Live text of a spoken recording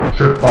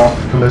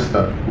Shipmaster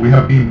Callista, we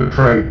have been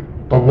betrayed.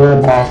 The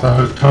War Master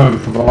has turned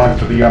from the light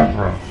of the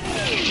Emperor.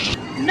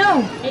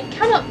 No, it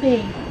cannot be.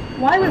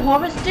 Why would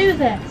Horus do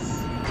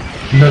this?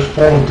 He has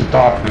fallen to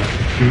darkness.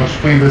 We must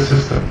flee the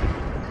system.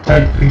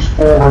 Take these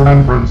 4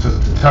 remembrances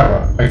to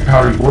Terra and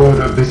carry word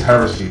of this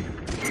heresy.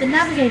 The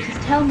navigators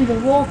tell me the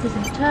warp is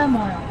in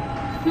turmoil.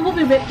 We will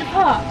be ripped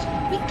apart.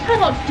 We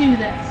cannot do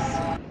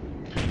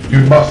this.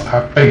 You must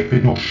have faith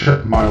in your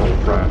ship, my old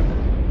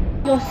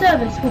friend. Your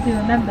service will be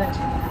remembered.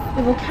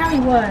 We will carry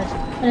word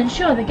and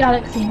ensure the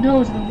galaxy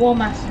knows of the War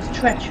Master's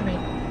treachery.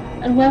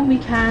 And when we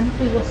can,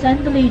 we will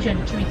send the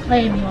Legion to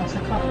reclaim your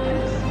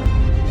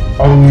sarcophagus.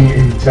 Only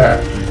in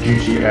death does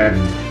duty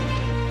end.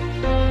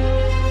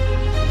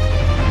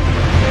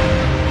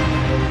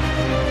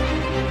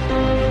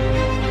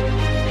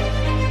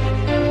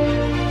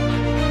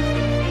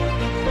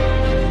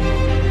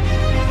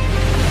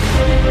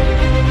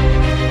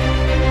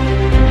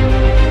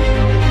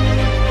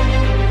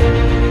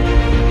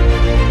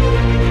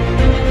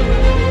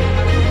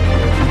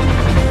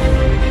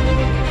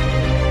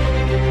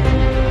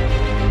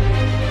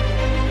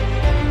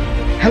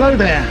 Hello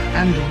there,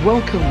 and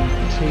welcome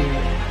to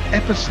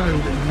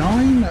episode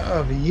 9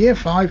 of Year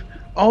 5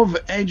 of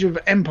Age of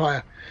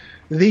Empire,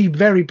 the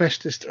very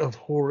bestest of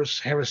Horus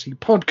Heresy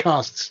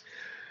podcasts.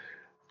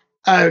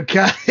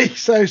 Okay,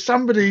 so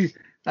somebody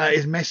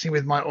is messing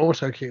with my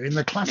auto cue in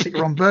the classic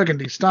Ron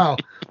Burgundy style,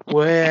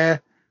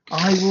 where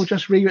I will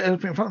just read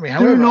everything in front of me.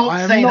 However,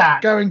 I am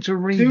not going to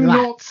read that. Do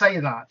not say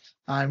that.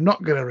 I'm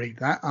not going to read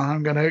that.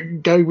 I'm going to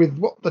go with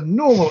what the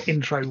normal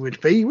intro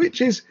would be, which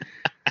is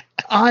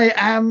I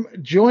am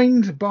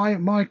joined by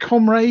my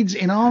comrades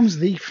in arms,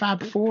 the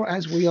Fab Four,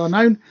 as we are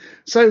known.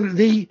 So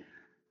the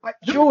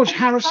George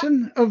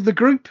Harrison of the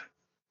group,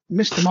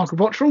 Mr. Michael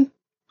Bottrell.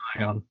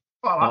 Hang on.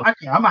 Well,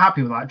 okay, I'm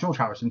happy with that. George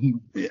Harrison.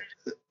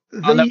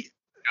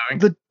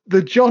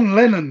 The John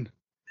Lennon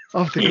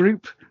of the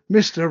group,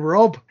 Mr.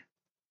 Rob.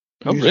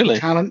 Oh, really?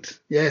 Talent,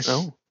 yes.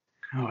 Oh.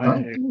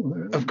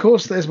 Of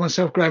course, there's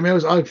myself, Graham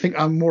Mills. I think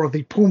I'm more of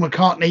the Paul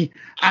McCartney.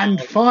 And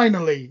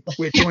finally,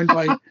 we're joined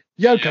by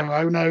Yoko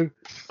Ono,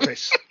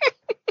 Chris.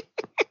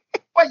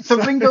 Wait, so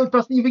Ringo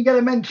doesn't even get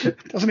a mention?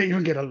 Doesn't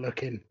even get a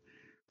look in.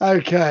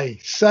 Okay,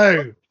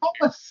 so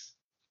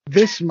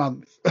this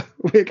month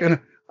we're going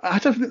to... I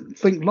have to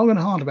think long and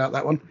hard about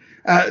that one.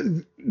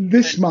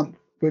 This month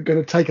we're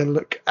going to take a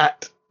look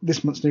at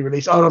this month's new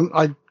release.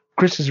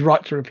 Chris's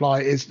right to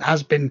reply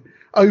has been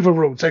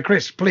overruled. So,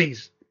 Chris,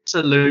 please.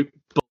 Absolute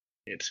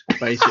bullshit,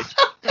 basically.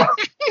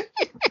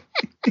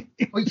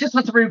 We just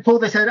had to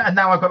re-record this, and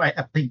now I've got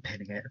a beep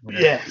hitting it.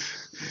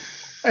 Yes.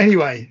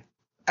 Anyway,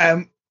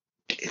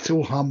 it's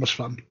all harmless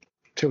fun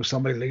till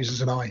somebody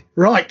loses an eye.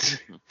 Right.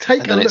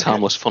 And then it's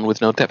harmless fun with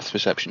no depth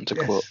perception, to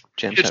quote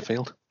James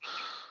Hetfield.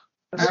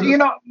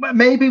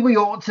 Maybe we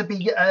ought to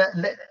be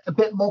a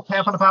bit more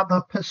careful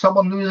about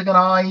someone losing an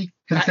eye,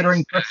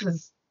 considering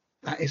Chris's.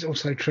 That is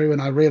also true,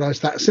 and I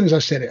realised that as soon as I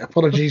said it.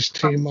 Apologies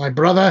to my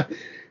brother,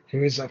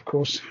 who is, of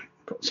course,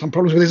 got some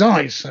problems with his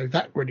eyes. So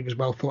that really was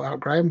well thought out,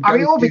 Graham. I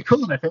mean, it would be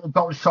cool if it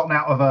got shot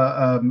out of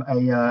an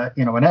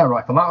air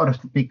rifle. That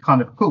would be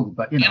kind of cool,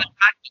 but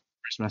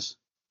Christmas.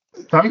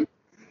 Sorry?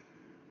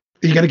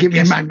 You're going to give me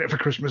a magnet for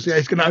Christmas? Yeah,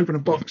 he's going to open a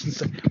box and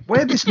say,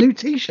 "Wear this new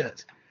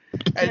T-shirt."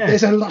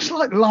 There's a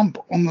slight lump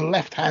on the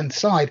left-hand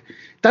side.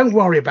 Don't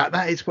worry about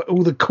that. It's what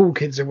all the cool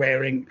kids are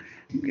wearing.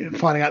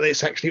 Finding out that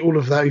it's actually all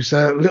of those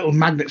little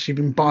magnets you've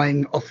been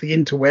buying off the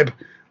interweb,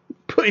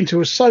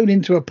 sewn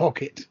into a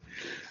pocket.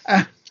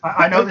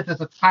 I know this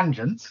is a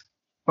tangent,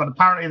 but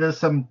apparently there's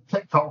some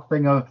TikTok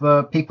thing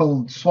of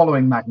people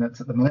swallowing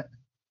magnets at the minute,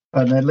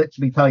 and they're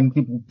literally telling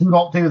people, "Do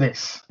not do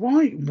this."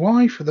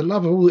 Why, for the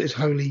love of all that is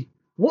holy?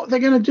 What are they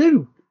going to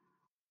do?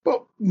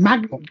 What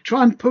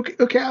try and hook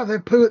it out of their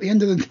poo at the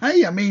end of the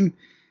day? I mean,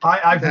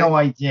 I've no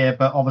idea,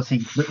 but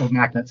obviously little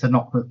magnets are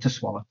not good to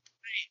swallow.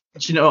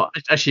 Do you know,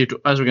 actually,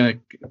 as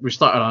we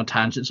started on a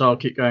tangent, so I'll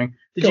keep going.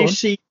 Did you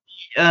see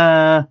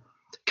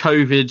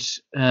COVID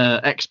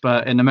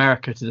expert in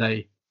America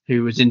today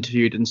who was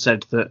interviewed and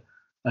said that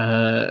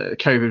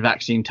COVID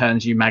vaccine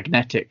turns you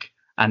magnetic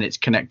and it's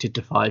connected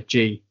to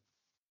 5G?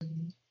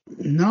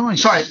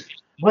 Nice. Sorry,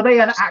 were they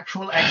an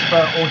actual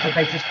expert or did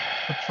they just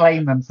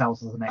proclaim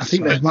themselves as an expert? I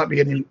think there might be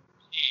an...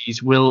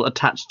 These will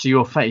attach to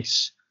your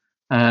face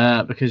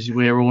because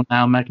we're all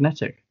now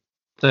magnetic.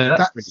 So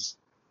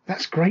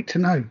that's great to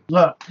know.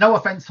 Look, no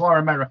offence to our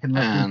American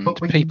listeners, And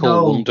but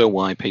people wonder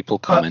why people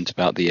comment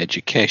about the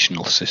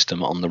educational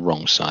system on the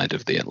wrong side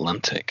of the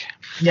Atlantic.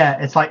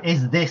 Yeah, it's like,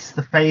 is this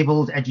the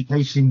fabled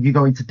education you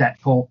go into debt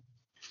for?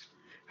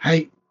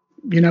 Hey,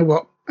 you know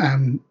what?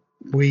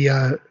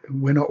 We're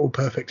not all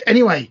perfect.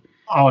 Anyway,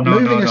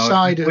 moving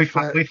aside, we've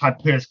had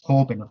Piers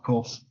Corbyn, of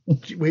course.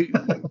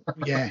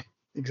 Yeah,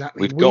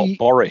 exactly. We've got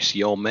Boris,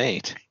 your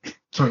mate.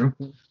 True.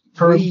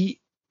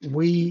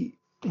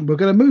 We're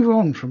going to move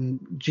on from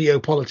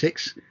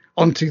geopolitics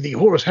onto the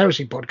Horus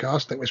Heresy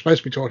podcast that we're supposed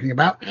to be talking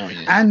about,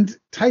 and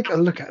take a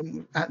look at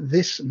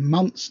this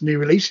month's new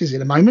releases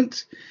in a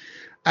moment.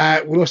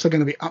 We're also going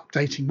to be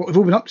updating what we've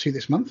all been up to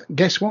this month.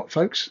 Guess what,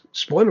 folks?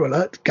 Spoiler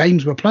alert,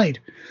 games were played.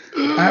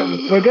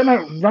 We're going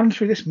to run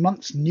through this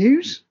month's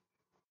news,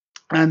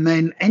 and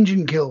then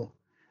Engine Kill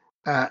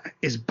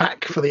is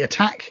back for the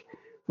attack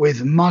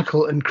with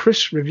Michael and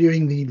Chris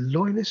reviewing the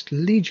Loyalist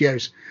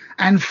Legios.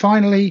 And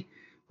finally,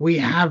 we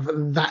have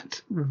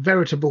that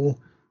veritable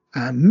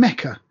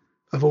mecca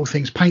of all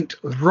things paint,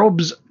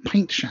 Rob's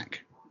Paint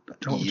Shack.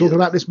 That's what we're talking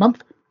about this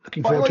month.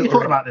 Looking forward What to are it. you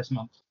talking about this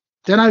month?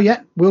 Don't know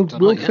yet. We'll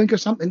Dunno yet. think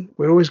of something.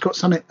 We've always got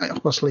something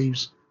up our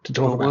sleeves to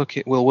talk about.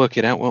 We'll work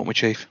it out, won't we,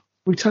 Chief?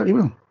 We totally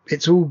will.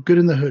 It's all good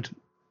in the hood.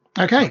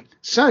 Okay,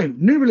 so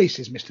new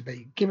releases, Mr.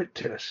 B. Give it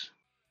to us.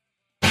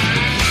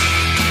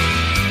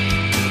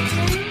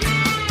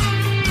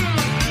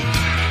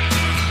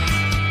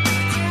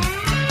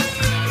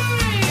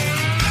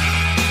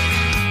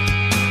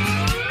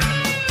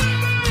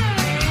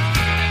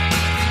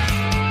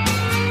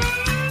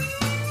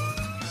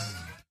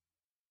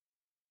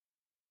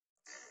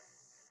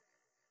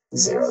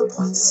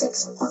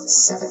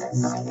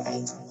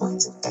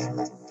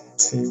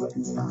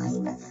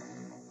 0.61798.M29.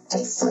 A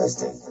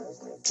Thursday,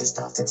 just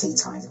after tea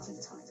time.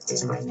 It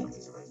is raining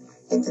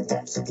in the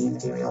depths of the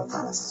Imperial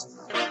Palace.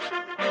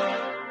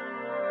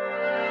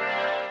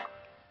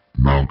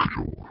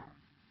 Malkador,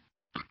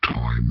 the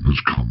time has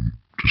come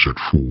to set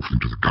forth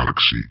into the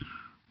galaxy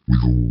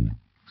with all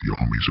the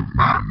armies of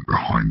man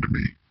behind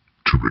me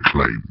to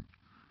reclaim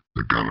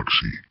the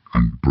galaxy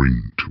and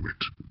bring to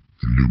it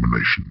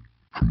illumination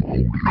from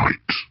old night.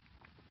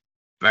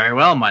 Very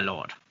well, my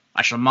lord.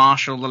 I shall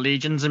marshal the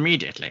legions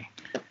immediately.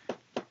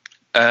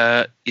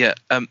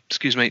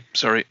 Excuse me,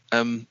 sorry.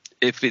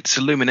 If it's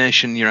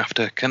illumination you're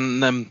after,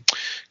 can I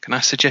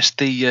suggest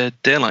the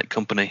Daylight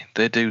Company?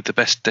 They do the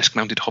best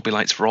desk-mounted hobby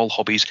lights for all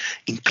hobbies,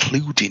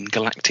 including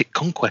galactic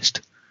conquest.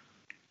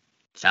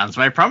 Sounds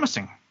very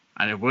promising,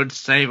 and it would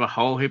save a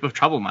whole heap of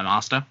trouble, my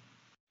master.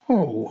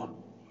 Oh,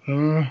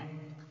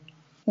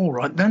 all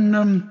right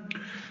then.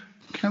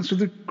 Cancel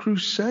the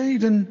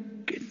crusade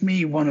and get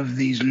me one of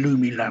these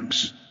Lumi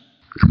lamps.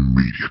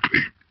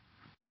 Immediately.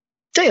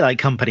 Daylight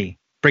Company,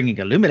 bringing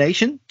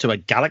illumination to a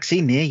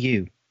galaxy near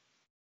you.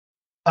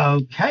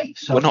 Okay,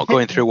 so We're not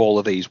going through all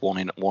of these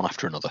one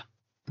after another.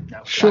 No,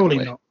 Surely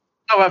way. not.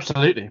 Oh,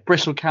 absolutely.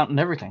 Bristle count and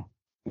everything.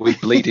 We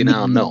bleeding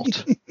are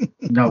not.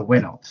 no,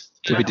 we're not.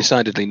 To be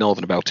decidedly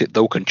northern about it,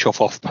 though can chuff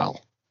off, pal.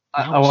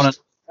 I want to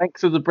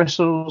length of the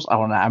bristles. I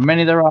want to know how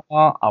many there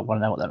are. I want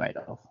to know what they're made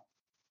of.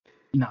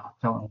 No,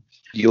 don't.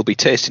 You'll be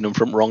tasting them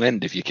from wrong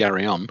end if you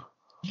carry on.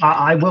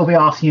 I will be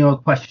asking you a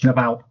question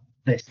about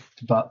this,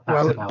 but that's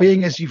Well, about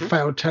being as you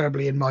failed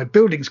terribly in my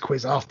buildings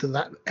quiz after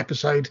that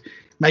episode,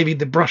 maybe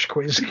the brush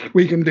quiz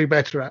we can do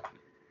better at.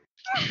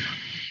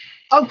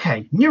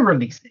 Okay, new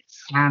releases.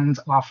 And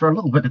after a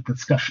little bit of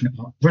discussion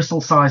about bristle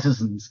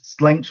sizes and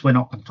lengths, we're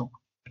not going to talk.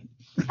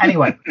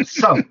 Anyway,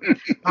 so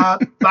there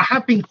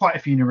have been quite a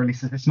few new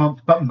releases this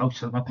month, but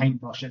most of them are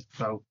paintbrushes,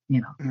 so,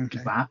 Okay.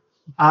 that.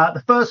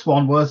 The first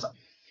one was, I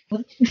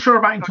wasn't sure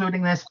about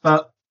including this,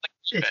 but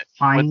it's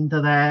kind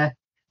of there.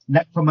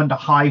 Necromunda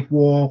Hive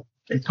War.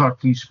 It's got a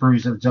few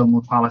sprues of Zone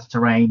Mortalis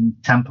terrain,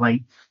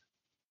 template,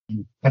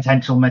 and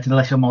potential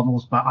Metalicia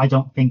models, but I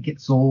don't think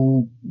it's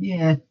all,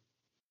 90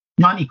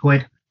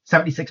 quid,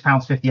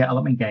 £76.50 at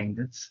Element Games.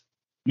 It's,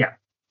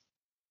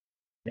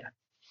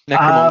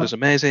 Necromunda's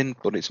amazing,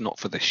 but it's not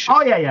for this show.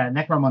 Oh, yeah,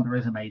 Necromunda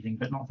is amazing,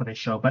 but not for this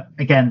show. But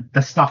again,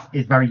 the stuff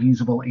is very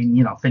usable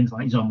in, things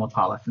like Zone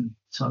Mortalis, and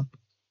so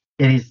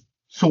it is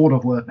sort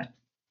of worth it.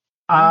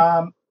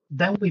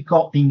 Then we've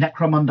got the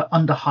Necromunda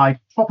Underhive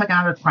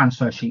Propaganda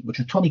Transfer Sheet, which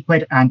was 20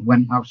 quid and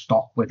went out of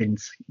stock within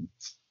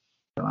seconds.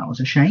 So that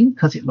was a shame,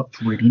 because it looked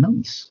really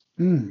nice.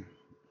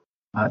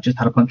 Just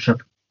had a bunch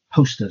of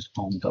posters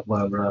on that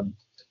were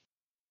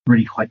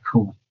really quite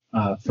cool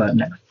for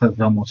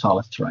Zone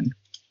Mortalis terrain.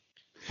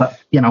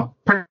 But,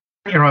 print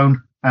your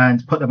own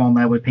and put them on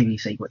there with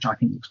PVC, which I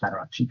think looks better,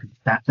 actually, because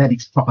that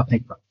is proper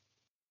paper.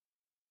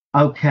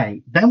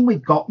 Okay, then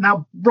we've got...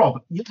 Now,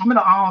 Rob, I'm going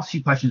to ask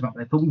you questions about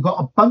this, but we've got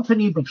a bunch of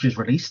new brushes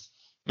released.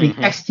 The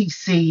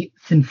STC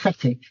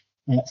Synthetic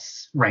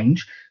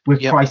range,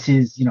 with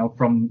prices,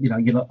 from,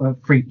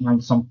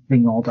 £3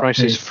 something or...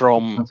 Prices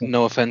from,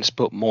 no offence,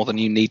 but more than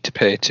you need to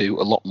pay to,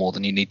 a lot more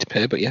than you need to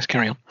pay, but yes,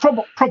 carry on.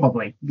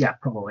 Probably. I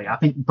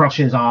think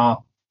brushes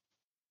are...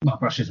 Well,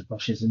 brushes are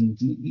brushes, and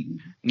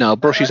no,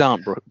 brushes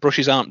aren't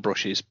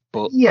brushes.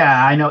 But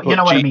yeah, I know. You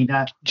know what I mean.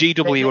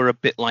 GW are a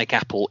bit like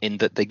Apple in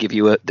that they give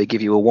you a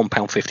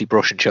 £1.50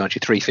 brush and charge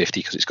you £3.50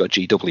 because it's got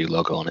a GW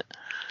logo on it.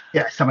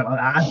 Yeah, something like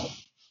that.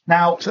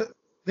 Now, so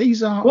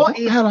these are what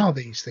the hell are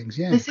these things?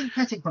 Yeah, the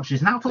synthetic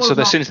brushes. Now, so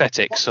they're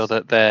synthetic, so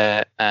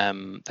that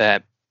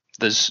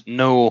there's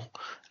no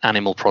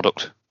animal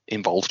product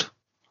involved.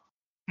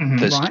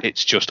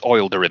 It's just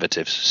oil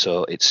derivatives,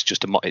 so it's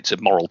just a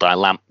moral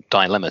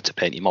dilemma to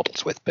paint your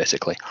models with,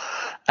 basically.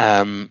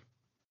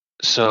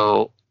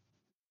 So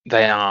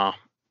they are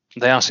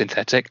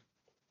synthetic,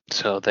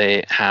 so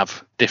they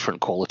have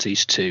different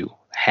qualities to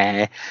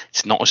hair.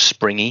 It's not as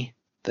springy,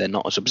 they're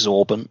not as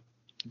absorbent.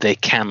 They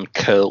can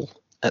curl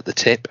at the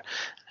tip,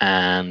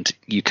 and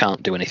you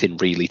can't do anything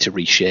really to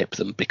reshape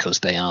them because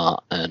they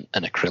are an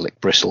acrylic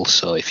bristle.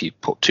 So if you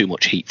put too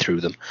much heat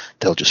through them,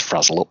 they'll just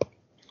frazzle up.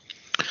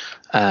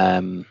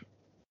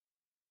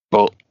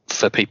 But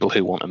for people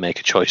who want to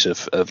make a choice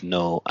of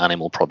no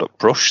animal product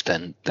brush,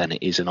 then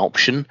it is an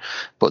option.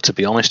 But to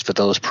be honest, for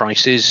those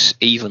prices,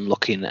 even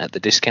looking at the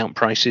discount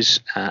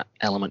prices at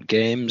Element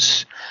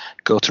Games,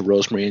 go to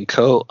Rosemary &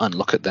 Co. and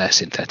look at their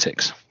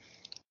synthetics.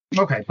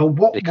 Okay, but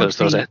what because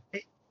would those be,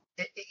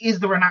 are, is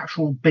there an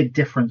actual big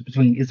difference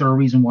between? Is there a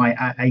reason why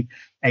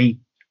a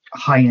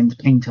high-end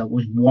painter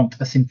would want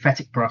a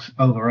synthetic brush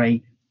over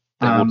a?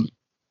 They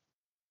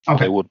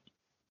Okay, would.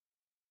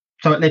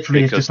 so it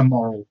literally is because just a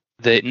moral.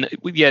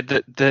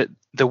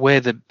 the way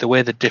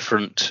the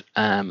different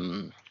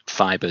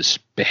fibers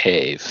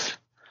behave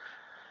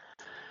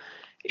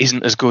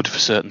isn't as good for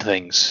certain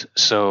things.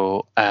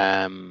 So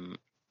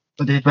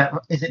But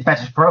is it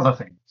better for other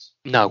things?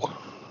 no.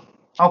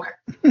 Okay.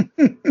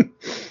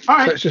 All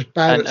right. So it's just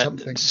bad And, at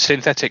something.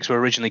 synthetics were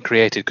originally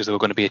created because they were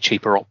going to be a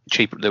cheaper.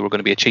 They were going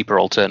to be a cheaper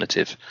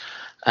alternative.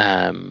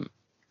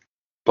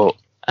 But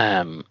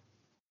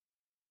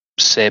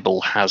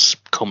sable has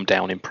come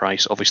down in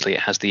price. Obviously,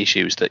 it has the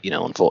issues that,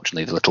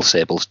 unfortunately, the little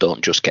sables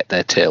don't just get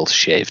their tails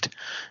shaved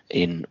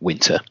in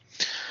winter.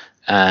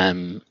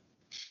 They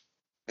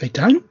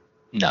don't?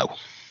 No.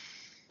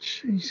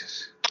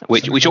 Jesus.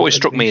 Which always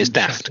struck me as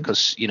Something daft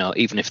because,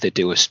 even if they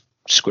do a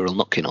squirrel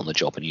nutkin on the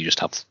job and you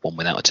just have one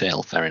without a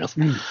tail, fair enough.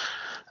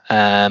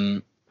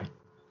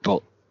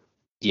 But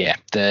yeah,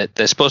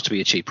 they're supposed to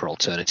be a cheaper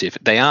alternative.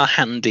 They are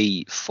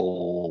handy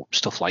for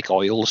stuff like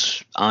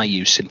oils. I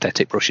use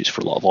synthetic brushes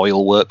for a lot of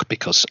oil work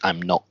because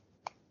I'm not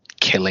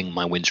killing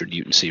my Winsor &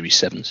 Newton Series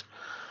 7s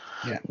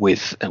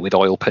with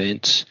oil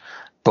paints.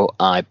 But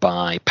I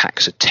buy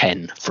packs of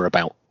 10 for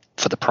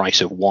the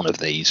price of one of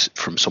these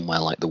from somewhere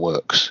like The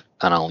Works,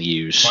 and I'll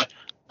use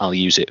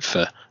it for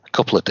a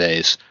couple of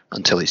days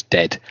until it's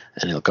dead,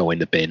 and it'll go in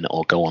the bin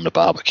or go on the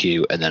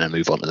barbecue, and then I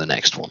move on to the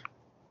next one.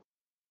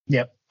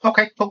 Yep.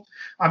 Okay, cool.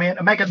 I mean,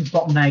 Megan's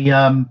gotten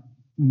a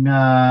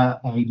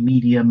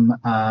medium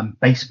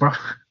base brush.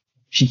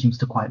 She seems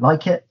to quite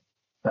like it,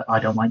 but I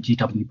don't like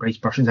GW base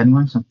brushes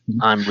anyway. So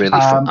I'm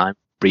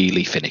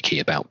really finicky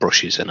about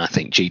brushes, and I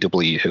think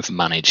GW have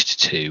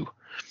managed to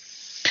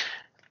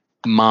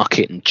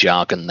market and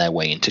jargon their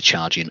way into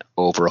charging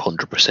over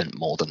 100%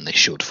 more than they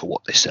should for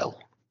what they sell.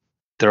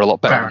 They're a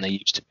lot better than they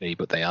used to be,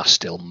 but they are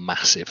still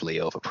massively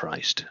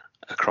overpriced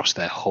across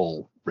their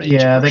whole range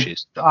of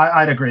brushes.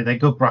 I'd agree. They're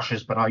good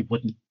brushes, but I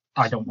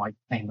don't like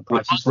paying the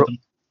prices for them.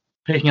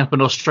 Picking up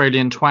an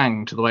Australian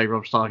twang to the way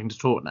Rob's starting to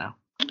talk now.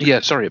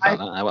 Yeah, sorry about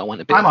that. I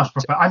went a bit. I must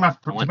prefer.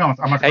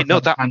 Hey, no,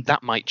 that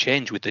might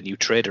change with the new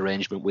trade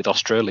arrangement with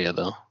Australia,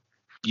 though.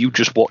 You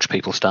just watch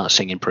people start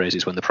singing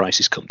praises when the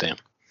prices come down.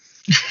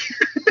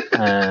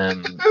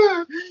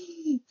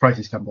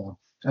 Prices come down.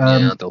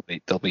 Yeah,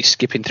 they'll be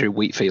skipping through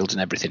wheat fields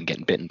and everything,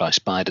 getting bitten by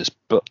spiders.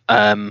 But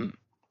I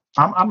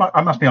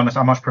must be honest.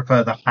 I much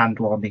prefer the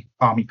hand-drawn, the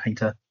Army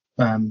Painter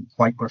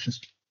white brushes.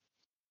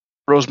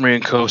 Rosemary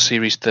 & Co.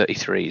 Series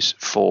 33s,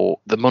 for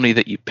the money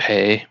that you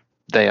pay,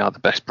 they are the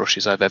best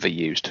brushes I've ever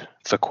used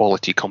for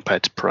quality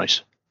compared to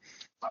price.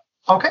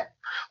 Okay.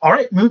 All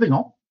right, moving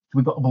on.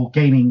 We've got more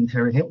gaming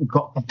material here. We've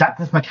got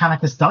Adaptive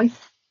Mechanicus dice,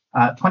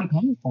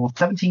 £20 or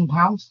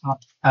 £17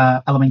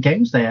 at Element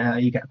Games. There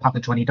you get a pack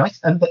of 20 dice,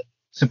 and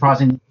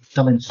surprisingly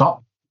still in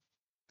stock.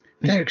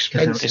 They're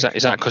expensive.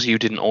 Is that because you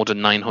didn't order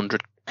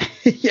 900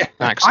 yeah.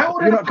 packs? I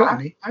ordered a got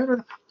pack. any?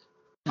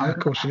 Of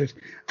course you did.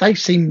 They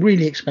seem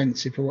really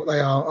expensive for what they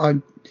are.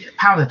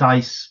 Powder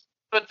dice.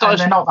 But And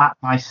they're not that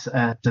nice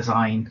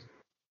design.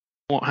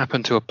 What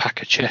happened to a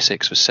pack of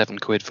Chessex for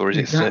 £7 for? Is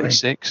it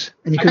 36?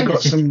 And you could have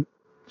got some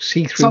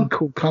see-through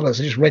cool colours.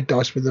 They're just red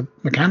dice with a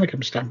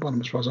Mechanicum stamp on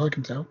them, as far as I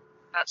can tell.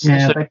 That's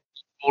Yeah, also they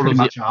all pretty of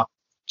much the are.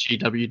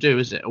 GW do,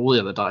 is it? All the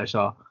other dice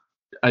are.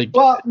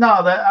 Well, no,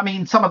 I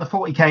mean, some of the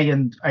 40k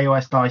and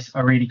AOS dice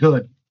are really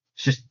good.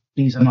 It's just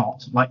these are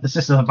not. Like the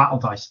Sisters of Battle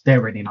dice,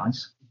 they're really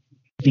nice.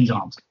 These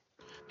aren't.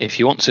 If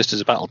you want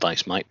Sisters of Battle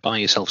dice, Mike, buy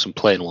yourself some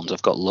plain ones.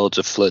 I've got loads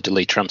of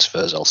fleur-de-lis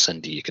transfers I'll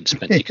send you. You can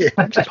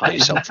buy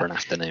yourself for an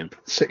afternoon.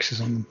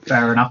 6s on them.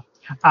 Fair enough.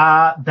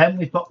 Then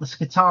we've got the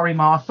Skitarii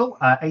Marshal,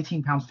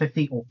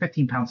 £18.50 or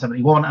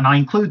 £15.71, and I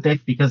include this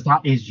because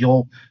it's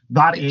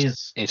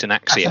an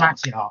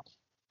Axiarch.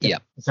 Yeah,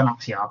 it's an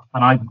Axiarch,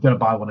 and I'm going to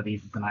buy one of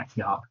these as an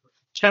Axiarch.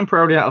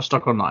 Temporarily out of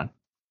stock online.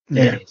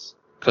 Yeah. It is.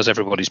 Because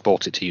everybody's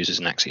bought it to use as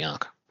an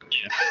Axiarch.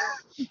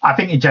 I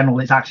think in general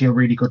it's actually a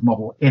really good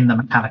model in the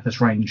Mechanicus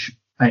range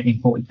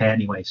in 40k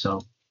anyway.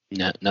 So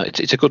No,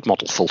 it's a good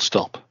model. Full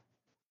stop.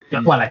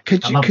 well,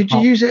 Could you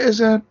use it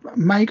as a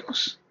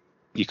Magos?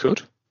 You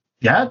could.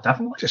 Yeah,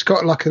 definitely. Just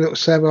got like a little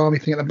servo army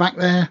thing at the back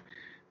there.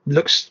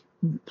 Looks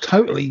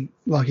totally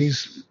like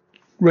he's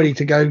ready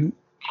to go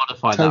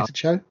Modify toe that. to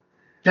toe.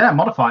 Yeah,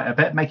 modify it a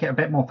bit, make it a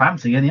bit more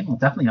fancy, and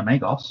definitely a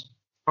Magos.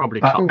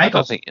 Probably But can't. I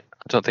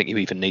don't think you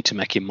even need to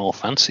make him more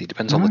fancy.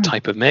 Depends on the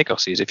type of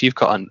Magos he is. If you've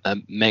got a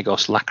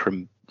Magos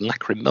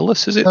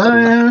Lacrimillus, is it?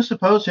 I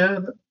suppose, yeah.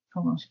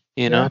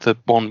 You know, the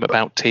one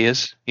about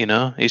tears. You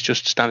know, he's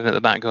just standing at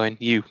the back going,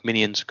 "You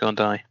minions, go and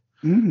die."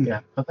 Yeah,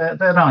 but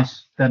they're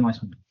nice. They're nice.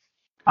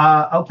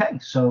 Okay,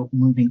 so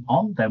moving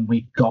on, then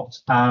we've got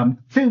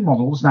two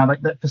models now.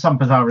 Like for some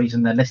bizarre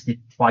reason, they're listed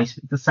twice.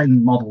 It's the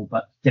same model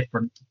but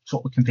different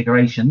sort of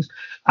configurations.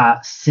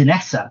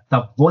 Sinessa,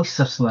 the voice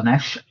of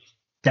Slaanesh.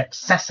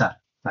 Dexessa,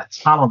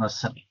 that's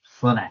Talonus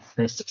Slaanesh.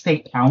 They're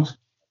 £68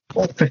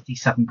 or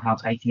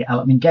 £57.80 at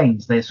Element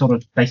Games. They're sort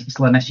of basically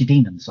Slaaneshi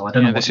demons. So I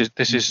don't know. This is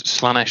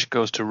Slaanesh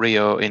goes to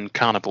Rio in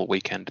Carnival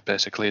weekend,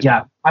 basically.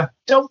 Yeah, I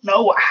don't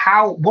know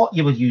what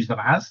you would use them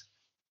as.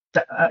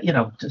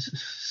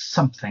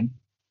 Something.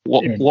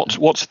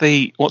 What's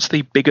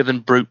the bigger than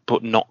brute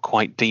but not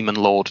quite demon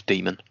lord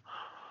demon?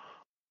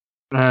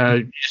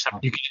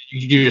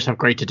 You just have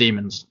greater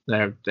demons.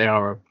 They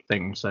are a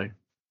thing. So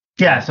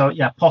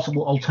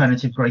possible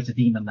alternative greater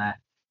demon there.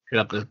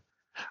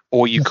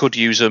 Or you could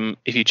use them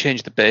if you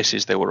change the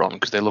bases they were on,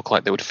 because they look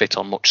like they would fit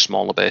on much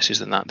smaller bases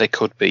than that. They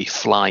could be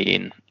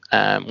flying.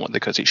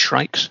 Because it's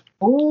Shrikes.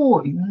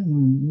 Oh,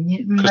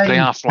 because they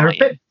are flying.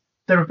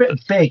 They're a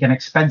bit big and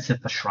expensive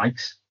for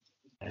Shrikes.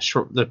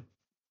 Because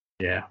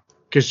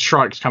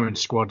Shrikes come in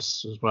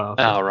squads as well.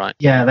 Oh, right.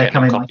 Yeah, they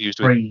come in like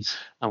threes.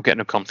 I'm getting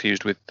them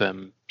confused with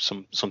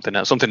something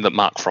else. Something that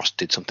Mark Frost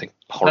did something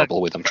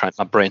horrible with.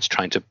 My brain's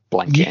trying to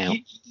blank it out.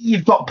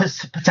 You've got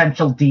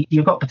potential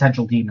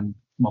demon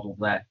model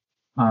there.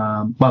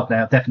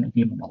 They're definitely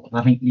demon models.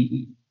 I think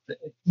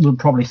we'll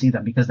probably see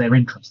them because they're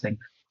interesting.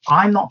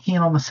 I'm not keen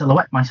on the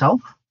silhouette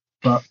myself,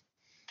 but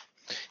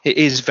it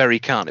is very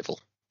Carnival.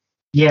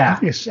 Yeah, I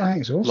think it's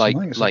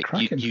awesome.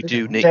 You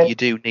do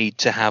need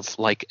to have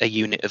like a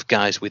unit of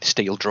guys with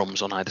steel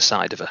drums on either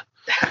side of her.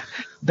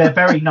 They're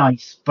very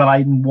nice, but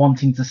I'm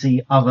wanting to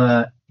see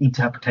other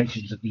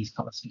interpretations of these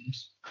color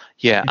schemes.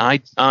 Yeah,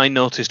 I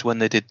noticed when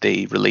they did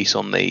the release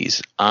on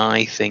these,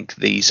 I think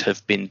these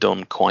have been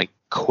done quite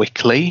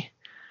quickly.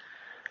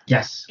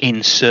 Yes.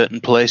 In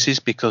certain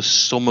places, because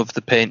some of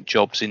the paint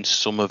jobs in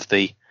some of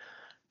the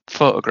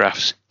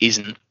photographs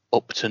isn't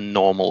up to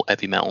normal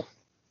heavy metal.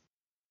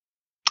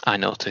 I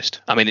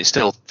noticed. I mean, it's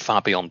still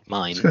far beyond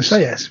mine. I was going to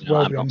say, yes,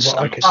 well beyond what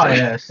I could say. Oh,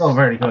 yeah, it's still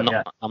very good,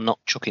 I'm not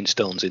chucking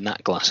stones in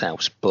that glass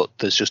house, but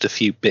there's just a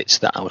few bits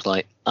that I was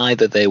like,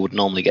 either they would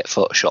normally get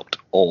photoshopped,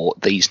 or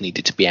these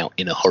needed to be out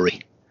in a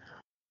hurry.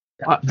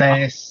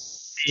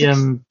 There's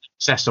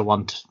successor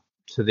one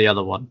to the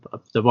other one,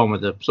 the one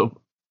with the sort of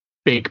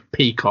big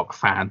peacock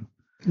fan.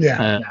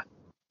 Yeah.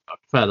 I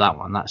prefer that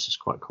one. That's just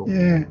quite cool.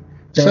 Yeah.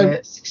 They're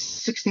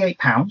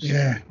 £68.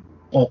 Yeah.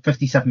 Or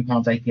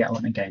 £57.80 at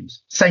Element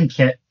Games. Same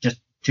kit, just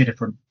two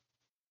different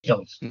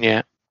kills.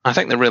 Yeah, I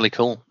think they're really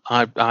cool.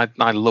 I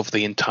love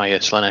the entire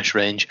Slaanesh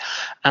range.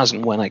 As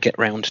and when I get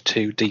round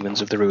to Demons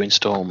of the Ruined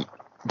Storm,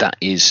 that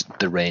is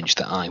the range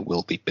that I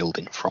will be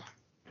building from.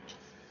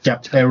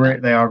 Yep, they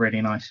are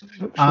really nice.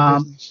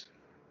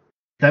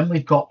 Then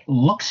we've got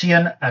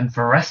Luxian and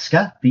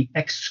Vareska, the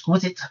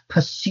Exquisite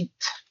Pursuit.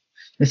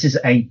 This is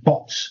a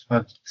box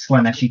of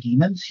Slaaneshi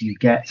demons. You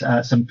get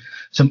some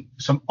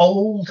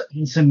old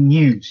and some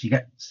new. So you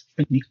get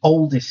the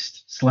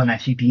oldest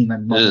Slaaneshi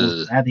demon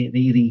models,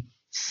 the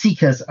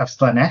Seekers of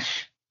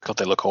Slaanesh. God,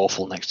 they look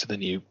awful next to the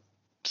new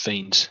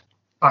Fiends.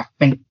 I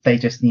think they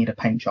just need a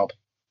paint job.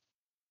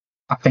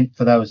 I think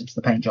for those, it's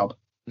the paint job.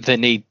 They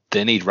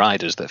need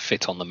riders that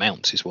fit on the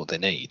mounts, is what they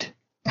need.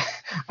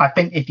 I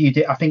think if you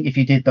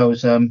did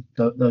those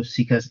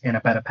Seekers in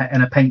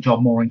a paint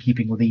job more in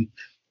keeping with the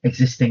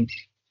existing.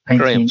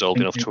 Graham's old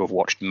enough to have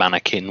watched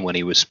Mannequin when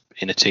he was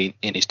in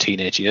his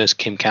teenage years.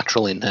 Kim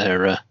Cattrall in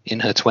her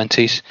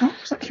 20s. Oh,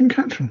 is that Kim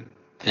Cattrall?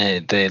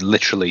 They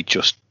literally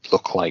just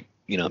look like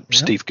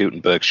Steve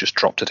Gutenberg's just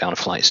dropped her down a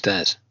flight of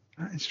stairs.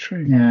 That is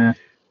true. Yeah,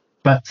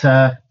 but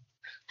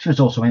she was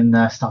also in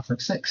Star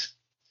Trek 6.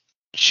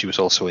 She was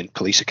also in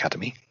Police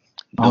Academy.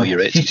 Your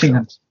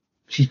 80s.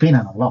 She's been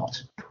in a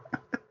lot.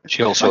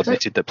 She also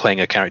admitted that playing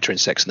a character in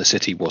Sex and the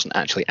City wasn't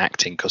actually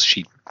acting because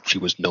she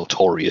was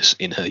notorious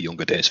in her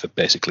younger days for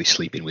basically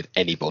sleeping with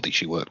anybody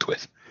she worked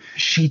with.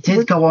 She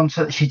did go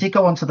onto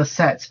the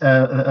set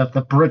of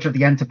the bridge of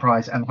the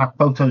Enterprise and have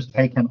photos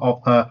taken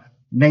of her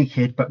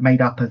naked but made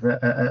up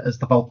as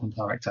the Vulcan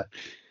character.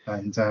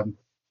 And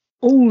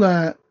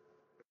all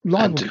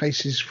libel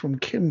cases from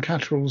Kim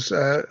Cattrall's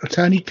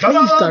attorney.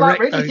 Please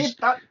direct those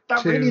that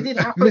really did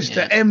happen.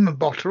 Mr. M.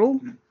 Bottrell.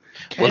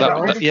 But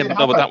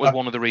that was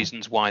one of the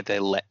reasons why they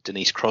let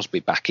Denise Crosby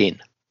back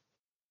in,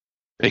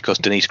 because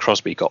Denise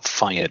Crosby got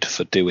fired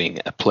for doing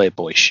a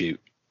Playboy shoot,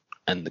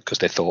 and because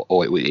they thought,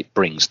 it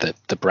brings the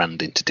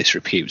brand into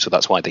disrepute, so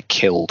that's why they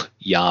killed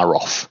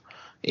Yaroff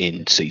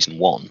in season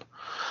 1,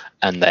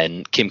 and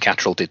then Kim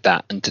Cattrall did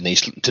that, and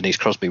Denise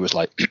Crosby was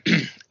like,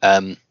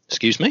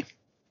 excuse me,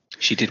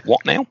 she did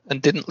what now,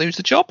 and didn't lose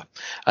the job,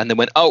 and they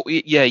went, oh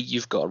yeah,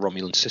 you've got a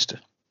Romulan sister.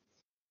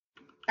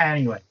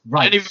 Anyway,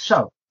 right,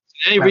 so.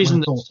 The only reason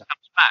that she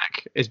comes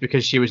back is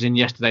because she was in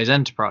Yesterday's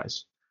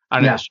Enterprise,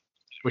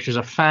 which was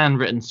a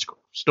fan-written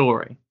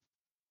story,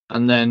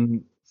 and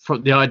then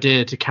the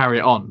idea to carry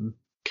it on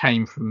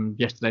came from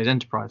Yesterday's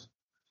Enterprise.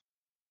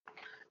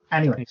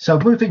 Anyway, so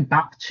moving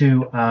back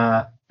to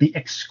the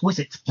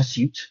Exquisite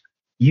Pursuit,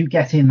 you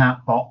get in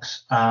that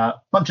box a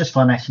bunch of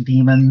Slaanesh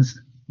demons,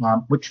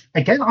 which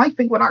again I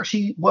think would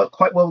actually work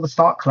quite well to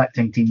start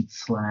collecting Demon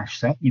Slaanesh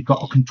set. You've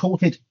got a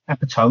Contorted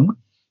Epitome,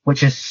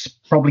 which is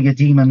probably a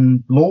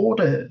demon lord,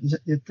 is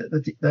it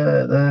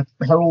the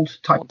herald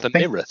type the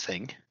thing? mirror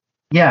thing.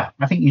 Yeah,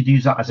 I think you'd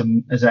use that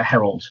as a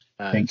herald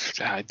thing.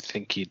 I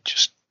think you'd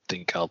just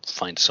think I'll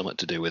find something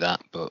to do with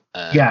that, but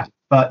Yeah,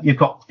 but you've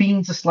got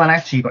Fiends of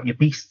Slaanesh, so you've got your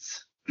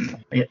beasts,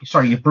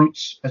 your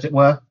brutes, as it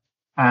were,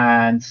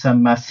 and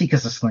some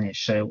Seekers of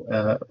Slaanesh.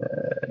 So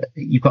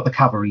you've got the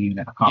cavalry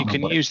unit. I can't you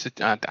remember can use the.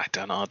 I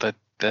don't know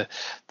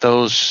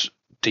those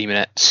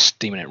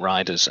Demonette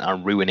riders are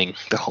ruining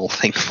the whole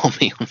thing for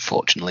me,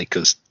 unfortunately,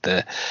 because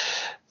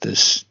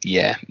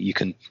you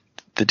can.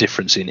 The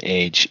difference in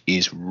age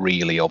is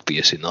really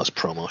obvious in those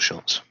promo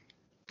shots.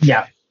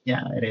 Yeah,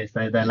 it is.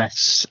 They're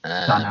less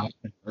dynamic.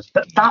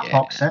 But that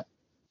box set,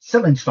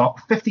 still in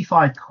stock,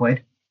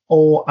 £55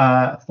 or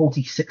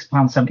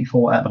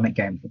 £46.74 at Limit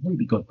Games. A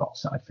really good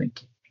box set, I think.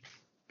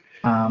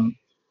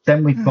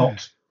 Then we've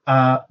got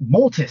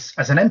Mortis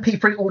as an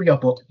MP3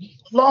 audiobook.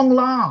 At long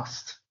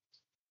last.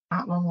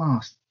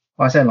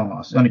 Well, I say long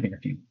last. It's only been a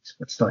few weeks,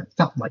 but still, it's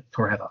not like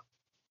forever.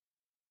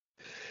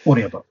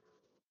 Audiobook.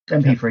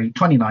 MP3,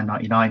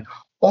 $29.99,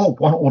 or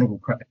one Audible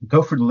credit.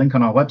 Go through the link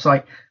on our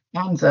website,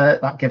 and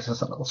that gives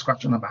us a little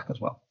scratch on the back as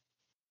well.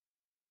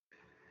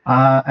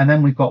 And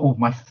then we've got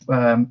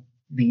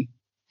the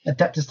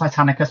Adeptus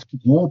Titanicus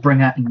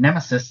Warbringer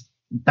Nemesis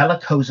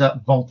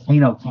Bellicosa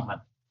Volcano Cannon.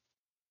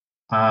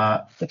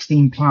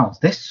 £16.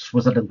 This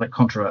was a little bit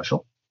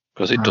controversial.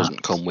 Because it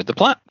doesn't come with the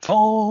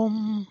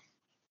platform.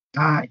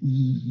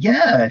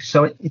 Yeah,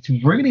 so it's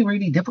really,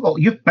 really difficult.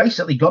 You've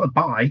basically got to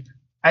buy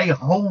a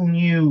whole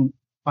new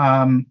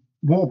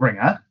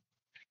Warbringer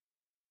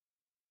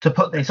to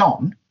put this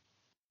on,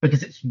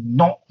 because it's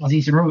not as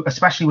easy to remove,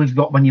 especially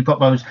when you've got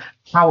those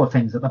power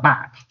things at the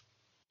back.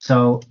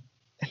 So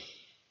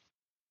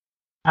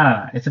I don't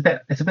know, it's a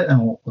bit an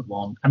awkward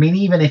one. I mean,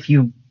 even if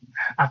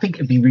I think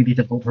it'd be really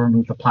difficult to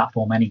remove the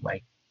platform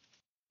anyway,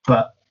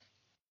 but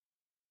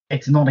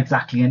it's not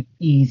exactly an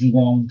easy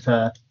one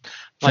to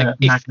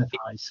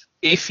magnetize.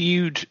 If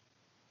you'd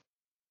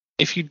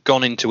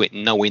gone into it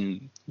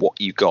knowing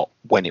what you got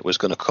when it was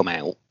going to come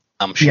out,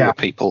 I'm sure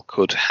people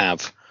could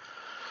have,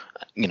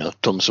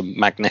 done some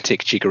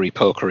magnetic jiggery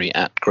pokery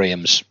at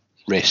Graham's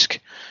risk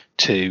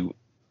to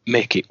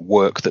make it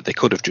work, that they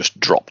could have just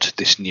dropped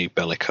this new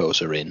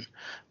Bellicosa in.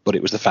 But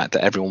it was the fact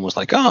that everyone was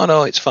like, "Oh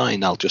no, it's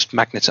fine. I'll just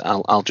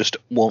I'll just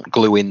won't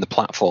glue in the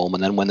platform."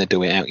 And then when they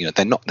do it out,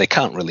 they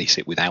can't release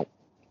it without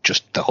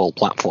just the whole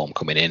platform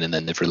coming in, and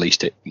then they've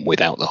released it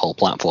without the whole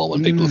platform,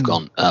 and people have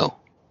gone, "Oh."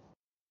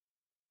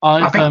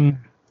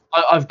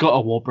 I've got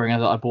a Warbringer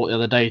that I bought the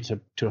other day to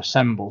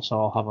assemble, so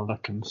I'll have a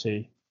look and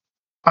see.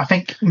 I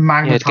think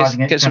magnetizing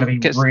it's going to be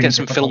really get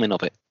some difficult. filming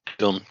of it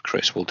done,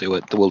 Chris. We'll do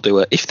it.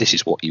 If this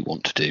is what you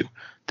want to do,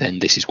 then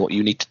this is what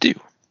you need to do.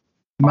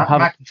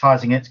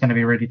 Magnetizing it's going to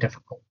be really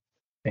difficult,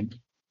 I think.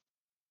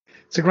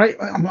 It's a great.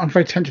 I'm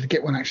very tempted to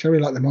get one, actually. I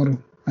really like the model,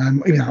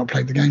 even though I've not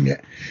played the game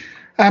yet.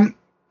 On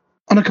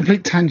a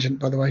complete tangent,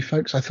 by the way,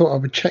 folks, I thought I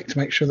would check to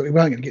make sure that we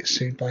weren't going to get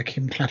sued by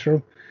Kim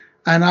Clatterall.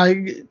 And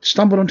I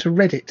stumbled onto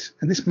Reddit,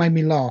 and this made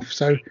me laugh.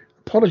 So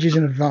apologies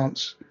in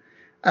advance.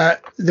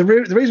 The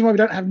reason why we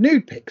don't have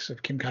nude pics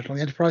of Kim Clatterall on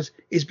the Enterprise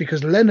is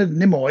because Leonard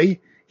Nimoy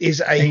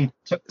is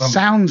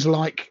sounds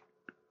like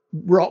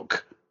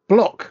rock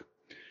block.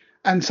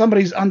 And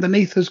somebody's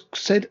underneath has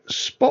said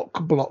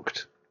Spock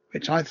blocked,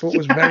 which I thought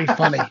was very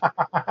funny.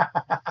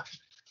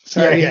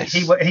 So yes,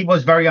 he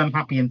was very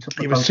unhappy and took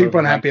the He was super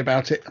unhappy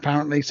about it,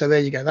 apparently. So there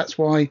you go. That's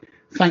why,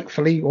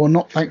 thankfully, or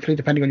not thankfully,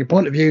 depending on your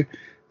point of view,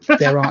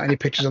 there aren't any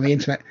pictures on the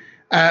internet.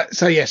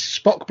 So yes,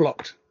 Spock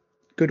blocked.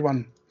 Good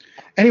one.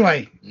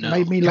 Anyway,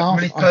 made me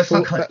laugh. I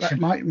thought that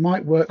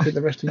might work with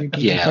the rest of you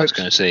geeky Yeah, folks. I was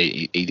going to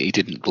say, he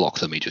didn't block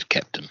them, he just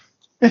kept them.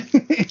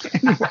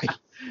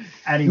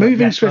 Anyway,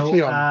 moving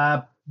swiftly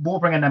on.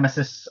 Warbringer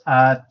Nemesis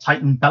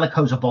Titan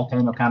Bellicosa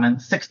Volcano Cannon,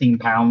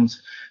 £16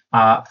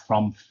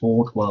 from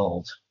Ford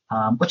World,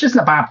 which isn't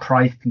a bad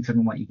price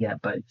considering what you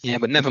get. But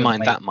but never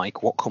mind that,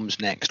 Mike. What comes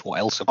next? What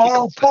else have we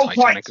got for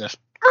Titanicus?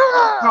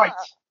 Right,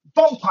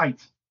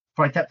 Volkite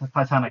for Adeptus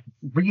Titanic,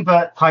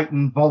 Reaver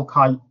Titan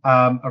Volkite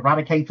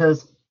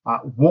Eradicators,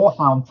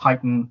 Warhound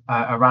Titan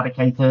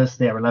Eradicators.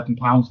 They're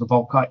 £11. The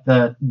Volkite,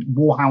 the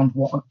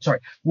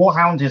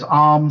Warhound is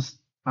arms.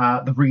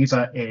 The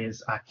Reaver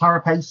is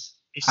carapace.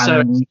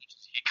 So you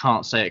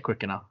can't say it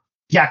quick enough.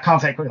 Yeah,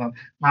 can't say it quick enough.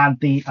 And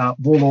the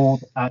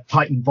Warlord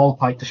Titan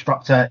Volkite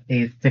Destructor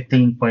is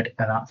 £15, and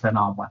that's an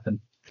arm weapon.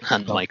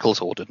 And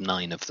Michael's ordered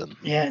 9 of them.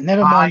 Yeah,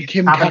 never mind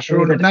Kim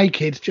Cattrall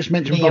naked. Just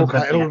mention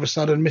Volkite, and all of a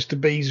sudden Mr.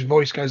 B's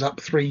voice goes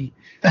up three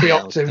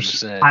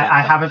octaves.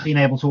 I haven't been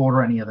able to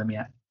order any of them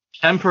yet.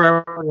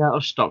 Temporarily out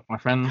of stock, my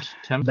friend.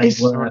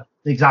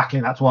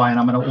 Exactly, that's why, and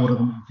I'm going to order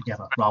them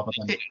together rather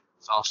than...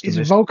 Is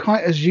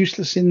Volkite as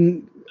useless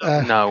in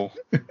no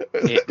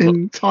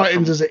in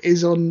Titans as it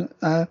is on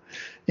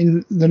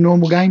in the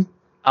normal game?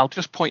 I'll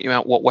just point you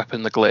out what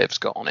weapon the glaive's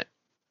got on it,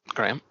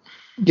 Graham.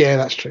 Yeah,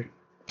 that's true.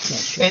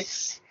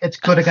 It's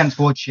good against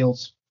void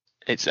shields.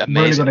 It's Really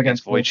amazing good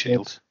against void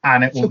shields.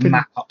 And it will Flipping-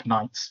 map up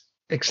knights.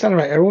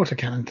 Accelerator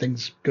autocannon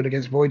thing's good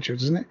against void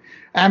shields, isn't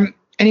it?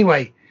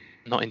 Anyway.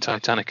 Not in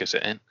Titanicus,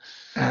 it ain't.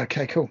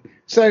 Okay, cool.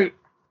 So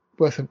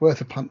worth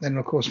a punt then.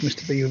 Of course,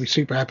 Mr. B will be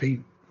super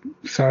happy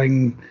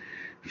throwing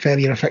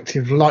fairly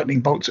ineffective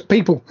lightning bolts at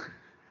people.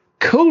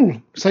 Cool.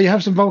 So you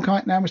have some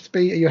Volkite now, Mr.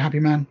 B. Are you a happy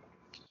man?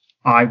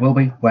 I will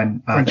be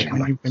when they come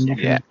back. When you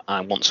Yeah, I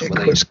want some of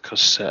cool. these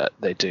because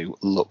they do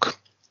look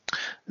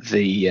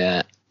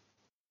the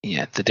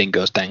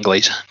dingoes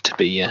danglies to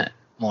be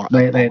more.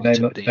 They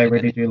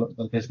really do look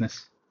the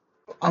business.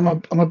 I'm a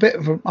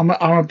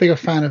bigger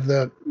fan of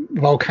the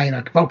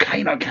volcano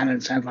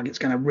cannon. Sounds like it's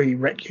going to really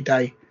wreck your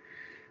day.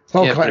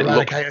 Yeah, but Volkite it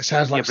eradicator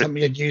sounds like yeah, but-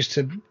 something you'd use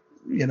to,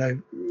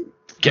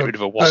 Get rid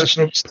of a wasp.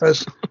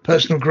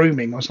 personal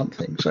grooming or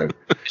something. So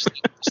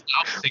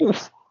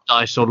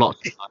Dice or lots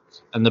of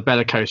dice. And the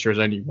Bellicosa is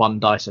only one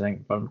dice, I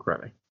think, if I'm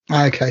correctly.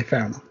 okay,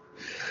 fair enough.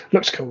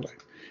 Looks cool though.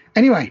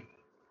 Anyway,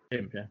 Yeah.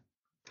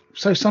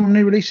 so some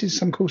new releases,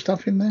 some cool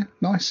stuff in there.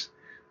 Nice.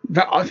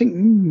 I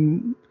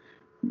think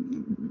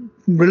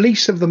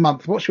release of the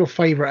month. What's your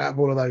favourite out of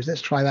all of those?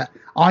 Let's try that.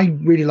 I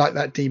really like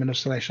that Demon of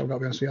Celeste. I've got to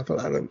be honest with you. I thought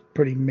that looked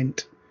pretty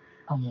mint.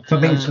 For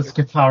me, it's with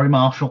Skitarii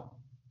Marshall.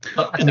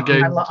 But gonna go-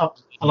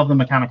 I love the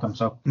Mechanicum,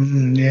 so.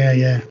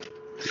 Yeah.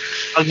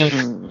 I'm going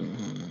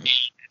to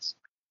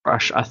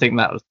brush. I think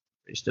that was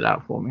really stood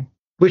out for me.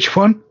 Which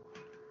one?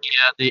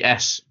 Yeah, the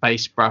S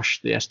base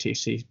brush, the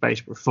STC base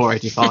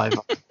 485.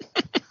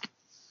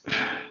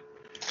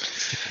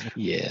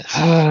 Yes.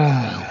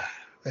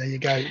 There you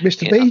go.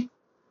 Mr. B,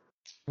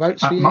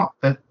 votes for you.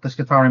 The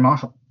Skitarii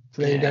Marshall.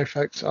 So there you go,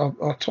 folks.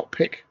 Our top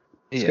pick.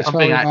 Yeah. I'm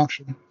being Skitarii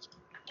Marshall.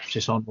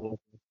 just on board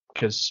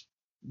because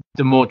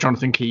the more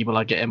Jonathan Keeble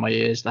I get in my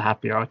ears, the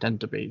happier I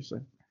tend to be. So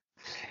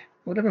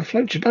Whatever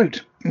floats your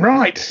boat.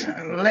 Right,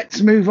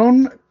 let's move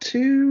on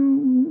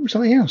to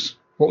something else.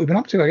 What we've been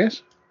up to, I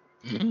guess.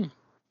 Mm.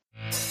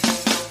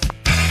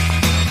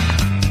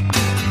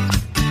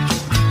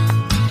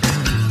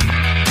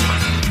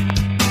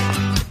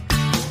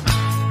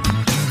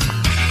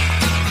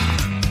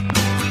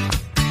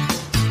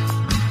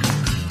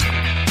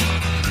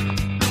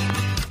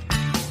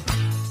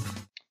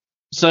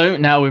 So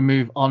now we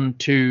move on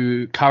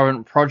to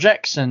current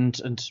projects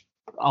and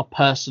our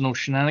personal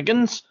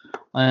shenanigans.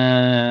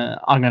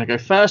 I'm going to go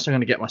first. I'm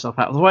going to get myself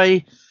out of the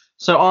way.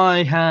 So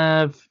I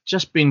have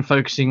just been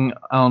focusing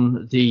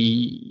on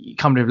the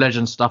Company of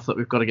Legends stuff that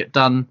we've got to get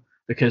done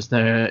because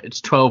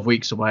it's 12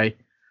 weeks away,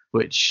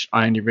 which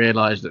I only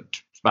realised at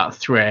about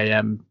 3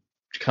 a.m.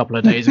 a couple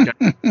of days ago.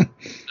 I woke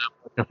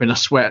up in a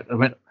sweat. I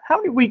went, how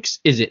many weeks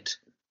is it?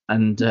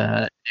 And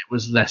it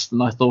was less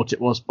than I thought it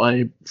was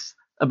by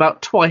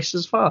about twice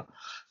as far.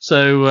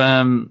 So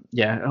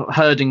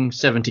herding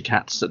 70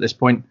 cats at this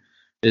point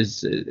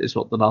is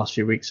what the last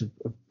few weeks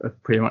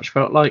have pretty much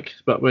felt like.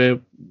 But we're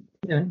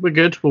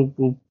good. We're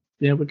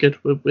good.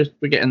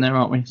 We're getting there,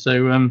 aren't we?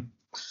 So I'm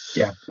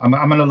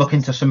going to look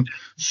into some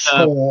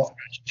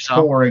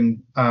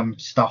scoring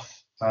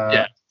stuff.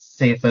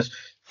 See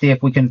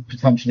if we can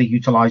potentially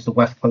utilize the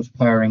West Coast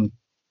pairing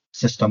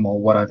system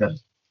or whatever.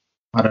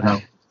 I don't know.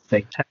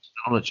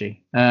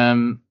 Technology.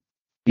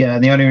 Yeah,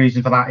 and the only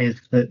reason for that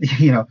is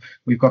that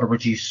we've got to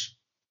reduce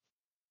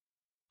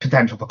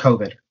potential for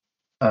COVID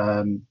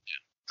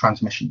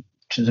transmission,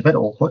 which is a bit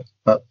awkward.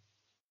 But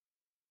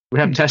we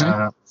have testing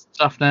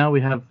stuff now.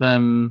 We have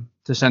to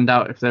send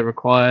out if they're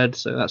required,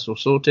 so that's all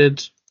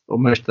sorted, or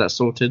most of that's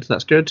sorted. So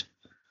that's good.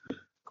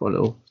 Got a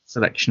little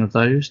selection of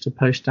those to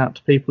post out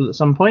to people at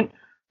some point.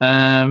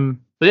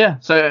 But yeah,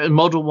 so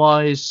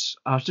model-wise,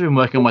 I've still been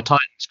working on my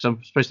Titans because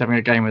I'm supposed to be having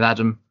a game with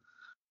Adam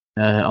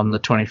on the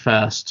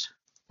 21st.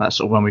 That's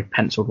sort of when we've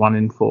penciled one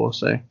in for.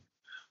 So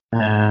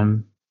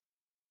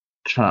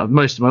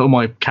most of all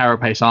my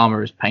carapace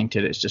armor is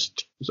painted. It's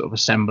just sort of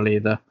assembly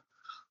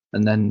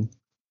and then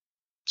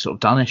sort of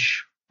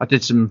done-ish. I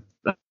did some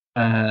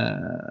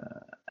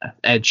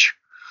edge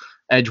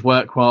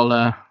work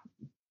while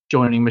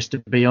joining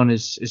Mr. B on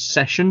his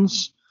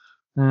sessions.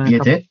 You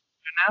did?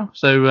 Now,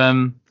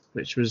 so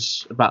which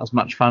was about as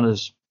much fun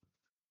as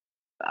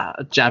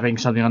jabbing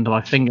something under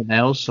my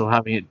fingernails or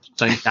having it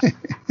down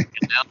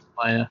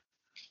by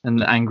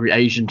an angry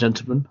Asian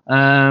gentleman.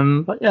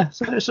 But yeah,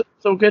 so it's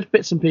all good.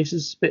 Bits and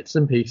pieces.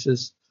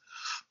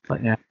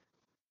 But yeah,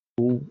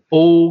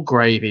 all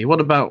gravy. What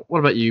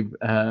about you,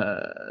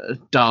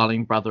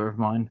 darling brother of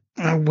mine?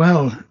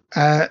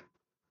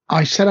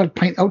 I said I'd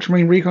paint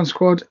Ultramarine Recon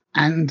Squad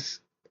and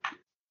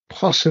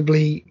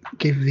possibly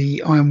give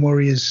the Iron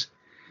Warriors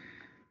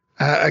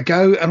a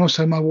go, and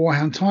also my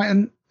Warhound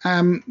Titan.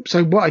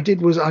 So what I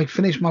did was I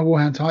finished my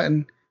Warhound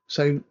Titan.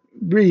 So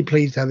really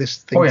pleased how this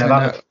thing turned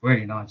out. Looks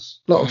really nice.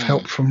 A lot of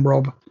help from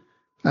Rob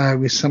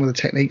with some of the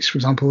techniques. For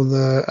example,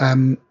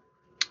 the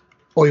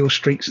oil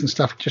streaks and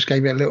stuff just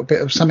gave it a little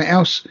bit of something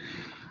else.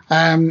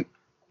 I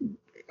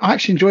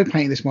actually enjoyed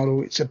painting this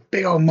model. It's a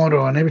big old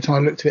model, and every time I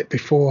looked at it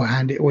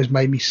beforehand, it always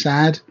made me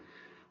sad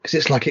because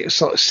it's like it was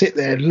sort of sit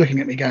there looking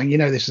at me going,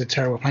 this is a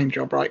terrible paint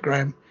job, right,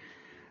 Graham?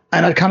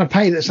 And I'd kind of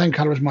painted the same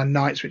colour as my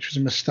knights, which was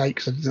a mistake.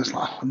 So I was just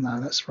like, oh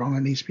no, that's wrong.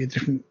 It needs to be a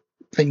different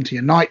thing to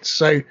your knights.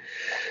 So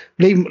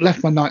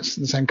left my knights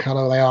the same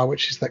colour they are,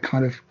 which is that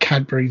kind of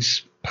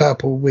Cadbury's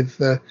purple with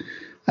the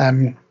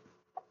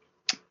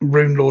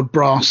Rune Lord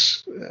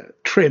brass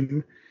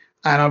trim.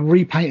 And I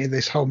repainted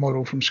this whole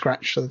model from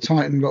scratch. So the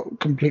Titan got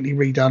completely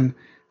redone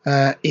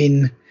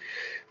in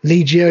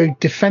Legio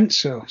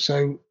Defensor.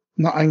 So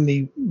not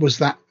only was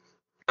that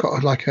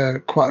got like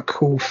quite a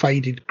cool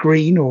faded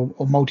green or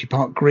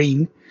multi-part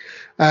green,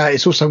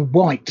 it's also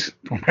white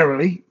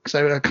primarily,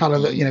 so a colour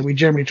that we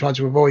generally try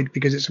to avoid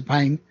because it's a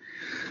pain.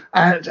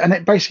 And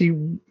it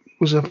basically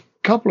was a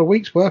couple of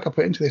weeks' work I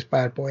put into this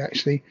bad boy,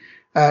 actually,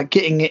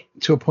 getting it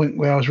to a point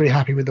where I was really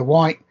happy with the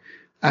white,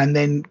 and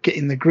then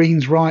getting the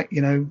greens right,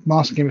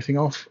 masking everything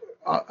off.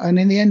 And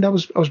in the end, I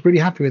was really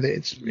happy with it.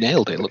 It's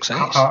nailed it. Looks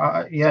nice.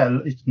 Yeah,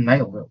 it's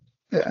nailed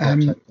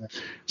it.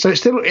 So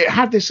it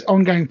had this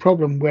ongoing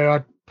problem where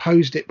I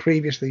posed it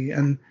previously,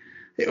 and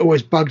it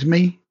always bugged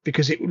me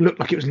because it looked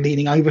like it was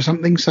leaning over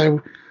something.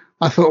 So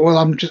I thought, well,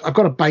 I've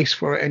got a base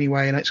for it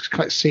anyway, and it's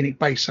quite a scenic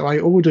base. So I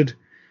ordered.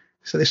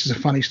 So this is a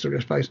funny story, I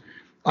suppose.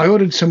 I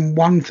ordered some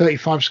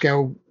 1/35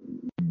 scale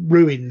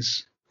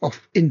ruins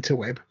off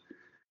Interweb,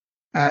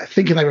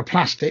 thinking they were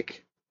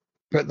plastic,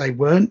 but they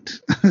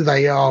weren't.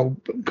 They are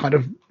kind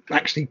of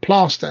actually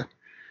plaster,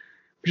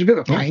 which is a bit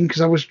of a pain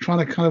because I was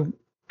trying to kind of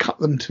cut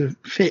them to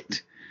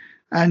fit,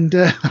 and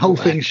the whole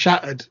thing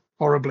shattered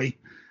horribly.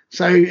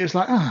 So it's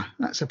like,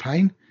 that's a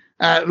pain.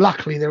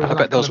 Luckily, there was. I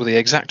bet those were the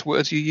exact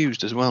words you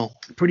used as well.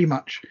 Pretty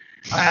much.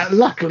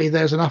 Luckily,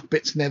 there's enough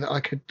bits in there that I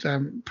could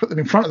put them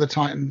in front of the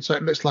Titan, so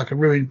it looks like a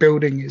ruined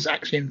building is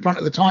actually in front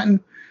of the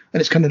Titan, and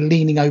it's kind of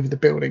leaning over the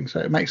building, so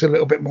it makes a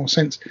little bit more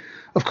sense.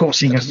 Of course,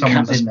 seeing as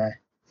someone's in there.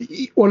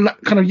 Well,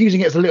 kind of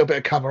using it as a little bit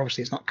of cover.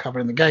 Obviously, it's not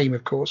covering the game,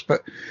 of course,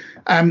 but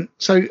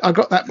so I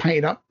got that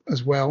painted up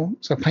as well.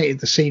 So I painted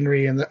the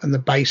scenery and the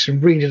base,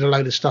 and redid a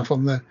load of stuff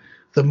on the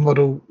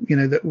model,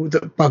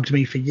 that bugged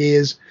me for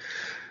years.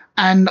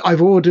 And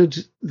I've ordered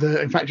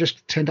in fact,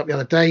 just turned up the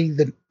other day,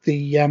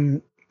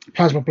 the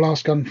plasma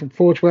blast gun from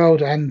Forge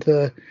World, and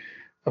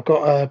I've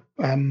got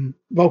a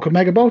Vulcan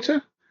Mega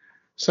Bolter.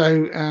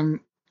 So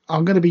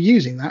I'm going to be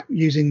using that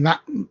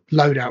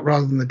loadout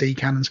rather than the D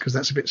cannons, because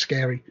that's a bit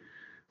scary.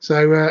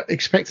 So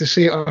expect to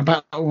see it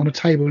on a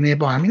table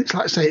nearby. I mean, it's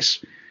like I say, it's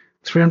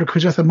 300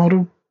 quid worth of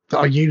model that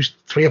I used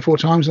 3 or 4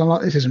 times, and I'm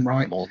like, this isn't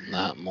right. More than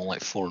that, more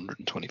like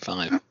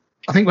 425.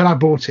 I think when I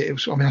bought it,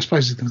 I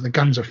suppose the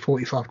guns are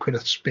 45 quid a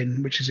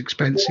spin, which is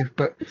expensive,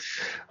 but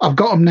I've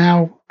got them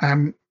now.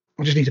 I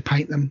just need to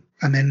paint them,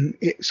 and then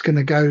it's going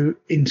to go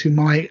into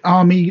my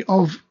army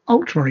of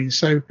Ultramarines.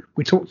 So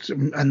we talked,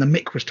 and the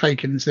mick was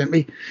taken,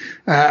 incidentally,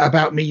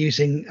 about me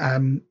using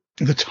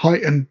the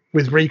Titan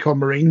with Recon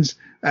Marines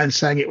and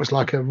saying it was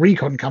like a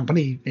recon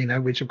company,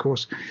 which of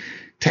course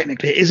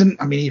technically it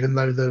isn't. I mean, even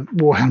though the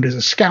Warhound is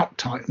a scout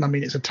Titan, I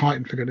mean, it's a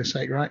Titan for goodness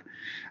sake, right?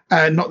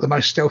 Not the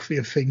most stealthy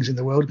of things in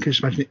the world. Can you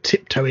just imagine it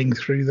tiptoeing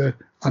through the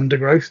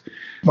undergrowth?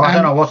 Well, I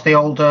don't know. What's the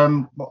old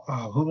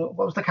what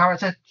was the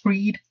character?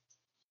 Creed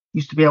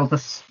used to be able to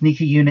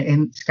sneak a unit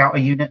in, scout a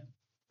unit.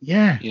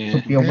 Yeah.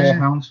 Could be a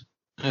Warhound.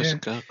 That's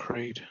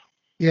Creed.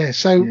 Yeah.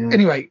 So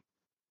anyway,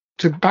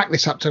 to back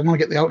this up, so I want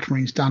to get the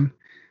Ultramarines done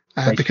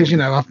because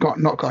I've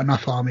not got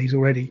enough armies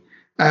already.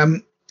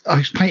 I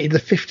painted the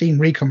 15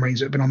 Recon Marines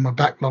that have been on my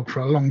backlog for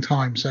a long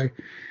time. So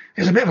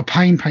it's a bit of a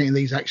pain painting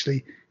these,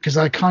 actually, because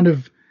I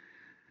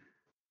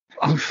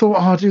thought,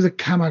 I'll do the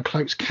camo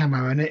cloaks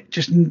camo, and it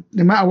just, no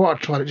matter what I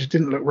tried, it just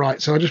didn't look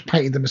right. So I just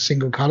painted them a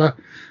single colour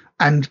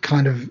and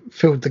kind of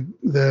filled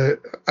I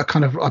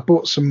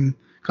bought some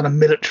kind of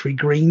military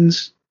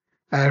greens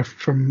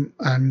from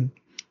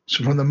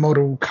the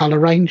model colour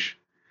range.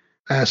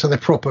 So they're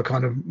proper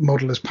kind of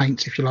modeller's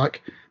paints, if you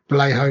like.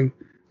 Vallejo,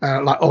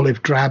 like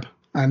olive drab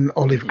and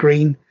olive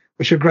green,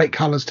 which are great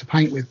colours to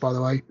paint with, by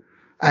the way.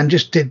 And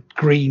just did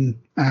green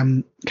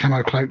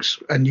camo cloaks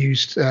and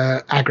used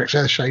Agrex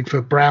Earthshade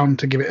for brown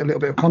to give it a little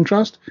bit of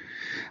contrast.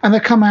 And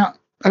they come out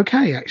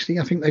okay, actually.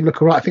 I think they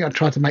look all right. I think I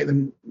tried to make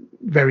them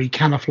very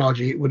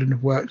camouflagey. It wouldn't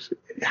have worked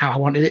how I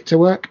wanted it to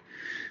work.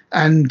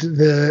 And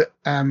the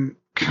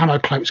camo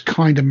cloaks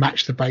kind of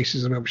match the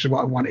bases as well, which is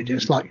what I wanted.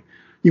 It's like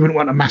you wouldn't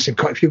want a massive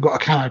coat. If you've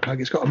got a camo cloak,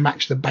 it's got to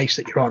match the base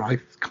that you're on, I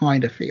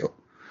kind of feel.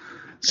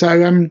 So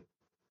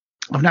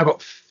I've now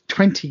got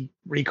 20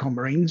 Recon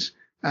Marines,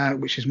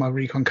 which is my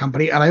Recon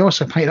company. And I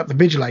also painted up the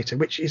Vigilator,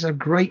 which is a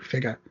great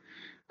figure.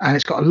 And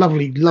it's got a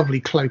lovely,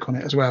 lovely cloak on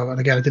it as well. And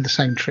again, I did the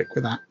same trick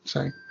with that.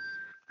 So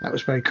that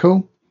was very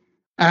cool.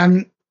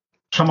 Someone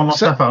lost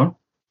their phone?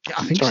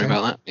 I think Sorry so.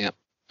 about that.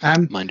 Yeah.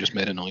 Mine just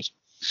made a noise.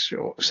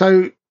 Sure.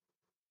 So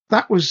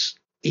that was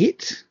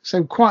it.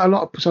 So quite a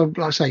lot. So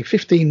like I say,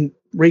 15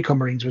 Recon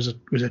Marines was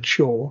a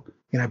chore,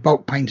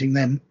 bulk painting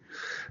them.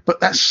 But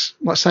that's,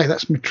 like I say,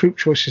 that's my troop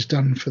choices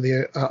done for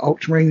the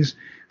Ultramarines.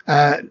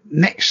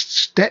 Next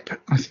step,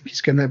 I think,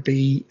 is going to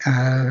be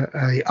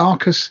the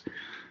Arcus.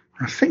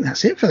 I think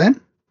that's it for them.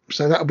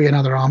 So that'll be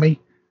another army.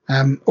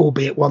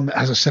 albeit one that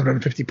has a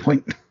 750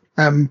 point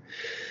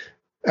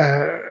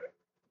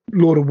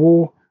Lord of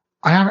War.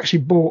 I have actually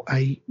bought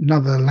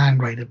another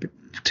Land Raider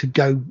to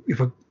go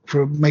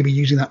for maybe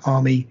using that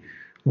army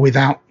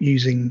without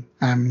using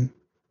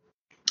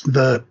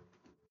the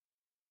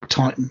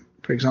Titan,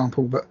 for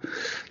example. But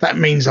that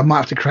means I might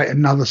have to create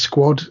another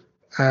squad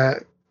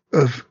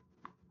of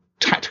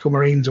tactical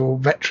Marines or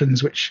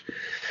veterans, which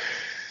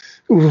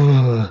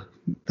the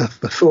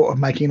thought of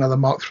making another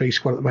Mark III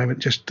squad at the moment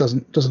just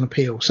doesn't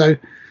appeal. So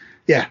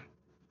yeah,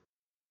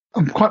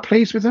 I'm quite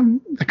pleased with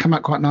them. They come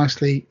out quite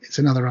nicely. It's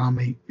another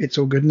army. It's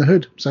all good in the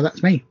hood. So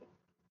that's me.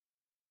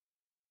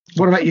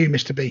 What about you,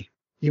 Mr. B?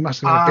 You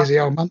must have had a busy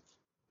old month.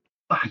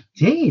 I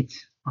did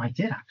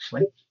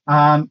actually.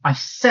 I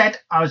said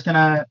I was going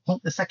to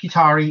paint the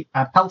Secretary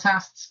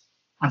Peltasts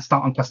and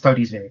start on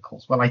Custodes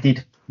vehicles. Well, I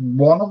did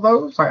one of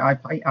those. I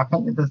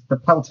painted the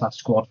Peltast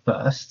squad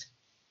first.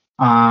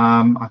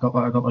 I got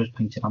those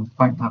painted. I'm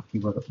quite happy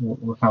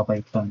with how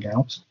they turned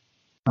out.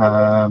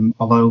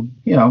 Although,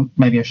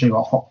 maybe I should have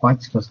got hot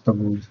whites because the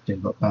rules do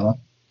look better.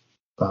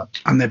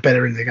 And they're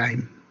better in the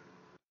game.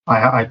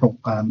 I bought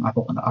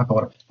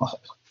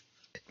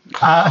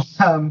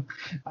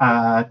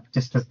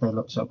just because they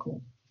look so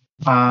cool.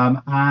 And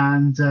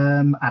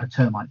add a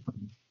termite for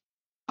them.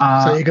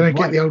 So you're going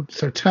to get the old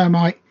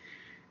termite.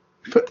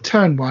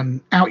 Turn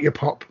one out your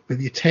pop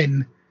with your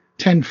 10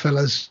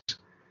 fillers,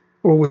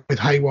 all with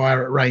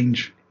haywire at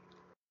range.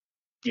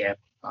 Yeah,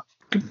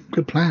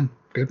 good plan.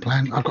 Good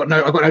plan. I've got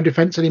no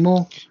defense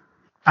anymore.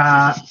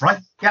 Right.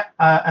 Yeah.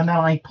 And then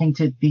I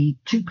painted the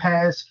 2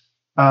 pairs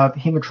of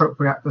Hemotrope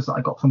reactors that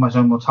I got from my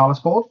Zone Mortalis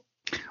board.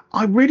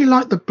 I really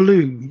like the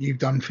blue you've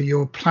done for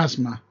your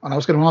plasma, and I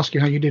was going to ask you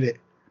how you did it.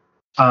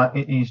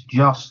 It is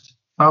just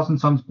 1,000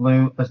 Suns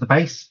blue as the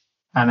base,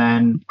 and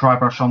then dry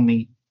brush on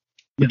the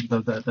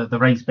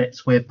raised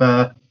bits with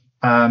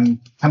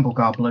Temple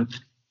Guard blue.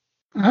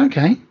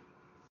 Okay.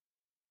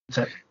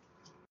 That's it.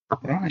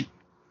 Right.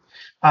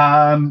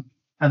 And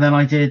then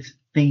I did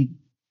the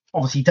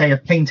obviously day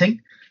of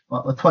painting.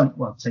 Well,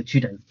 2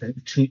 days,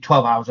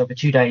 12 hours over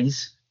 2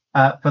 days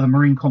for the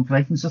Marine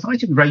Conservation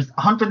Society. We raised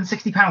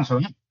 £160 for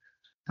it.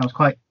 I was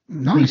quite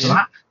pleased with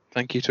that.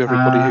 Thank you to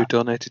everybody who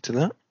donated to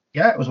that.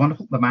 Yeah, it was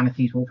wonderful. The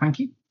manatees will thank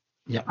you.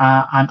 Yeah.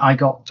 And I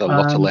got a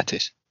lot of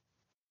lettuce.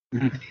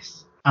 And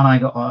I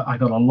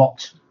got a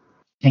lot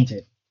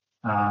painted.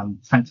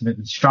 Phantom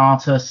of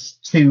Stratus,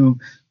 2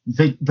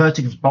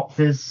 Vertigus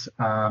boxes,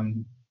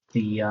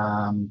 the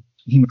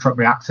Hemotrope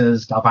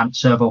reactors, Galvanic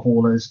servo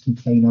haulers,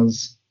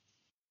 containers.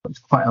 It's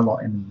quite a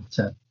lot in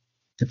to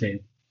do,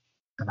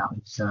 and that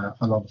was a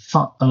lot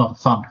of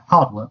fun.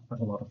 Hard work, but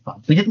a lot of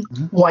fun. We didn't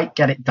quite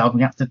get it done.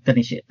 We have to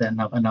finish it then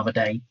another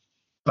day,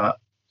 but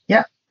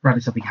yeah,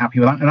 relatively happy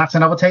with that. And that's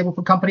another table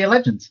for Company of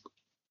Legends.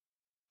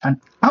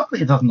 And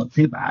hopefully it doesn't look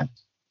too bad.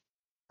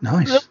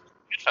 Nice. It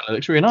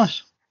looks really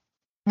nice.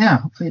 Yeah,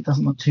 hopefully it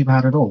doesn't look too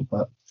bad at all.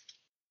 But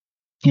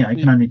you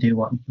can only do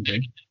what you can do.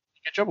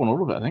 Good job on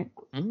all of it, I think.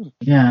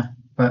 Yeah,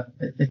 but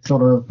it's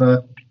sort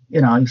of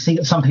you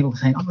see some people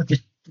saying, "Oh,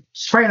 just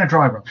spray in a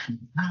dry brush."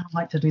 I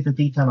like to do the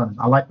detail on it.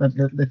 I like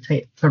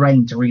the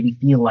terrain to really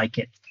feel like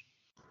it.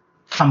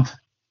 Don't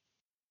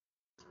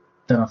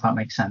know if that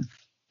makes sense.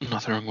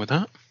 Nothing wrong with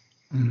that.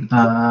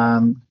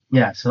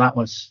 Yeah, so that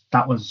was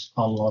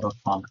a lot of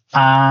fun.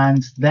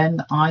 And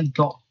then I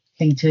got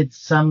painted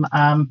some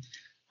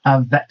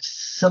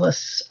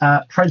Vexillus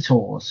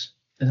Praetors.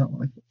 Is that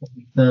like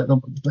the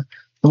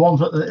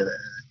ones with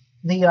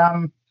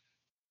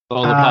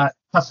the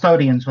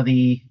custodians with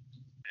the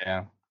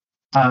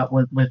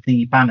with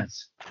the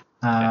banners.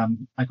 I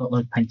got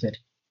those painted.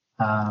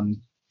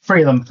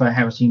 3 of them for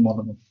Heresy, 1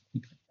 of them.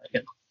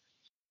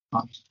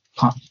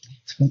 Are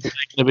they going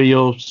to be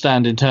your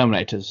stand-in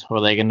Terminators, or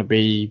are they going to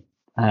be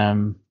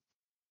Heteron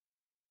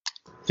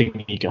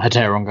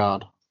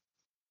Guard?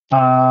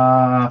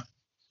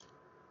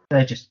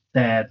 They're just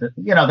there.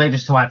 They're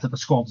just to add to the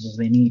squads as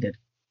they needed.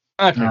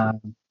 Okay.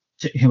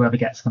 Whoever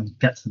gets them.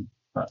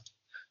 But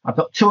I've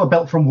got 2 are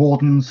built from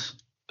Wardens.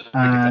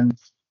 And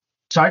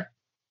sorry,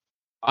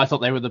 I thought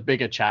they were the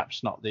bigger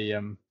chaps, not the.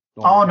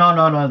 Oh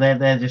no!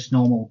 They're just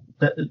normal.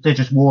 They're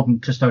just Warden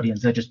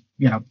custodians. They're just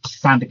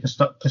standard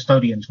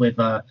custodians with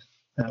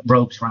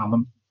robes around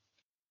them.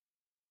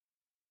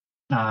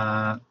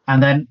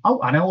 And then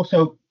and I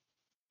also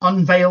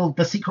unveiled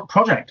the secret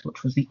project,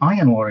 which was the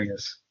Iron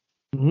Warriors.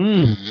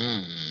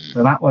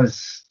 So that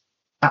was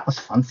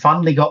fun.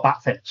 Finally got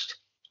that finished.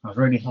 I was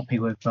really happy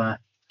with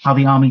how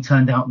the army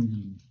turned out.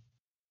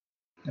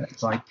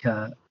 It's like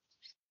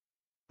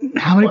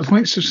how many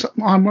points of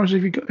Iron Warriors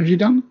have you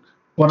done?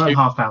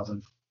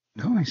 1,500.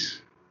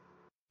 Nice.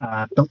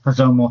 Built for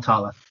Zone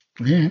Mortalis.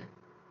 Yeah.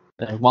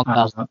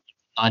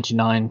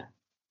 1,099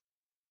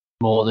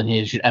 more than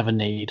he should ever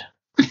need.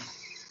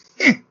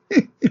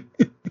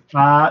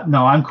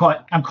 No, I'm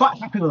quite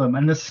happy with them,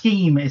 and the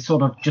scheme is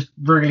sort of just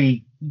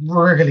really,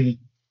 really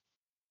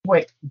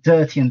quick,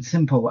 dirty, and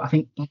simple. I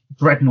think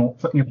Dreadnought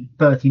took me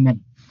 30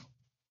 minutes.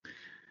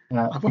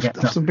 I've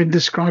often been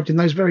described in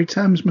those very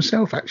terms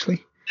myself,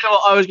 actually. You know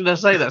what, I was going to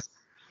say that.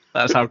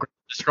 That's how Greg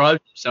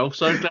described himself.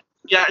 So glad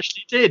he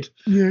actually did.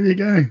 There you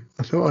go.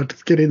 I thought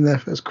I'd get in there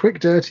first. Quick,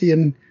 dirty,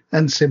 and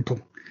simple.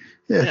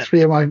 Yeah,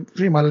 three of my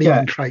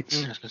leading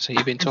traits. I was going to say,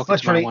 you've been talking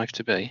to my wife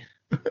to be.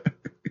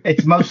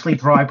 It's mostly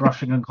dry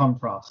brushing and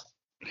contrast.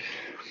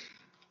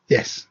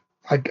 Yes,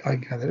 I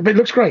gather it. But it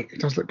looks great. It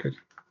does look good.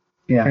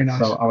 Yeah, very nice.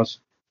 So I was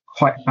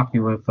quite happy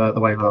with the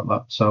way I wrote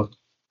that. So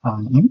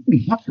I'm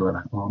really happy with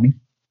that, Army.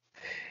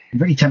 I'm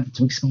really tempted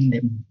to expand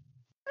it.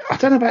 I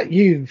don't know about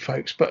you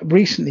folks, but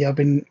recently I've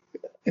been,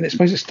 and it's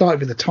supposed to start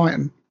with the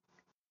Titan.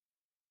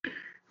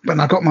 But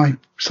I got my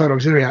Side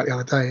Auxiliary out the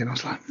other day, and I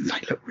was like, they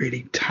look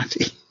really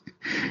tatty.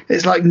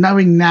 It's like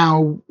knowing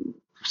now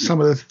some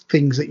of the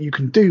things that you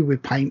can do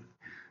with paint.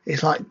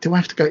 It's like, do I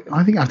have to go?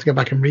 I think I have to go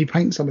back and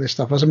repaint some of this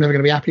stuff, else I'm never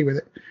going to be happy with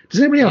it. Does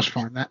anybody else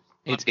find that?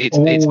 It's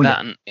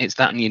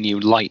that and your new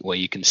light where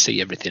you can see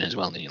everything as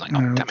well. And you're like,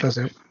 no, it does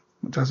it.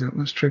 It does it.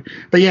 That's true.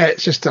 But yeah,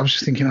 it's just I was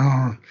just thinking,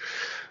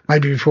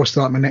 maybe before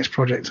starting my next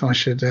project, I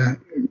should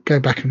go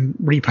back and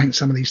repaint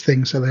some of these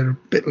things so they're a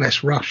bit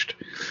less rushed.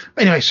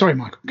 Anyway, sorry,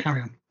 Michael.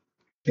 Carry on.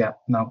 Yeah,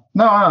 no.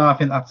 I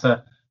think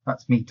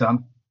that's me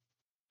done.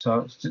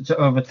 So it's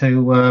over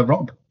to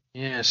Rob.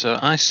 Yeah, so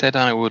I said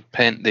I would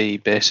paint the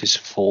bases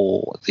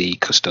for the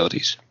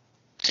Custodes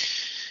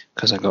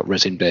because I got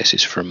resin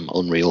bases from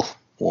Unreal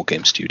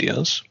Wargame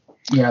Studios.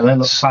 Yeah, they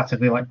look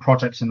practically like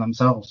projects in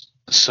themselves.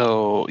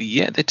 So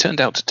yeah, they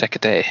turned out to take a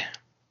day.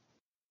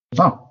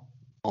 Oh.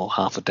 Or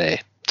half a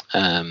day.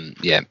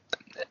 Yeah,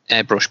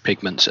 airbrush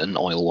pigments and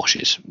oil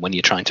washes when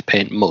you're trying to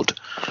paint mud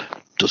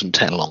doesn't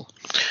take long.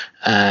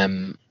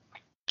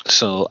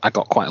 So I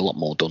got quite a lot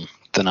more done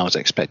than I was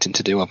expecting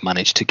to do. I've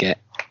managed to get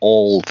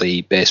all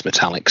the base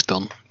metallics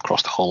done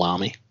across the whole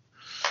army.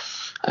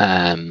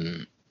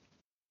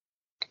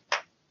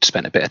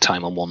 Spent a bit of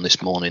time on one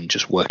this morning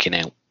just working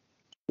out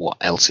what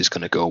else is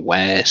going to go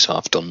where. So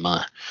I've done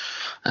my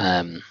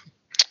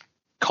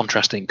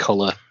contrasting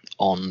colour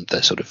on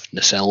the sort of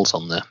nacelles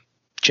on the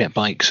jet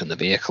bikes and the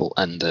vehicle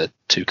and the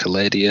two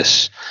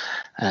Caladius,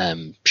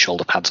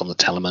 shoulder pads on the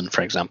Telemann,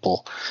 for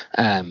example.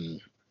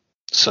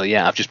 So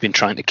yeah, I've just been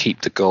trying to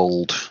keep the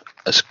gold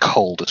as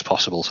cold as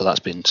possible. So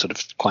that's been sort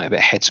of quite a bit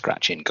head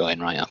scratching,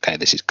 going, right, okay,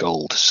 this is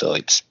gold, so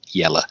it's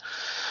yellow.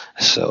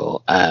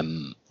 So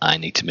I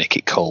need to make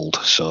it cold.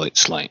 So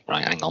it's like,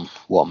 right, hang on,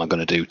 what am I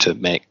going to do to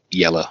make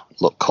yellow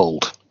look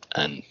cold?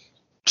 And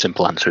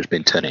simple answer has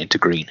been turn it into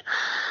green.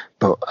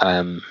 But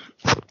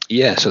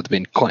yeah, so there's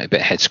been quite a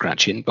bit head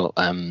scratching, but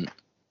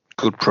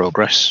good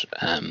progress.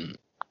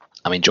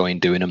 I'm enjoying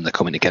doing them. They're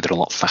coming together a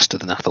lot faster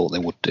than I thought they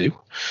would do.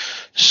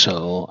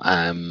 So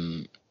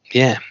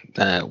yeah,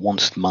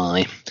 once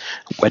my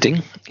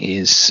wedding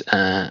is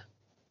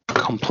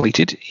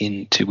completed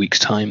in 2 weeks'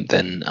 time,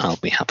 then I'll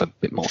have a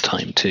bit more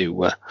time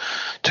to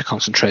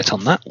concentrate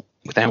on that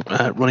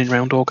without running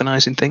around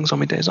organising things on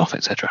my days off,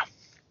 etc.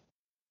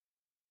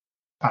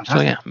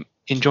 So yeah,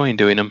 enjoying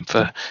doing them.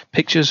 For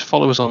pictures,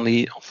 follow us on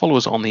the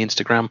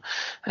Instagram.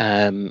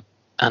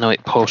 I know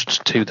it posts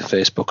to the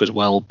Facebook as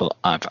well, but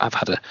I've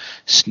had a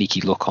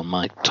sneaky look on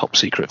my top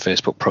secret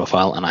Facebook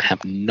profile, and I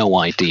have no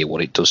idea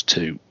what it does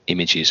to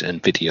images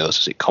and videos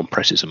as it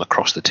compresses them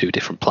across the two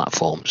different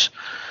platforms.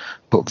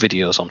 But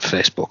videos on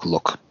Facebook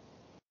look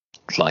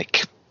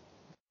like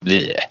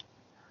bleh.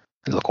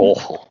 They look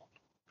awful.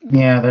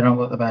 Yeah, they don't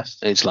look the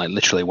best. It's like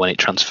literally when it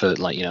transferred,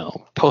 like, you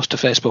know, post to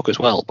Facebook as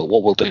well. But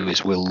what we'll do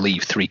is we'll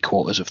leave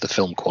 3/4 of the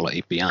film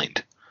quality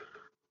behind.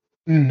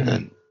 Mm.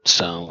 And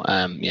so,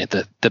 yeah,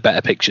 the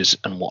better pictures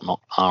and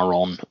whatnot are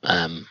on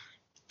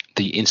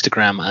the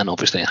Instagram, and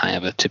obviously I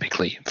have a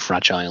typically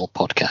fragile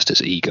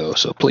podcaster's ego,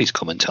 so please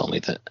come and tell me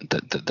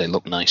that they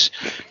look nice,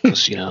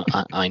 because, you know,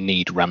 I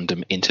need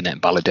random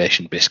internet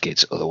validation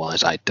biscuits,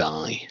 otherwise I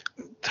die.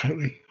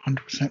 Totally,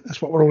 100%.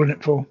 That's what we're all in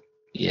it for.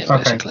 Yeah,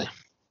 Okay. basically.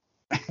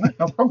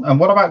 No problem. And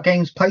what about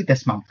games played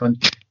this month?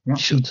 And you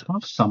actually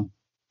have some.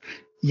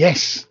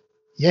 Yes,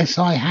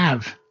 I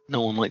have.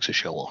 No one likes a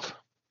show off.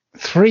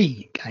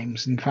 3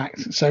 games, in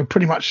fact. So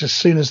pretty much as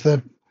soon as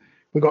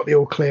we got the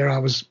all clear, I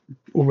was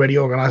already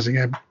organising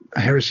a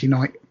Heresy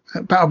night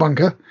at Battle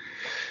Bunker.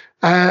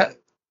 Well,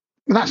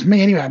 that's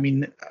me anyway. I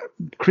mean,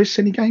 Chris,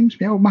 any games?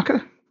 Yeah, old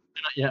mucker?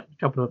 Yeah,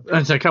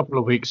 a couple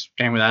of weeks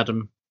game with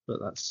Adam, but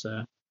that's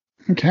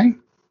okay.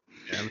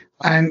 Yeah.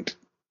 And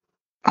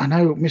I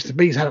know Mr.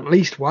 B's had at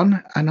least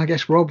one, and I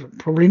guess Rob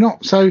probably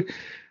not. So,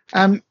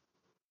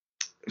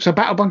 so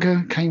Battle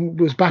Bunker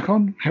was back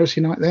on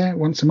Heresy night there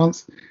once a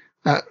month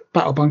at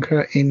Battle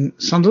Bunker in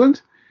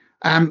Sunderland.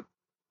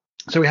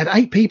 So we had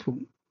 8 people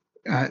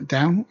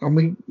down,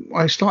 and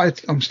I'm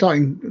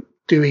starting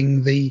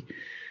doing the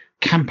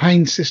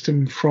campaign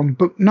system from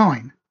book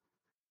 9,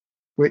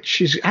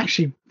 which is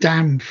actually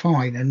damn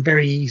fine and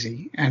very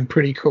easy and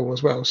pretty cool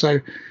as well.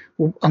 So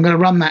I'm going to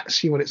run that,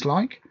 see what it's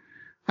like.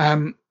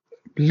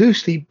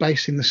 Loosely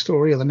basing the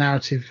story or the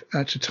narrative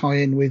to tie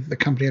in with the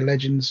Company of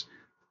Legends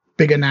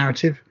bigger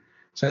narrative.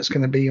 So it's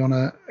going to be on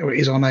a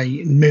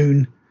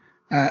moon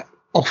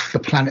off the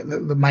planet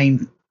that the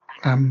main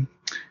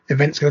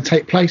event's going to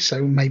take place.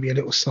 So maybe a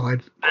little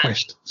side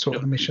quest sort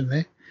of a mission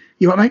there.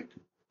 You what, mate?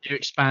 You're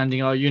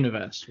expanding our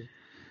universe.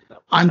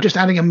 I'm just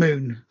adding a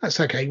moon. That's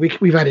okay.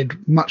 We've added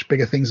much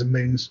bigger things than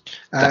moons.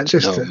 That's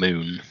no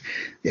moon.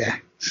 Yeah.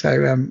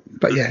 So,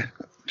 but yeah,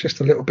 just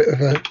a little bit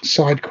of a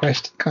side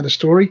quest kind of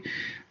story.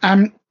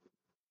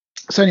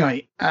 So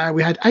anyway,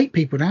 we had 8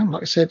 people down.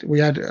 Like I said, we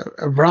had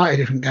a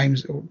variety of different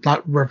games,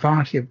 like a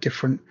variety of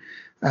different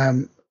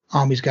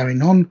armies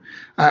going on.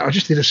 I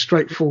just did a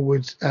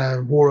straightforward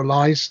War of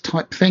Lies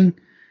type thing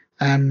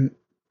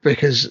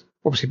because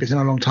obviously it's been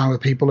a long time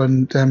with people,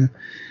 and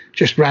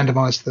just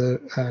randomised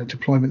the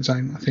deployment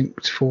zone. I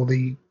think for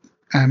the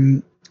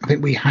I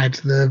think we had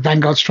the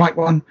Vanguard Strike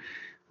one,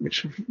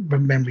 which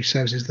from memory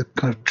serves is the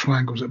kind of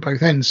triangles at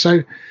both ends.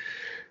 So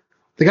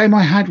the game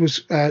I had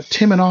was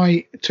Tim and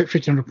I took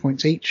 1,500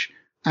 points each,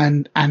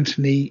 and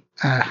Anthony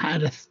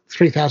had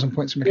 3,000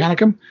 points of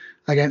Mechanicum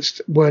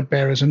against Word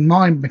Bearers and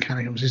my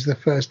Mechanicums. This is the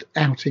first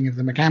outing of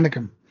the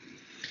Mechanicum.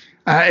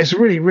 It's a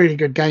really, really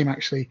good game,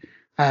 actually.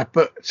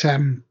 But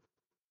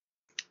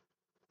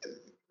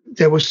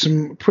there was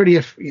some pretty,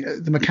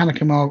 the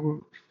Mechanicum are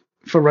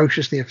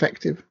ferociously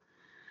effective,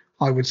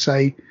 I would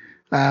say.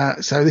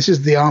 So this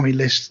is the army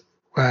list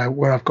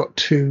where I've got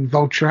 2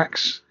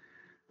 Vulturax,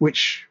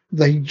 which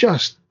they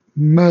just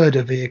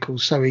murder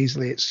vehicles so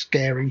easily. It's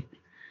scary.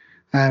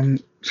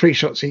 3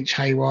 shots each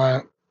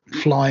haywire,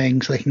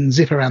 flying, so they can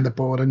zip around the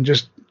board and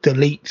just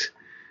delete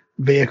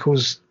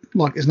vehicles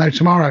like there's no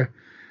tomorrow.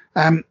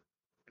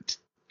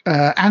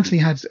 Anthony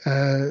had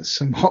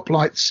some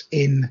hoplites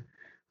in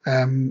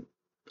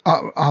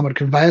armored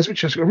conveyors,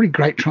 which is a really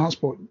great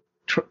transport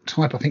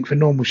type, I think, for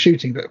normal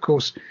shooting. But of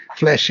course,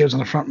 flare shields on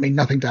the front mean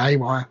nothing to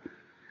haywire.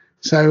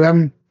 So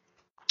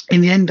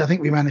in the end, I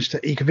think we managed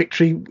to eke a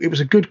victory. It was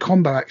a good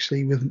combo,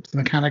 actually, with the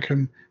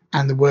Mechanicum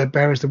and the Word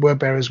Bearers. The Word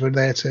Bearers were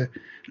there to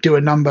do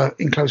a number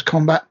in close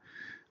combat,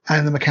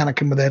 and the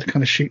Mechanicum were there to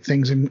kind of shoot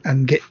things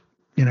and get,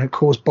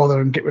 cause bother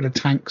and get rid of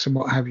tanks and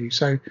what have you.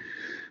 So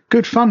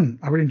good fun.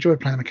 I really enjoyed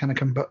playing the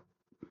Mechanicum, but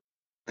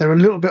they're a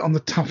little bit on the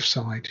tough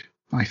side,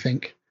 I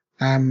think,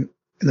 in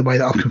the way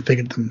that I've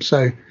configured them.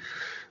 So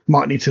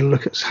might need to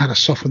look at how to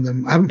soften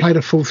them. I haven't played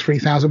a full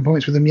 3,000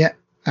 points with them yet,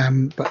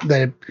 but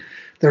they're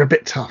a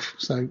bit tough.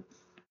 So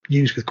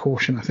use with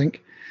caution, I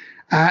think.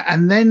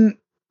 And then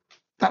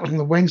that was on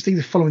the Wednesday.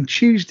 The following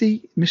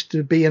Tuesday,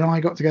 Mr. B and I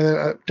got together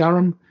at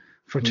Durham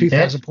for a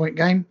 2,000 point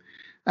game.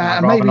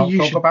 Maybe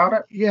you should talk about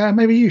it. Yeah,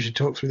 maybe you should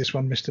talk through this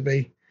one, Mr.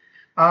 B.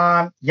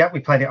 Yeah, we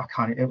played it.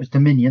 It was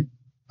Dominion,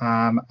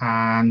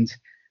 and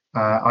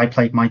I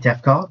played my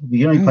Death Guard.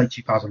 We only played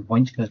 2,000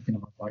 points because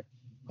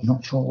I'm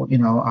not sure.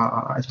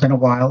 It's been a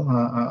while.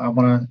 I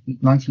want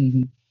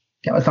to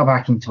get myself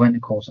back into it.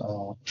 Of course,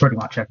 pretty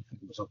much everything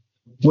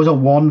was a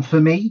 1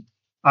 for me.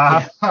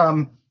 I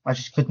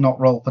just could not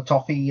roll for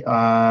Toffee.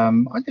 I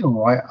did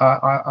all right.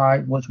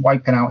 I was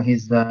wiping out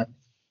his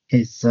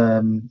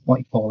what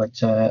you call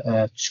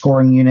it,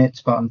 scoring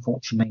units, but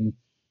unfortunately,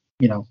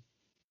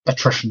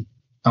 attrition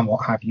and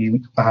what have you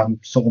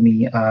saw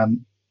me.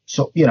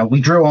 So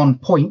we drew on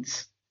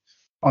points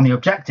on the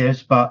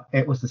objectives, but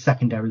it was the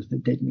secondaries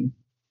that did me.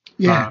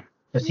 Yeah,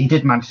 because he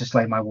did manage to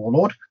slay my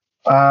warlord,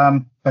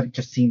 but it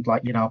just seemed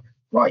like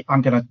right,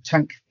 I'm going to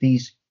tank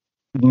these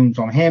wounds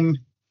on him.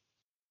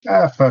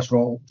 First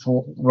roll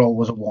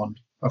was a 1,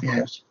 of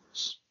course.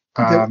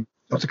 There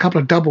was a couple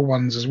of double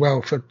ones as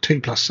well for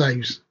 2+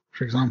 saves,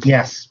 for example.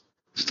 Yes,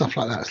 stuff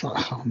like that. It's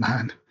like, oh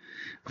man.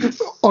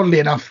 Oddly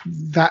enough,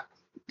 that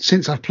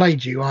since I've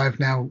played you, I've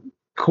now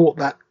caught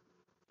that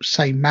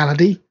same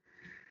malady.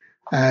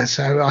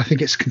 So I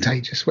think it's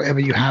contagious,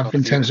 whatever you have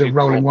in terms of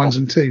rolling 1s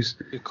and 2s.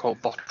 You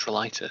caught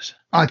botulitis.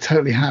 I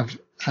totally have.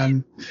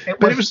 It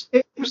was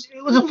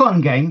a fun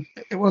game.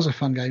 It was a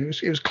fun game.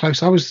 It was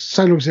close. I was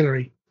solo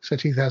auxiliary, so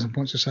 2,000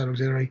 points of solo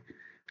auxiliary,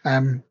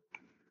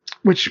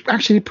 which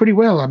actually did pretty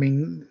well. I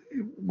mean,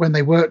 when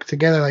they work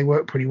together, they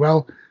work pretty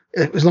well,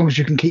 as long as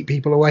you can keep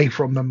people away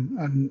from them.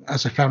 And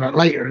as I found out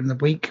later in the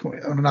week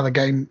on another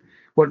game,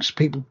 once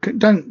people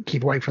don't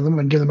keep away from them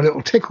and give them a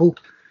little tickle,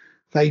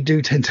 they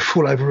do tend to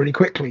fall over really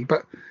quickly.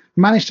 But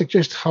managed to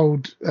just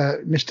hold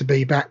Mr.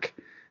 B back,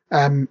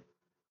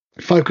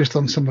 focused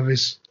on some of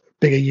his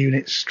bigger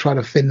units, try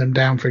to thin them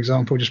down, for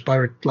example, just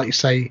by, like you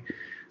say,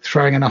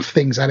 throwing enough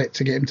things at it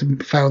to get him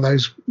to fail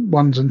those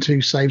 1s and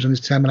 2 saves on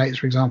his Terminators,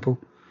 for example.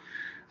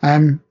 I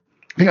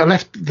think I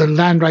left the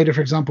Land Raider,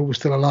 for example, was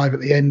still alive at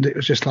the end. It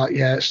was just like,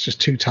 yeah, it's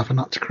just too tough a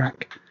nut to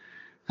crack,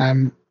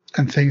 and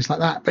things like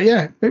that. But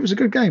yeah, it was a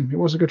good game. It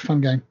was a good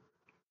fun game.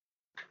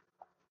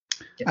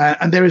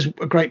 And there is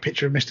a great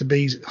picture of Mr.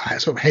 B's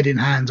sort of head in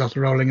hands after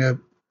rolling a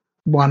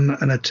 1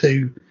 and a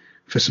 2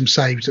 for some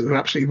saves that were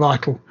absolutely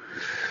vital.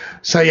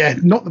 So yeah,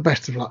 not the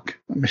best of luck,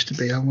 Mr.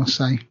 B, I must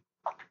say.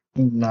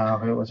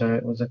 No, it was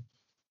a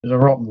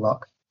rotten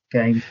luck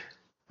game.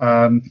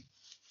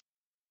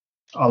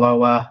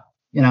 Although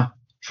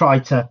try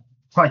to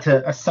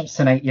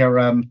assassinate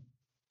your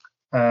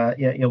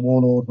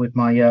warlord with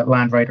my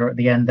Land Raider at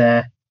the end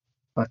there,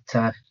 but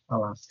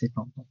alas, did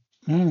not.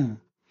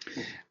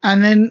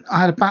 And then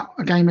I had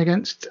a game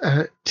against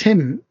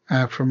Tim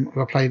from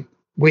who I played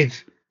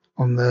with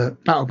on the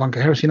Battle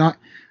Bunker Heresy night.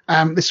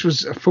 This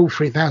was a full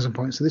 3,000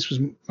 points. So this was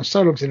my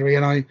solo auxiliary,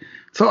 and I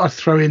thought I'd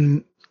throw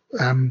in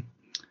an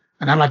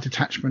allied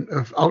detachment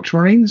of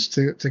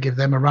Ultramarines to give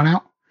them a run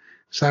out.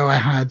 So I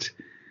had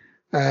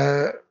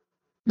the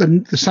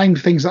same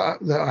things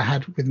that I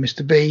had with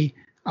Mr. B.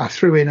 I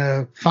threw in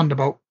a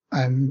Thunderbolt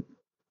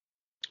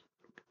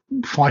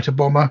fighter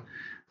bomber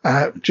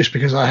just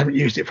because I haven't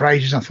used it for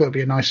ages. I thought it'd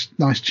be a nice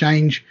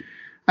change.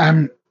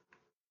 And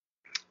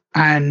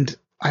in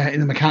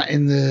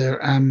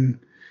the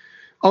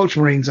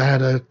Ultramarines, I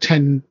had a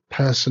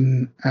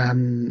 10-person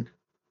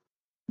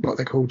what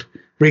they're called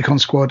recon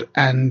squad,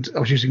 and I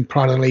was using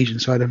Pride of the Legion,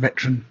 so I had a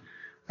veteran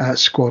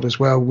squad as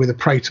well with a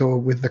Praetor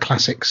with the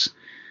classics,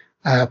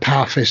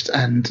 Power Fist,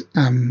 and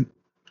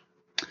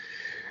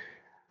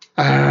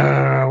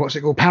what's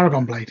it called,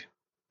 Paragon Blade.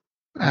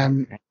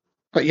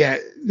 But yeah,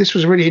 this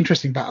was a really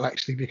interesting battle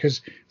actually,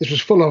 because this was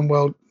full on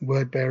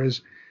word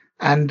bearers,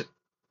 and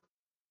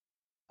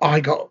I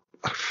got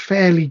a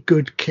fairly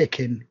good kick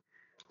in,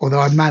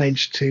 although I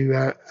managed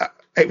to.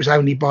 It was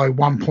only by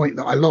 1 point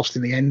that I lost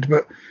in the end,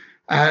 but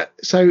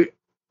so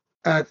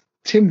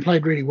Tim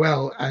played really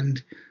well,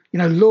 and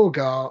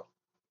Lorgar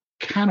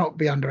cannot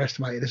be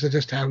underestimated. This is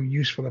just how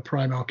useful a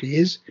Primarch he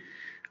is.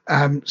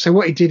 So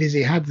what he did is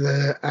he had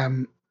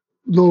the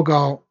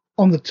Lorgar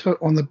on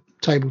the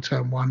table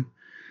turn 1.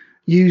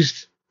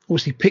 Used,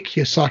 obviously, pick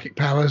your psychic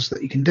powers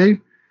that you can do.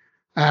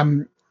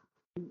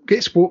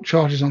 Gets warp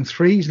charges on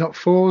 3s, not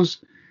 4s.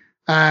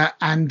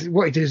 And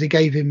what he did is he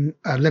gave him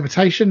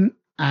levitation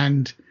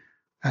and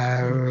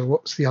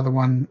what's the other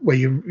one where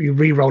you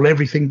re-roll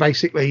everything,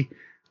 basically.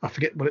 I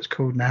forget what it's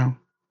called now.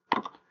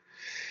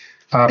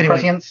 Anyway,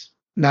 Prescience?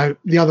 No,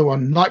 the other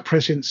one, Light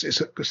Prescience.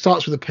 It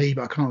starts with a P,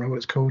 but I can't remember what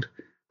it's called.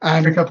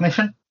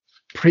 Precognition?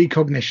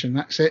 Precognition,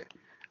 that's it.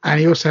 And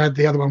he also had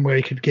the other one where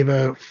he could give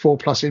a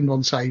 4+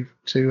 inbond save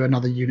to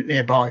another unit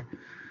nearby.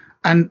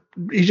 And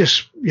he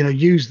just,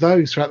 used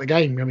those throughout the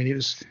game. I mean, it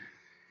was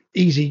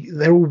easy.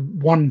 They're all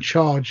one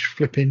charge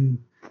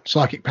flipping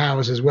psychic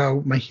powers as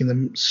well, making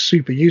them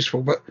super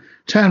useful. But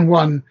turn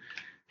 1,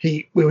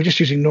 we were just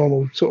using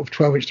normal sort of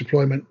 12-inch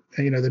deployment,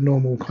 the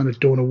normal kind of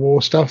Dawn of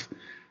War stuff.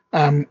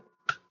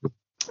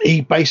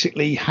 He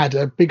basically had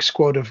a big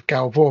squad of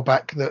Gal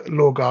Vorbak that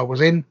Lorgar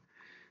was in,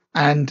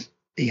 and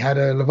he had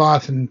a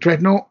Leviathan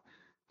Dreadnought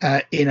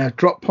in a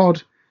drop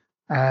pod.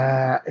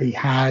 He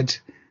had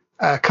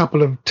a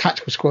couple of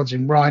tactical squads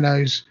in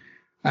Rhinos,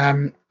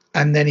 and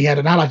then he had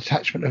an allied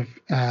detachment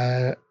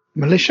of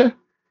militia.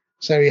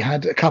 So he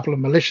had a couple of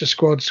militia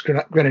squads,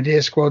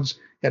 grenadier squads.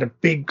 He had a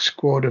big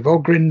squad of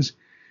Ogrins,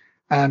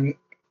 and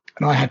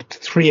I had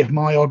 3 of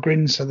my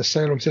Ogrins, so the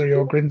Solar Auxiliary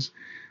Ogrins.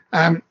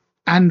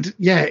 And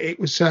yeah, it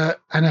was and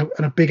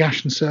a big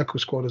Ashen Circle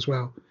squad as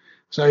well.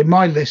 So in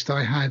my list,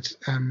 I had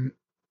I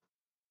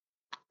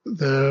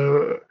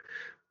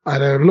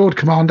had a Lord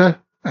Commander,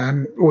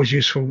 always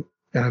useful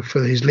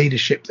for his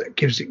leadership, that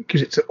gives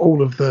it to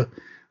all of the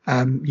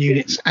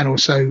units, and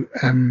also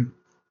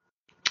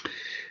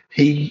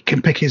he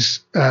can pick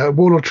his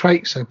Warlord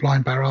trait, so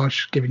Blind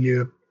Barrage, giving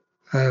you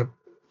a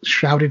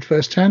shrouded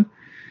first turn,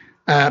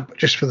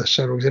 just for the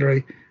Solar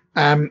Auxiliary.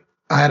 I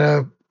had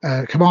a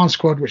Command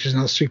Squad, which is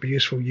another super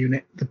useful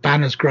unit. The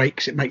banner's great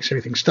because it makes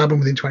everything stubborn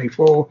within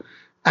 24,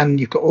 and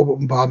you've got Orbital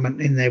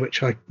Bombardment in there,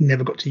 which I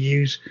never got to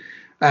use,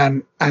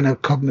 and a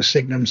Cognos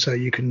Signum, so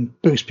you can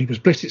boost people's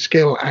ballistic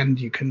skill and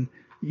you can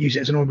use it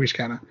as an augury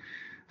scanner.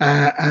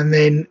 And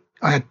then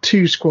I had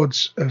 2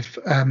 squads of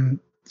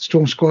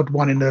Storm Squad,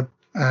 one in a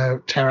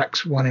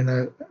Terrax, one in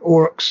a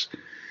Aurochs,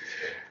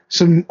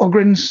 some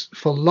Ogrins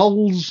for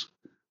lols,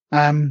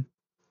 and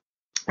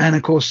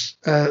of course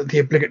the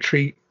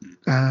obligatory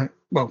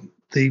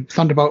the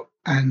Thunderbolt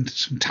and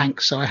some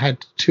tanks. So I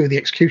had 2 of the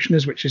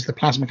Executioners, which is the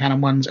plasma cannon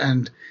ones,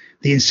 and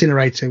the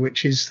Incinerator,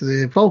 which is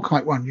the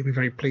Volkite one. You'll be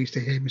very pleased to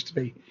hear, Mr.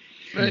 B.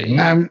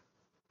 Right.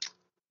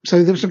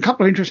 So there was a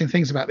couple of interesting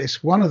things about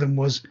this. One of them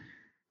was,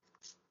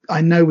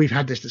 I know we've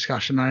had this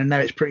discussion, and I know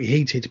it's pretty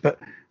heated, but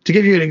to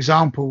give you an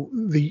example,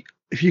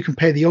 if you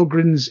compare the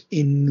Ogrins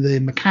in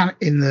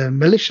the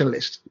militia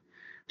list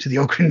to the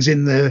Ogrins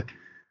in the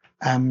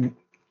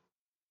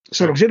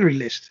Solar Auxiliary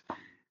list,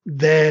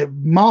 they're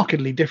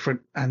markedly different,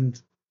 and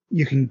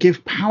you can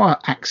give power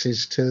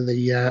axes to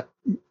the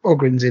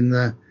Ogrins in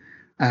the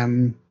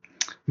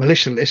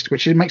militia list,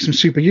 which makes them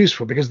super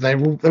useful because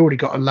they've already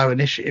got a low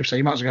initiative, so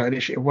you might as well go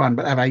initiative 1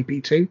 but have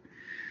AP2,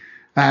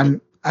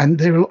 and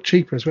they're a lot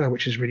cheaper as well,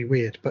 which is really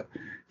weird. But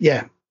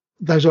yeah,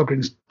 those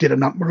Ogrins did a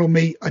number on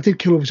me. I did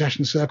kill off his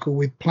Ashen Circle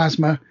with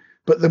plasma,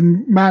 but the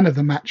man of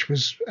the match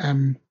was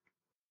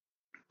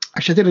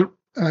actually I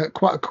did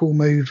quite a cool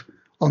move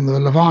on the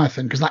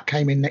Leviathan, because that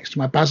came in next to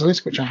my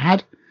Basilisk, which I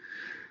had,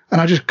 and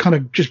I just kind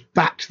of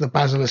backed the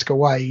Basilisk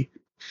away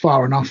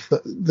far enough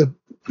that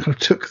kind of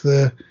took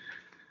the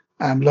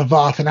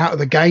Leviathan out of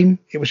the game.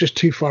 It was just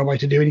too far away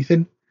to do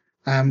anything,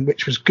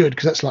 which was good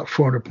because that's like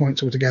 400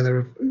 points altogether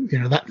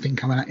of that thing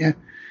coming at you.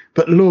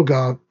 But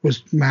Lorgar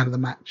was man of the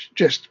match.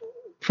 Just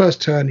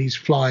first turn he's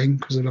flying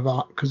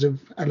because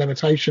of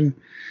levitation.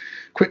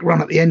 Quick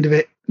run at the end of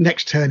it.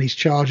 Next turn he's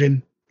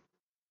charging.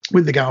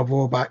 with the Gal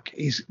Vorbak,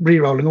 he's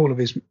re-rolling all of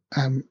his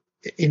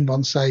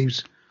Invon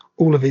saves,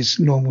 all of his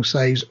normal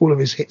saves, all of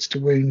his hits to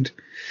wound.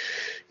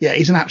 Yeah,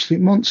 he's an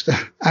absolute monster.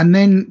 And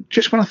then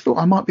just when I thought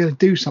I might be able to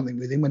do something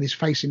with him when he's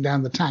facing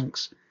down the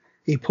tanks,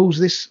 he pulls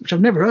this, which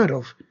I've never heard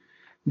of,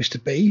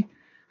 Mr. B.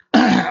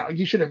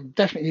 You should have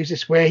definitely used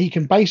this, where he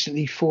can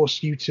basically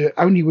force you to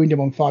only wound him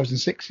on 5s and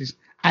 6s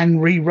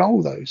and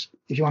re-roll those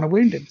if you want to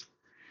wound him.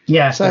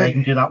 Yeah, so you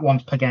can do that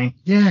once per game.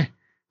 Yeah,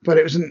 but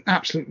it was an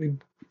absolutely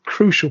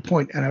crucial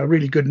point and a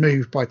really good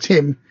move by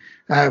Tim,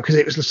 because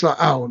it was just like,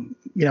 I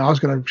was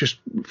going to just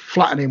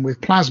flatten him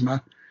with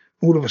plasma.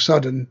 All of a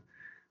sudden,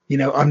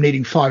 I'm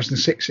needing 5s and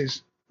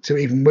 6s to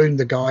even wound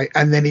the guy,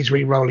 and then he's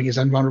re-rolling his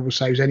invulnerable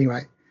saves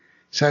anyway.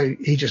 So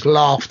he just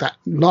laughed at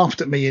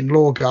me in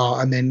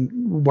Lorgar and then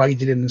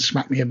waded in and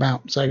smacked me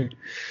about. So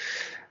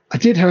I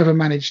did, however,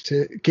 manage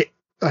to get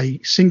a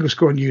single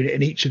scoring unit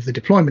in each of the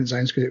deployment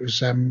zones, because it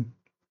was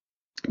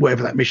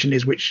whatever that mission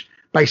is, which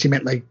basically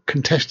meant they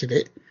contested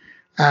it.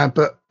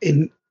 But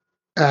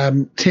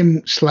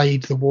Tim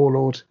slayed the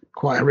Warlord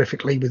quite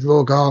horrifically with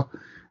Lorgar,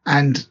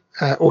 and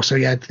also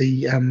he had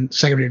the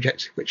secondary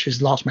objective, which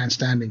is last man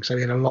standing. So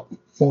he had a lot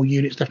more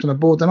units left on the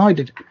board than I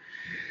did.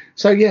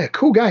 So yeah,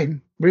 cool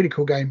game, really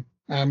cool game.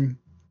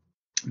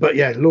 But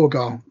yeah,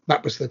 Lorgar,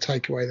 that was the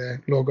takeaway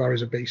there. Lorgar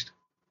is a beast.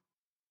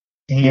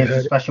 He is,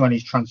 especially when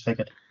he's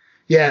transfigured.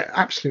 Yeah,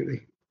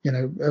 absolutely.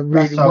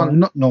 Really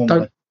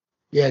normally.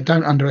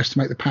 Don't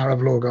underestimate the power of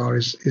Lorgar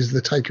is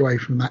the takeaway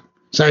from that.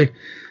 So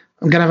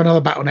I'm going to have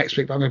another battle next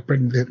week, but I'm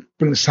going to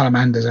bring the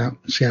Salamanders out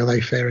and see how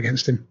they fare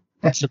against him.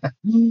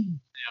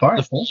 All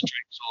right,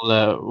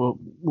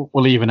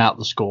 will even out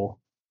the score.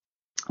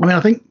 I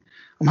mean,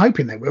 I'm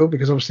hoping they will,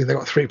 because obviously they've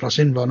got 3+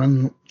 Invon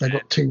and they've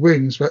got 2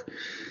 wounds, but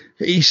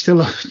he's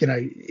still,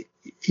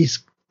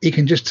 he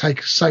can just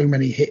take so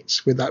many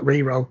hits with that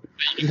reroll.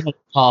 You can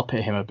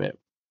carpet him a bit.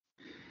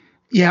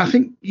 Yeah, I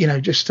think,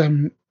 just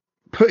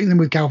putting them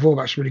with Gal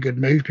Vorbak's a really good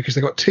move, because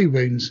they've got 2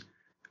 wounds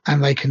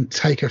and they can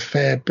take a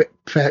fair,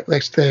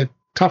 they're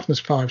toughness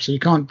 5, so you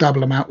can't double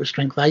them out with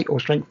strength 8 or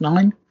strength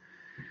 9.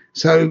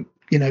 So,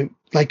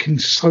 they can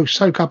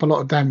soak up a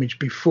lot of damage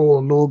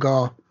before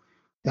Lorgar,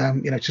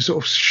 to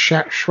sort of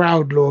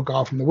shroud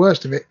Lorgar from the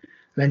worst of it,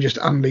 and then just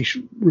unleash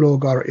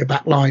Lorgar at your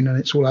back line and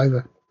it's all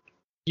over.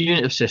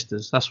 Unit of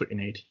sisters, that's what you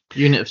need.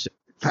 Unit of sisters.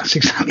 That's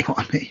exactly what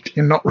I need.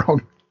 You're not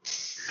wrong.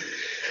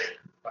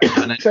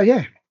 So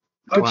yeah,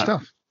 good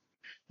stuff.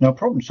 No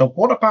problem. So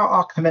what about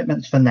our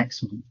commitments for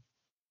next month?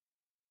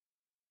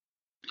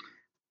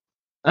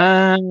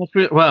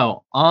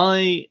 Well,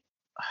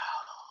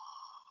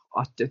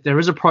 there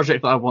is a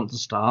project that I want to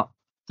start.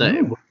 That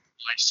it will be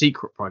my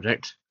secret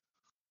project.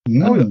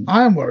 Oh,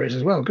 Iron Warriors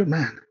as well. Good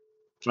man.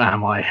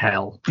 Am I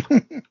hell?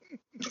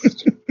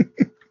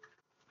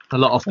 A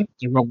lot of things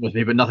are wrong with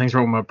me, but nothing's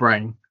wrong with my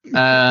brain.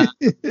 But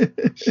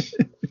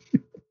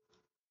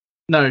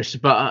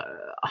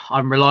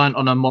I'm reliant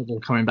on a model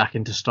coming back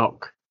into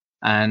stock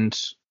and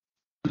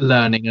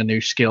learning a new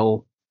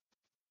skill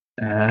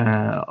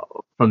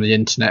from the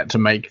internet to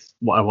make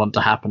what I want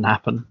to happen.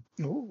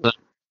 But,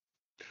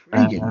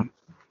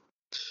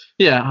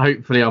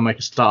 hopefully I'll make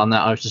a start on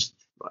that. I've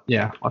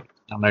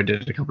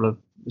downloaded a couple of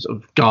sort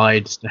of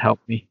guides to help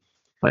me,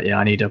 but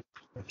I need a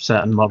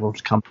certain model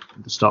to come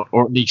into stock,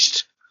 or at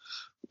least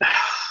I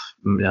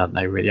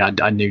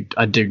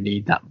do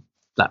need that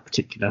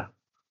particular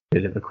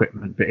bit of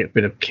equipment,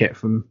 bit of kit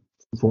from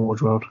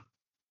Forge World.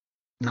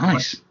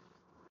 Nice.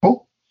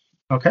 Cool.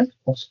 Okay.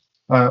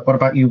 What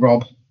about you,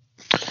 Rob?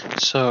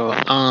 So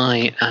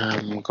I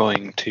am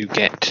going to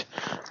get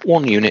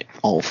 1 unit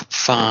of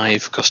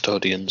 5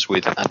 custodians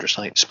with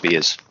Androsite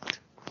spears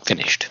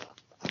finished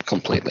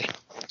completely.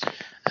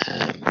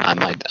 I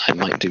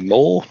might do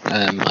more.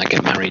 I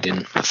get married in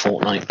a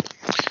fortnight,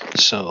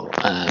 so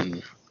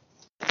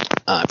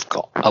I've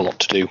got a lot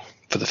to do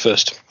for the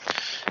first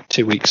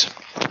 2 weeks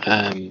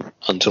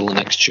until the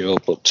next show.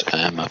 But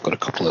I've got a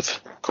couple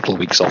of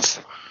weeks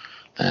off.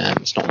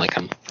 It's not like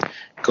I'm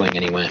going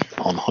anywhere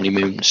on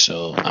honeymoon,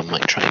 so I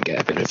might try and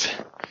get a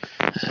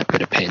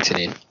bit of painting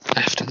in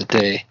after the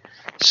day.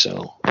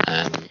 So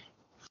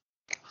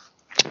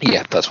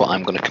that's what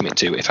I'm going to commit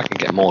to. If I can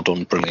get more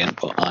done, brilliant.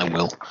 But I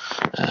will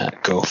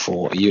go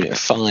for a unit of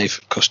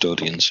 5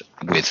 custodians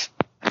with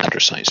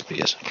Androsite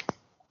spears.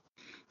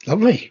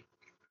 Lovely.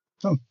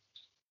 What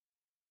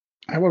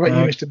about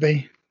you, Mr.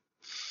 B?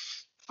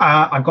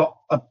 I've got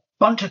a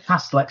bunch of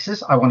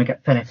Castellexes I want to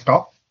get finished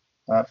off.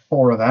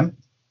 4 of them.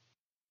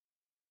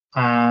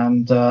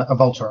 And a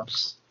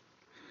Volteros.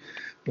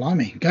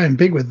 Blimey, going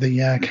big with the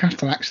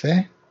Castellax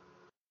there.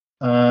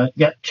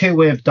 2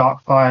 with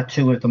Darkfire,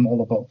 2 with the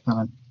Mauler Bolt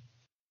Cannon.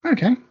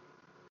 Okay. And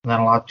then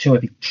I'll add 2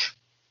 of each.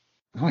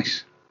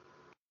 Nice.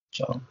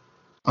 So,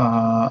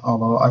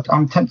 although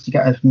I'm tempted to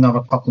get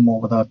another couple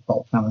more with a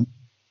Bolt Cannon.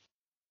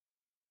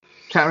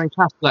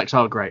 Castellax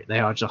are great. They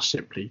are just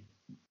simply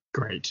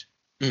great.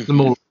 The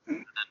more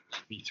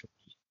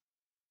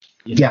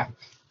yeah.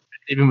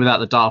 Even without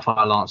the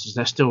Darkfire Lancers,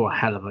 they're still a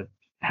hell of a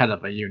hell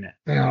of a unit.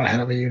 They are a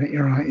hell of a unit.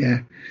 You're right. Yeah.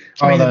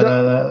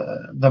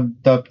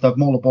 The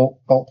Mauler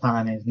bolt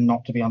plan is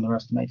not to be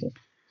underestimated.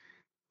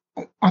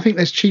 I think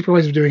there's cheaper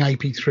ways of doing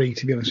AP3,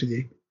 to be honest with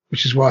you,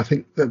 which is why I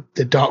think the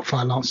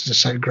Darkfire Lancers are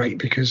so great,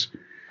 because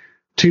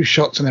 2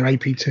 shots and they're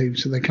AP2,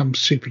 so they come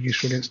super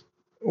useful against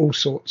all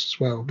sorts as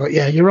well. But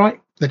yeah, you're right.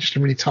 They're just a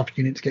really tough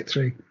unit to get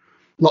through.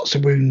 Lots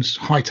of wounds,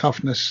 high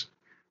toughness.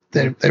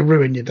 They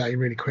ruin your day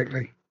really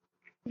quickly.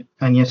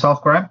 And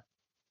yourself, Graham?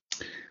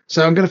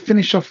 So I'm going to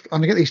finish off.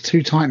 I'm going to get these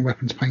 2 Titan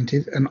weapons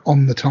painted and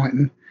on the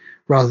Titan,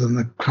 rather than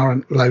the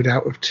current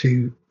loadout of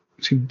 2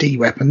 D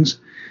weapons,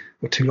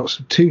 or 2 lots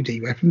of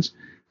 2D weapons.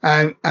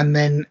 And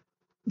then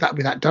that'll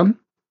be that done,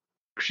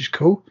 which is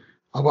cool.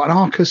 I've got an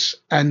Arcus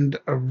and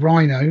a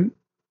Rhino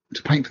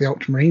to paint for the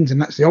Ultramarines,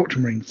 and that's the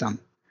Ultramarines done.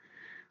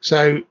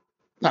 So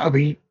that'll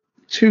be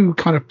 2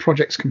 kind of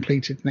projects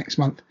completed next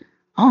month.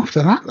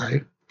 After that,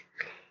 though,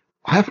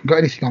 I haven't got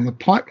anything on the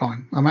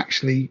pipeline. I'm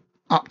actually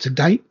up to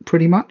date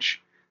pretty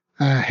much,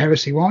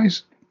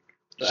 heresy-wise.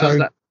 How's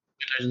that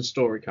Legend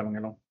Story coming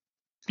along?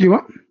 You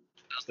what?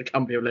 How's the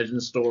Company of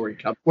Legend Story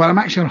coming? Well, I'm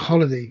actually on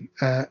holiday,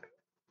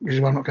 which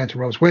is why I'm not going to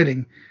Rob's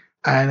wedding.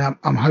 And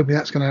I'm hoping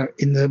that's going to,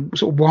 in the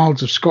sort of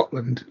wilds of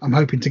Scotland, I'm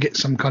hoping to get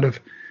some kind of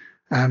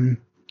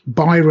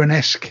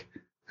Byron-esque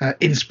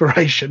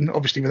inspiration,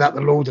 obviously without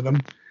the laudanum.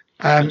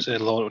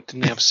 Didn't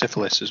he have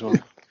syphilis as well?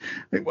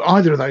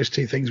 Either of those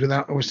 2 things,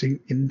 without, obviously,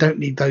 you don't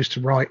need those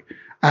to write,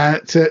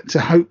 to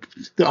hope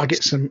that I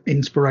get some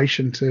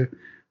inspiration to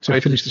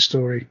finish the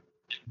story.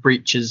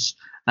 Breeches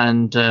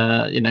and,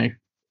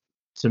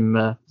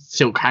 some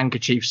silk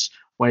handkerchiefs,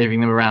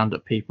 waving them around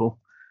at people.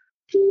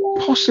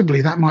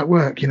 Possibly that might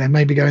work,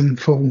 maybe going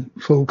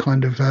full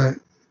kind of, I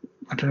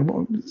don't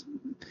know,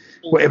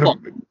 whatever. Full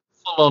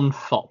on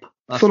fop.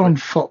 Full on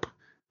fop,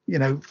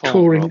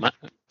 touring.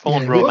 Full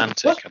on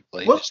romantic, I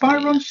believe.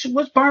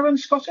 Was Byron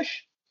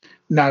Scottish?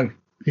 No,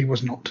 he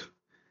was not.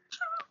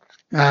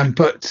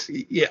 But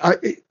yeah,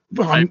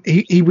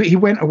 he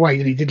went away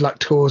and he did like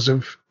tours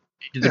of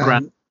he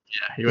went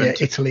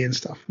to Italy and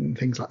stuff and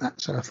things like that.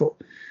 So I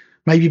thought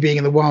maybe being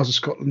in the wilds of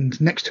Scotland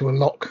next to a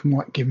loch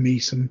might give me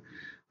some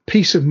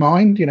peace of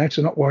mind,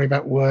 to not worry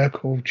about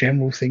work or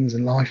general things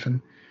in life,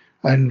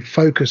 and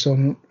focus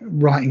on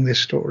writing this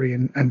story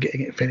and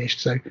getting it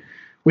finished. So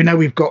we know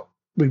we've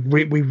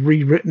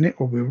rewritten it,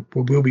 or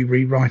we'll be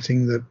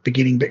rewriting the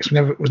beginning bits.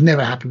 Was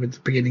never happy with the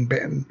beginning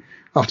bit, and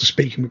after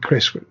speaking with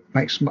Chris, it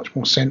makes much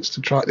more sense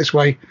to try it this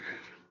way.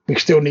 We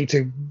still need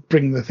to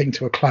bring the thing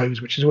to a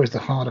close, which is always the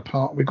harder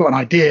part. We've got an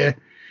idea,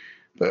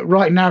 but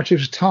writing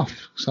narratives is tough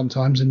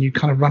sometimes, and you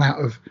kind of run out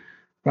of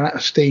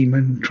steam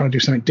and try to do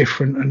something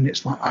different, and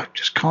it's like I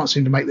just can't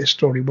seem to make this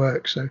story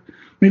work. So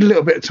we need a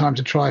little bit of time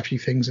to try a few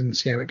things and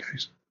see how it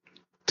goes.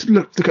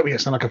 Look at me, I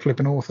sound like a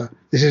flipping author.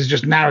 This is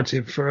just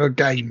narrative for a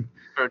game.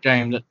 For a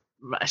game that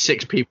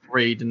 6 people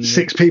read, and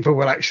 6 people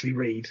will actually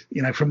read.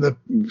 From the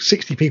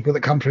 60 people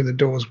that come through the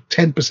doors,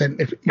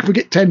 10%. If we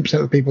get 10%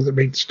 of the people that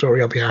read the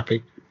story, I'll be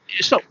happy.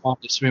 It's not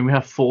marvelous. I mean, we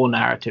have 4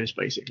 narratives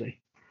basically.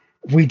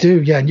 We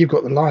do, yeah, and you've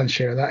got the lion's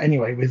share of that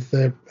anyway. With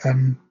the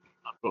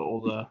I've got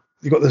all the.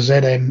 You've got the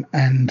ZM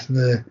and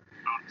the.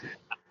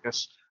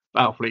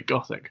 Battlefleet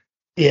Gothic.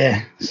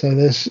 Yeah, so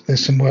there's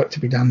some work to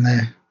be done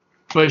there.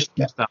 Most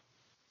of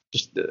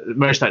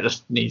that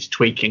just needs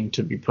tweaking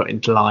to be put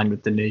into line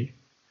with the new.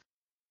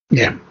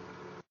 Yeah.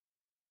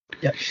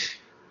 Yeah.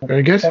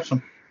 Very good.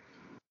 Awesome.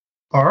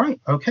 All right.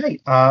 Okay.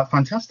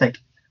 Fantastic.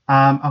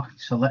 Okay,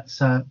 so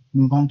let's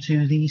move on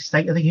to the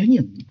State of the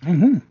Union.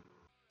 Mm-hmm.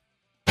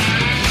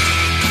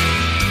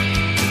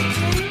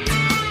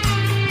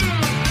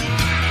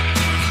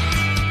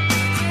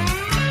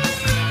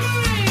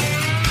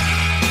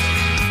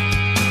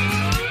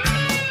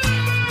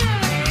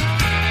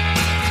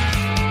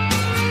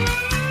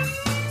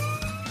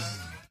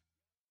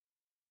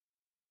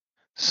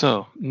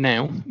 So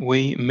now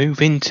we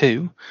move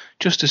into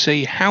just to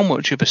see how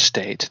much of a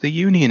state the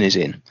Union is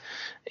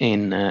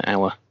in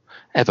our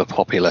ever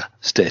popular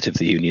State of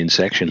the Union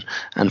section,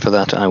 and for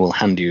that I will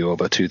hand you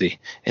over to the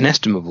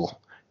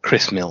inestimable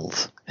Chris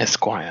Mills,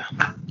 Esquire.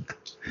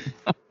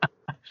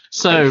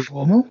 So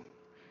formal.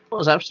 That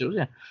was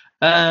absolutely,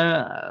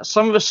 yeah.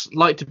 Some of us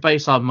like to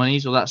base our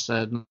monies, well, that's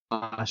a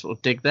nice little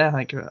dig there.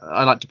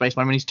 I like to base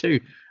my monies too.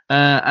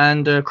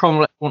 And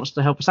Cromwell wants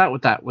to help us out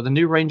with that, with a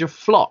new range of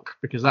Flock,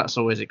 because that's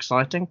always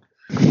exciting.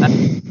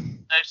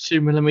 And those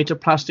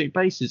 2mm plastic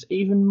bases,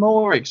 even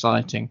more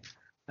exciting.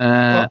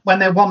 Well, when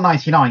they're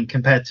 $199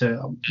 compared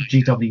to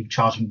GW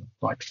charging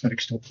like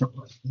next door.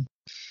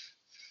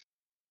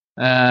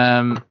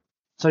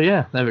 So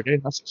yeah, there we go.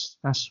 That's.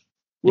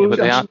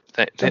 Yeah,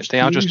 but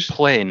they are just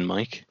plain,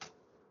 Mike.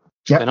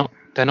 Yep.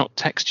 They're not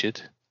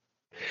textured.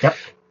 Yep.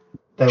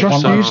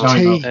 Just use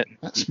T.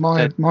 That's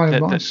my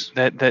advice.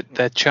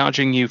 They're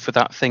charging you for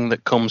that thing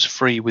that comes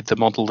free with the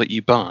model that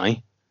you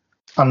buy.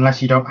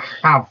 Unless you don't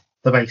have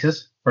the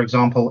bases. For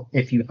example,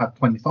 if you have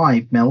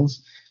 25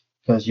 mils,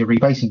 because you're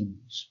rebasing them.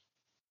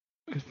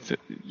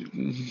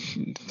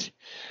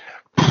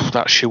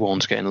 That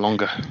shoehorn's getting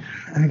longer.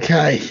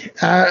 Okay.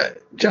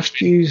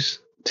 Just use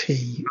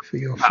tea for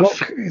your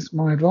flock is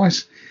my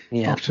advice.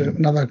 Yeah. After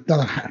another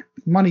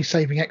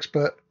money-saving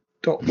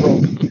expert.rob.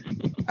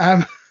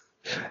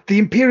 The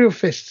Imperial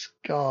Fists,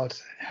 God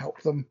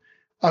help them,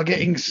 are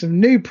getting some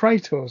new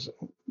Praetors.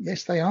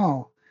 Yes, they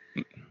are.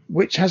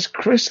 Which has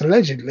Chris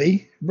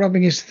allegedly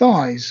rubbing his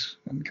thighs.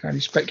 I can only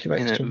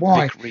speculate as to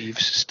why. Vic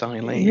Reeves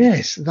style.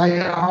 Yes, they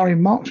are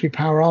in Mark III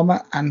power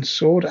armor and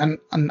sword, and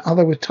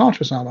other with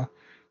Tartarus armor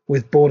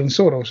with board and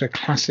sword. Also,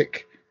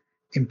 classic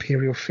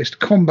Imperial Fist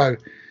combo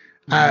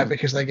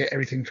because they get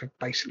everything for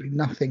basically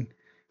nothing.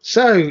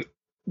 So,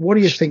 what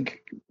do you think,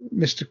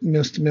 Mr.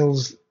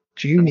 Mills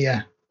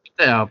Jr.?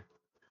 They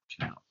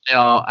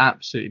are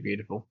absolutely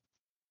beautiful.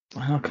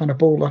 They are kind of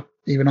baller.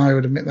 Even I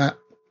would admit that.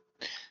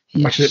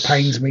 Much as it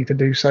pains me to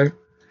do so.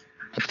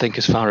 I think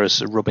as far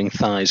as rubbing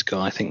thighs go,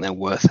 I think they're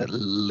worth at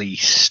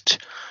least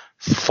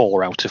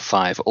 4 out of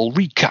 5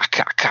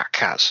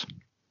 Ulrika-Kakas.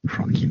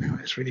 Crikey, now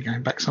it's really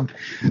going back some.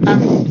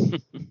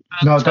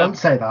 No, don't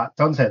say that.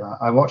 Don't say that.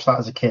 I watched that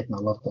as a kid and I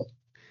loved it.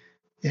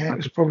 Yeah, it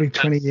was probably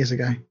 20 years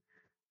ago.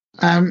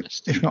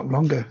 If not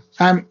longer.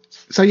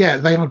 So yeah,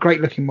 they are great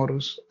looking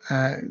models.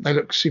 They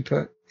look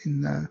super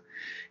in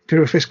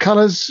Imperial Fist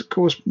colours. Of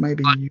course,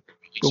 maybe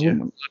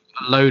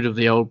a load of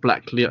the old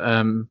Black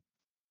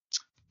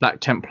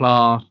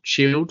Templar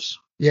shields.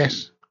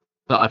 Yes.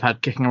 That I've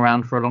had kicking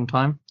around for a long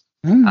time.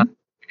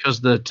 Because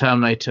the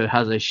Terminator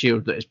has a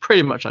shield that is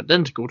pretty much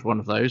identical to one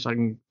of those, I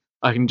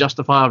can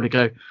justifiably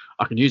go,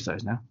 I can use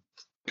those now.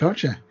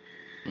 Gotcha.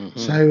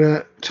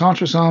 So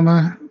Tartarus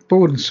armor,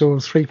 board and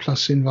sword, 3+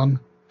 Sinvon,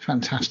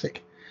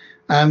 fantastic.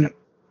 And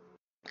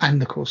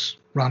of course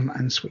run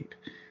and sweep.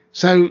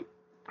 So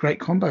great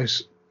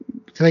combos.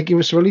 Do they give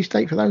us a release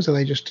date for those? Or are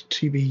they just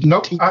to be?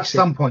 Nope, TBC? at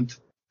some point.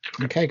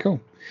 Okay,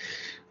 cool.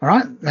 All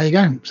right, there you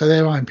go. So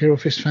there are Imperial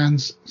Fist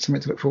fans,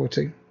 something to look forward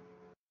to.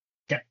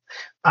 Yeah.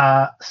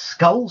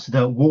 Skulls,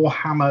 the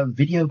Warhammer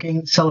video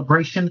game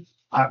celebration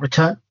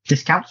return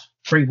discounts.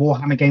 3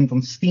 Warhammer games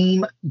on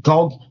Steam,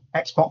 GOG,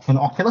 Xbox, and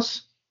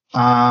Oculus.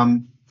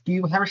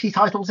 Few Heresy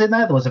titles in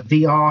there. There was a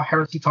VR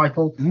Heresy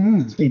title.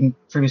 It's been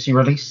previously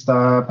released.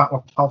 Battle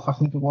of Palf, I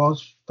think it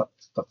was.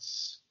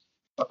 That's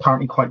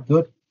apparently quite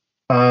good.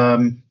 Yeah,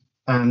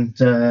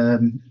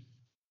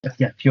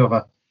 a few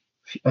other.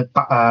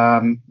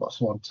 What's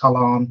the one?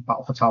 Talon,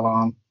 Battle for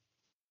Talon.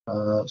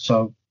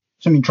 So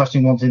some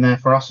interesting ones in there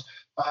for us.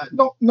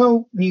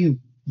 No new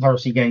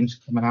Heresy games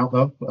coming out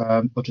though,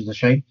 which is a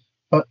shame.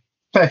 But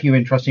fair few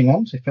interesting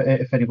ones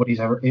if anybody's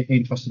ever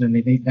interested in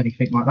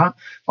anything like that.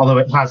 Although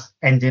it has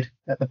ended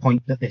at the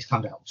point that this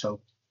comes out, so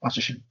that's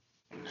a shame.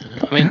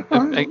 I mean,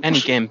 any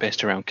game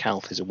based around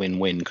Calth is a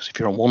win-win because if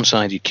you're on one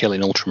side, you're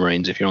killing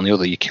Ultramarines. If you're on the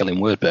other, you're killing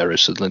Wordbearers.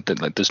 So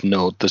there's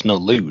no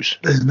lose.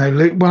 There's no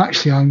lose. Well,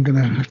 actually, I'm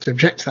going to have to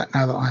object to that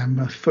now that I am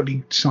a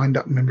fully signed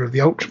up member of the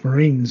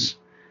Ultramarines.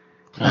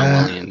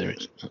 There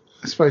is.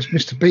 I suppose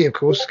Mr. B, of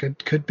course,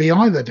 could be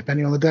either,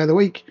 depending on the day of the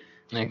week.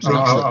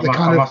 Exactly. The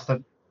kind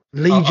of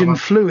Legion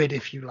fluid,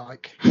 if you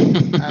like.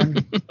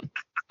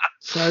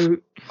 So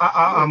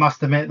I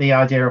must admit, the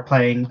idea of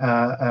playing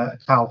a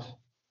Calf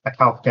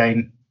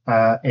game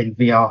in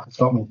VR has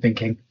got me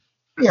thinking,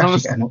 yeah, I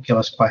should get an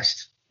Oculus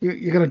Quest.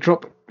 You're going to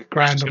drop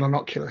 $1,000 on an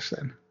Oculus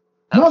then?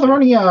 No, they're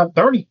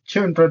only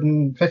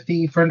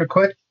 250, 300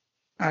 quid.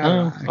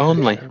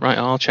 Only. Right,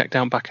 I'll check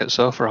down back at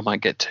Sofa. I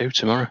might get 2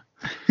 tomorrow.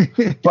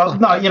 Well,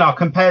 no,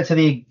 compared to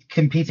the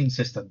competing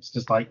systems,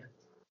 just like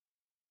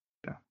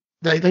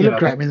they look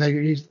great. I mean, they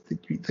use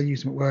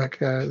them at work.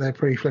 They're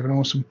pretty flipping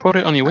awesome. Put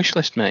it on your wish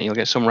list, mate. You'll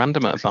get some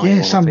random at a bite.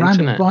 Yeah, some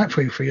random bite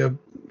for you for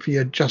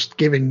your just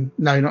giving.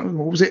 No, not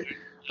what was it?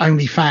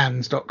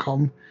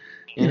 Onlyfans.com.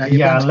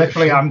 Yeah,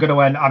 literally, I'm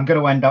going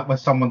to end up with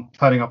someone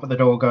turning up at the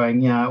door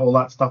going, yeah, all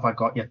that stuff I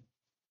got you.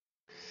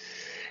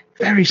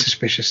 Very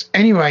suspicious.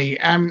 Anyway,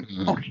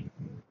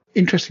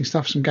 interesting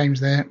stuff. Some games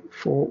there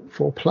for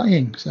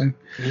playing. So,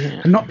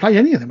 and not played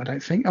any of them. I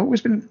don't think. I've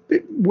always been a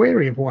bit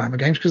wary of Warhammer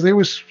games because they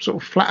always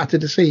sort of flatter to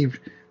deceive.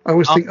 I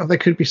always think, there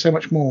could be so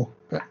much more.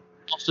 But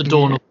after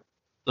Dawn,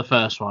 the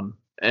first one,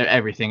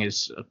 everything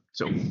is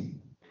sort of.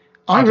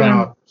 I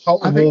remember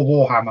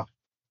Warhammer.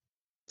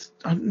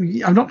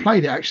 I've not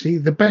played it actually.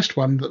 The best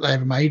one that they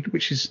ever made,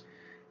 which is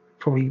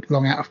probably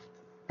long out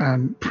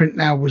of print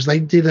now, was they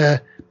did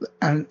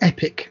an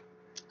epic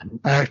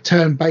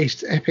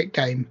turn-based epic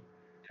game.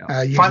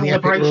 Final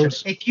Liberation.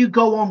 If you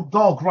go on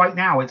GOG right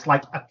now, it's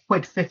like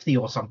 £1.50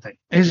 or something.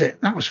 Is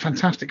it? That was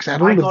fantastic. So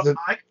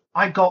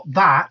I got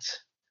that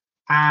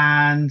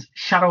and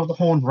Shadow of the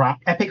Horned Rat,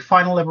 Epic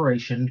Final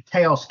Liberation,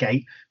 Chaos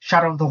Gate,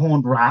 Shadow of the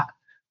Horned Rat,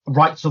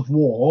 Rights of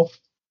War,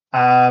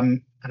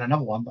 and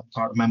another one that I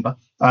can't remember,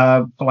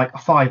 for like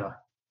 £5.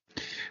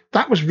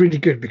 That was really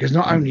good because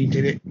not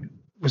only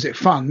was it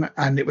fun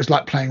and it was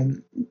like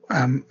playing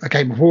a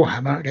game of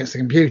Warhammer against the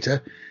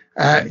computer,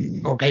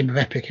 or game of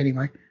Epic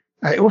anyway.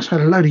 It also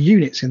had a load of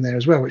units in there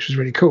as well, which was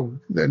really cool.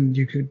 And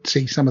you could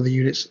see some of the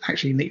units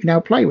actually that you now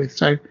play with.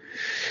 So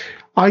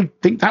I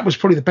think that was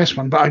probably the best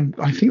one. But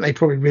I think they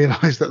probably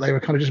realised that they were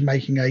kind of just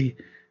making a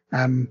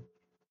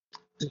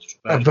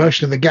a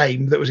version of the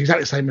game that was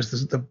exactly the same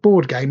as the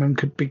board game and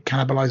could be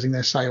cannibalizing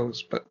their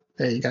sales. But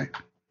there you go.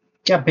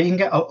 Yeah, but you can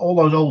get all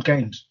those old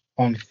games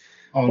on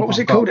What was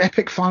on it called? GOG.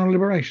 Epic Final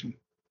Liberation.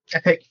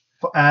 Epic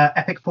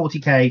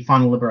 40k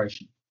Final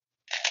Liberation.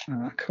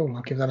 Cool.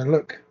 I'll give that a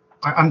look.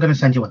 I'm going to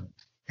send you one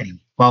anyway.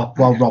 While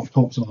Rob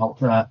talks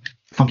about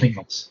something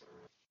else.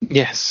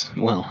 Yes.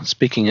 Well,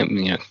 speaking of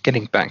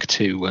getting back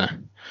to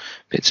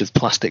bits of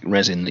plastic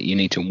resin that you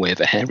need to wave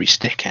a hairy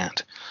stick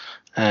at,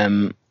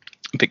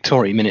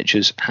 Victoria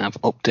Miniatures have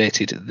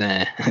updated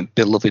their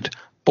beloved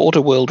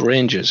Border World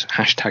Rangers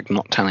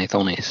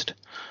 #NotTanithHonest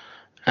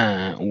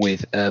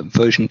with a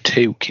version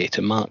 2 kit,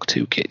 a Mark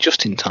II kit,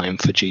 just in time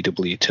for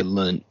GW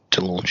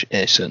to launch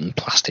a certain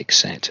plastic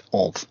set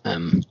of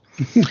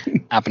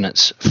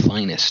Abnett's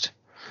finest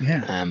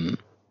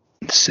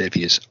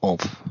saviours of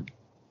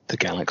the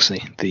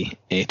galaxy, the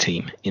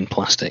A-Team in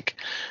plastic.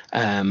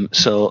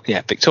 So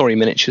yeah, Victoria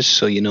Miniatures,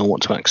 so you know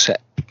what to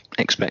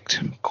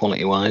expect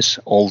quality-wise.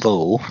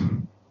 Although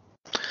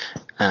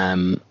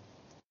I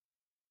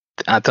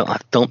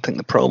don't think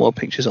the promo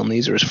pictures on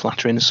these are as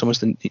flattering as some of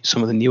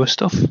the newer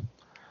stuff.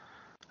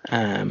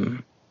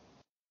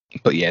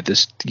 But yeah,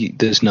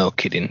 there's no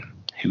kidding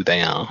who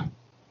they are.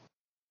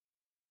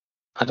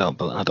 I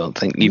don't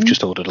think you've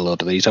just ordered a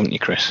load of these, haven't you,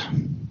 Chris?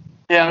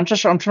 Yeah, I'm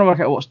trying to work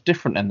out what's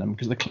different in them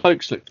because the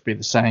cloaks look to be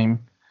the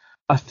same.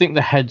 I think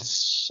the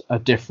heads are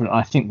different.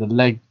 I think the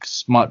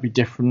legs might be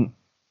different,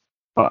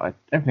 but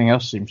everything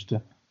else seems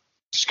to.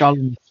 Skull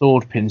and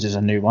sword pins is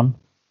a new one,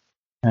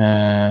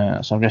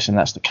 so I'm guessing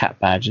that's the cat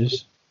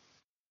badges.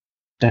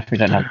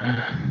 Definitely don't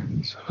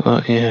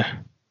have. Yeah.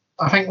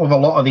 I think with a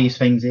lot of these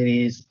things, it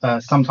is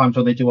sometimes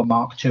when they do a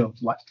Mark II,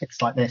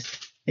 it's like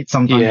this. It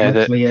sometimes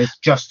literally is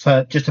just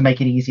to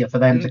make it easier for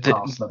them to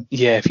cast them.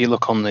 Yeah, if you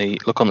look on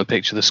the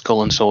picture, the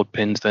skull and sword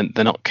pins,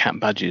 they're not cat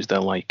badges. They're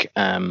like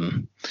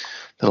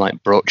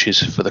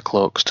brooches for the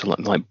cloaks, to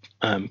like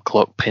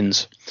cloak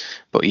pins.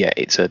 But yeah,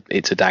 it's a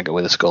dagger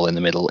with a skull in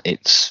the middle.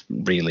 It's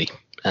really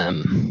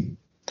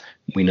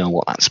we know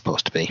what that's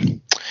supposed to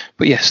be.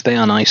 But yes, they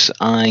are nice.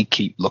 I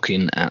keep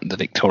looking at the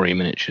Victoria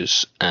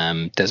Miniatures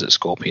Desert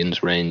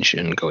Scorpions range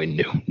and going,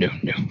 no,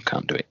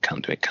 can't do it.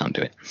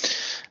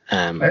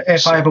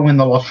 If I ever win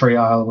the lottery,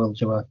 I will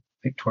do a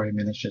Victoria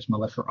Miniatures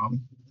Maleficent army.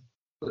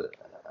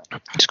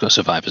 Just got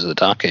Survivors of the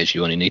Dark Age.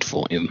 You only need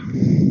 40 of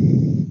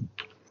them.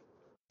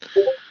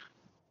 In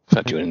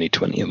fact, you only need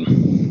 20 of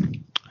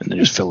them, and then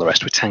just fill the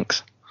rest with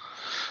tanks.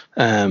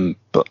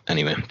 But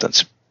anyway,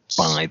 that's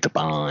by the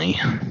by.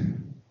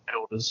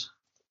 Matildas.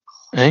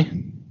 Eh?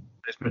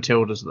 It's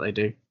Matildas that they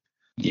do.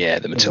 Yeah,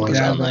 the Matildas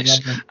are nice.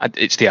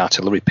 It's the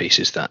artillery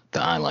pieces that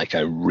I like.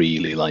 I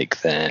really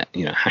like their,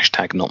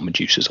 #not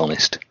Medusa's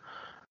honest.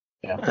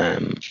 Yeah.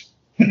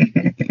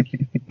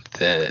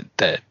 They're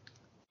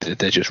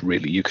just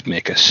really. You could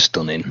make a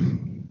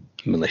stunning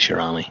militia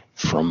army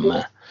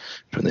from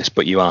this,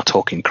 but you are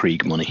talking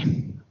Krieg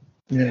money.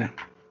 Yeah.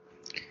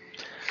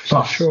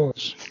 Sure.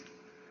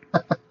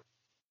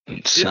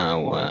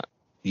 So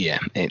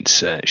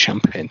it's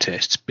champagne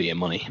tastes beer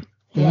money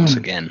once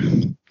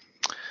again.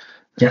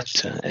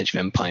 Yes. At Edge of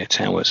Empire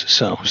Towers.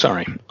 So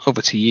sorry,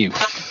 over to you,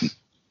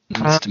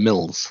 Mr.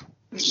 Mills.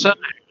 So,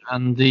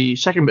 and the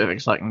second bit of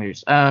exciting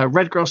news: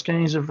 Red Grass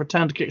Games have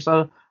returned to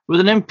Kickstarter with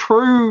an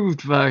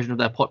improved version of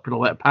their popular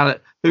wet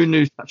palette. Who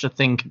knew such a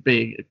thing could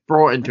be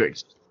brought into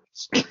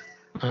existence?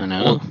 I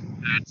know.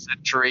 Third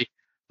century,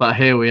 but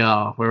here we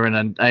are. We're in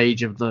an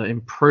age of the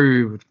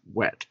improved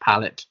wet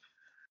palette,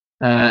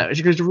 which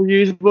includes a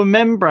reusable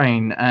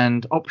membrane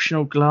and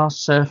optional glass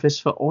surface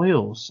for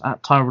oils.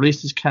 At time of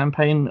release, this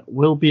campaign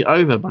will be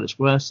over, but it's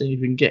worth seeing if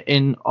you can get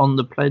in on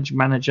the pledge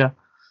manager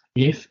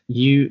if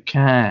you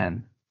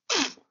can.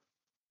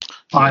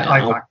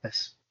 I like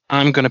this.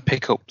 I'm going to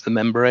pick up the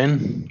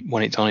membrane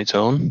when it's on its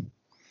own.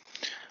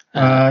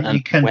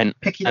 You can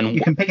pick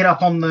it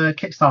up on the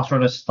Kickstarter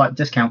at a slight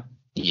discount.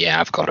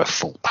 Yeah, I've got a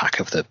full pack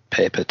of the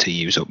paper to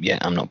use up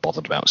yet. I'm not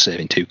bothered about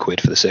saving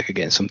 £2 for the sake of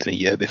getting something a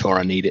year before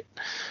I need it.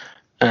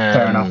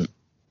 Fair enough.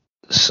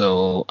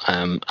 So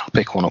I'll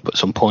pick one up at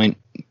some point,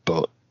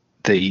 but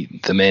the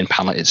main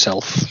palette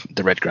itself,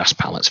 the Red Grass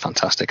palette's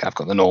fantastic. I've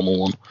got the normal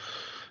one.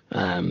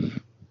 I've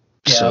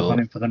gone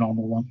in for the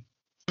normal one.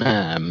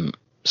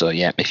 So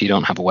yeah, if you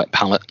don't have a wet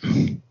palette,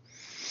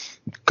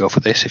 go for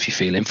this. If you're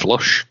feeling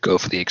flush, go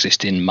for the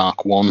existing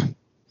Mark 1.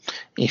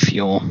 If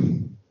you're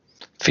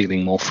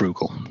feeling more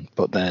frugal,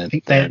 but they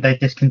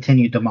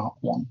discontinued the Mark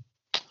 1.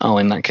 Oh,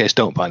 in that case,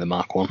 don't buy the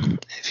Mark 1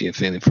 if you're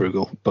feeling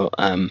frugal. But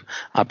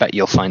I bet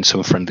you'll find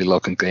some friendly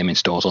local gaming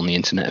stores on the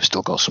internet have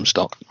still got some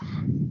stock.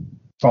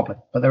 Probably,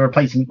 but they're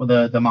replacing it with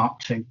the Mark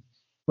 2,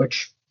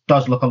 which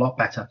does look a lot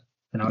better.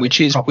 Which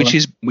is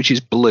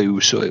blue,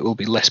 so it will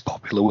be less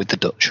popular with the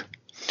Dutch,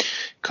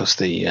 because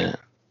the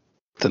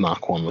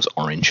Mark 1 was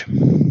orange.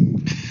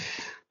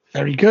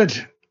 Very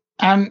good.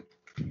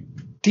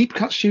 Deep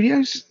Cut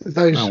Studios,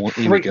 those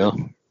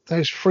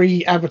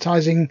free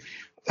advertising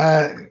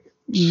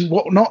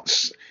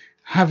whatnots,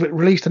 have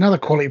released another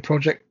quality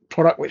project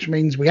product, which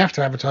means we have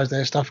to advertise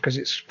their stuff because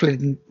it's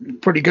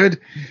pretty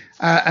good.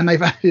 And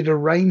they've added a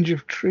range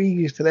of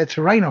trees to their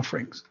terrain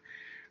offerings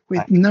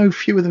with no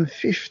fewer than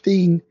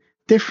 15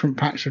 different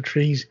packs of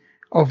trees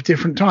of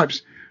different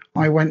types.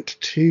 I went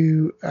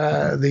to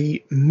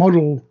the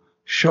model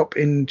shop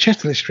in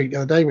Chesterley Street the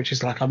other day, which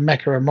is like a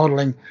mecca of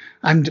modelling,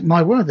 and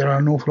my word, there are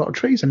an awful lot of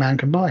trees a man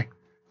can buy.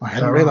 I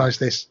hadn't realised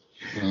this.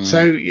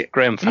 So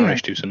Graham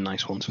Farish do some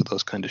nice ones for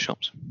those kind of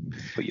shops.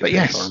 But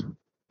yes,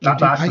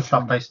 that's the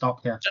stuff they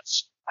stock. Yeah,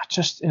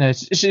 just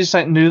is it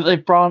something new that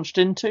they've branched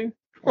into?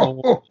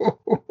 Oh,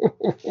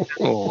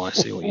 I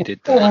see what you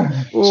did there.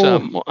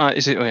 So,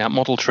 is it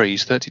model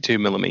trees,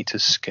 32mm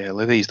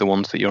scale? Are these the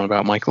ones that you're on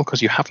about, Michael?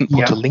 Because you haven't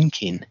put a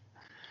link in.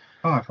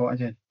 Oh, I thought I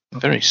did.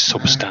 Very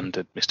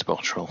substandard, Mr.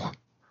 Bottrell.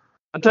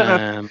 I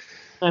don't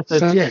know if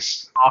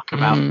there's talk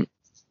about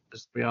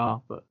as we are,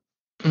 but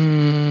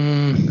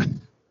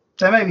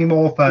there may be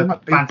more for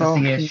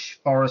fantasy-ish,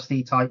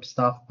 foresty type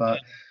stuff,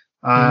 but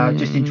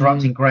just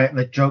interrupting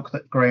the joke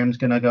that Graham's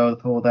going to go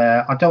for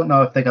there. I don't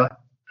know if they're going,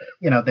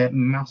 they're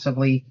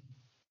massively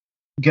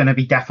going to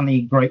be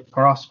definitely great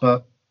for us,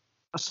 but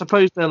I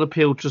suppose they'll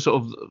appeal to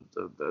sort of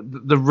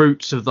the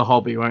roots of the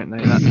hobby, won't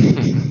they?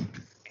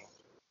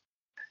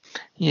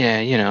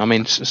 Yeah, I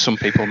mean, some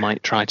people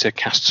might try to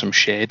cast some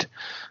shade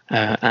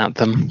at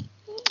them,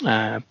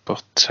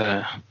 but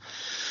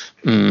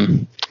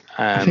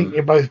I think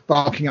you're both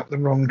barking up the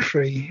wrong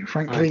tree,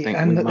 frankly,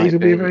 and that these will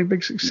be a very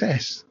big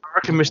success. I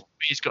reckon Mr.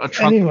 B's got a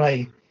trunk.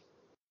 Anyway.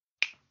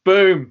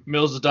 Boom,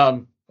 mills are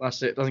done.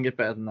 That's it. Doesn't get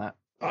better than that.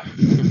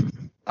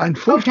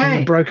 Unfortunately,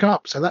 it broke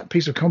up, so that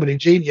piece of comedy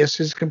genius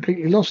is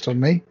completely lost on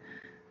me.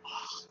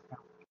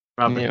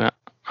 Yeah,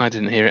 I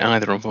didn't hear it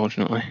either,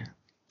 unfortunately.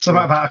 So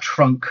about a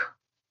trunk.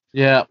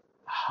 Yeah,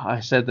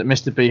 I said that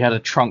Mr. B had a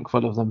trunk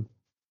full of them.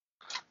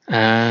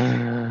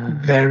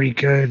 Very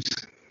good.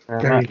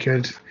 Very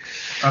good.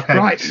 Okay.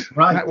 Right.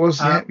 That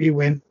was, you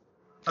win.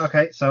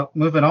 Okay, so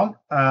moving on.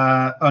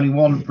 Only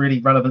one really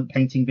relevant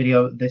painting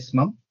video this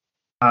month.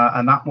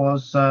 And that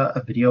was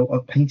a video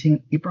of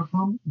painting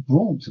Ibrahim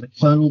Braun, the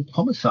Colonel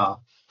Commissar,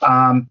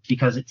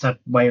 because it's a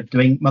way of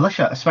doing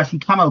militia, especially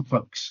camo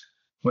cloaks,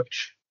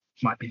 which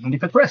might be handy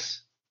for Chris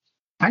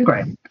and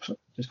Graham.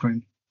 Just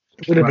Graham.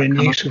 It would have been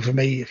useful for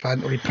me if I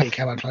hadn't already painted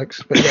camo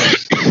cloaks, but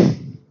yes.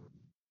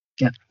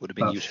 Yeah, would have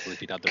been useful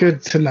if you'd had the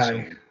good to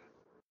know.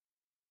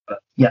 But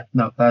yeah,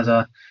 no, there's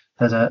a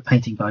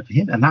painting guide for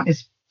him, and that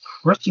is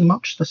pretty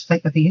much the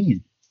State of the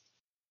Union.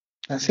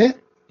 That's it.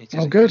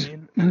 Oh,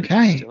 good.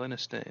 Okay. Still in a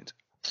state.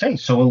 Okay,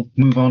 so we'll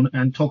move on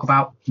and talk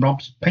about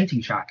Rob's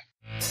painting shack.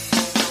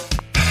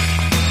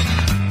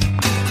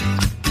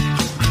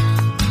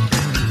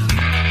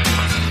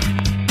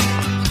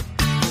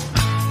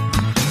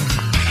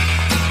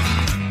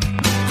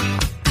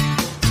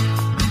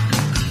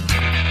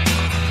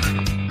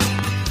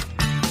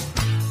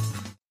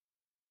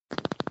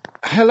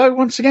 Hello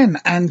once again,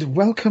 and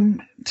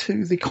welcome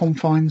to the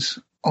confines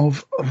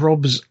of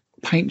Rob's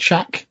paint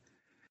shack.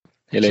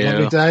 Hello.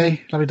 It's a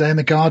lovely day in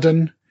the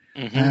garden.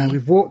 Mm-hmm.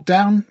 We've walked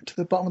down to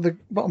the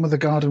bottom of the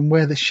garden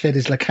where the shed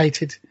is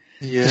located.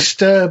 Yeah.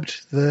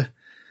 Disturbed the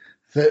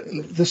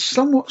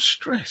somewhat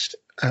stressed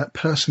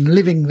person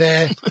living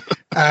there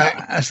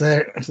as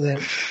their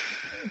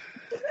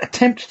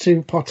attempt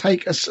to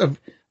partake of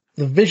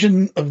the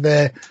vision of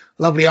their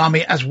lovely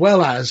army, as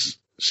well as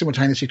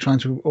simultaneously trying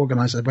to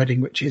organise a wedding,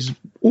 which is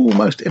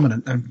almost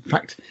imminent. In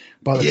fact,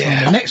 by the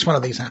time the next one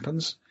of these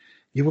happens,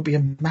 you will be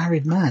a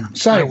married man.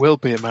 So I will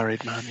be a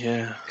married man,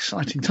 yeah.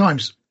 Exciting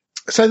times.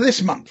 So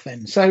this month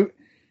then. So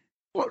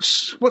what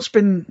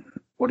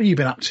have you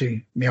been up to,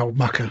 me old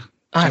mucker?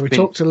 So we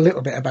talked a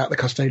little bit about the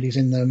Custodies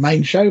in the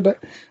main show,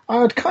 but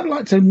I'd kind of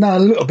like to know a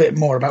little bit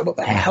more about what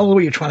the hell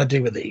were you trying to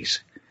do with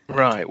these?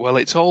 Right. Well,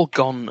 it's all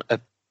gone a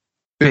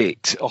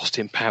bit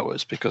Austin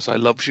Powers because I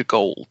love your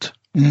gold.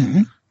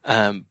 Mm-hmm.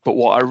 But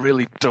what I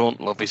really don't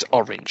love is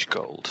orange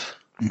gold.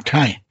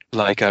 Okay.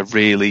 Like, I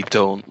really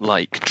don't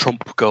like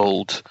Trump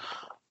gold,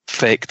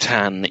 fake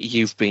tan,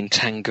 you've been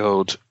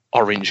tangoed,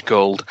 orange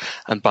gold.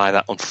 And by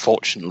that,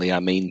 unfortunately,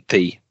 I mean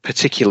the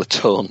particular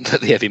tone that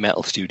the Heavy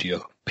Metal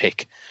Studio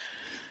pick.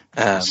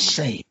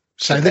 See.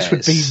 So this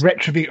would be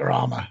Retributor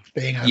armor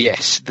being a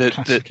yes.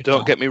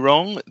 Don't get me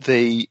wrong.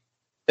 The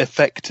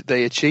effect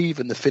they achieve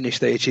and the finish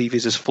they achieve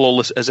is as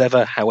flawless as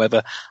ever.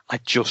 However, I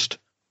just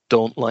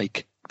don't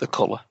like the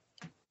colour.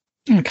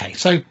 Okay,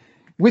 so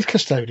with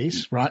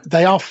Custodies, right,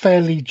 they are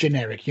fairly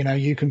generic.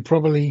 You can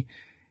probably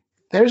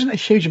there isn't a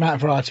huge amount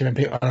of variety when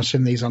people are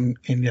seeing these in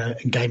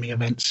gaming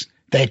events.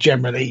 They're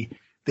generally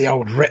the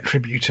old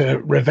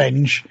Retributor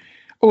Revenge,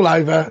 all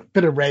over,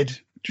 bit of red.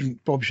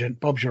 Bob's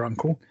your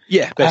uncle.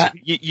 Yeah,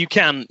 you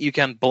can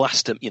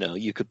blast them.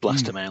 You could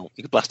blast them out.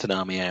 You could blast an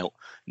army out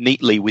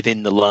neatly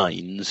within the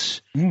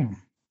lines.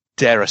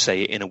 Dare I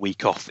say it, in a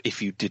week off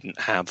if you didn't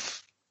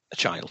have a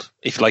child.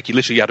 If you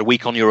literally had a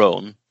week on your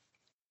own,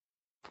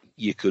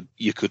 you could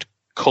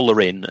colour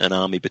in an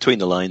army between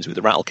the lines with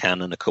a rattle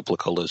can and a couple of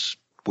colours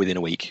within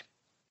a week.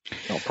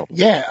 No problem.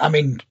 Yeah, I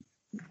mean,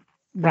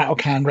 rattle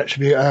can,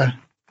 Retributor,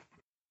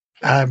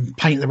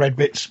 paint the red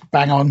bits,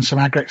 bang on some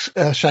Agrex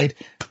Earthshade.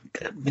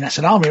 I mean, that's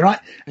an army, right?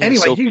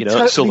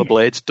 Anyway, Silver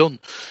Blade's done.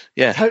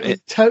 Yeah,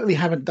 totally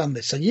haven't done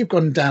this. So you've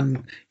gone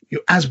down,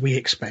 as we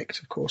expect,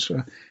 of course.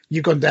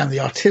 You've gone down the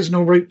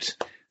artisanal route.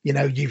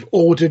 You've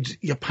ordered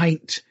your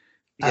paint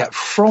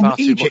from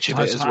Egypt,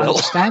 as I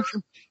understand.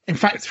 In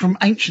fact, from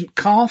ancient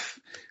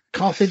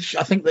Carthage.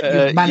 I think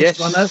that you've managed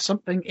to unearth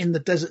something in the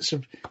deserts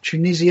of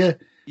Tunisia.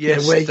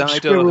 Yes, where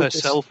Dido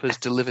herself has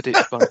delivered it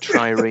by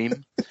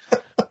trireme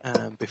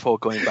before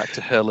going back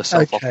to hurl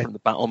herself off from the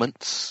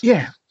battlements.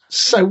 Yeah.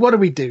 So what do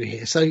we do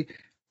here? So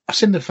I've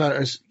seen the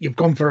photos. You've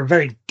gone for a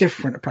very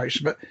different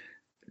approach, but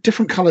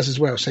different colours as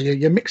well. So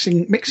you're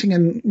mixing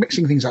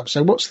things up.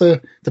 So what's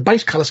the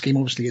base colour scheme?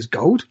 Obviously, is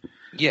gold.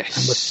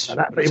 Yes,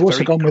 but you've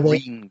also gone with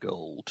green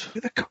gold,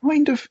 with a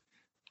kind of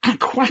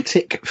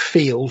aquatic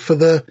feel for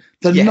the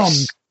non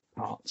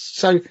parts.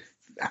 So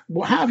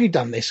how have you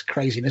done this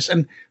craziness?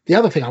 And the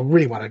other thing I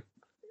really want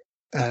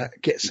to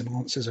get some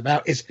answers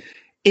about is,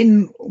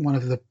 in one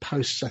of the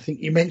posts, I think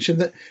you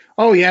mentioned that,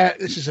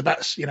 this is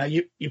about,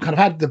 you kind of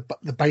had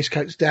the base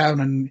coats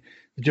down and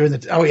you're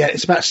doing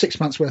it's about 6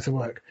 months worth of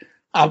work.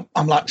 I'm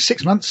like,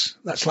 6 months?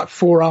 That's like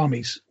 4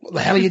 armies. What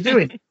the hell are you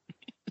doing?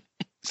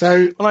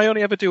 So, well, I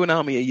only ever do an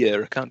army a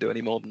year. I can't do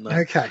any more than that.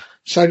 Okay.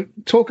 So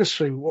talk us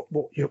through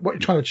what you're trying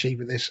to achieve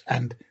with this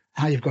and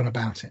how you've gone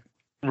about it.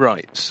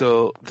 Right.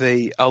 So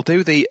I'll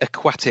do the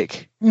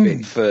aquatic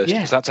bit first,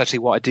 because that's actually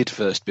what I did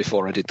first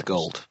before I did the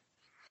gold.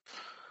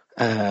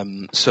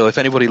 So if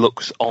anybody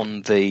looks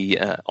on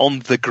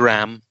the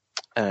gram,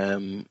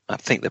 I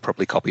think they're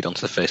probably copied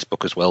onto the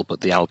Facebook as well,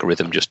 but the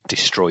algorithm just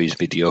destroys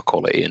video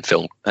quality and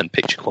film and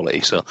picture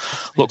quality. So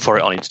look for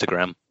it on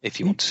Instagram if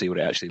you want to see what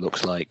it actually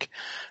looks like.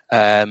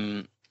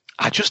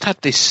 I just had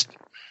this,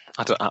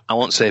 I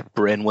won't say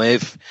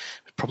brainwave,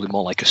 probably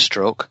more like a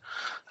stroke,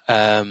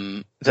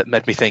 that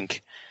made me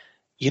think,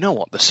 you know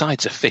what, the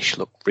sides of fish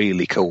look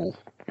really cool.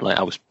 Like,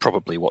 I was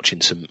probably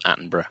watching some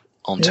Attenborough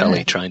on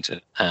telly, trying to,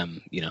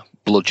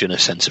 bludgeon a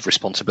sense of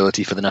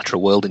responsibility for the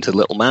natural world into the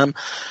little man.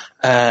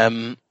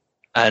 And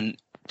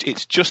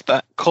it's just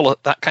that colour,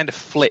 that kind of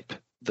flip,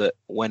 that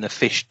when a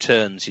fish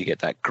turns, you get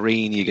that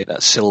green, you get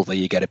that silver,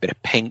 you get a bit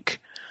of pink.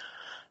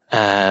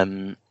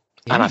 And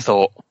I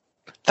thought,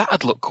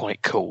 that'd look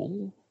quite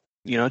cool.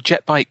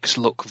 Jet bikes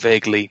look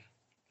vaguely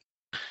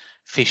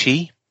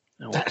fishy.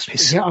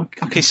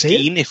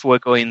 Pristine, if we're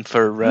going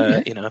for,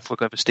 if we're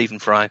going for Stephen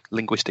Fry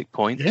linguistic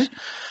points. Yeah.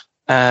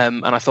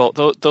 And I thought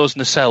those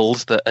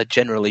nacelles that are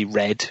generally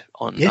red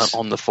on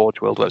the Forge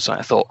World website,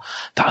 I thought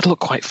that'd look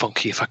quite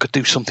funky if I could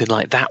do something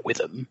like that with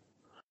them.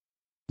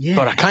 Yeah.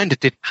 But I kind of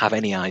didn't have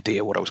any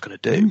idea what I was going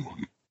to do.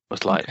 I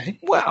was like,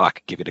 well, I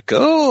could give it a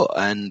go,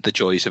 and the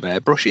joys of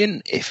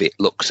airbrushing. If it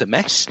looks a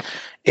mess,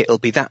 it'll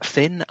be that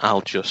thin.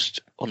 I'll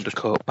just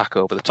undercoat back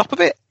over the top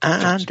of it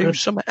and do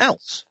something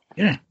else.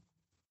 Yeah.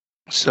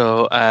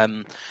 So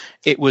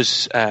it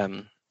was.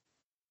 I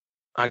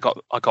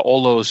got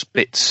all those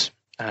bits.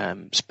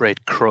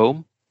 Sprayed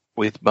chrome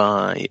with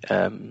my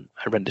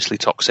horrendously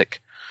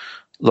toxic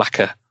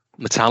lacquer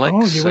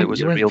metallics. So it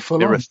was a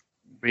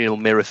real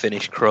mirror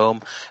finish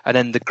chrome. And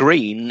then the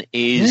green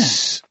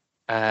is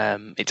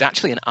it's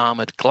actually an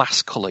armoured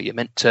glass colour. You're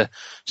meant to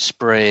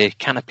spray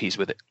canopies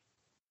with it.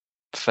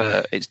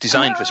 It's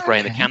designed for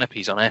spraying the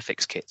canopies on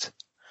Airfix kits.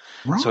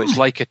 Right. So it's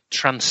like a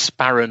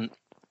transparent,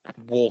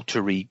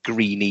 watery,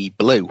 greeny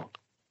blue.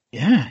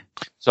 Yeah.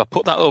 So I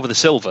put that over the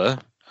silver,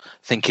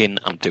 thinking,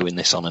 I'm doing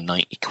this on a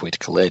 90 quid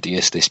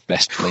Caladius, this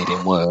best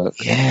bleeding work.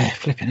 Yeah,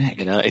 flipping heck.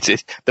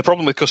 It's the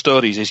problem with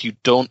Custodes is you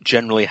don't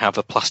generally have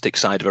a plastic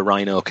side of a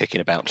Rhino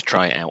kicking about to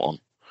try it out on.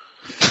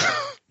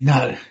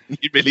 No.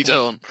 You really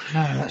don't.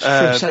 No,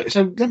 that's true.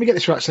 So let me get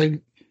this right. So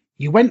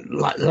you went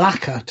like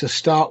lacquer to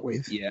start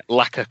with. Yeah,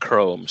 lacquer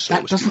chrome. So that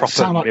it was doesn't proper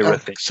sound mirror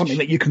like something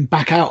that you can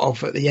back out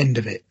of at the end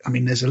of it. I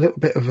mean, there's a little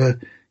bit of a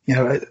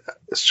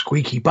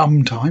squeaky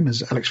bum time,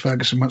 as Alex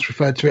Ferguson once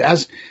referred to it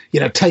as.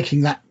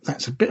 Taking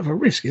that's a bit of a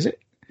risk, is it?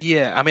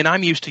 Yeah, I mean,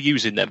 I'm used to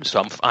using them,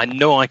 so I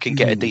know I can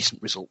get a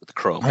decent result with the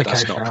chrome. But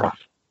that's not a problem.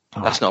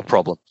 That's not a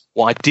problem.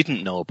 What I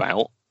didn't know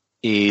about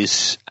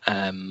is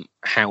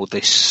how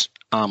this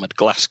armoured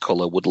glass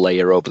colour would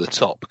layer over the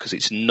top, because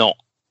it's not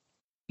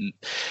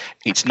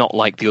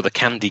like the other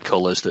candy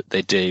colours that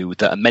they do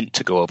that are meant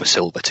to go over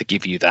silver to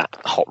give you that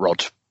hot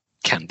rod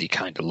candy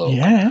kind of look.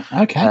 Yeah,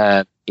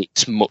 okay.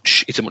 It's a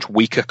much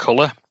weaker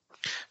colour.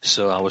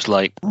 So I was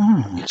like,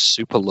 it's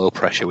super low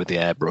pressure with the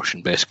airbrush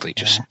and basically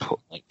just put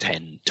like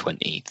 10,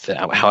 20,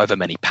 30, however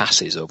many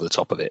passes over the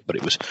top of it, but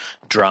it was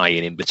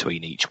drying in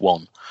between each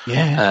one.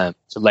 Yeah.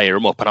 To layer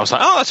them up. And I was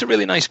like, oh, that's a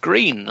really nice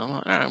green.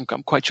 I'm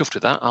quite chuffed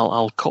with that.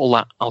 I'll call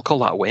that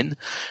a win.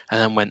 And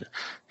then went,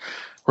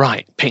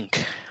 right,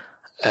 pink.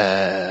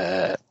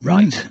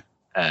 Right.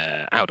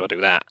 How do I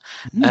do that?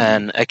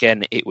 And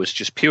again, it was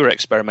just pure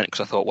experiment,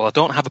 because I thought, well, I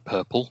don't have a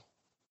purple.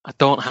 I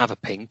don't have a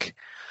pink.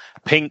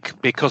 Pink,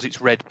 because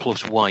it's red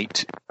plus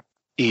white,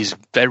 is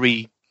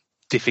very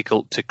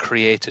difficult to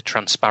create a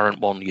transparent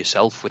one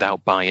yourself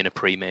without buying a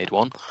pre-made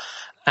one.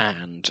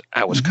 And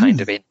I was kind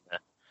of in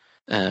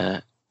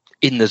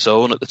in the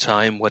zone at the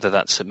time. Whether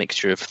that's a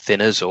mixture of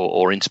thinners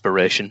or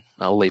inspiration,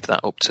 I'll leave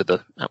that up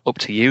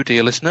to you,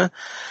 dear listener.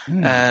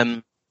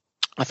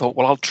 I thought,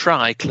 well, I'll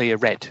try clear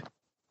red.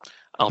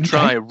 I'll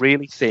try a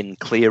really thin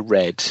clear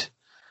red.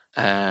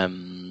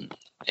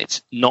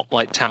 It's not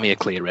like Tamiya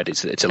clear red.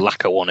 It's a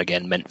lacquer one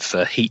again, meant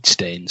for heat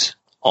stains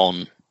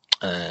on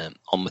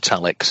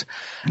metallics.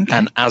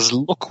 And as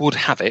luck would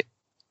have it,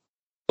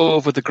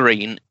 over the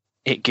green,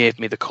 it gave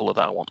me the colour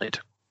that I wanted.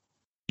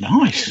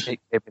 Nice. It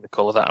gave me the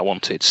colour that I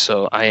wanted.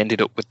 So I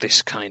ended up with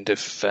this kind of,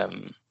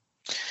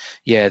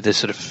 the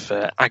sort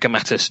of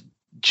Agamatus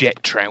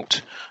jet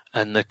trout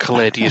and the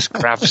Caladius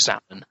grav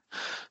salmon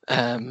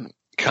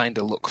kind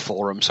of look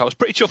for them. So I was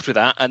pretty chuffed with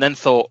that, and then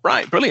thought,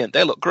 right, brilliant,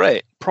 they look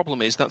great.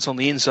 Problem is, that's on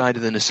the inside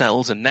of the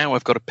nacelles, and now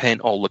I've got to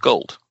paint all the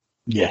gold.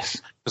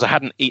 Yes. Because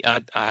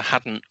I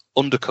hadn't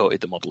undercoated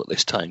the model at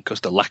this time,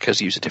 because the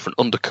lacquers use a different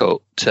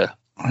undercoat to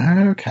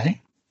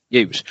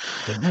use.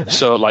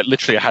 So, like,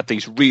 literally, I had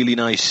these really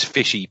nice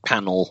fishy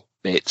panel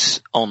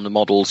bits on the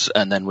models,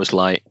 and then was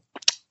like,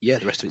 yeah,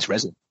 the rest of it's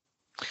resin.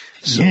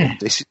 So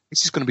this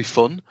is going to be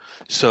fun.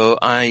 So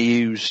I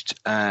used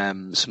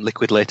some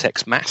liquid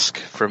latex mask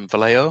from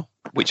Vallejo,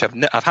 which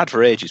I've had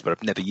for ages, but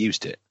I've never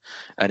used it.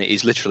 And it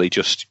is literally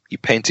just, you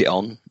paint it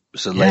on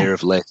as a layer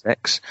of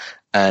latex,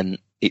 and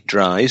it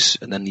dries,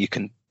 and then you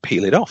can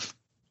peel it off.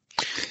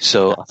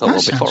 So I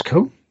thought,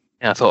 cool.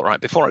 Yeah, I thought, right,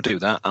 before I do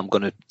that, I'm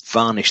going to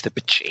varnish the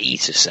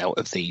bejesus out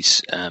of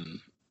these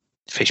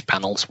fish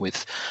panels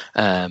with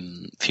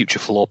future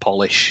floor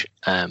polish,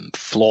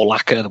 floor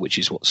lacquer, which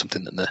is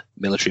something that the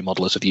military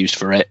modelers have used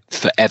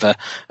forever,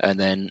 and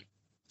then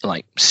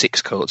like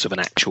 6 coats of an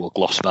actual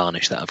gloss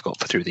varnish that I've got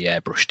through the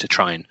airbrush to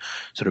try and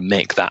sort of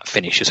make that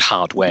finish as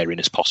hard wearing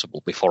as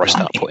possible before I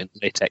start putting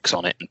latex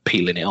on it and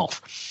peeling it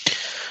off.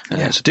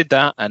 So did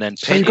that, and then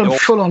so you've gone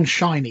full on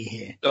shiny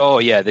here. Oh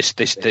yeah, this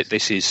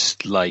is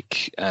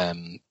like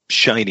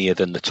shinier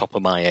than the top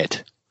of my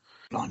head.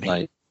 Blimey.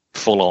 Like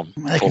full on.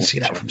 I can see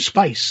that from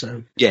space.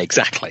 So yeah,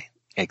 exactly.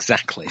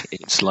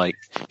 It's like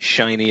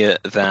shinier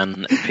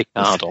than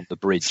Picard on the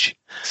bridge.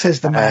 Says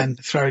the man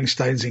throwing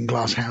stones in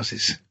glass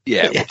houses.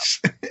 Yeah.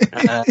 Yes.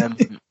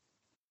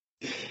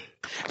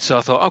 So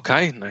I thought,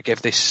 okay, and I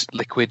gave this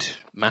liquid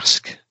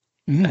mask.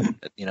 And,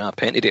 I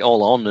painted it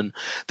all on, and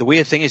the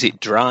weird thing is, it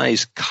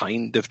dries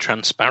kind of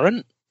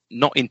transparent,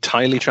 not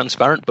entirely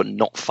transparent, but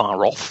not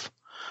far off.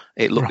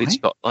 It's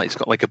got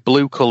like a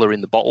blue color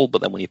in the bottle,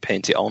 but then when you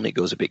paint it on, it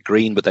goes a bit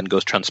green, but then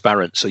goes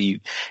transparent. So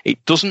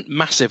it doesn't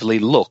massively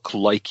look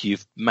like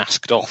you've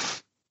masked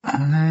off.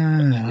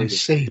 I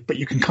see, but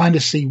you can kind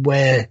of see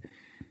where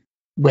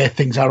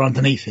things are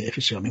underneath it, if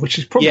you see what I mean, which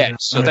is probably an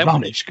so then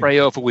when you spray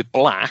over with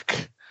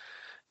black,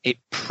 it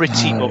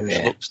pretty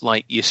much looks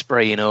like you're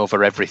spraying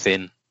over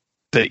everything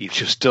that you've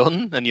just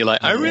done, and you're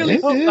like, I really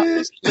hope that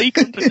doesn't leak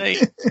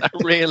underneath. I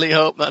really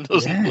hope that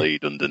doesn't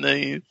bleed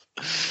underneath.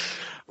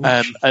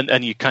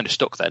 And you're kind of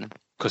stuck then,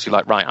 because you're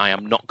like, right, I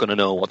am not going to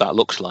know what that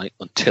looks like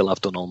until I've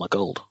done all my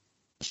gold.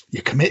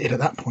 You're committed at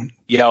that point.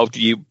 Yeah,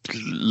 you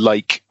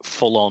like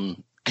full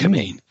on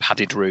commit,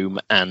 padded room,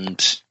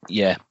 and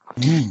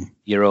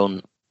your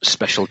own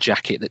special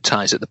jacket that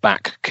ties at the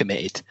back,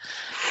 committed.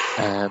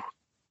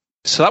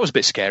 So that was a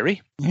bit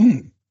scary.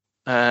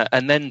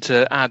 And then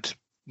to add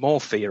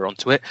more fear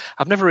onto it,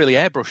 I've never really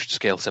airbrushed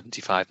scale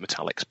 75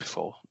 metallics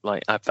before.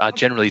 Like I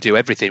generally do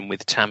everything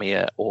with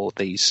Tamiya or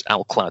these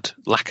Alclad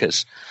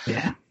lacquers.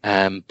 Yeah.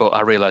 But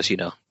I realise,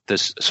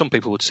 there's some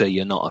people would say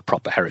you're not a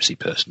proper heresy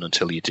person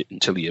until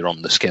you're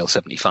on the scale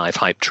 75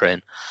 hype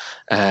train.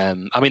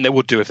 I mean, they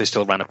would do if they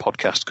still ran a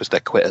podcast because they're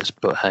quitters.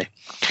 But hey,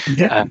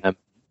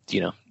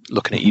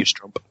 looking at you,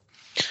 Strump.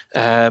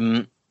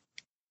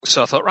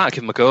 So I thought, right, I'll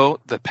give them a go.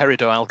 The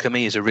Peridot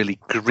Alchemy is a really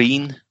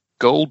green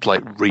gold,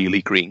 like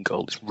really green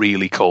gold. It's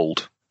really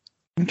cold.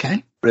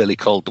 Okay. Really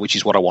cold, which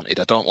is what I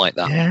wanted. I don't like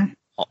that. Yeah.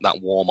 That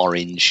warm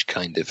orange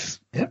kind of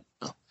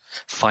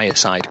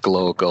fireside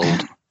glow gold.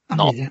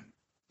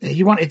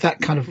 You wanted that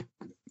kind of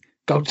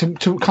gold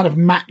to kind of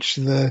match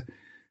the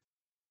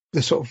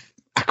sort of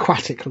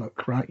aquatic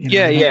look, right?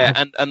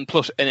 And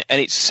plus, and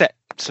it's set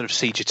sort of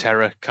Siege of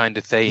Terror kind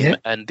of theme,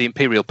 and the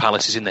Imperial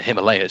Palace is in the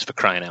Himalayas, for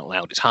crying out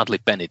loud. It's hardly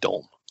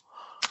Benidorm.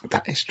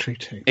 That is true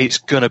too. It's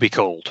gonna be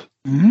cold.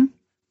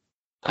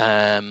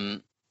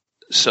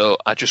 So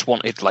I just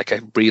wanted like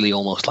a really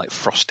almost like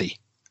frosty,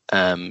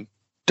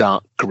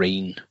 dark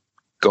green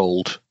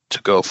gold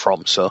to go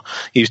from. So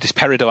I used this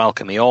Peridot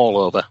Alchemy all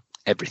over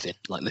everything,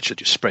 like literally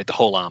just sprayed the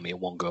whole army in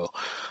one go.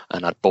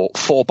 And I bought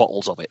 4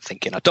 bottles of it,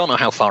 thinking I don't know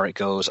how far it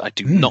goes. I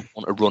do not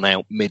want to run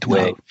out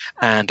midway,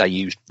 and I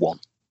used 1.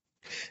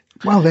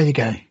 Well, there you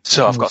go.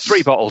 So I've got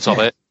 3 bottles of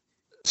it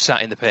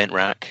sat in the paint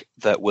rack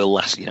that will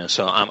last.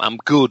 So I'm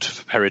good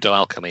for Peridot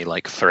Alchemy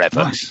like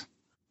forever. Nice.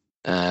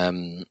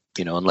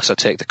 Unless I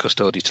take the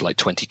Custodi to like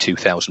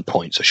 22,000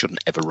 points, I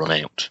shouldn't ever run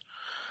out.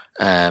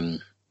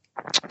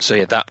 So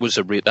yeah, that was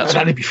that's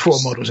only be 4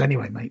 models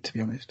anyway, mate, to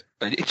be honest.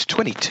 It's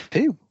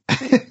 22.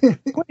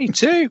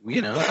 22.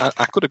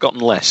 I could have gotten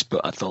less,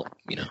 but I thought,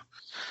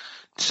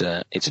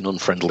 it's an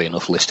unfriendly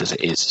enough list as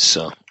it is.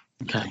 So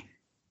okay.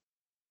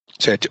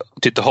 So I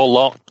did the whole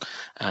lot,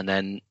 and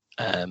then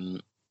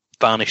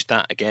varnished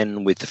that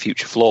again with the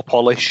Future floor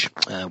polish,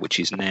 which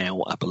is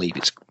now, I believe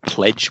it's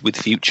Pledge with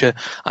Future.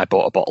 I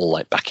bought a bottle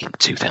like back in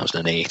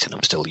 2008, and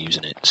I'm still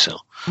using it. So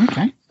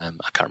Okay.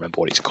 I can't remember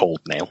what it's called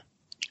now,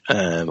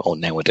 or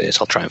nowadays.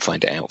 I'll try and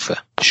find it out for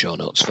show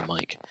notes for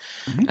Mike.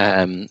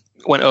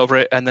 Went over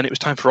it, and then it was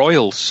time for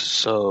oils.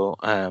 So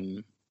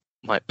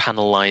like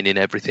panel lining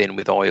everything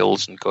with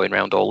oils and going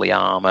around all the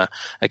armour.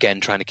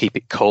 Again, trying to keep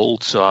it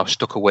cold, so I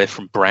stuck away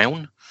from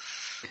brown,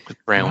 because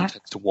brown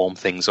tends to warm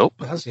things up.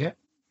 It does, yeah.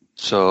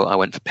 So I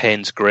went for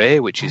Payne's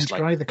Grey, which Payne's is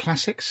like Grey, the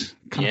classics,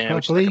 kind of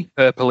which is like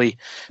a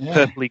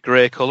purpley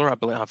grey colour. I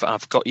believe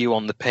I've got you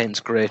on the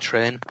Payne's Grey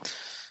train.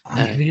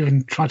 I've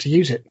even tried to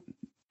use it.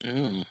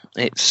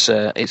 It's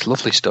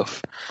lovely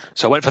stuff.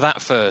 So I went for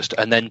that first,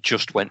 and then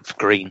just went for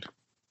green.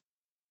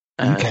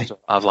 Okay. So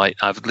I've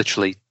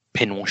literally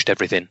pin washed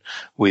everything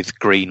with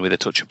green with a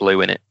touch of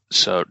blue in it,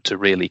 so to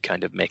really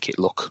kind of make it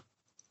look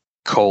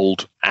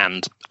cold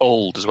and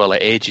old as well.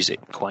 It ages it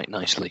quite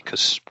nicely,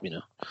 because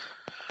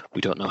we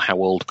don't know how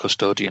old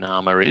Custodian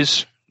armor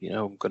is.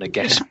 I'm going to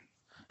guess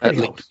at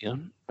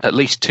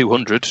least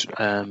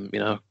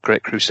 200.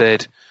 Great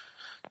Crusade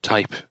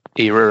type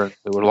era, and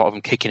there were a lot of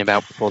them kicking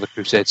about before the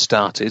Crusade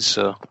started.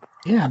 So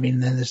yeah, I mean,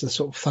 then there's the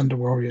sort of Thunder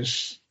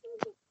Warriors.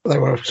 They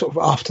were sort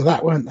of after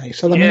that, weren't they?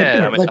 So they've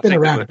been around they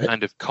were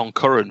kind of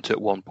concurrent at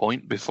one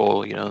point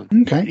before, he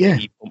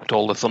bumped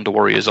all the Thunder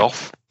Warriors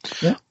off,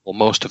 or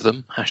most of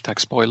them.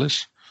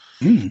 #spoilers.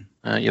 You'll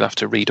have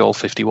to read all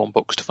 51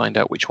 books to find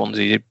out which ones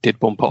he did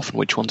bump off and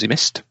which ones he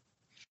missed.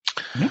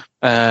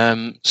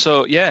 Got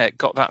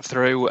that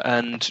through,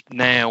 and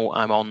now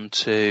I'm on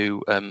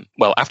to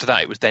after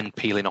that it was then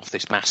peeling off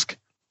this mask.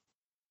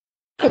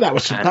 Oh, that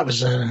was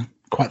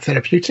quite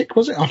therapeutic,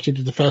 was it? After you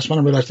did the first one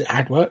and realised it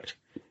had worked.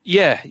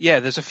 Yeah.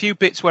 There's a few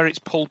bits where it's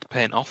pulled the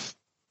paint off.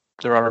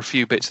 There are a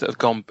few bits that have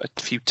gone, a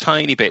few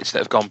tiny bits that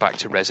have gone back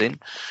to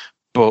resin,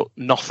 but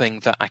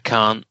nothing that I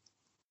can't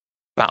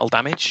battle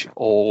damage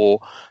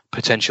or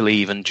potentially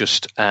even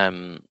just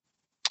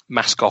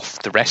mask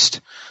off the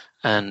rest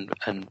and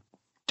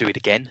do it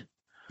again.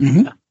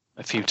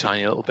 A few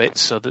tiny little bits,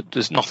 so that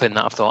there's nothing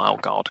that I've thought, oh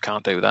god,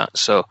 can't do that.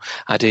 So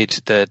I did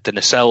the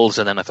nacelles,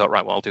 and then I thought,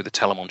 right, well, I'll do the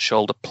Telemon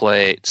shoulder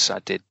plates. I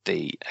did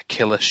the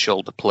Achilles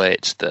shoulder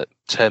plates, the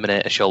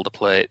Terminator shoulder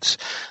plates,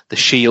 the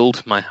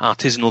shield, my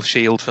artisanal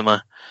shield for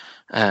my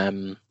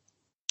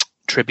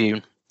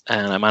Tribune,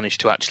 and I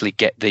managed to actually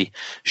get the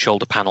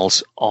shoulder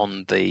panels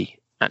on the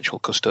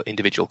actual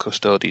individual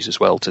custodies as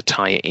well to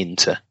tie it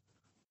into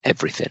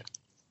everything.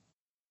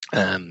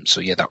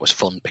 That was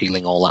fun,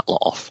 peeling all that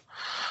lot off.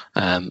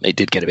 It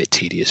did get a bit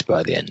tedious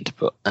by the end,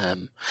 but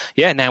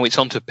now it's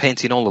on to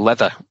painting all the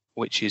leather,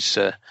 which is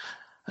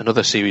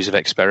another series of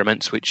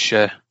experiments which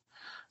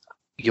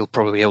you'll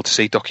probably be able to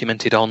see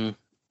documented on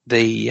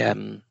the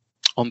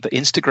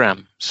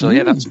Instagram. So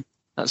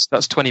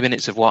that's 20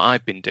 minutes of what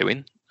I've been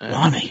doing.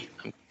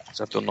 Because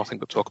I've done nothing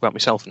but talk about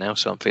myself now,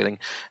 so I'm feeling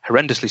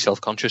horrendously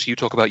self-conscious. You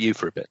talk about you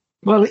for a bit.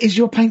 Well, it is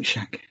your paint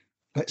shack.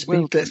 Let's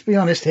be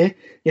honest here.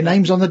 Your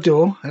name's on the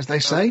door, as they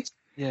say.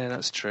 Yeah,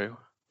 that's true.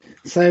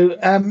 So,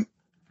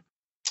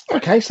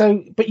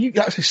 but you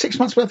got 6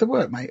 months worth of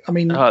work, mate. I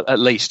mean, at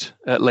least,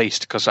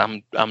 because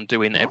I'm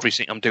doing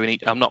everything.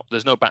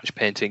 There's no batch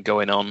painting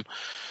going on.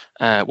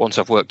 Once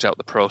I've worked out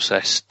the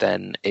process,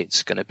 then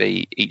it's going to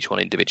be each one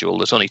individual.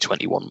 There's only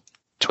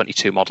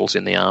 22 models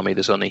in the army.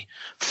 There's only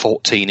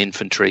 14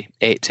 infantry,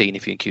 18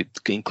 if you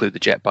include the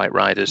jet bike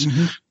riders.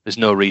 There's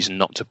no reason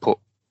not to put,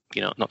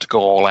 not to go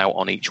all out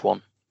on each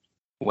one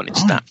when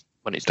it's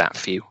that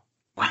few.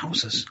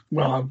 Wowzers.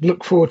 Well, I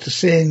look forward to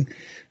seeing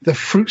the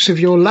fruits of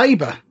your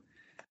labour.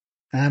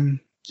 You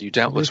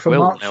doubtless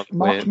will.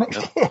 March.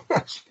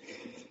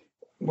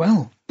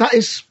 Well, that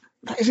is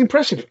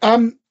impressive.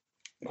 What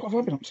have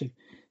I been up to?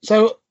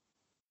 So,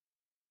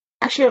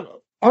 actually,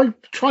 I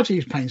tried to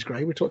use Payne's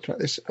Grey. We talked about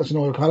this as an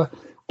oil colour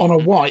on a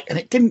white, and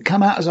it didn't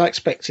come out as I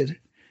expected.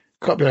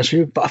 Can't be honest with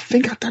you, but I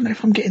don't know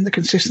if I'm getting the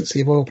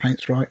consistency of oil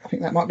paints right. I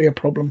think that might be a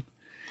problem.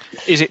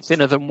 Is it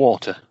thinner than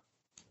water?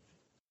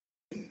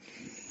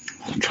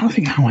 I'm trying to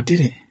think how I did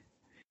it.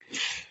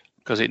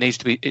 Because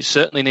it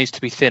certainly needs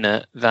to be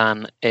thinner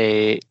than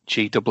a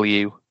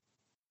GW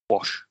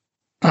wash.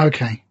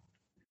 Okay.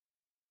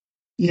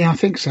 Yeah, I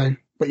think so.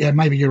 But yeah,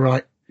 maybe you're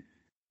right.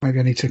 Maybe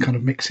I need to kind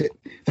of mix it.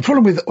 The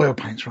problem with oil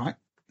paints, right,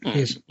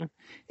 is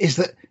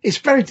that it's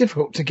very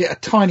difficult to get a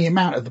tiny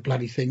amount of the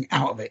bloody thing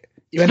out of it.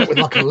 You end up with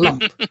like a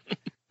lump.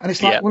 And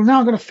it's like, well, now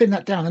I'm going to thin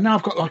that down. And now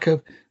I've got like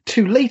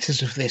 2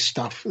 litres of this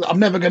stuff that I'm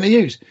never going to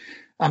use.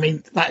 I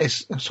mean, that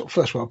is a sort of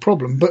first world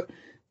problem. But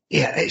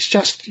yeah, it's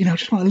just,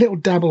 just want a little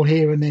dabble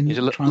here and then. Here's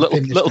a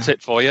little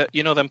tip for you.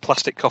 Them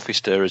plastic coffee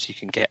stirrers you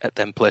can get at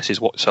them places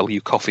what sell you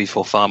coffee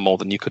for far more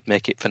than you could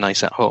make it for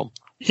nice at home.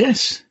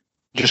 Yes.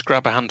 Just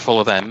grab a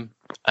handful of them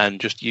and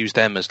just use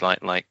them as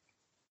like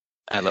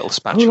a little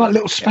spatula. Oh, like a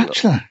little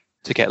spatula.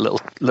 To get a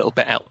little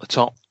bit out the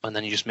top, and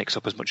then you just mix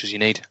up as much as you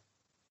need.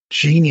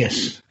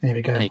 Genius. There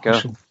we go. There you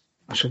go.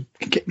 I should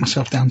get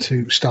myself down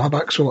to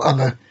Starbucks or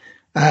other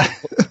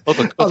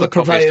Other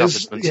purveyors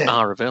establishments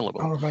are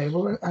available. Are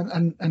available,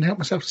 and help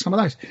myself to some of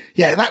those.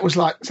 Yeah, that was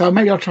like, so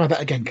maybe I'll try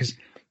that again, because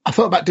I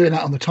thought about doing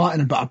that on the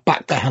Titan, but I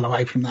backed the hell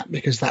away from that,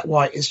 because that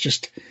white is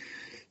just,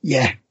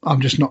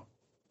 I'm just not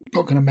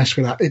going to mess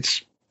with that.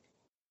 It's,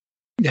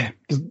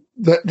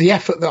 the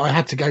effort that I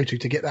had to go to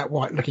get that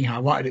white looking how I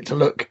wanted it to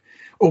look,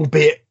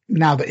 albeit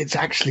now that it's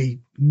actually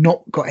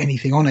not got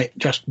anything on it,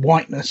 just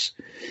whiteness,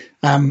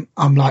 I'm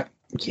like,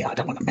 I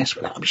don't want to mess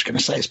with that. I'm just going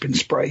to say it's been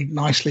sprayed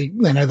nicely.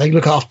 You know, they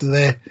look after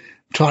their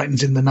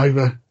Titans in the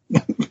Nova,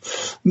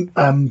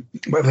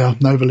 whatever they are,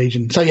 Nova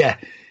Legion. So yeah.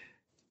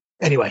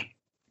 Anyway,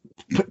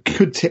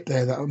 good tip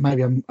there that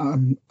maybe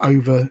I'm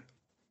over.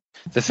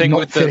 The thing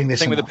with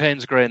the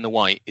Payne's grey and the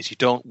white is you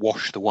don't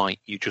wash the white,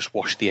 you just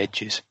wash the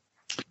edges.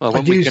 Well,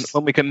 when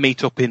we can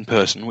meet up in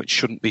person, which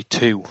shouldn't be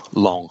too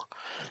long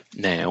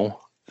now,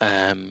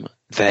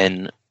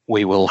 then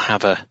we will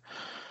have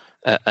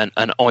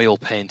an oil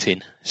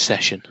painting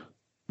session.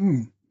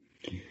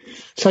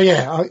 So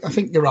yeah, I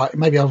think you're right.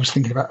 Maybe I was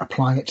thinking about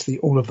applying it to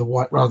all of the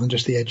white rather than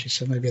just the edges.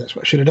 So maybe that's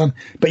what I should have done.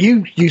 But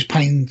you use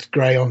Payne's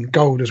grey on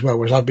gold as well,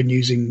 whereas I've been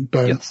using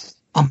burnt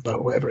umber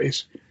or whatever it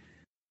is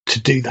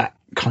to do that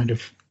kind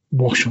of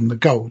wash on the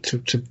gold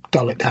to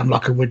dull it down,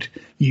 like I would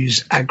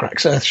use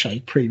Agrax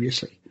Earthshade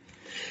previously.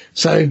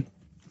 So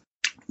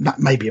that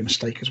may be a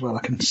mistake as well. I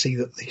can see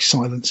that the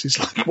silence is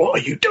like, "What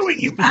are you doing,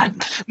 you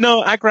man?"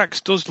 No,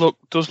 Agrax does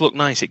look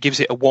nice. It gives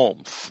it a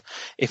warmth.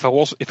 If I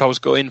was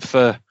going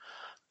for,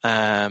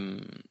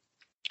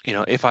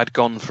 if I'd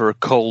gone for a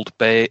cold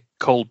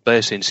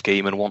basing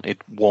scheme and wanted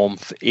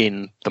warmth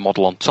in the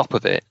model on top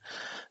of it,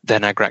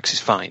 then Agrax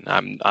is fine.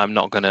 I'm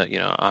not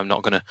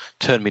gonna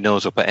turn my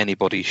nose up at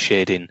anybody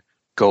shading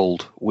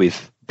gold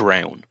with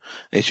brown.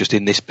 It's just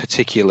in this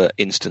particular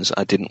instance,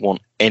 I didn't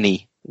want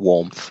any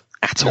warmth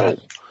at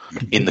all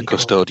in the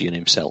custodian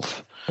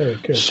himself. Very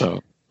good.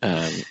 So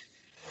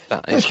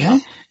that is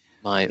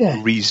my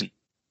reason.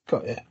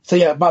 Got it.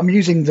 So but I've been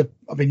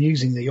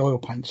using the oil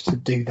paints to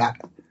do that.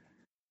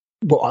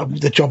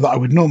 The job that I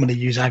would normally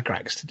use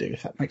Agrax to do,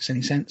 if that makes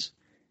any sense.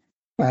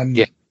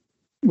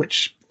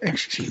 Which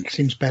actually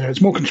seems better.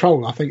 It's more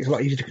control. I think it's a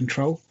lot easier to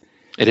control.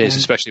 It is,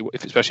 especially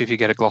if you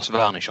get a gloss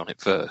varnish on it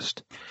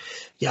first.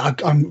 Yeah,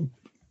 I'm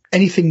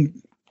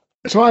anything.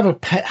 So I have a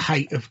pet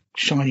hate of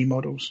shiny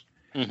models.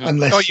 Mm-hmm.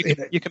 Unless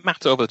you can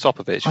matte over the top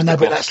of it. I know,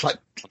 but that's like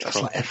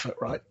effort,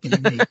 right?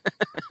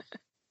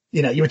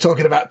 You were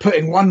talking about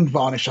putting one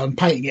varnish on,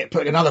 painting it,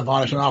 putting another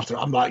varnish on after it.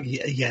 I'm like,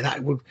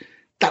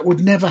 that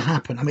would never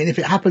happen. I mean, if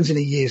it happens in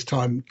a year's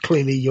time,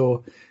 clearly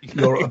your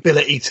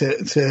ability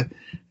to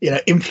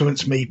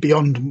influence me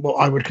beyond what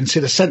I would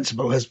consider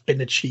sensible has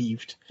been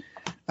achieved.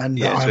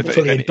 And I'm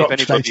fully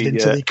indoctrinated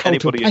into the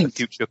cult of paint. Anybody in the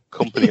future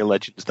company of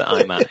legends that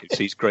I'm at who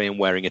sees Graham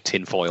wearing a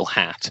tinfoil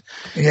hat,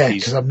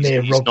 because I'm near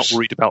Rob's. He's not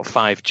worried about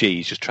 5G.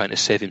 He's just trying to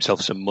save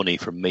himself some money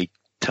from me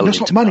telling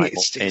him to buy more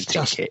it's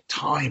just kit.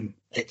 Time.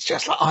 It's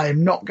just like, I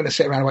am not going to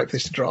sit around and wait for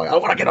this to dry. I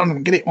want to get on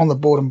and get it on the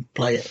board and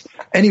play it.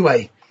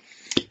 Anyway,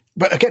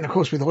 but again, of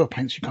course, with oil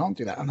paints, you can't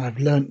do that. And I've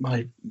learned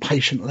my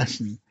patient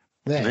lesson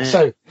there. Man.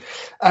 So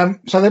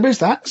there is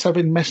that. So I've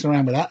been messing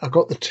around with that. I've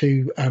got the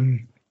two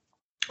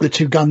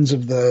guns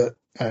of the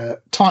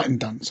Titan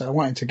done. So I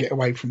wanted to get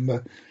away from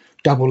the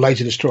double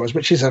laser destroyers,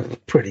 which is a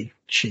pretty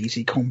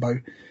cheesy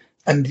combo.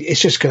 And it's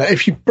just going to,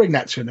 if you bring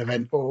that to an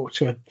event or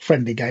to a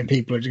friendly game,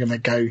 people are just going to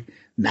go,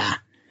 nah.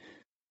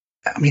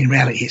 I mean, in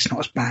reality, it's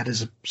not as bad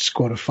as a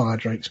squad of fire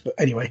drakes. But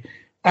anyway,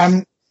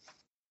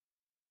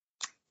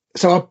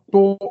 so I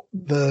bought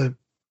the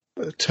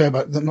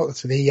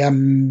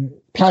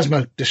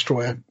plasma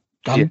destroyer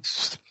gun.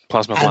 Yes,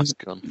 plasma blast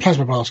gun.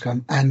 Plasma blast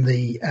gun and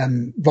the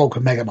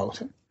Vulcan Mega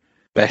Bolter.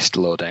 Best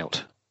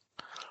loadout.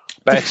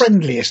 The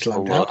friendliest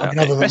loadout. I mean,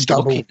 other than best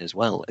double looking as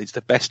well. It's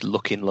the best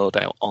looking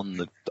loadout on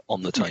the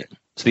Titan.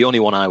 It's the only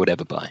one I would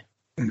ever buy.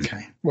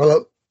 Okay.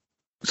 Well,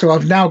 so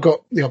I've now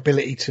got the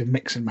ability to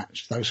mix and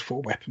match those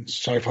four weapons.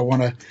 So if I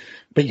want to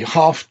be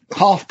half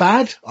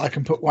bad, I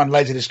can put one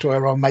laser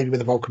destroyer on, maybe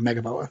with a Vulcan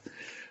Mega Bolter.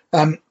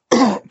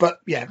 But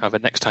yeah. However,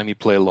 next time you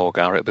play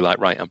Lorgar, it'll be like,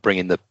 right, I'm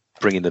bringing the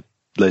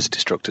laser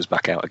destructors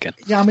back out again.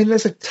 Yeah, I mean,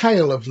 there's a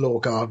tale of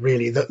Lorgar,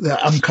 really, that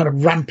I'm kind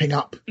of ramping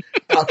up.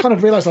 I've kind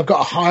of realised I've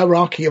got a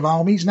hierarchy of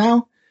armies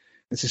now.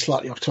 This is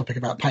slightly off topic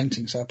about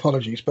painting, so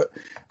apologies. But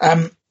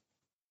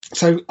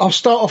so I'll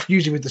start off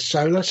usually with the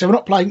solar. So if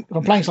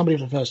I'm playing somebody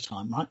for the first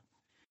time, right?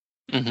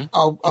 Mm-hmm.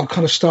 I'll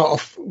kind of start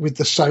off with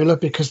the solar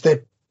because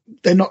they're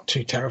not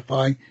too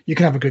terrifying. You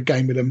can have a good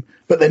game with them,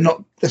 but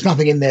there's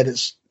nothing in there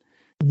that's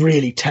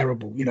really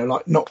terrible,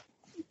 like not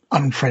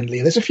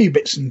unfriendly. There's a few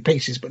bits and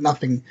pieces, but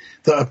nothing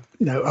that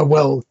a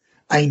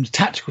well-aimed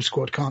tactical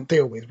squad can't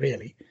deal with,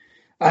 really.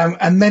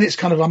 And then it's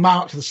kind of, I'm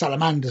out to the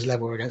Salamanders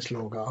level against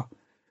Lorgar.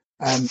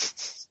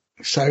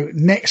 So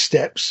next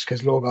steps,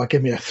 because Lorgar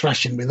gave me a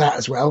thrashing with that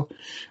as well.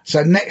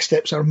 So next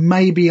steps are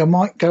maybe I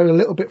might go a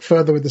little bit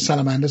further with the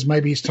Salamanders.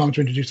 Maybe it's time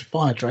to introduce the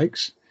Fire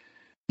Drakes.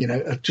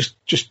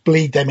 Just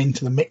bleed them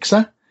into the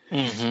mixer.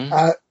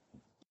 Mm-hmm.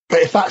 But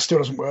if that still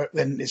doesn't work,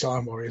 then it's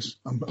Iron Warriors.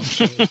 I'm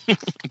sure.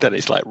 Then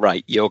it's like,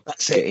 right, you're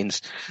getting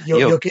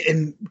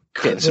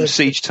some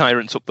Siege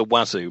Tyrants up the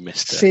wazoo,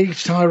 mister.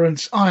 Siege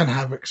Tyrants, Iron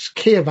Havocs,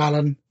 Kia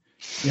Valen,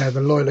 the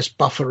loyalist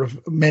buffer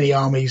of many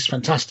armies,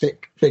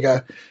 fantastic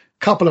figure,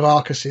 couple of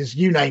Arcuses,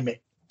 you name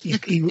it.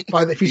 If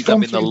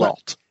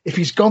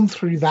he's gone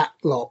through that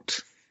lot,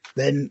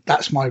 then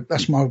that's my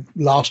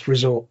last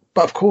resort.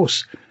 But of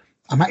course,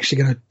 I'm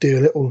actually going to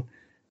do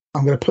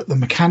I'm going to put the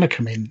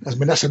Mechanicum in. I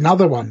mean, that's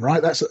another one, right?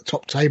 That's at the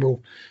top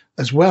table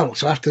as well.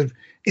 So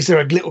is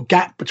there a little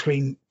gap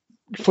between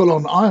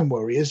full-on Iron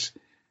Warriors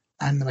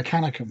and the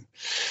Mechanicum?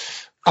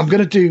 I'm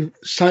going to do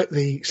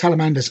the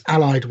Salamanders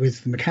allied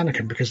with the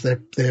Mechanicum because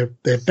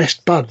they're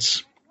best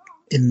buds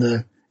in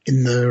the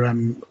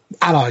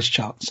allies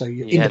chart. So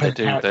independent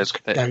characters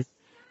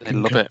they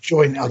love it.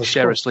 Join they other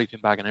share a squads. sleeping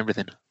bag and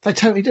everything. They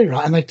totally do,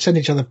 right? And they send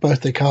each other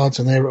birthday cards,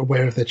 and they're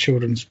aware of their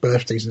children's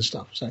birthdays and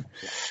stuff. So,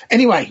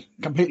 anyway,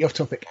 completely off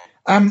topic.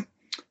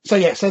 So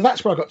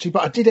that's where I got to.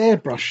 But I did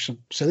airbrush.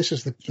 So this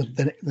is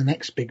the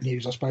next big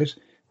news, I suppose.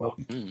 Well,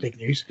 big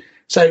news.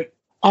 So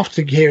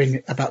after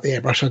hearing about the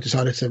airbrush, I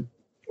decided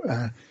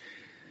to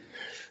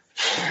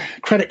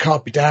credit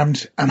card be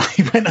damned, and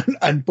I went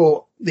and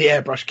bought the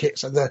airbrush kit.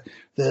 So the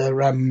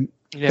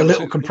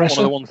little compressor.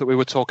 One of the ones that we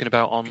were talking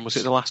about was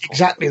it the last one?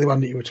 Exactly the one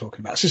that you were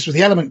talking about. So this was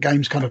the Element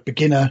Games kind of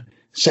beginner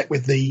set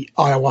with the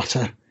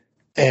Iwata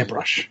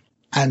airbrush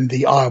and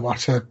the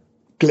Iwata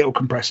little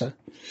compressor.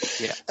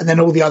 Yeah. And then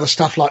all the other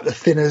stuff like the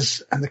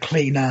thinners and the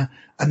cleaner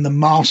and the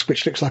mask,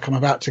 which looks like I'm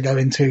about to go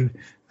into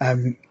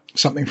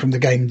something from the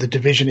game The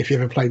Division, if you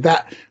ever played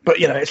that. But,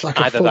 it's like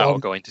either that or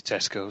going to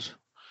Tesco's.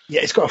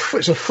 Yeah, it's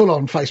a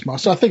full-on face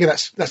mask. So I think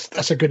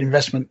that's a good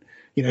investment,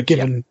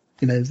 given...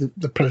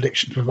 the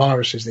predilection for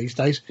viruses these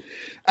days.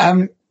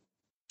 So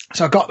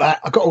I got that.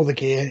 I got all the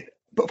gear,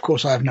 but of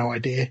course I have no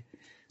idea.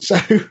 So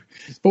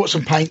bought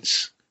some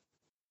paints,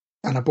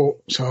 and I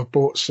bought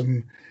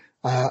some.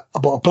 I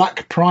bought a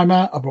black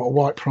primer. I bought a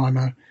white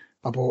primer.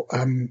 I bought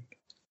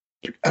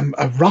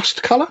a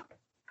rust color,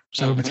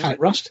 so metallic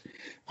rust,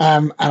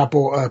 and I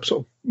bought a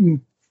sort of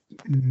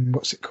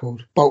what's it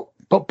called,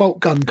 bolt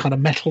gun kind of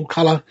metal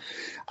color,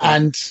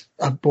 and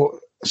I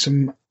bought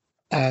some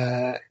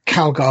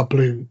Calgar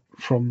blue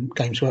from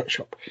Games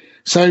Workshop.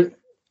 So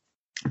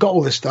got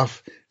all this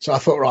stuff. So I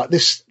thought, right,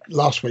 this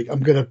last week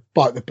I'm going to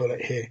bite the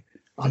bullet here.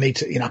 I need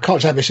to, I can't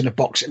just have this in a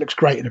box. It looks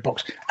great in a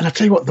box. And I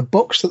tell you what, the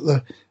box that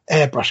the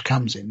airbrush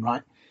comes in,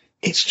 right?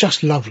 It's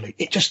just lovely.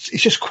 It's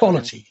just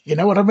quality. You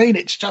know what I mean?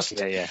 It's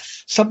just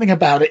something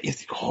about it. You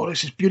think,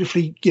 this is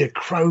beautifully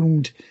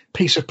chromed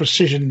piece of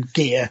precision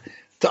gear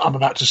that I'm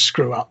about to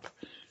screw up.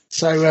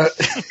 So,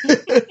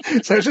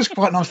 so it's just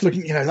quite nice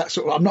looking, that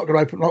sort of, I'm not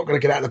going to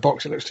get out of the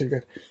box. It looks too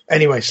good.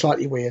 Anyway,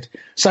 slightly weird.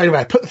 So anyway,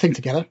 I put the thing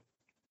together,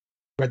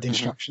 read the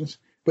instructions,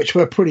 which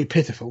were pretty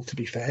pitiful, to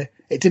be fair.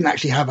 It didn't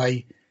actually have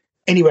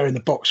anywhere in the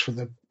box for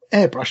the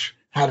airbrush,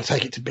 how to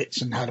take it to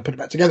bits and how to put it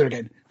back together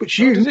again, which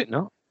does it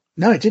not?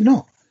 No, it did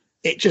not.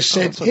 It just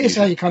said, here's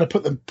how you kind of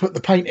put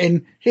the paint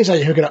in. Here's how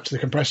you hook it up to the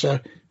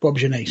compressor.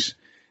 Bob's your niece.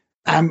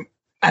 And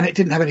it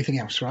didn't have anything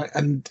else, right?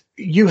 And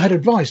you had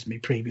advised me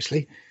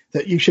previously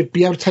that you should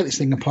be able to take this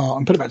thing apart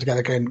and put it back together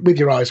again with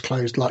your eyes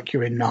closed, like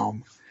you're in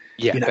Narm.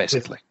 Yeah,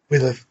 basically.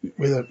 With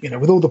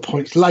all the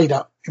points laid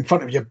up in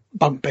front of your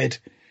bunk bed,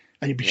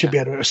 and you should be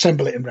able to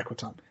assemble it in record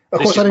time. Of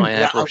course, is my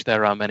airbrush.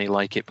 There are many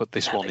like it, but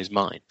this one is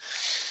mine.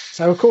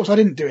 So, of course, I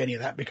didn't do any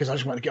of that because I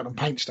just wanted to get on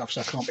paint stuff,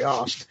 so I can't be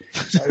asked.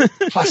 So,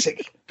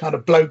 classic kind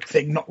of bloke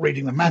thing, not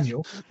reading the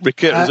manual.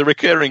 There's a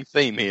recurring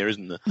theme here,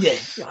 isn't there? Yeah,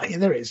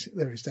 there is.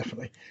 There is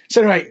definitely.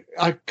 So, anyway,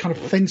 I kind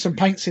of thinned some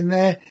paints in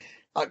there.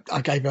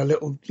 I gave her a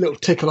little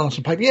tickle on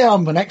some paper. Yeah,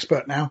 I'm an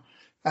expert now.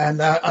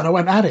 And I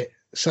went at it.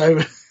 So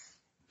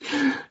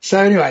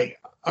anyway,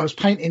 I was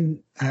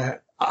painting.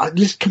 I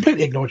just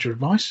completely ignored your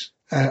advice,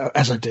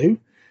 as I do.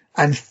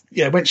 And,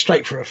 went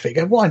straight for a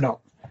figure. Why not?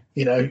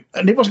 And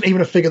it wasn't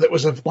even a figure that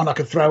was one I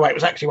could throw away. It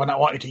was actually one I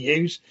wanted to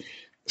use.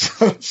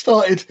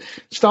 So I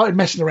started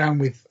messing around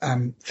with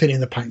thinning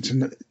the paints.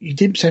 And you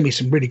did send me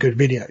some really good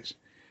videos.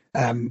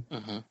 I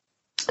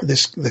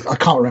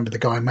can't remember the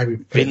guy. Maybe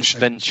Vince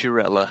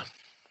Venturella.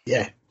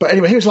 Yeah, but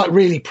anyway, he was like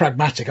really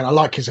pragmatic, and I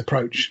like his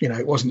approach.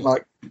 It wasn't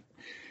like,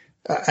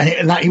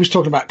 and that he was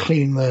talking about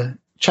changing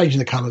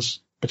the colours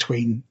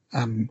between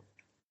when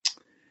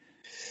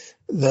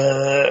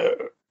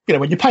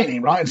you're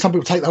painting, right? And some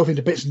people take the whole thing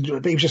to bits and do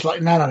it, but he was just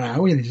like, no,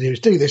 all you need to do is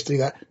do this, do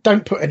that.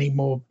 Don't put any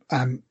more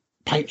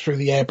paint through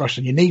the airbrush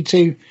than you need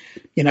to.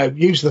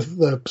 Use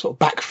the sort of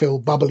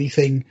backfill bubbly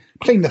thing,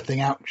 clean the thing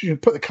out,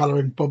 put the colour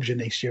in, Bob's your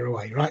niece, you're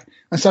away, right?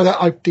 And so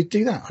I did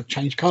do that. I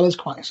changed colours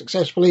quite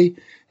successfully.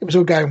 It was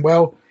all going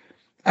well.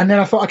 And then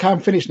I thought, okay,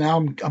 I'm finished now.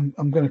 I'm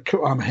going to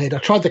cut my head. I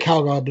tried the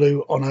Calgar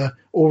blue on a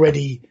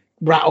already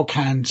rattle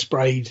can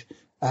sprayed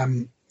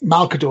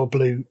Malcador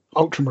blue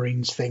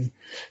Ultramarines thing.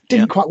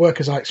 Didn't quite work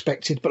as I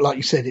expected, but like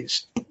you said,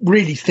 it's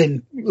really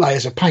thin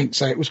layers of paint,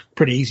 so it was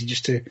pretty easy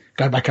just to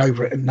go back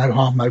over it and no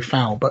harm, no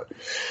foul. But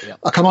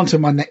I'll come on to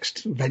my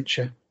next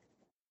venture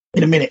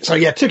in a minute. So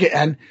took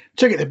it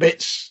to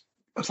bits,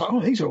 was like,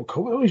 oh, these are all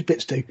cool. All these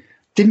bits do.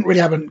 Didn't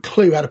really have a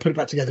clue how to put it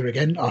back together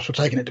again after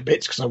taking it to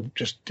bits because I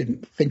just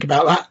didn't think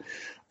about that.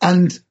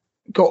 And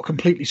got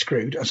completely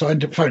screwed. And so I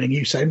ended up phoning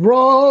you saying,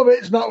 Rob,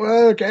 it's not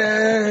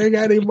working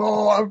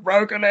anymore. I've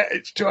broken it.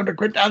 It's 200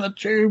 quid down the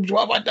tubes.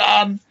 What have I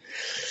done?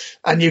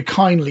 And you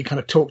kindly kind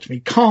of talked to me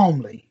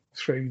calmly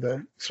through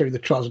the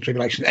trials and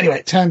tribulations. Anyway,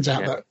 it turns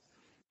out that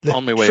the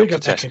on my way up to trigger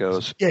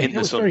Tesco's mechanism- in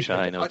the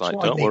sunshine, I was like,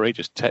 don't worry,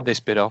 just take this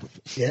bit off.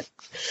 Yeah.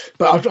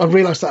 But I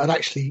realised that I'd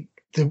actually,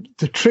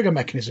 the trigger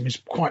mechanism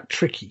is quite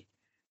tricky.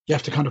 You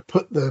have to kind of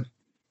put the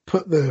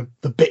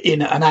bit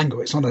in at an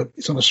angle. It's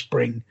on a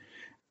spring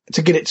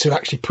to get it to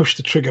actually push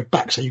the trigger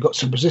back. So you've got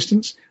some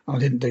resistance. And I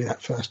didn't do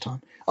that first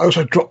time. I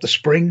also dropped the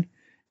spring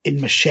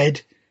in my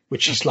shed,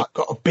 which is like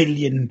got a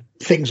billion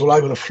things all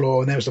over the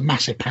floor. And there was a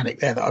massive panic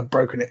there that I'd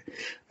broken it.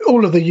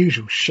 All of the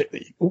usual shit,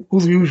 all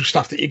the usual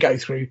stuff that you go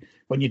through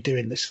when you're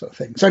doing this sort of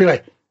thing. So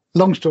anyway,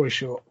 long story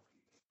short,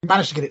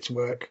 managed to get it to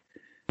work,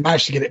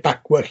 managed to get it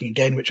back working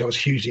again, which I was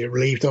hugely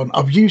relieved on.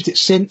 I've used it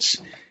since.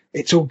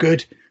 It's all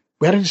good.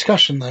 We had a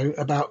discussion though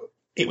about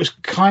it was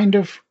kind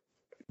of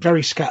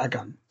very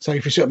scattergun. So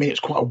if you see what I mean, it's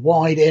quite a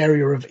wide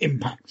area of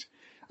impact.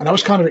 And I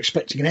was kind of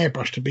expecting an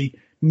airbrush to be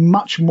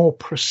much more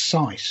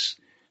precise.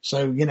 So,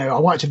 I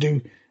wanted to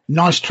do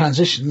nice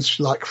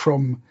transitions like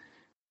from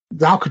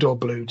the Alcador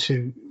blue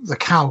to the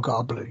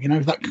Calgar blue,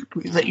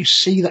 that you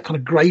see that kind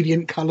of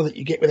gradient color that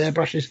you get with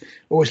airbrushes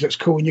always looks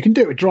cool. And you can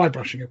do it with dry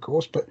brushing, of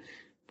course, but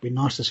it'd be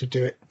nice to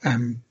do it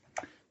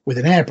with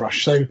an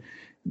airbrush. So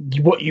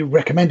what you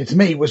recommended to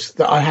me was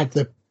that I had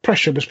the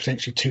pressure was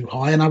potentially too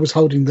high and I was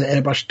holding the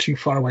airbrush too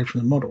far away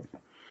from the model.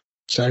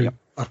 So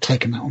I've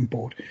taken that on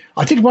board.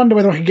 I did wonder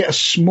whether I could get a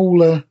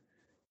smaller,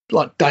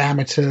 like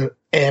diameter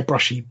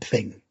airbrushy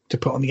thing to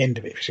put on the end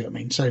of it, if you see what I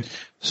mean.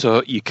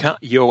 So you can't.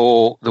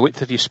 The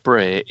width of your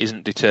spray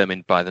isn't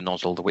determined by the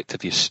nozzle. The width of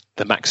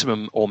the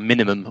maximum or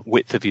minimum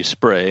width of your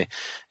spray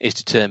is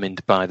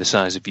determined by the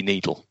size of your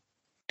needle.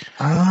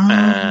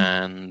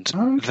 And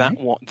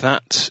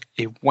that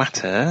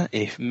Iwata,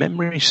 if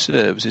memory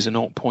serves, is a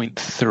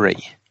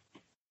 0.3.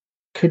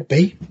 Could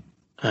be.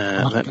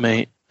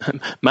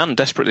 Man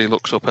desperately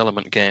looks up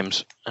Element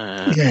Games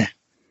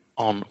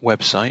on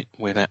website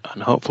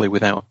and hopefully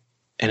without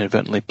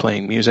inadvertently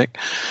playing music.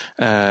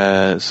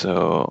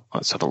 So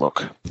let's have a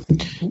look.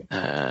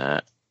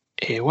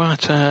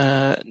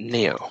 Iwata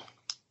Neo.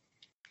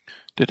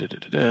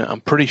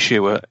 I'm pretty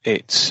sure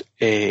it's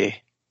a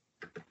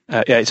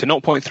it's a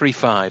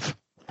 0.35.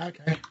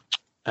 Okay.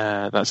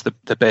 That's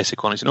the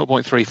basic one. It's a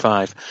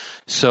 0.35.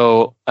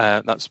 So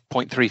that's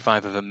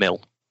 0.35 of a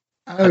mil.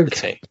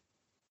 Okay.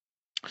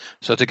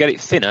 So to get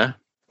it thinner,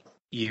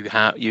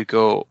 you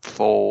go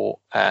for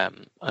a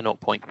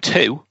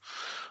 0.2,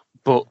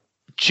 but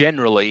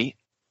generally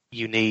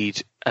you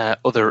need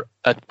other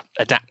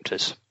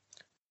adapters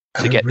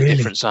to get the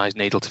different size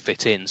needle to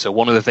fit in. So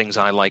one of the things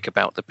I like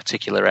about the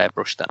particular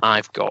airbrush that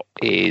I've got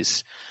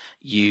is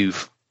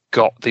you've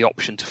got the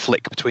option to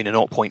flick between a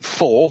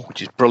 0.4,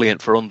 which is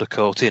brilliant for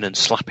undercoating and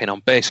slapping on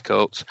base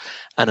coats,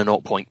 and a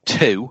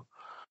 0.2,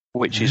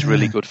 which is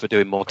really good for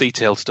doing more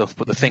detailed stuff.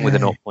 But the thing with a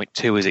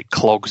 0.2 is it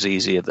clogs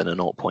easier than a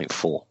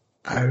 0.4.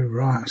 Oh,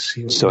 right. I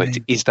see what so you mean.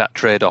 It is that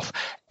trade-off.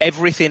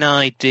 Everything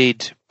I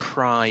did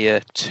prior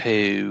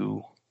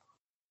to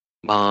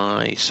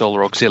my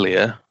Solar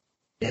Auxilia,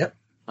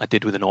 I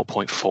did with a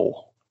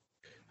 0.4.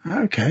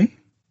 Okay.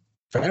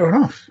 Fair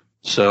enough.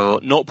 So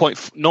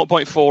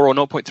 0.4 or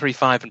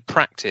 0.35 in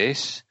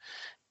practice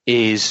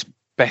is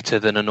better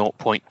than a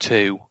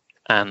 0.2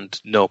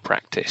 and no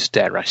practice,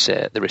 dare I say,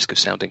 at the risk of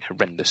sounding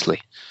horrendously.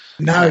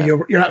 No,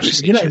 you're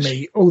absolutely, you know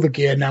me, all the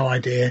gear, no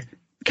idea.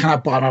 Can I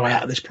buy my way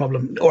out of this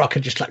problem? Or I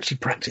could just actually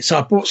practice. So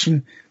I bought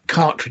some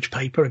cartridge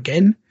paper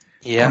again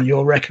on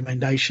your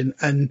recommendation,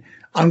 and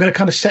I'm going to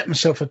kind of set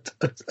myself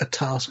a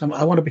task.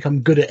 I want to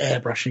become good at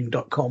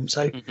airbrushing.com.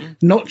 So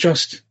not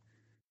just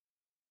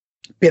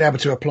being able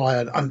to apply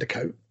an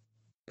undercoat,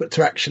 but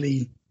to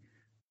actually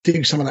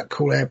do some of that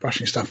cool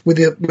airbrushing stuff with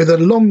a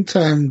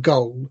long-term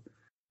goal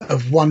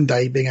of one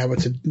day being able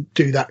to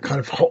do that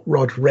kind of hot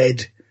rod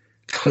red,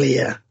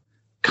 clear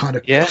kind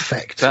of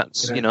effect.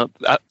 That's,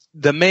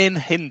 the main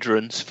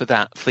hindrance for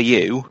that for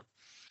you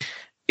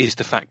is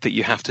the fact that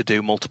you have to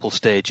do multiple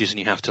stages and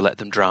you have to let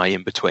them dry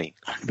in between.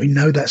 We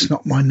know that's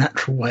not my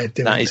natural way of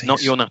doing That is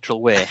not your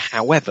natural way.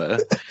 However,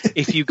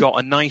 if you got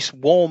a nice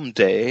warm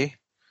day,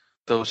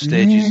 those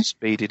stages are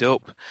speeded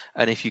up.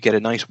 And if you get a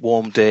nice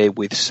warm day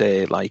with,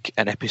 say, like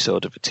an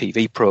episode of a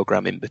TV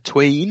program in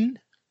between,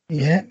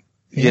 there's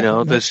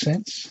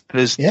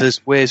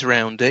ways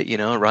around it.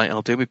 Right,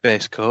 I'll do my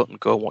base coat and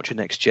go watch a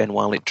next gen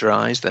while it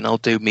dries. Then I'll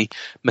do my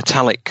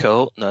metallic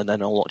coat and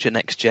then I'll watch a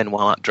next gen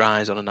while that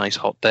dries on a nice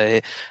hot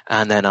day.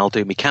 And then I'll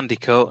do my candy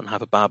coat and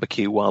have a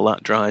barbecue while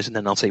that dries. And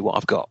then I'll see what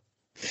I've got.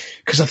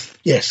 Because I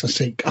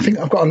think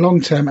I've got a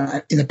long term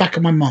in the back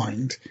of my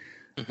mind.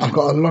 I've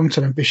got a long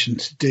term ambition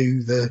to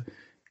do the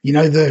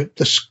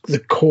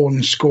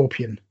corn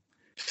scorpion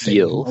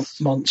thing,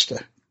 monster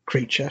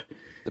creature.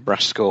 The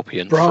Brass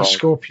Scorpion.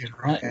 Scorpion,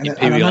 right?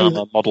 Imperial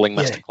Armour Modelling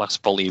Masterclass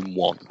Volume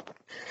 1.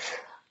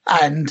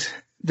 And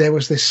there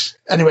was this.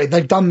 Anyway,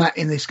 they've done that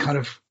in this kind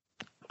of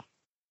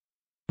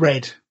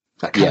red,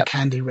 that kind of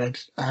candy red,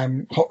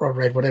 hot rod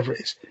red, whatever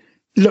it is.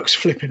 Looks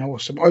flipping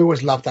awesome. I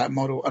always loved that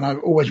model, and I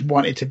always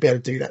wanted to be able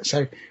to do that.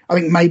 So I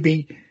think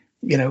maybe,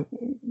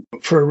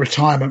 for a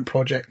retirement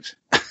project,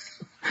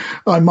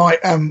 I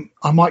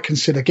might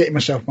consider getting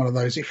myself one of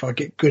those if I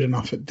get good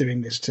enough at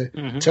doing this to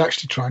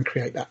actually try and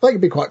create that. That could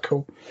be quite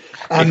cool.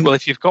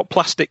 If you've got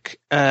plastic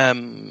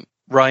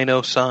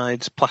rhino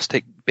sides,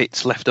 plastic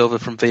bits left over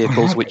from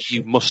vehicles, which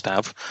you must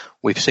have,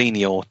 we've seen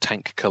your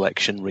tank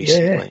collection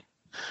recently,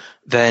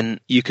 then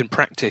you can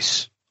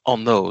practice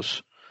on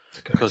those.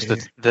 Because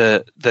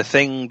the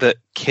thing that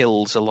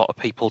kills a lot of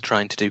people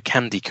trying to do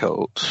candy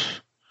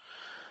coats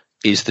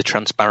is the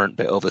transparent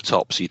bit over the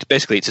top. So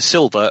basically it's a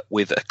silver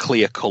with a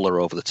clear colour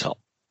over the top.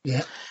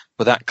 Yeah.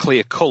 But that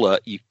clear colour,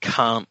 you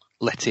can't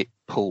let it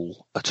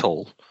pool at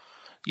all.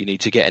 You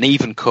need to get an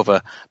even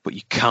cover, but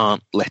you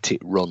can't let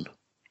it run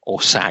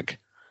or sag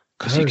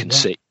because you can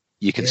see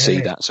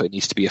that. So it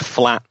needs to be a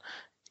flat,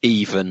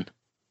 even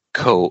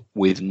coat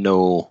with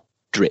no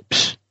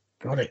drips.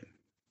 Got it.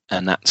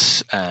 And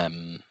that's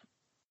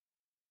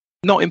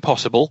not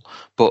impossible,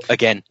 but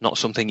again, not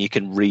something you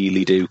can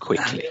really do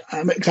quickly.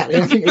 Exactly.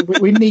 I think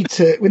we need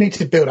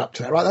to build up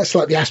to that, right? That's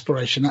like the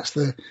aspiration. That's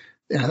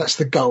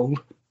the goal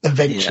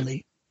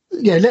eventually.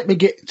 Yeah. Let me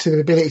get to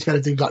the ability to be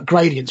able to do like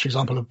gradients, for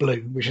example, of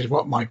blue, which is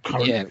what my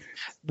current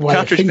way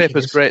cartridge of paper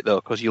is is. great though,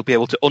 because you'll be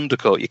able to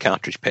undercoat your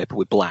cartridge paper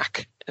with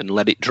black and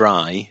let it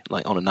dry,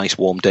 like on a nice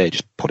warm day.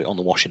 Just put it on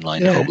the washing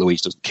line and hope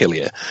Louise doesn't kill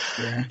you.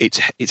 Yeah.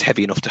 It's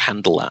heavy enough to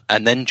handle that,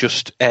 and then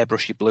just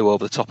airbrush your blue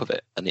over the top of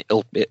it, and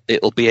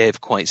it'll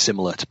behave quite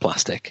similar to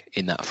plastic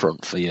in that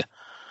front for your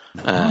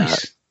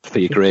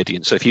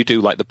gradient. So if you do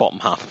like the bottom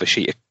half of a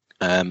sheet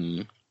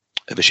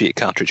of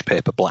cartridge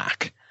paper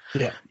black,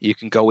 you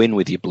can go in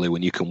with your blue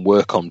and you can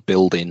work on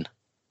building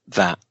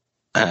that.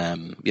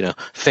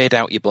 Fade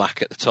out your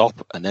black at the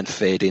top and then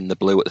fade in the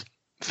blue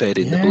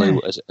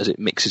blue as it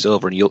mixes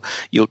over, and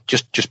you'll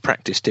just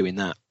practice doing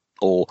that.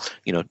 Or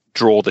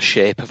draw the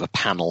shape of a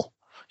panel,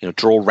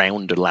 draw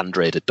round a Land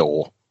Raider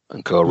door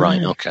and go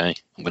okay,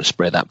 I'm going to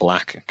spray that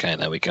black, okay,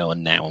 there we go,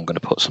 and now I'm going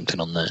to put something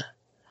on there.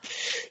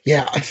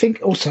 I think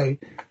also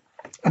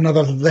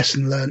another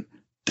lesson learned,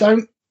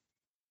 I've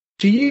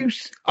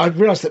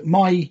realised that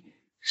my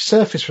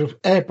surface for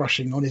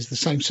airbrushing on is the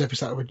same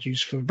surface that I would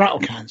use for rattle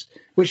cans,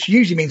 which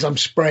usually means I'm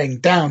spraying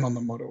down on the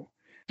model.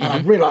 And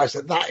I've realised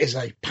that is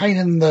a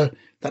pain that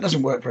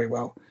doesn't work very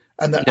well.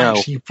 And that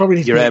actually you probably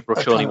need your to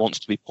airbrush only wants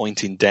to be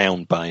pointing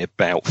down by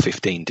about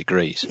 15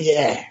 degrees.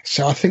 Yeah,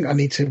 so I think I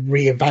need to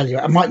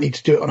reevaluate. I might need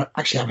to do it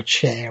actually have a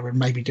chair and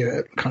maybe do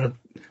it kind of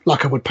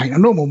like I would paint a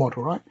normal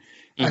model, right?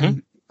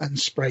 And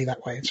spray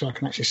that way, so I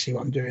can actually see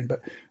what I'm doing.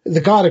 But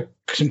the guy had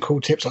some cool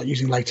tips, like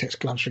using latex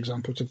gloves, for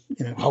example, to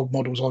hold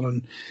models on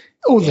and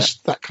all this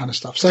that kind of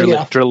stuff.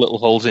 So drill little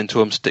holes into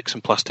them, stick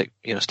some plastic,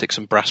 stick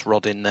some brass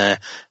rod in there.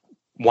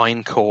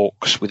 Wine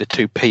corks with a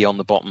 2p on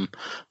the bottom,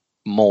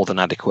 more than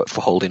adequate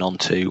for holding on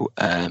to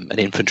an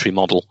infantry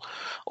model,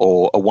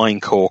 or a wine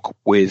cork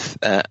with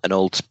an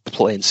old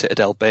plain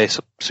Citadel base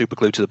super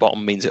glue to the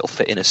bottom means it'll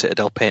fit in a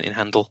Citadel painting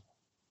handle.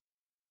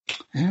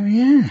 Oh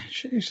yeah,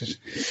 Jesus.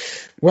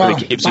 Well,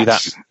 it gives you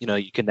that,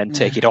 you can then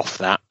take it off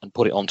that and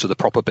put it onto the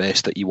proper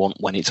base that you want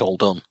when it's all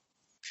done.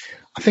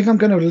 I think I'm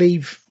going to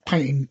leave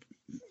painting.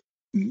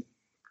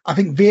 I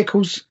think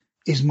vehicles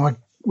is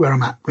where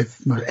I'm at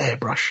with my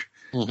airbrush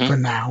for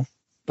now.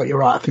 But you're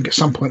right. I think at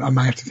some point I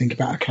may have to think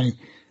about, okay,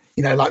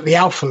 like the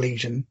Alpha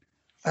Legion,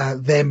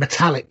 their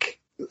metallic,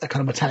 a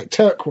kind of metallic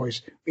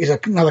turquoise is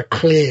another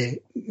clear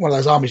one of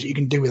those armies that you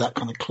can do with that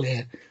kind of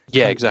clear.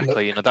 Yeah,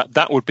 exactly. Look.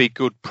 That would be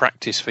good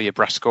practice for your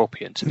Brass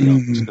Scorpion, to be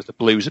honest, because the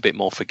blue's a bit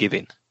more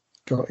forgiving.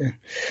 Got you.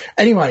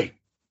 Anyway,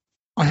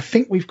 I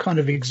think we've kind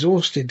of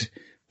exhausted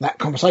that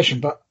conversation,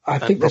 but I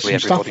think there's some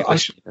stuff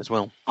that as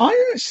well.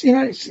 I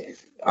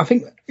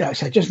think,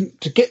 so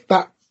just to get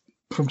that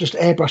from just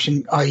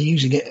airbrushing,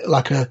 using it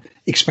like a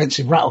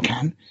expensive rattle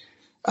can.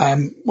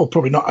 Well,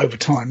 probably not over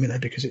time,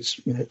 because it's,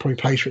 it probably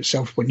pays for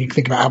itself when you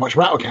think about how much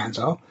rattle cans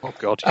are. Oh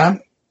God.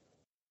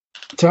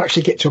 To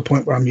actually get to a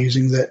point where I'm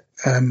using the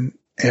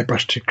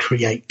airbrush to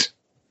create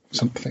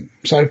something.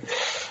 So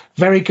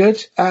very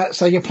good.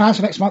 So your plans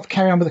for next month,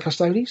 carry on with the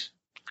Custodes?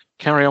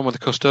 Carry on with the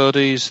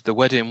Custodes. The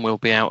wedding will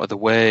be out of the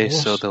way,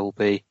 so there'll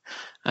be,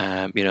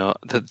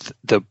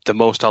 the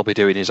most I'll be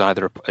doing is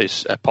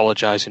is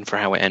apologising for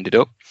how it ended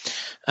up,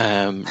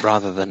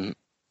 rather than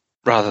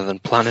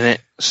planning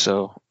it.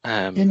 So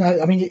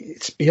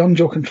it's beyond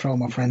your control,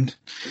 my friend.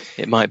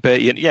 It might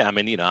be.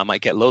 I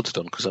might get loads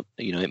done because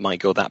it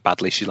might go that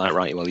badly. She's like,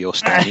 right, well, you're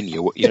staying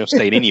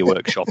in your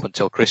workshop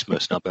until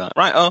Christmas, and I'll be like,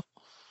 right,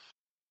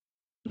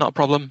 not a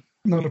problem.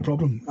 Not a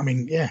problem.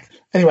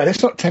 Anyway,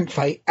 let's not tempt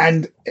fate,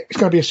 and it's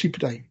going to be a super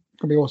day.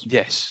 It's going to be awesome.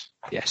 Yes,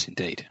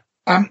 indeed.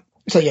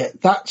 So yeah,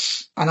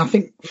 and I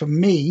think for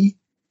me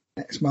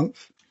next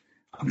month,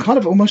 I'm kind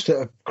of almost at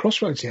a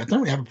crossroads here. I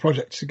don't really have a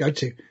project to go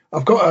to.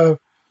 I've got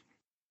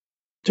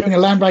doing a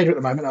Land Raider at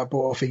the moment. I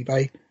bought off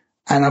eBay,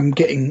 and I'm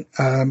getting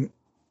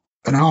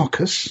an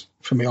Arcus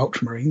from the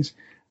Ultramarines,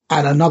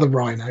 and another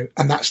Rhino,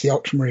 and that's the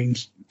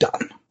Ultramarines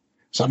done.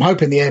 So I'm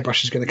hoping the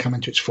airbrush is going to come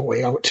into its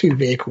 40. I've got 3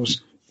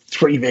 vehicles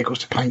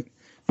to paint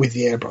with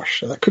the airbrush.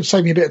 So that could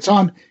save me a bit of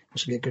time.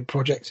 This will be a good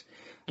project.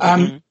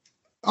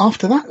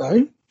 After that,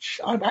 though,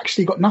 I've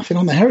actually got nothing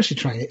on the Heresy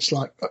train. It's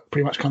like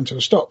pretty much come to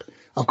a stop.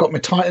 I've got my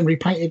Titan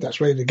repainted.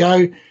 That's ready to go.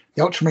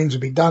 The Ultramarines will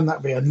be done.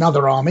 That'll be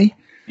another army.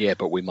 Yeah,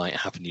 but we might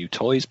have new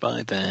toys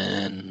by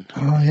then.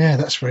 Oh, yeah,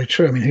 that's very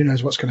true. I mean, who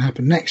knows what's going to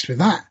happen next with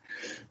that?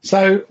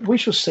 So we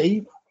shall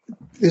see.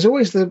 There's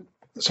always so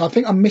I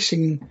think I'm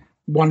missing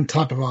one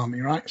type of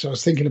army, right? So I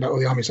was thinking about all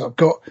the armies that I've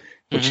got,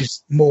 which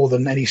is more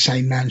than any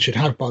sane man should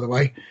have, by the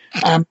way.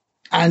 And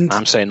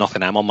I'm saying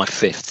nothing. I'm on my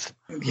 5th.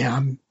 Yeah,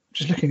 I'm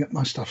just looking at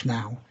my stuff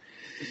now.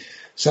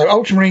 So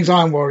Ultramarines,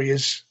 Iron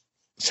Warriors,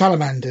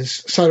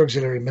 Salamanders, Solar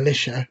Auxiliary,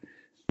 Militia,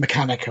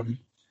 Mechanicum,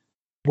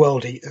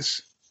 World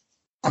Eaters.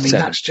 I mean,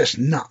 7. That's just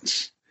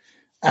nuts.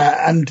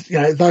 And,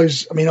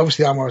 those, I mean,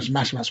 obviously Iron Warriors are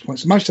massive amounts of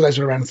points. Most of those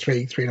are around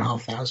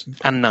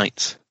 3,500. And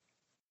Knights.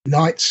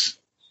 Knights,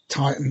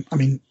 Titan, I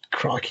mean,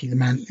 crikey, the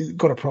man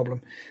got a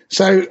problem.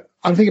 So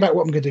I'm thinking about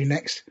what I'm going to do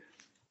next.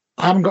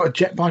 I haven't got a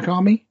jet bike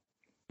army.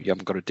 You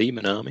haven't got a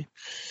demon army.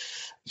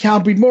 Yeah,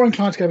 I'd be more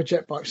inclined to go with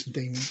jet bikes than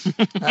demons.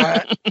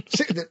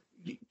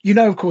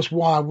 Of course,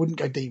 why I wouldn't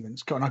go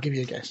demons. Go on, I'll give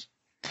you a guess.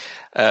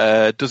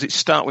 Does it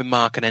start with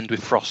Mark and end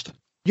with Frost?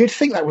 You'd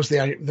think that was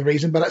the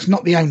reason, but that's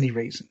not the only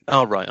reason.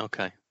 Oh, right,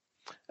 okay.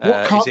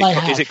 What can't they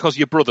have? Is it because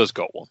your brother's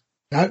got one?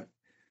 No.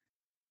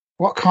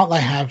 What can't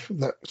they have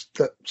that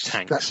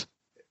tanks?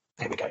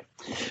 There we go.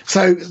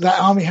 So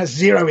that army has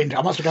 0 injury.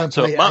 I must have gone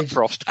to So Mark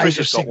Frost, Chris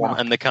has got one,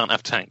 and they can't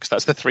have tanks.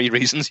 That's the 3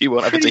 reasons you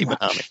won't have a demon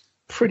army.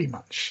 Pretty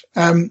much.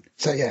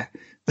 So yeah.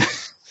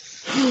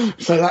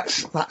 So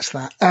that's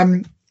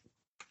that.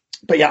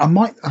 But yeah,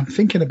 I'm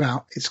thinking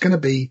about.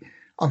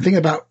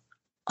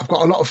 I've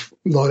got a lot of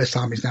loyalist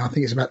armies now. I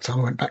think it's about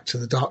time I went back to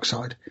the dark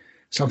side.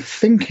 So I'm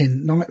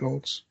thinking Night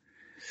Lords,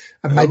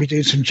 and maybe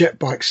do some jet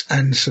bikes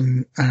and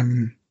some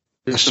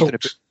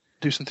assaults.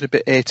 Do something a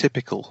bit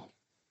atypical.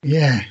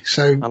 Yeah,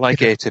 so I like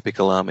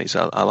atypical armies.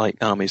 I like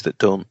armies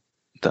that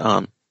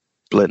aren't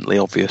blatantly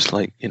obvious.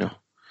 Like,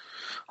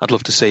 I'd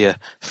love to see a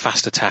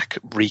fast attack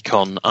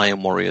recon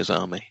Iron Warriors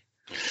army.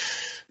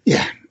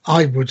 Yeah,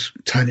 I would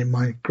turn in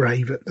my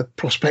grave at the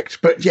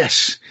prospect. But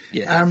yes,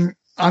 yeah.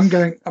 I'm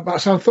going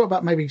about. So I thought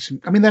about maybe some.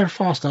 I mean, they're a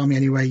fast army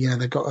anyway.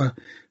 They've got a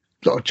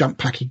lot of jump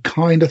packy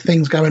kind of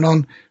things going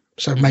on.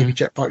 So maybe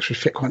jet bikes would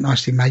fit quite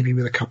nicely. Maybe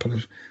with a couple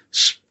of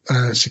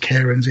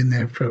Sicarans in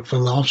there for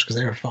laughs because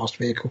they're a fast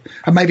vehicle.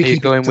 And maybe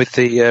keep going with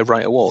the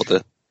Rite of War,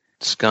 the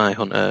Sky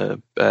Hunter,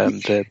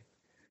 the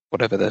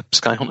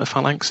Sky Hunter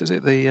Phalanx. Is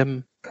it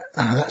the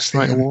that's the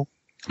Rite of War?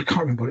 I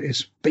can't remember what it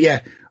is, but yeah,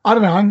 I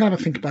don't know. I'm going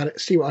to think about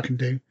it, see what I can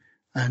do,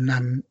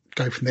 and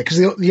go from there. Because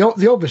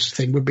the obvious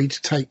thing would be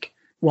to take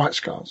White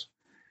Scars,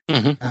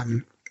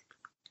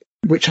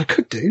 which I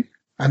could do,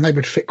 and they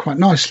would fit quite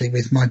nicely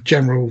with my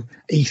general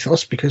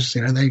ethos because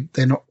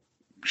they're not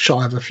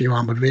shy of a few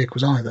armored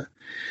vehicles either.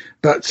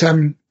 But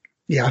I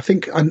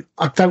think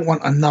I don't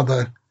want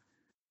another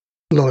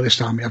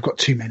loyalist army. I've got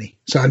too many,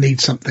 so I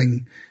need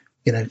something,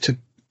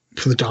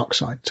 for the dark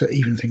side to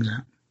even things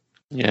out.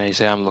 Yeah, you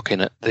see, I'm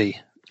looking at the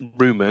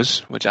rumors,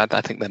 which I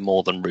think they're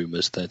more than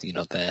rumors. They're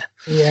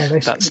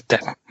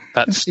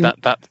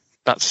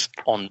that's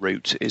en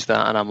route. Is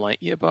that? And I'm like,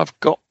 yeah, but I've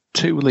got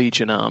 2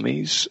 Legion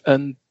armies,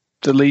 and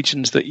the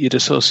legions that you'd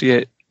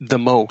associate the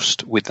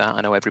most with that.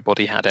 I know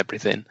everybody had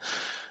everything,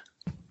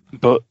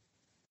 but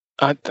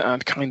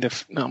I'd kind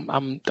of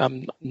I'm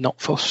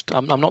not fussed.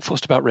 I'm not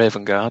fussed about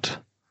Raven Guard.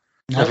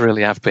 No. Never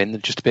really have been.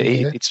 Just a bit.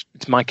 Yeah. It's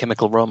My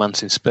Chemical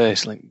Romance in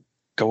space. Like,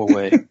 go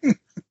away.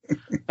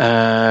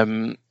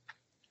 Go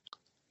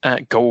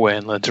away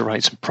and learn to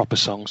write some proper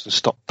songs and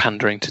stop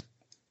pandering to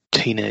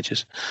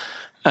teenagers.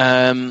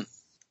 And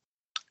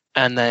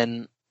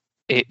then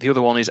the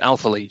other one is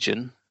Alpha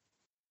Legion,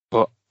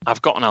 but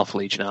I've got an Alpha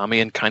Legion army,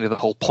 and kind of the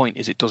whole point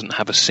is it doesn't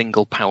have a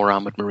single power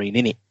armored marine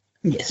in it.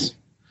 Yes.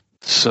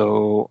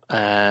 So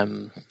I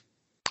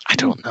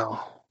don't know.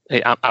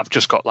 I've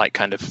just got like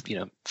kind of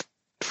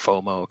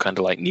FOMO, kind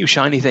of like new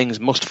shiny things,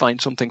 must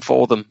find something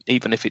for them,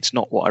 even if it's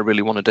not what I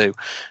really want to do,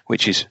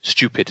 which is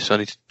stupid. So I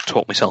need to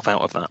talk myself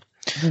out of that.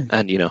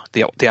 And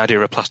the idea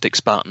of a plastic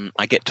Spartan,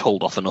 I get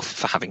told off enough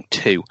for having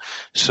 2.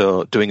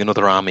 So doing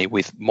another army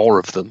with more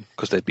of them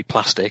because they'd be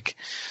plastic,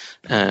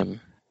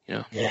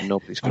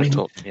 nobody's going to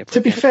talk to me.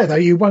 To be fair though,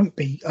 you won't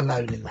be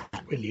alone in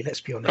that, will you?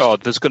 Let's be honest. Oh,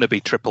 there's going to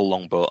be triple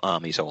longboat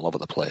armies all over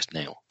the place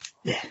now.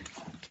 Yeah.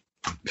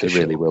 They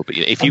really will. But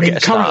if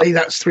currently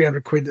that's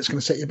 300 quid that's going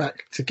to set you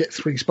back to get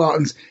 3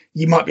 Spartans.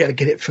 You might be able to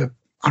get it for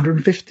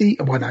 150.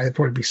 Well, no, it'd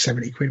probably be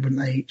 70 quid,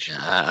 wouldn't they, each?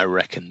 I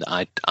reckon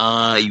that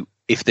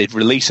if they'd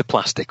release a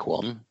plastic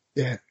one,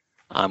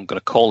 I'm going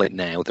to call it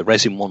now, the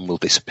resin one will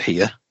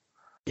disappear.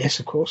 Yes,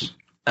 of course.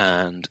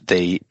 And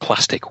the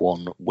plastic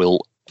one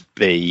will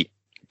be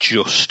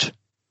just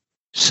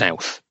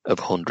south of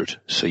 100.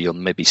 So you'll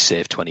maybe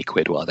save 20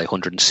 quid. What are they,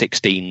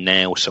 116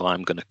 now? So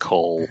I'm going to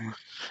call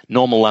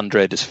normal Land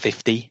Raiders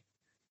 50.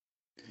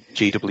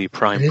 GW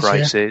Prime It is,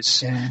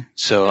 prices. Yeah.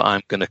 So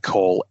I'm going to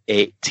call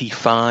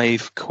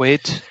 85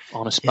 quid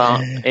on a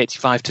Spartan, Yeah.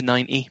 85 to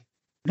 90.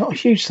 Not a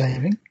huge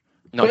saving.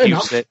 Not But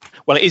huge. enough.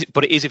 Well, it is,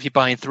 but it is if you're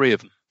buying 3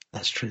 of them.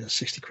 That's true. That's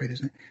 60 quid,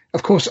 isn't it?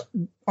 Of course,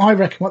 I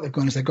reckon what they've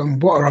gone is they've gone,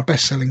 what are our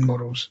best-selling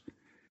models?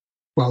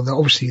 Well, they're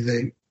obviously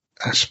the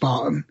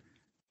Spartan.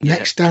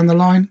 Next down the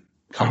line,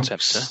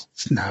 Conceptor.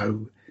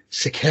 No,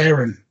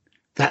 Sicaran.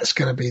 That's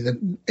going to be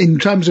in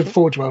terms of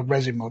Forge World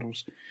resin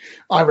models,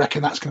 I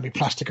reckon that's going to be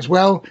plastic as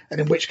well. And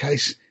in which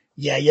case,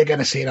 yeah, you're going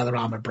to see another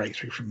armor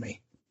breakthrough from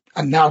me.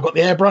 And now I've got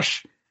the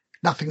airbrush.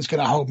 Nothing's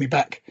going to hold me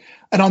back.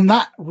 And on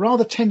that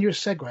rather tenuous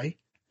segue,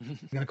 I'm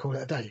going to call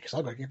it a day because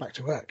I've got to get back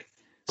to work.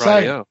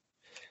 Rightio. So,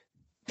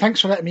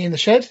 thanks for letting me in the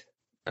shed.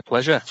 A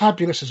pleasure.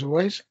 Fabulous as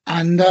always.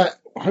 And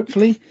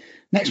hopefully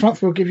next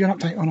month we'll give you an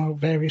update on our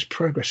various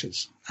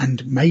progresses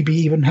and maybe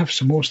even have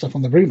some more stuff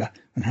on the rumour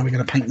and how we're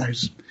going to paint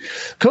those.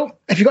 Cool.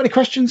 If you've got any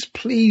questions,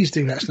 please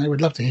do let us know. We'd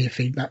love to hear your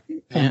feedback.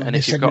 And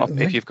if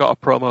you've got a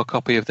promo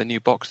copy of the new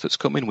box that's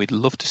coming, we'd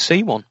love to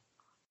see one.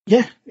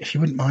 Yeah, if you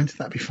wouldn't mind,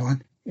 that'd be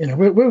fine. You know,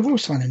 we'll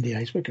sign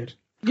NDAs. We're good.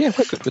 Yeah,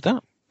 we're good with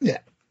that. Yeah.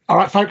 All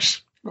right,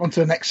 folks. On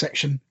to the next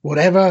section.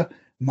 Whatever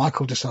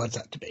Michael decides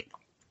that to be.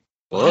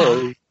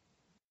 Whoa.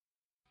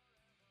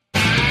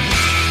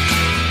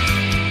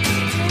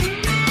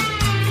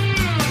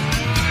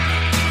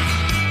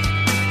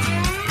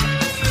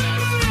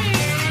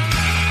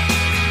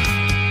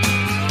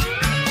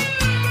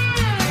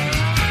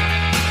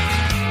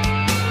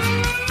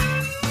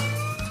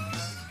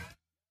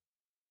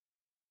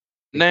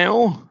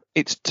 Now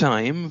it's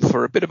time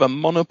for a bit of a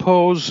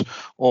monopause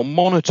or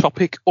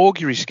monotopic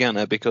augury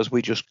scanner because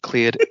we just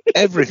cleared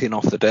everything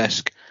off the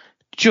desk,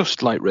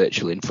 just like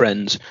Rachel in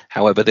Friends.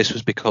 However, this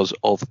was because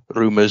of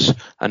rumours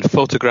and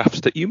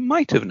photographs that you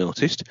might have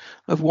noticed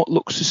of what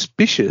looks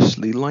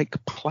suspiciously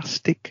like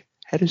plastic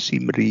heresy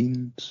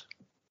marines.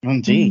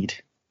 Indeed.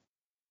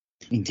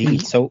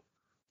 Indeed. So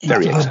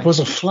Very that was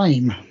a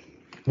flame.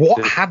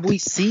 What have we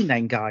seen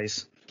then,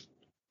 guys?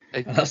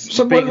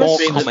 So being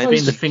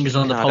the fingers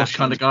on the pulse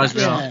kind of guys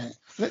we are.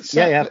 Fingers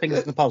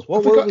on the pulse.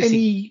 Have we got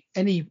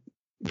any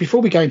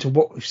before we go into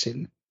what we've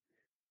seen?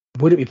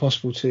 Would it be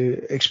possible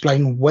to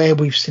explain where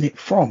we've seen it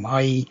from?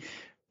 I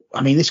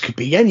mean, this could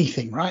be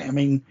anything, right? I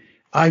mean,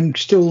 I'm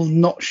still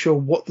not sure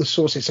what the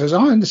source is. So as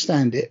I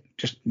understand it,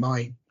 just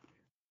my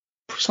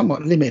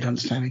somewhat limited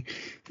understanding,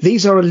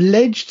 these are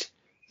alleged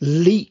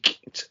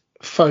leaked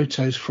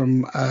photos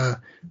from a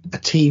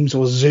Teams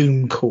or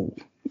Zoom call.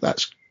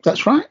 That's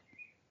right.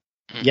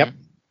 Yep.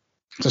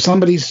 So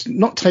somebody's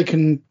not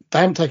taken. They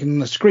haven't taken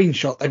a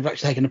screenshot. They've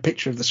actually taken a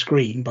picture of the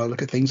screen by the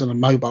look of things on a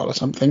mobile or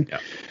something.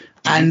 Yep.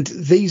 And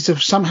these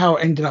have somehow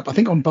ended up, I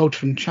think, on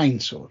Bolter and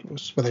Chainsaw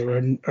was where they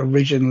were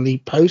originally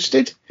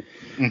posted.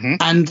 Mm-hmm.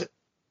 And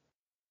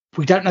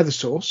we don't know the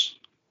source.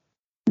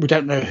 We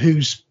don't know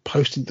who's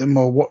posted them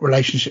or what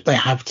relationship they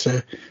have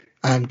to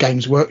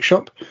Games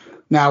Workshop.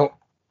 Now,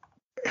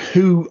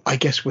 who, I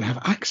guess, would have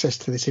access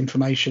to this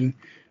information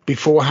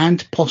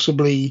beforehand,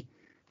 possibly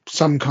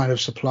some kind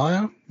of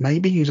supplier,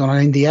 maybe, who's on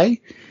an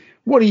NDA.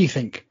 What do you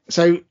think?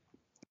 So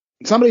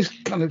somebody's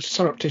kind of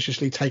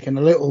surreptitiously taken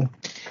a little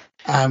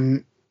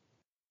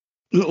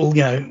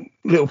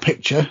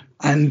picture,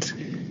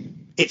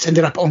 and it's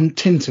ended up on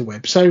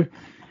Tinterweb. So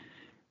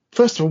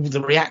first of all, the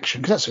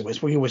reaction,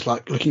 because we always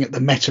like looking at the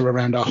meta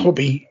around our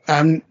hobby.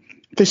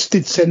 This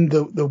did send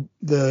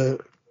the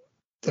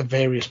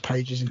various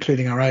pages,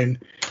 including our own,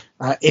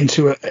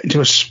 into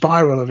a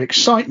spiral of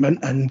excitement,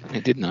 and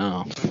it did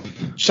now.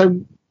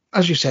 So,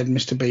 as you said,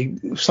 Mr.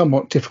 B,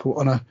 somewhat difficult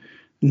on a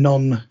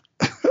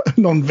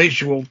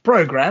non-visual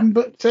program,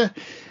 but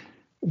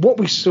what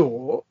we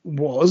saw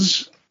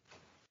was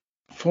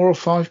 4 or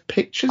 5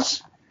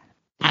 pictures,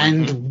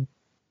 and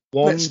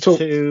 1,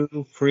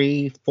 2,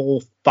 3,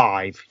 4,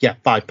 5. Yeah,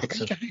 5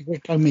 pictures.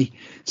 Okay, me.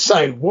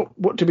 So,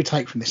 what do we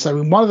take from this? So,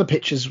 in one of the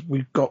pictures,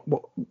 we've got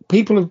what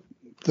people have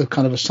the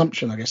kind of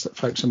assumption, I guess, that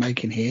folks are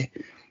making here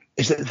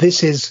is that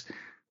this is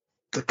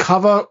the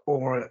cover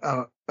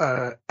or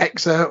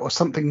excerpt or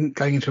something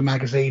going into a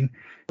magazine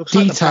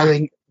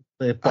detailing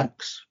the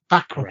box,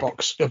 back of a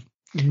box of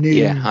new.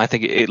 Yeah, I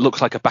think it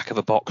looks like a back of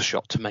a box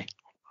shot to me.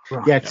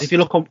 Right. Yeah, because if you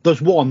look on,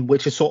 there's one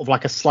which is sort of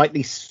like a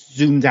slightly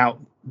zoomed out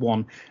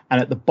one,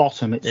 and at the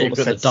bottom it sort of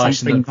says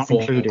something not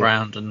included.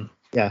 And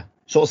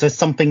sort of says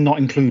something not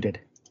included.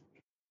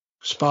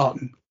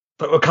 Spartan,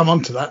 but we'll come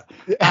on to that.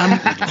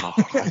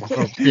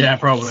 Yeah,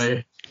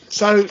 probably.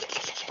 So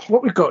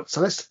what we've got,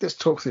 so let's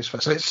talk through this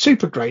first. So it's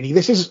super grainy.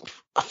 This is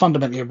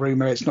fundamentally a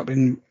rumour. It's not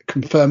been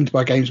confirmed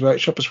by Games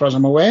Workshop as far as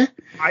I'm aware.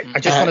 I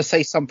just want to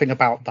say something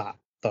about that,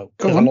 though,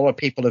 because a lot of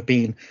people have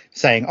been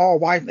saying, oh,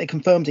 why haven't they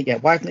confirmed it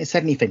yet? Why haven't they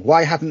said anything?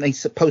 Why haven't they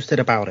posted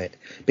about it?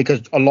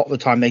 Because a lot of the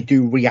time they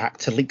do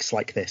react to leaks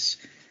like this.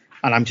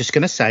 And I'm just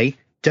going to say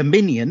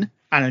Dominion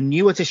and a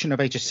new edition of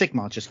Age of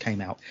Sigmar just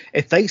came out.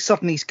 If they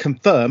suddenly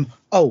confirm,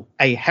 oh,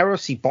 a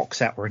Heresy box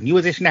set or a new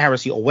edition of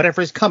Heresy or whatever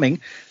is coming,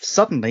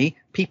 suddenly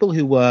people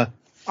who were,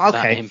 okay,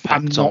 that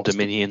impacts on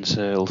Dominion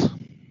sales.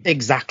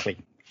 Exactly.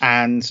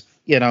 And,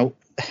 you know,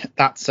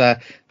 that's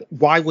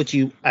why would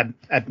you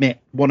admit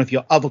one of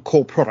your other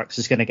core products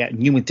is going to get a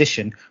new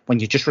edition when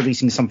you're just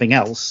releasing something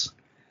else?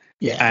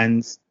 Yeah.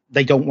 And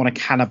they don't want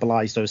to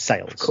cannibalize those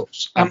sales. Of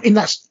course.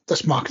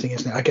 That's marketing,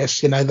 isn't it? I guess,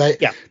 they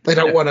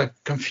don't want to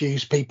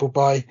confuse people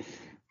by,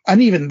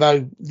 and even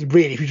though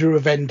really, if you drew a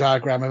Venn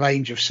diagram of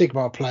Age of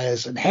Sigmar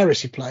players and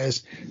Heresy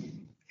players,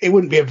 it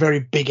wouldn't be a very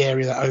big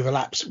area that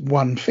overlaps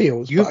one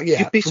field. But yeah,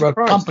 you'd be from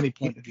surprised. a company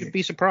point of view. You'd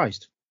be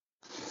surprised.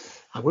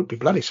 I would be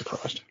bloody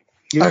surprised.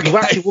 You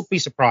actually would be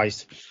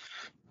surprised.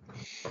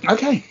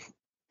 Okay.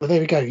 Well, there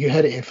we go. You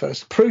heard it here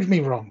first. Prove me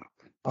wrong.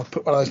 I'll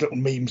put one of those little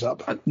memes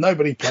up.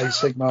 Nobody plays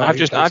Sigmar.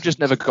 I've just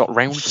never got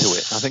round to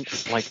it. I think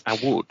I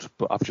would,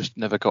 but I've just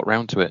never got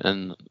round to it.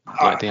 And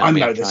I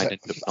know there's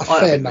a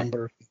fair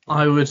number of people.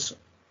 I would,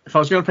 if I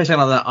was going to play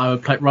something like that, I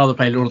would rather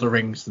play Lord of the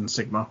Rings than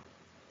Sigmar.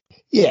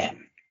 Yeah.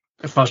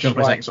 If I was going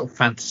to play something sort of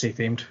fantasy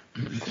themed.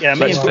 Yeah,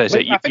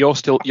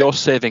 you're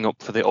saving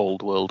up for the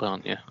old world,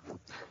 aren't you?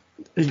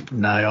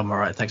 No, I'm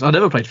alright, thanks. I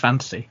never played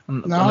fantasy.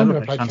 I've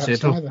never played fantasy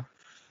at all. Either.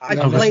 I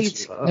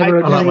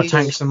like my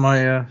tanks and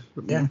my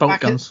bolt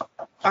guns.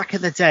 Back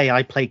in the day,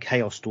 I played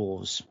Chaos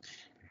Dwarves.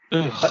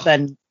 But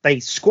then they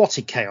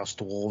squatted Chaos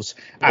Dwarves,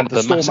 and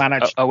the store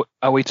manager.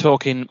 Are we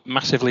talking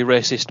massively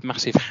racist,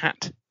 massive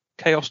hat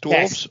Chaos Dwarves?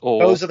 Yes,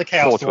 or those are the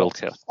Chaos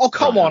Dwarves. Oh,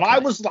 come on! Okay. I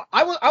was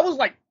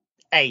like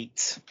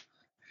 8.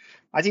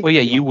 I didn't. Well,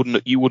 yeah, you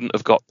wouldn't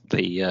have got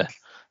the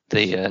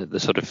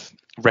sort of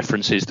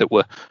references that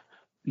were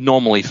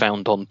normally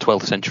found on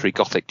 12th century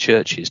Gothic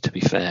churches, to be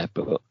fair,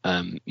 but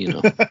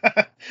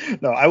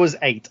No, I was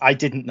 8. I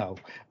didn't know.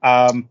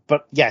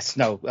 But yes,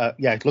 no,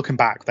 looking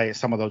back,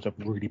 some of those are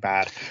really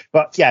bad.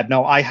 But yeah,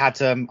 no, I had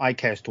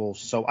Chaos Dwarves,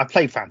 so I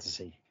played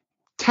fantasy.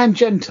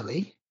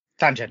 Tangentially.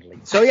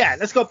 So yeah,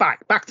 let's go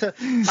back to.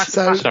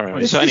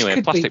 Sorry. So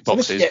anyway, plastic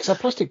boxes. So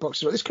plastic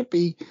boxes. This could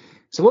be.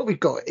 So what we've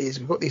got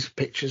these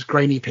pictures,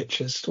 grainy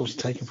pictures, also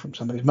taken from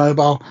somebody's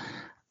mobile,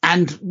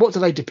 and what do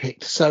they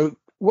depict? So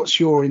what's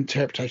your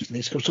interpretation of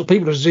these? So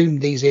people have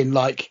zoomed these in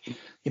like,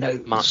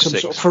 Mark some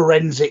 6. sort of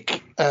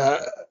forensic,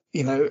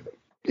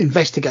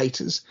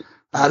 investigators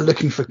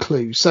looking for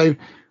clues. So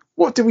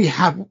what do we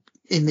have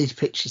in these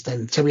pictures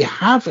then? So we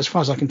have, as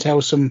far as I can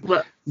tell, some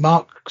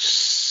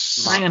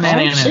marks. Hang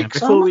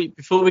on.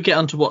 Before we get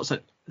onto what's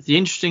the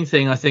interesting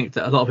thing, I think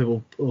that a lot of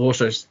people are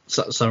also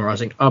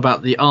summarising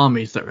about the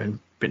armies that are in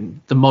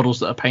the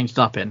models that are painted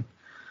up in,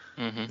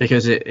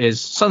 because it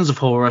is Sons of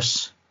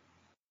Horus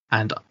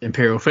and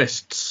Imperial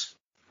Fists.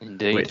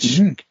 Indeed. Which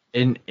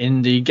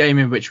in the game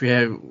in which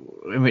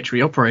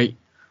we operate,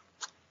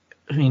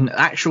 I mean,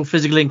 actual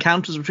physical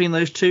encounters between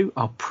those two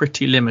are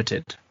pretty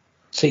limited.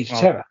 Siege of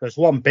Terror. There's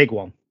one big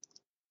one.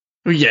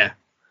 Yeah.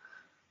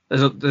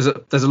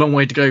 There's a long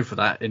way to go for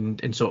that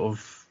in sort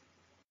of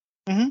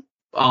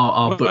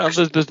our books.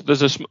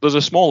 There's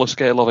a smaller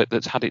scale of it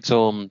that's had its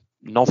own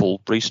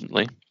novel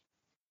recently.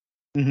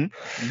 Yeah,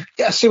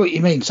 I see what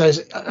you mean. So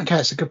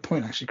it's a good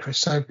point actually, Chris.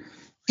 So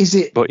is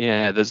it? But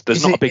yeah, there's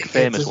not a big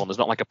famous one. There's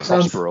not like a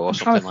Prospero or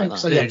something like that.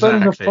 So yeah,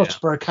 Burning of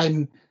Prospero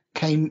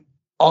came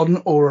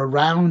on or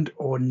around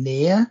or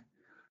near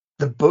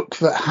the book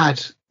that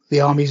had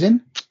the armies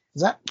in.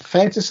 Is that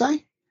fair to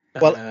say?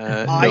 Well,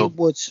 no.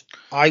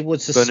 I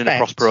would suspect. Burning of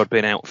Prospero had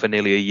been out for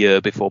nearly a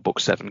year before book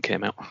 7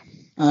 came out.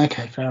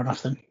 Okay, fair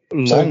enough then.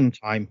 Long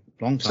time.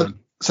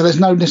 So there's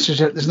not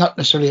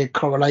necessarily a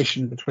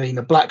correlation between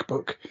a black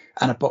book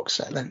and a box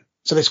set then.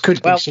 So this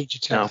could be Siege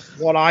of Terror.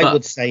 No. What I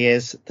would say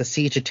is the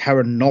Siege of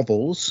Terror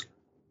novels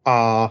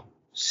are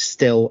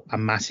still a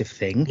massive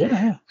thing.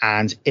 Yeah.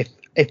 And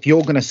if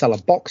you're going to sell a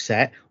box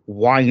set,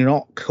 why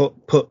not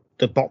put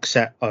the box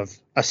set of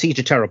a Siege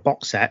of Terror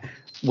box set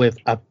with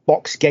a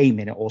box game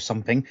in it or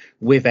something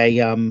with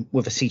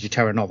a Siege of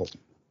Terror novel?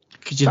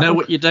 Because you know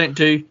what you don't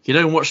do? You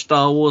don't watch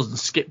Star Wars and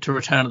skip to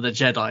Return of the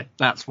Jedi.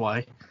 That's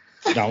why.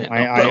 No,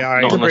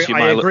 I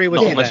agree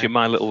with you. Not unless you're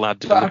my little lad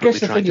deliberately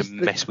trying to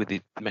mess with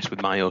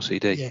my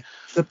OCD. Yeah.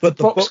 The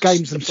box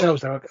games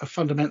themselves are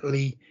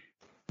fundamentally,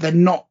 they're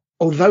not,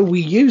 although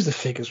we use the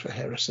figures for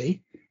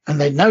Heresy, and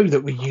they know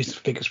that we use the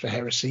figures for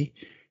Heresy,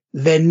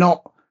 they're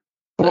not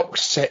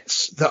box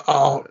sets that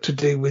are to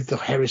do with the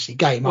Heresy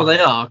game. Well, they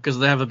are, because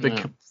they have a big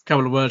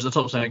couple of words at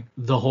the top saying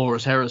the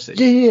Horus Heresy.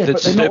 Yeah,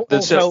 but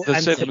they'd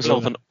save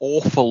themselves an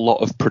awful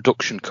lot of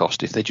production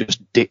cost if they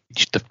just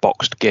ditched the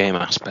boxed game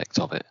aspect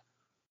of it.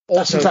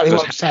 That's exactly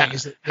what I'm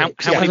saying.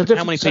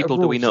 How many people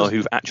do we know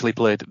who've actually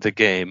played the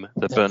game,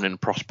 The Burning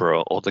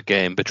Prospero, or the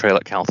game Betrayal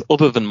at Calth,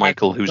 other than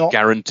Michael, who's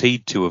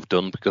guaranteed to have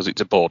done because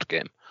it's a board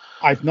game?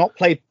 I've not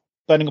played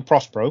Burning of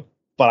Prospero,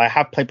 but I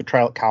have played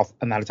Betrayal at Calth,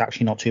 and that is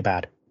actually not too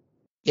bad.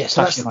 Yeah,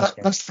 so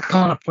that's the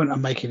kind of point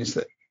I'm making, is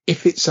that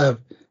if it's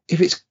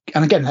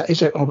and again, that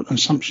is an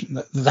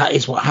assumption that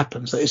is what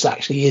happens, that it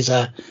actually is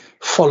a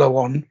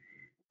follow-on,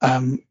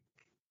 and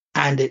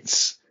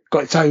it's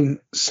got its own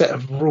set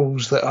of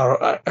rules that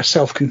are a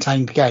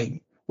self-contained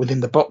game within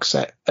the box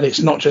set, and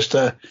it's not just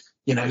a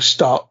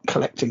start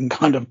collecting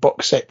kind of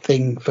box set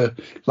thing for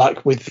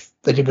like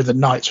they did with the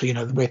Knights,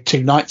 where we had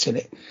 2 Knights in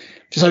it.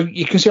 So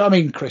you can see what I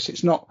mean, Chris.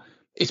 It's not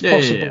it's Yeah,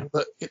 possible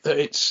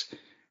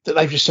that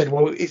they've just said,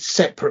 well, it's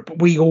separate, but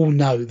we all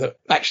know that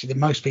actually the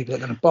most people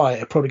that are going to buy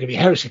it are probably going to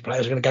be Heresy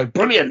players who are going to go,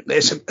 brilliant,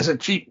 there's a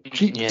cheap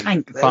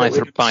tank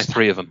there. Buy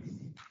 3 of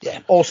them. Yeah.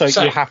 Also,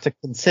 you have to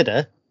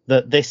consider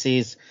that this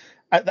is,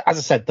 as I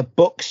said, the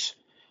books,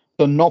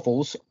 the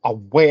novels are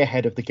way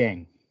ahead of the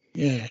game.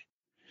 Yeah.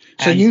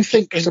 So And you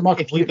think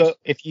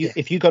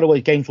if you go to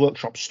a Games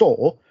Workshop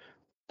store,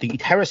 the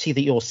Heresy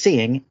that you're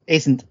seeing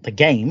isn't the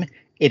game;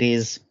 it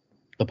is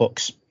the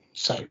books.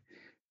 So,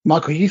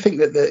 Michael, you think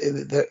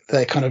that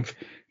they're kind of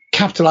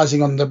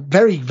capitalising on the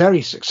very,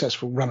 very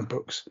successful run of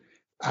books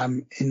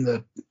in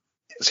the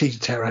Siege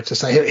of Terror to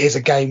say here's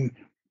a game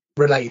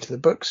related to the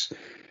books?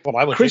 Well,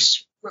 I would.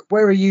 Chris,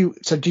 where are you?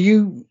 So,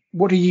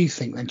 what do you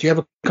think then? Do you have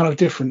a kind of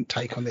different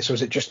take on this, or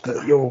is it just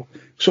that you're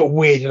sort of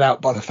weirded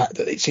out by the fact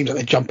that it seems like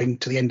they're jumping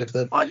to the end of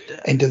the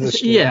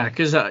story? Yeah,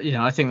 because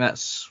I think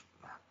that's.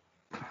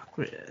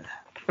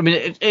 I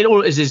mean, it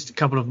all is a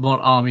couple of mod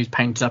armies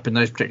painted up in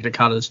those particular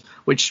colours,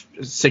 which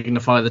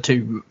signify the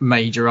two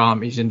major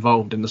armies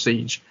involved in the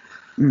siege.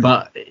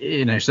 But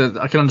so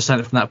I can understand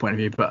it from that point of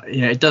view. But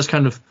it does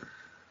kind of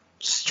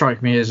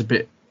strike me as a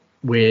bit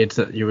weird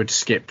that you would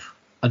skip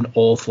an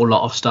awful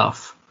lot of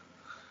stuff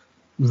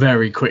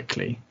very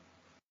quickly.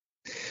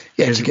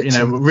 Yeah,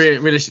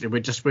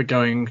 realistically, we're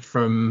going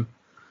from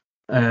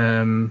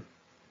the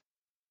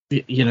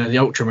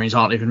Ultramarines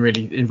aren't even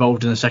really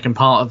involved in the second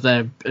part of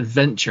their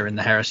adventure in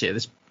the Heresy at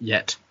this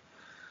yet.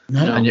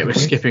 No, and yet we're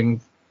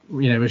skipping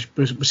we're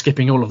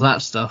skipping all of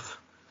that stuff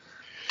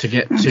to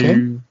get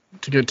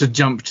to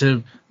jump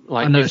to,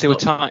 like,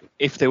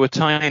 if they were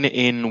tying it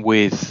in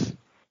with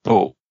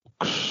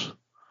books,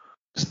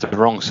 it's the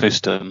wrong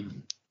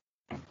system.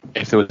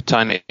 If they were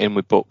tying it in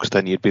with books,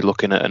 then you'd be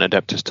looking at an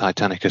Adeptus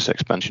Titanicus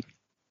expansion.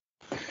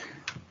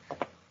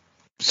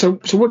 So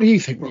what do you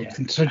think,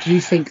 Robin? So do you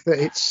think that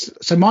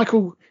it's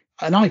Michael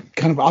and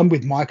I'm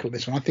with Michael on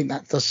this one. I think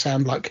that does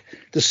sound like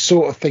the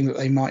sort of thing that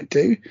they might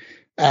do.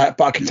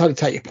 But I can totally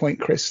take your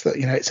point, Chris, that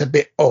it's a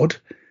bit odd.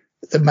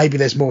 That maybe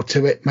there's more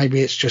to it.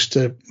 Maybe it's just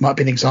might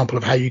be an example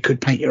of how you could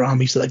paint your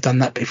armies, that they've done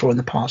that before in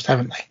the past,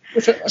 haven't they?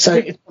 Which I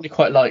think it's probably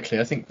quite likely.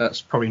 I think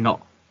that's probably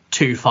not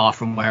too far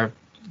from where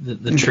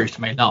the truth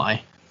may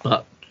lie.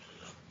 But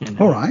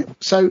all right,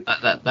 so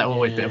that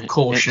always a bit of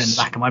caution in the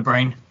back of my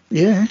brain.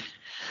 Yeah.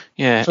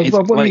 Yeah, So,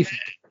 Rob, what do you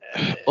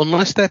think?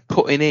 Unless they're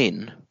putting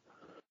in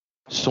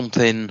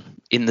something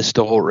in the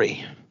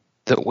story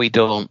that we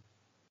don't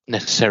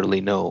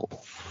necessarily know,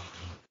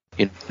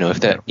 if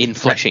they're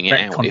fleshing it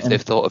out, if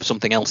they've thought of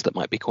something else that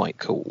might be quite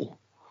cool,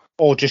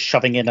 or just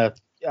shoving in a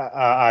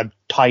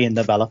tie-in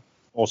novella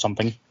or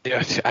something.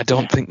 Yeah, I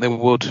don't think they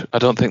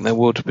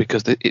would.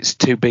 Because it's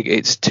too big.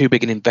 It's too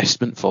big an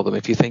investment for them.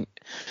 If you think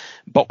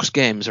box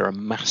games are a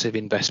massive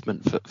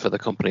investment for the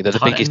company, they're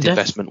the biggest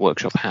investment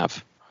Workshop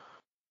have.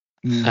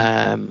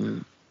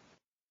 So,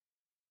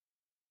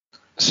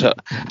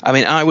 I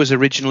mean, I was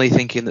originally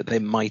thinking that they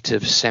might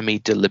have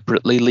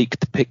semi-deliberately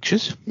leaked the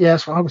pictures. Yeah,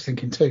 that's what I was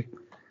thinking too.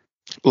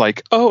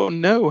 Like, oh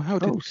no, how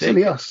did they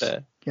silly get us?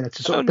 there?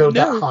 To sort of build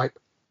that hype.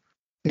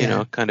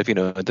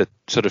 The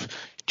sort of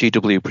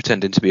GW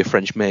pretending to be a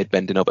French maid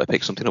bending over to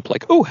pick something up.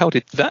 Like, oh, how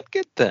did that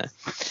get there?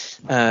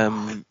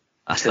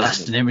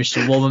 That's an image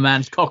to warm a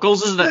man's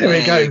cockles, isn't it? There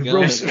we go.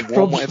 Rob's,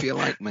 whatever you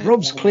like, mate.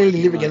 Rob's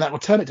clearly living in that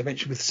alternate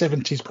dimension with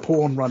 70s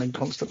porn running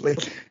constantly.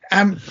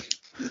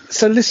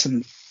 So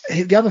listen,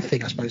 the other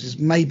thing I suppose is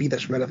maybe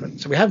that's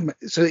relevant. So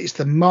it's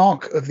the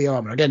mark of the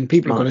armor. Again,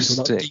 people have gone into a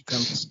lot of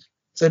details.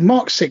 So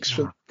Mark 6,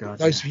 for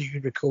those of you who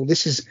recall,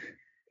 this is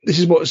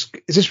is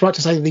this right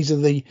to say these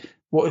are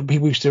what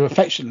people used to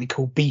affectionately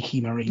call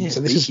beaky marines? Yeah,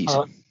 so this beakies. is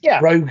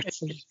rogue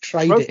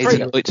trade.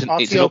 It's an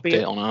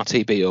update on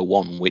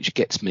RTB01, which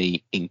gets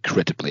me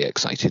incredibly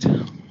excited.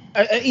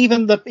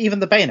 Even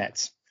the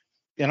bayonets,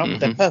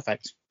 they're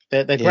perfect.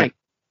 They're great.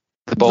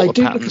 The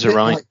border patterns are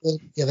right.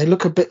 They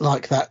look a bit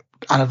like that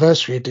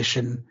anniversary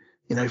edition,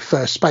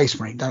 first Space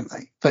Marine, don't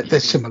they? They're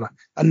similar.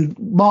 And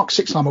Mark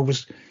 6 armor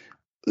was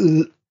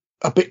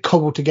a bit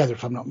cobbled together,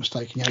 if I'm not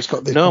mistaken. It's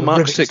got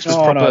Mark 6 was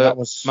proper.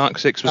 Mark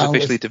 6 was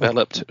officially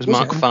developed. It was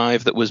Mark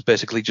 5 that was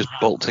basically just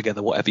bolt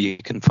together whatever you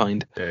can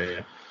find.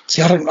 Yeah.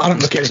 See, I don't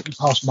look at it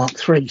past Mark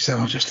 3, so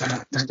I just don't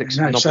know.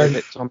 So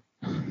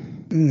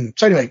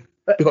anyway,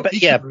 we've got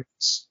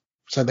Marines.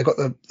 So they've got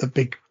the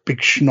big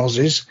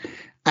schnozzes,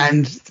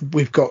 and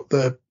we've got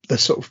the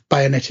sort of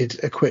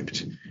bayoneted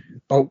equipped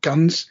bolt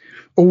guns.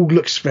 All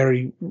looks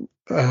very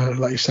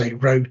like you say,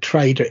 rogue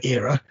trader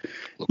era.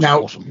 Looks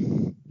now,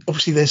 awesome.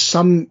 Obviously, there's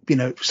some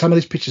of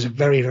these pictures are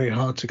very, very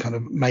hard to kind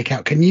of make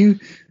out.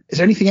 Is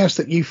there anything else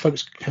that you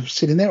folks have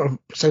seen in there?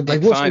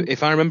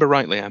 If I remember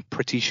rightly, I'm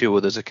pretty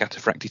sure there's a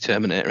Cataphractii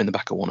Terminator in the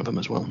back of one of them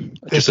as well.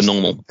 Just a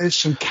normal. There's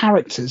some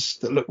characters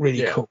that look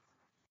really cool.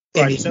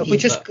 Right. So if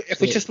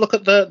we just look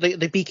at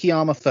the beaky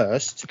armor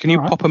first. Can you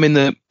pop them in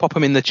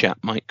the chat,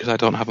 Mike? Because I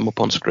don't have them up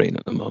on screen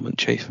at the moment,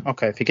 Chief.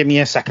 Okay, if you give me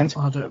a second,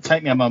 it'll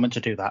take me a moment to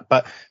do that.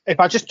 But if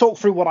I just talk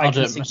through what I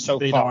can see so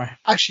far.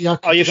 Actually, I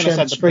can share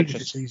the screen if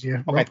it's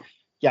easier. Okay.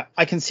 Yeah,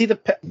 I can see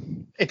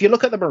if you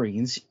look at the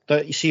Marines,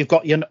 so you've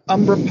got your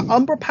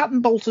Umbra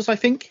pattern bolters, I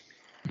think.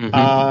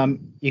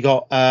 Mm-hmm. You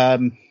got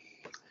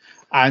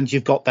and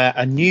you've got there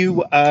a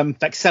new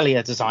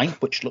Vexelia design,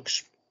 which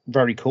looks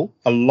very cool,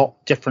 a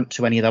lot different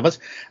to any of the others.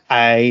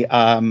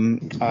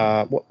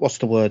 What's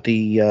the word?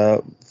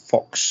 The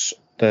Vox,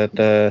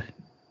 the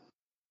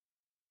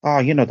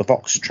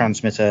Vox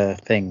transmitter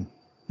thing.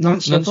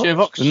 Nuncio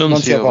Vox.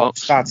 Nuncio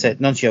Vox. That's it,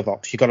 Nuncio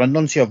Vox. You've got a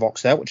Nuncio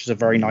Vox there, which is a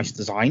very nice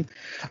design.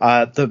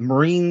 The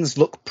Marines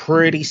look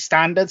pretty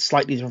standard,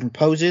 slightly different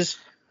poses.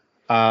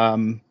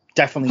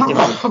 Definitely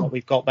different from what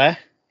we've got there.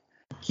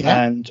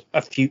 Yeah. And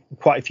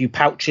quite a few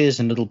pouches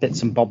and little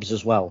bits and bobs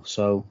as well.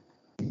 So,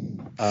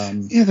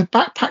 the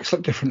backpacks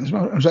look different as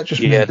well. Or is that just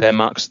Yeah,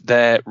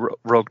 they're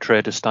Rogue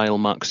Trader style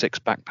Mark 6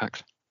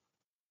 backpacks.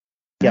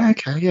 Yeah.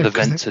 Okay. Yeah. The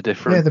vents are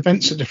different. Yeah, the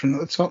vents are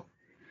different at the top.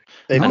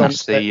 And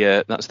that's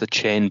the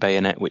chain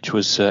bayonet, which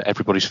was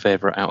everybody's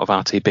favourite out of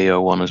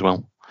RTB01 as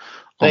well.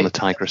 On the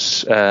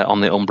Tigris,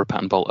 on the Umbra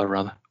pattern bolter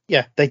rather.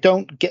 Yeah,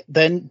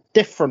 they're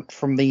different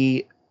from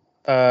the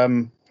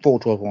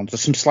Forge World ones.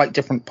 There's some slight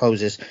different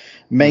poses,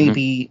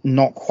 maybe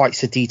not quite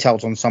so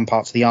detailed on some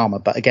parts of the armor,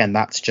 but again,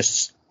 that's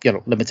just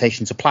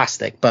limitations of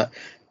plastic. But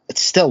it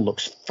still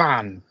looks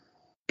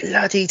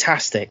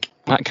bloody-tastic.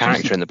 That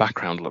character in the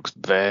background looks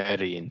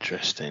very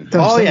interesting.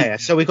 Yeah.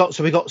 So we got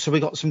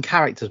some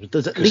characters.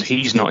 Because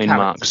he's not in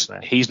Mark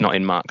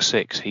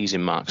 6. He's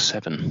in Mark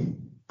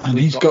 7. And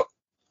he's got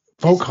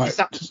Volkite.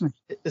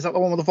 Is that the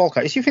one with the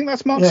Volkite? Do you think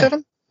that's Mark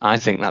 7? I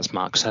think that's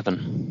Mark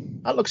 7.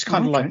 That looks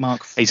kind of like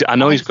Mark 4. I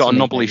know he's got a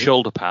knobbly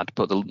shoulder pad,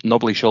 but the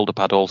knobbly shoulder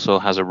pad also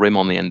has a rim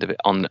on the end of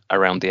it,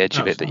 around the edge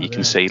of it, that you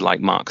can see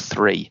like Mark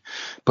 3.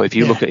 But if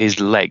you look at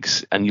his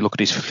legs and you look at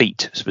his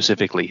feet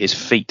specifically, his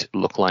feet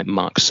look like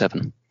Mark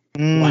 7.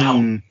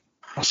 Wow.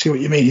 I see what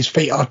you mean. His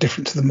feet are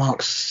different to the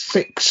Mark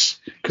 6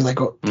 because they've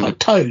got like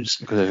toes.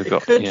 Because they've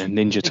got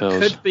ninja toes.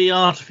 It could be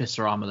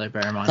Artificer armor, though,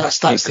 bear in mind. That's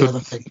the other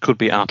thing. Could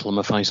be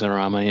Artificer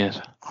armor,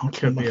 yes.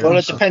 Well,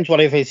 it depends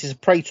what if it's a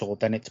Praetor,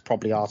 then it's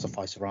probably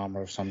Artificer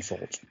armor of some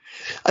sort.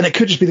 And it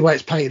could just be the way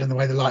it's painted and the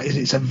way the light is.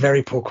 It's a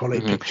very poor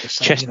quality picture.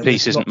 So, chest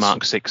piece isn't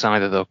Mark 6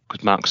 either, though,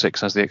 because Mark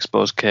 6 has the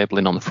exposed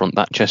cabling on the front.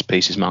 That chest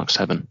piece is Mark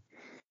 7.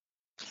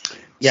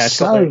 Yeah, it's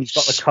got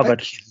the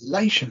covered.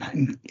 Speculation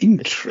and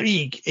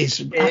intrigue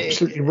is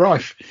absolutely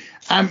rife.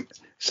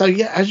 So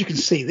yeah, as you can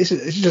see, this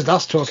is just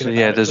us talking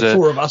about it. The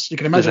four of us. You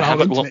can imagine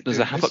there's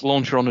a Havoc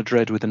launcher on a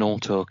Dread with an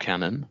auto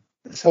cannon.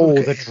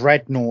 The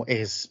Dreadnought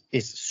is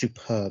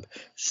superb.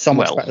 So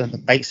much better than the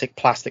basic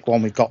plastic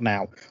one we've got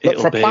now. Look,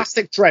 for a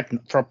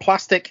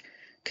plastic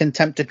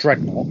Contemptor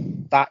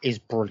Dreadnought, that is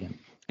brilliant.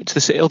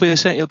 It'll be the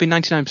same. It'll be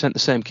 99% the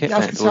same kit. Yeah,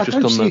 I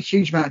don't see a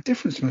huge amount of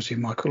difference, mostly,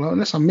 Michael,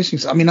 unless I'm missing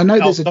something. I mean, I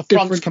know there's a different. The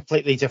front's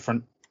completely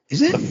different.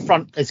 Is it? The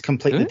front is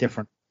completely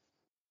different.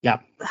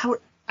 Yeah.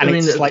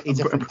 It's slightly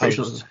different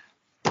poses.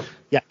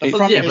 Yeah, the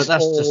front is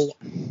all.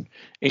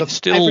 It's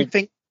still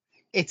everything.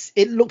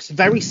 It looks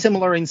very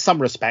similar in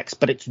some respects,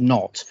 but it's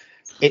not.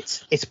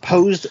 It's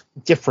posed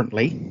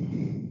differently.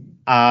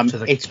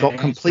 It's got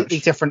completely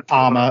different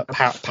armor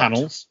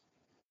panels.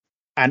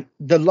 And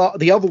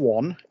the other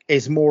one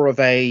is more of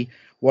a,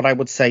 what I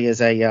would say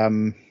is a,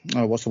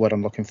 what's the word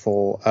I'm looking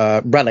for?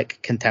 Relic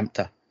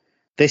Contemptor.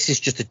 This is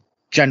just a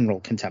general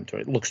Contemptor.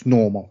 It looks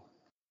normal.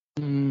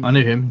 I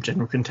knew him,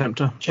 General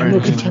Contemptor.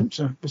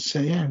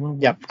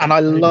 Contemptor. Yeah, and I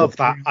love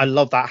that. I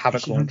love that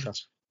Havoc launcher.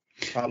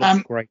 That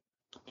looks great.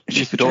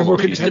 General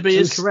Contemptor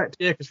is correct.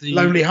 Yeah, because the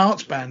Lonely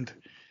Hearts Band.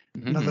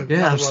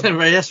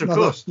 Yes, of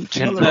course.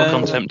 General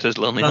Contemptor's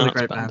Lonely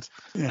Hearts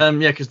Band.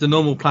 Because the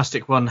normal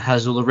plastic one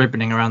has all the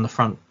ribboning around the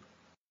front.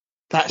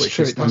 That's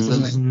true. It does,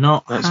 doesn't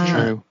it? That's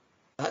true.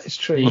 That is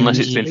true. Unless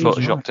it's been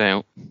photoshopped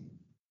out.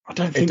 I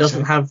don't think it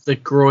doesn't have the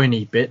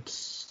groiny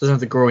bits. Doesn't have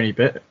the groiny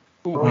bit.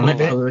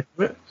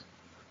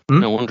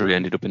 No wonder he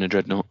ended up in a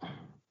Dreadnought.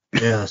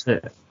 Yeah, that's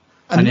it.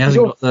 And he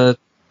hasn't got the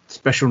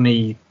special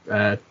knee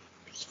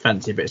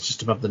fancy bits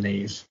just above the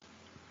knees.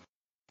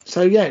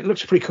 So yeah, it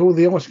looks pretty cool.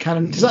 The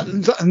autocannon, is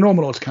that a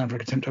normal autocannon for a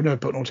Contemptor? I've never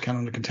put an autocannon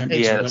on a Contemptor.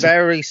 It's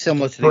very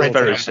similar to the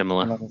very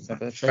similar.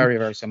 Very,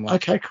 very similar.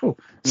 Okay, cool.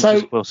 So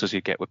as close as you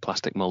get with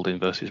plastic molding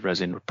versus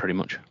resin, pretty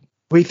much.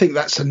 We think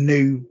that's a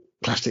new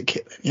plastic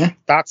kit, then, yeah?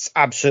 That's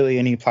absolutely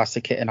a new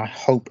plastic kit, and I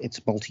hope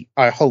it's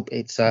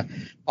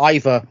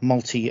either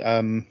multi.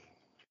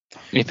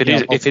 If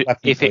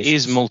it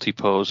is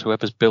multi-pose,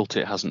 whoever's built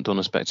it hasn't done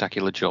a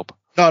spectacular job.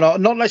 No,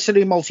 not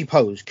necessarily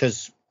multi-pose,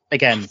 because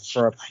again,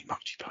 for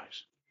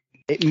multi-pose.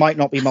 It might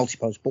not be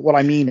multi-pose, but what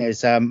I mean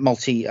is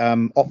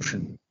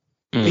multi-option.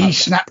 These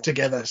snap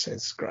together,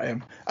 says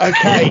Graham.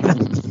 Okay.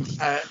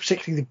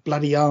 Particularly the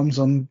bloody arms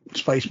on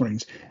Space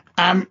Marines.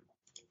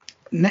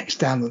 Next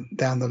down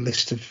the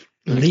list of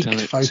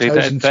leaked photos. See,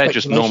 they're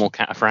just normal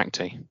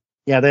cataphracti.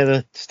 Yeah, they're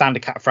the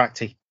standard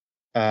cataphracti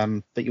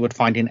that you would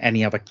find in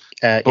any other.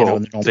 In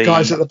the normal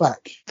guys at the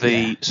back.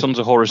 The Sons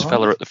of Horus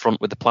fella at the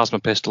front with the plasma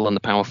pistol and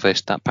the power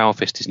fist. That power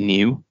fist is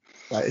new.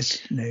 That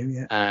is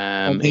new,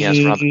 yeah.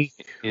 He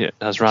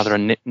has rather a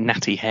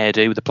natty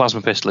hairdo. The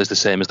plasma pistol is the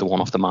same as the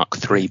one off the Mark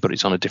III, but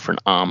it's on a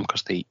different arm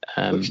because the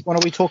Which one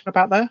are we talking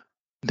about there?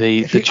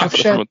 the chap at the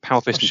front with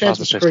Power Fist I've and shared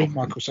plasma the pistol. screen,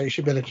 Michael, so you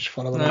should be able to just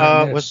follow it.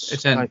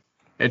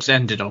 It's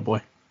ended, old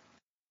boy.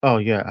 Oh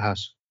yeah, it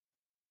has.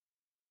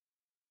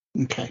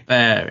 Okay.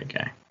 There we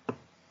go.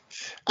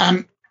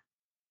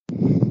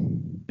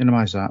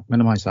 Minimize that.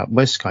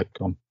 Where's Skype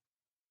gone?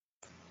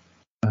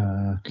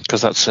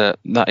 Because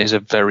that is a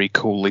very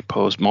coolly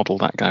posed model.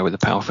 That guy with the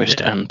Power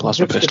Fist and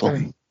plasma pistol.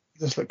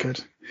 Does look good.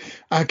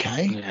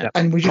 Okay. Yeah.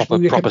 And we just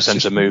proper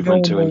sense of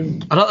movement to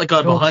him. I like the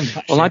guy behind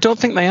him. Well, I don't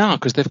think they are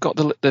because they've got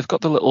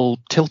the little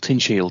tilting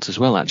shields as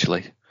well,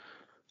 actually.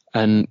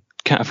 And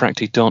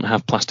Cataphracti don't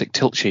have plastic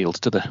tilt shields,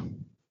 do they?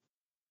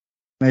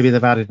 Maybe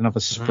they've added another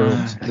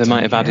sprue. They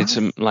might have added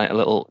some like a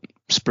little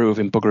sprue of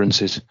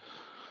embuggerances.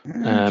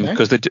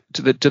 Because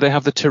do they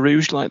have the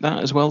Tarouge like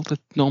that as well? The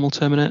normal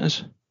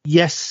Terminators.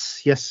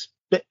 Yes.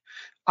 But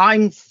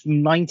I'm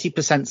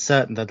 90%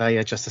 certain that they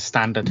are just a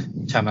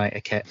standard Terminator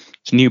kit.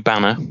 It's a new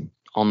banner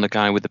on the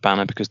guy with the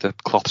banner because the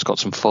cloth's got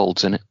some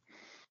folds in it.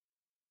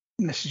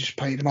 Unless you just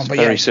painted them on. It's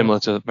very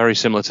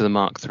similar to the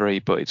Mark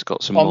III, but it's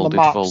got some molded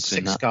folds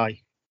in that.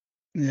 Guy.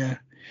 Yeah.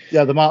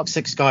 Yeah, the Mark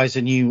VI guy is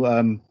a new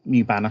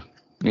banner.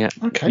 Yeah.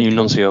 Okay. New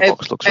Nuncio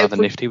box looks rather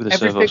nifty with a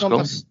servo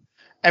skull.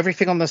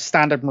 Everything on the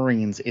standard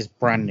Marines is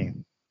brand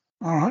new.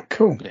 All right,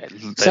 cool. Yeah,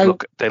 they So-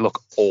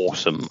 look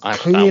awesome.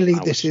 Clearly,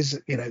 this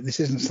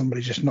isn't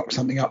somebody just knocked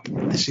something up.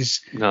 This is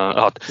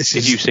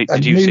Did you see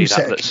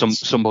that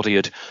somebody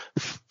had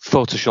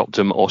photoshopped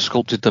them or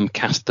sculpted them,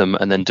 cast them,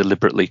 and then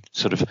deliberately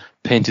sort of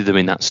painted them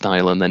in that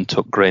style, and then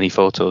took grainy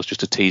photos just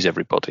to tease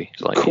everybody?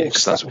 It's like,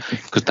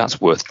 because that's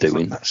worth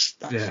doing.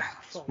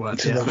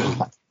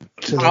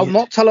 I'll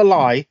not tell a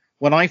lie.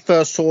 When I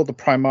first saw the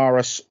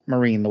Primaris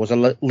Marine, there was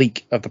a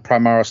leak of the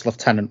Primaris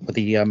Lieutenant with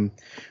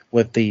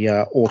the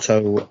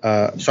auto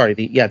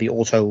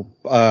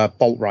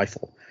bolt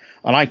rifle,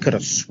 and I could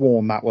have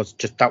sworn that was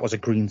a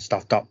green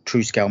stuffed up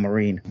true scale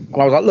Marine.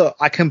 And I was like, look,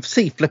 I can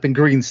see flipping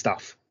green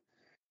stuff.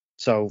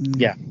 So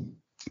yeah,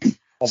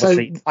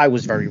 obviously I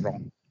was very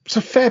wrong. So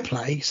fair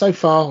play. So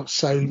far,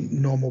 so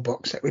normal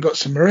box set. We've got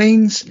some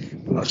Marines,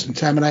 we've got some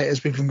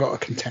Terminators, we've even got a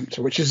Contemptor,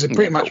 which is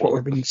pretty much what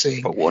we've been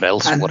seeing. But what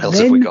else? What else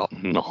have we got?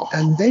 No.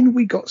 And then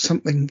we got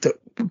something that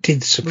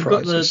did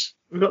surprise us.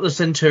 We've got the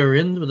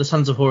Centurion with the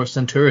Sons of Horus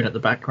Centurion at the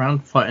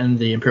background fighting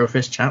the Imperial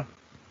Fist chap.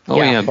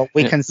 But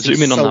we can see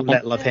Zoom in on so that one.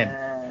 little of him.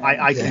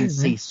 I can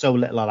see so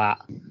little of that.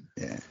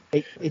 Yeah.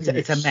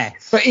 It's a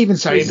mess. But even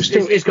so,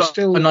 it's got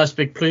a nice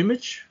big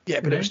plumage. Yeah,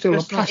 but it was still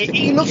a plastic.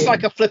 He looks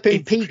like a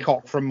flipping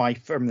peacock from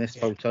this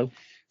photo.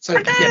 So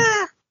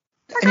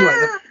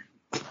anyway,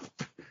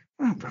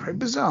 very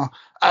bizarre.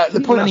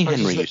 The point Lenny I suppose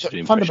Henry is used to do that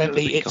impressions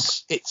fundamentally of the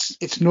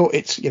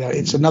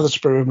it's another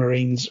sprue of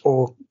Marines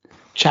or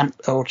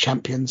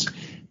champions.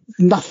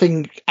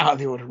 Nothing out of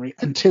the ordinary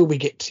until we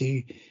get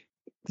to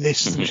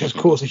this, which has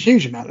caused a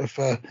huge amount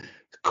of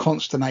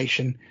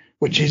consternation,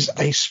 which is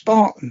a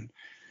Spartan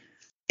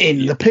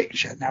in the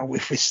picture. Now,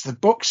 if it's the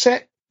box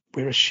set,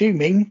 we're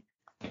assuming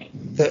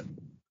that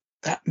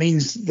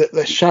means that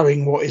they're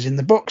showing what is in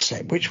the box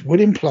set, which would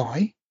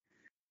imply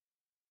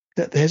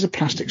that there's a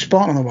plastic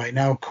Spartan on the way.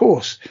 Now, of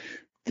course,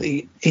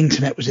 the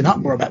internet was in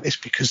uproar about this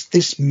because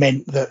this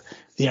meant that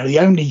the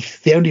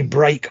only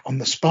break on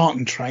the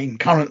Spartan train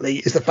currently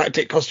is the fact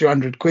it costs you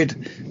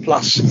 £100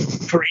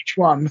 plus for each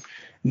one.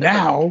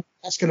 Now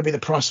that's going to be the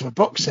price of a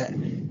box set.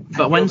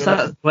 But when's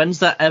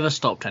that ever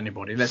stopped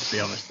anybody? Let's be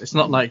honest. It's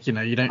not like you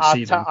don't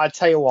see them. I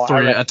tell you what,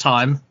 three at a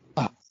time.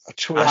 I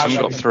haven't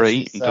got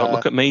three. Don't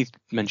look at me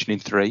mentioning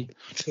three.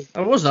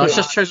 I wasn't. I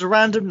just chose a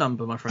random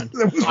number, my friend.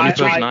 The only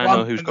person I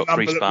know who's got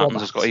three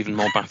Spartans has got even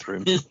more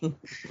bathrooms.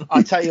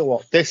 I tell you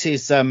what, this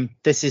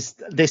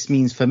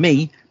means for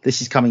me,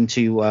 this is coming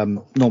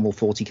to normal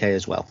 40k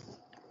as well.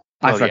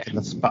 I reckon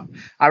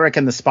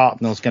the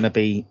Spartan is going to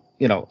be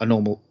a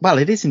normal. Well,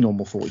 it is in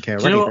normal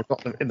 40k already. They've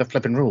got in the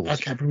flipping rules.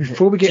 Okay, but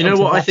before we get, do you know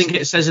what I think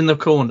it says in the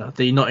corner?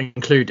 The not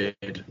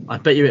included. I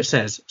bet you it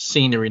says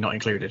scenery not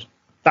included.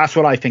 That's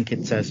what I think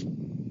it says.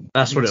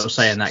 That's what it will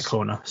say in that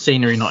corner.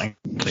 Scenery not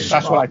included.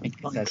 That's what I think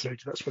it says.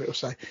 That's what it will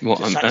say.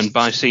 What, and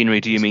by scenery,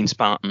 do you mean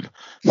Spartan?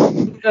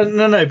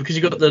 No, because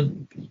you got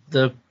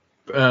the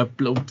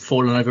little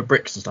fallen over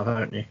bricks and stuff,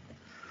 haven't you?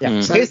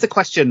 Yeah. So here's the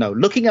question, though.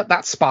 Looking at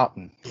that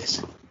Spartan,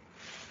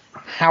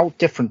 how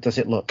different does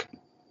it look?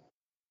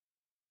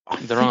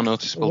 There are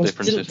noticeable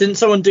differences. Didn't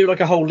someone do like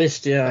a whole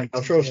list? Yeah,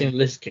 I'm sure I've seen a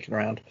list kicking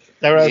around.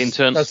 The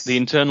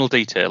internal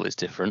detail is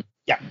different.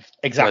 Yeah,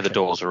 exactly. Where the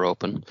doors are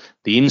open.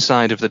 The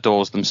inside of the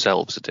doors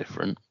themselves are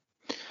different,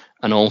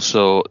 and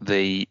also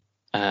there's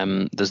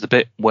the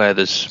bit where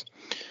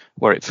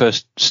it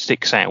first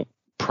sticks out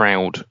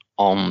proud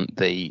on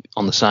the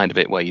side of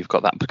it, where you've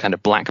got that kind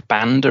of black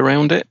band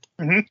around it.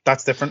 Mm-hmm.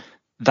 That's different.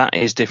 That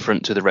is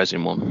different to the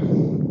resin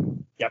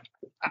one. Yep.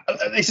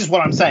 This is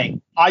what I'm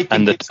saying. I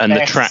think the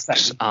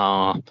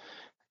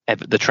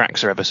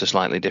tracks are ever so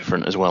slightly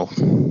different as well.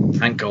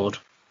 Thank God.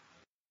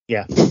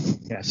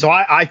 Yeah. So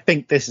I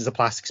think this is a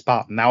plastic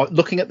Spartan. Now,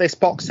 looking at this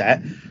box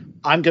set,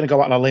 I'm going to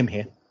go out on a limb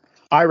here.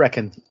 I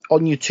reckon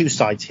on your two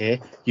sides here,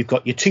 you've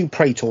got your two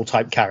Praetor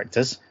type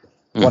characters,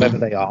 whatever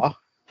they are.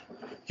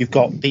 You've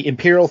got the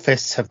Imperial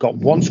Fists have got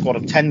one squad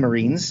of 10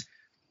 Marines,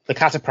 the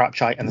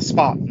Cataprapchi and the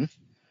Spartan.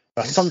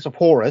 The Sons of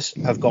Horus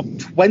have got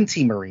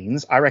 20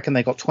 Marines. I reckon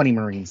they got 20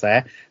 Marines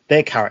there.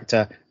 Their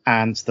character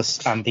and the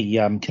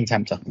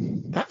Contemptor.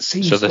 That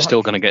seems so they're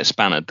still going to get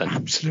spannered then.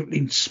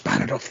 Absolutely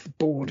spannered off the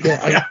board.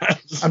 Yeah,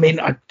 I mean,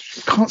 I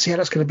can't see how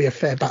that's going to be a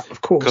fair battle,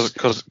 of course.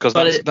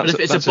 But if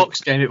it's a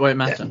box game, it won't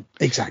matter. Yeah,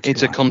 exactly.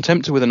 It's a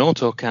Contemptor with an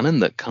autocannon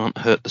that can't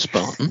hurt the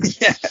Spartan.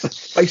 Yeah,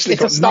 basically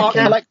It's a start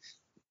collect.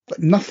 But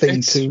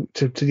nothing to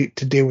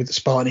deal with the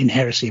Spartan in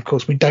Heresy. Of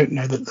course, we don't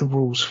know that the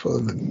rules for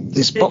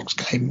this box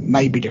game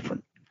may be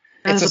different.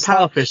 It's a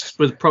power fist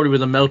probably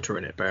with a melter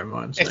in it. Bear in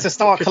mind. So it's a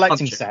start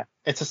collecting set.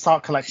 It's a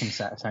start collecting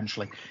set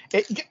essentially.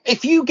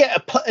 If you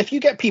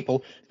get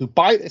people who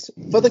buy this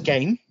for the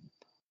game,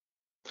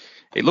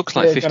 it looks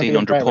like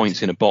 1,500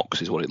 points in a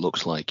box is what it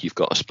looks like. You've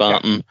got a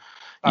Spartan. Yeah.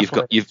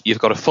 You've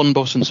got a fun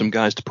bus and some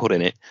guys to put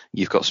in it.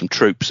 You've got some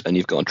troops and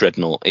you've got a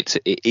dreadnought. It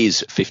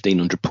is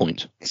 1,500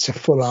 points. It's a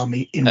full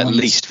army in at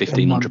least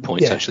 1,500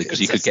 points actually, because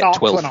you could get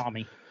 12.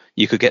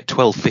 You could get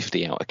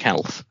 1250 out of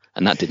Calth,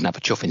 and that didn't have a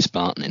chuffing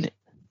Spartan in it.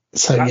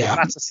 So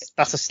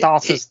that's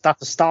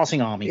a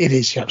starting army. It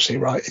is, you're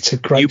absolutely right. It's a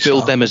great. You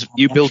build them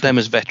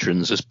as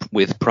veterans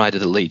with Pride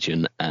of the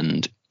Legion,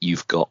 and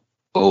you've got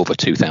over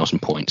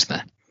 2,000 points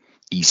there.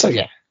 Easy. So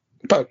yeah.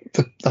 But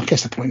I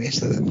guess the point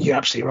is that you're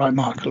absolutely right,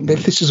 Mark.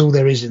 If this is all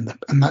there is and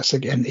that's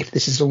again, if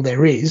this is all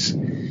there is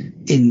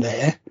in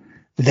there,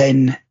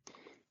 then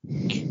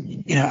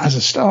as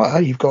a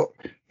starter, you've got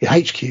your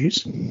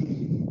HQs,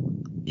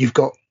 you've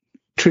got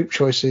troop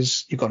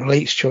choices, you've got an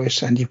elites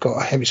choice, and you've got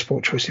a heavy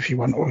support choice if you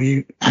want, or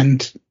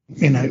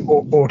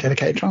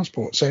dedicated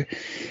transport. So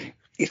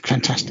it's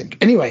fantastic.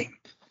 Anyway,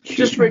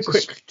 just very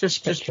quick,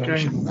 just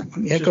going.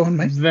 Yeah, go on,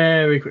 mate.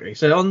 Very quickly.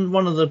 So on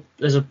one of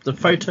there's the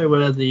photo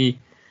where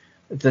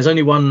there's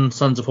only one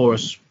Sons of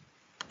Horus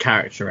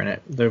character in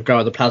it. The guy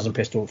with the plasma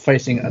pistol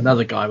facing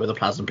another guy with a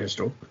plasma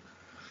pistol.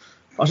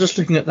 I was just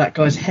looking at that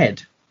guy's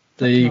head.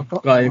 The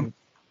guy. Let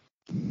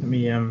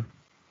me.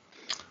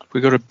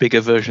 We got a bigger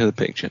version of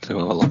the picture to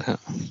have a look at.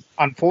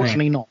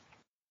 Unfortunately, not.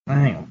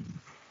 Hang on.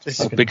 This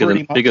is bigger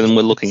than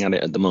we're looking at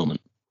it at the moment.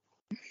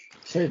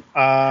 So,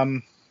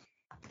 well,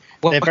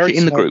 back it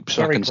in the group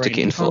so I can stick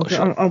it in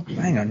Photoshop.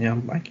 Hang on,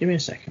 yeah. Give me a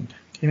second.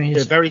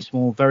 They're very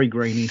small, very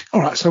grainy. All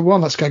right, so while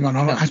that's going on,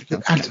 I'll add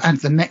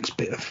the next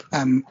bit of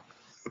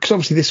because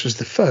obviously this was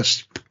the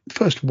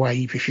first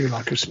wave, if you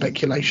like, of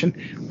speculation.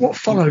 What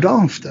followed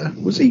after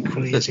was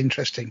equally as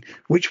interesting,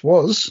 which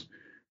was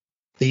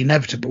the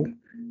inevitable.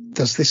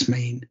 Does this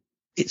mean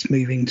it's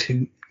moving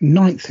to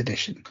 9th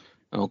edition?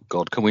 Oh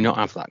God, can we not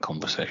have that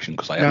conversation?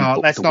 Because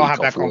let's not have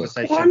that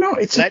conversation. Why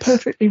not? It's a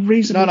perfectly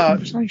reasonable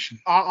conversation.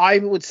 I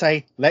would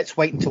say let's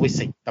wait until we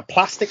see. The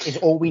plastic is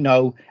all we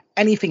know.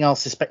 Anything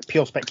else is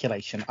pure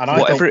speculation. And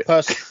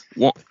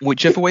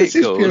whichever way it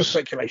goes, pure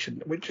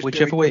speculation.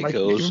 Whichever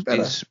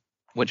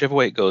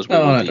way it goes,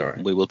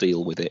 we will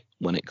deal with it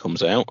when it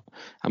comes out.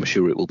 I'm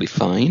sure it will be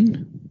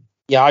fine.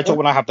 Yeah, I don't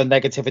want to have the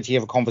negativity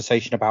of a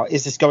conversation about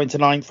is this going to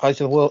 9th Fight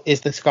of the World?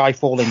 Is the sky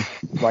falling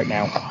right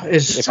now? I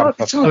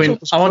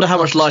wonder how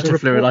much lighter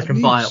fluid I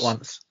can buy at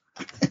once.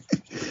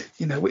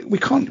 We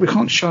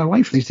can't shy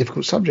away from these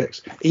difficult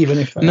subjects, even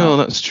if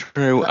that's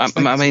true.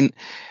 I mean,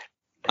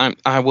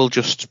 I will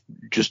just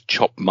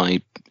chop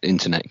my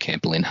internet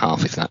cable in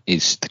half if that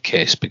is the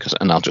case,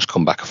 and I'll just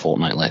come back a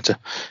fortnight later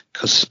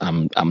because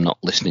I'm not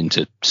listening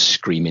to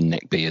screaming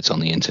neckbeards on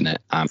the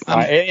internet.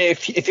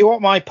 If you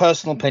want my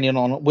personal opinion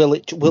on will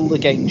the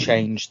game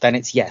change, then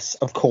it's yes,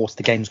 of course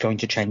the game's going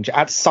to change.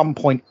 At some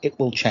point it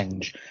will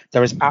change.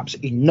 There is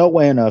absolutely no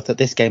way on earth that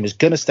this game is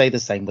going to stay the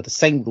same with the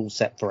same rule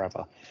set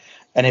forever.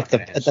 And if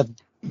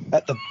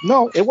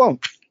no, it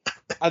won't.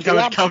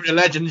 Come your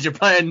Legends, you're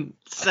playing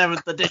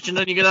 7th edition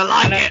and you're gonna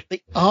like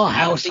it. The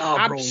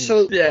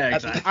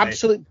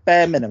absolute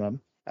bare minimum,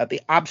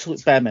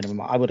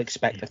 I would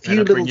expect a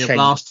few little changes.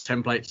 Blast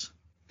templates.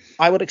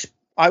 I would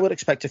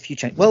expect a few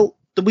changes. Well,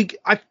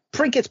 I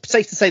think it's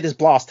safe to say there's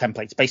blast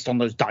templates based on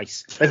those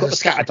dice. They've got the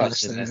scatter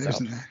dice in there.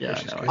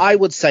 I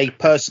would say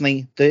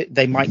personally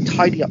they might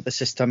tidy up the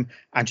system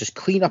and just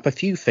clean up a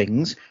few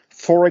things.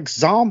 For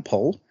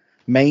example,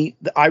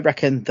 I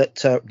reckon that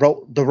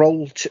the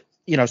roll.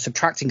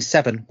 Subtracting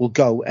 7 will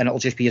go and it'll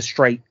just be a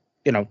straight,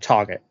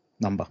 target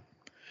number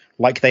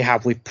like they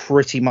have with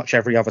pretty much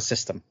every other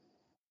system.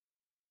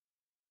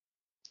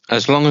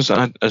 As long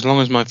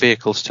as my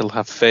vehicles still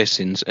have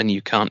facings and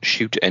you can't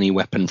shoot any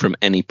weapon from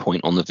any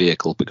point on the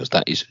vehicle because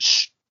that is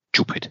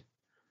stupid.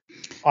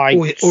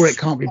 Or it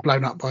can't be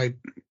blown up by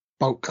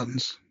bolt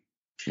guns.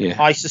 Yeah.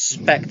 I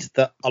suspect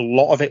that a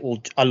lot of it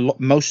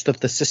most of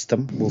the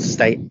system will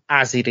stay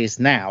as it is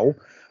now.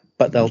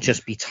 But they'll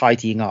just be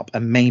tidying up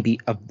and maybe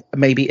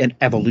an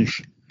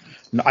evolution.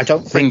 No, I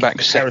don't Bring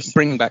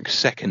think back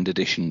second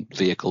edition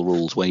vehicle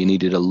rules where you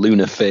needed a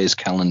lunar phase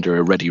calendar,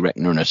 a ready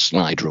reckoner, and a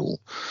slide rule.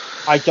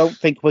 I don't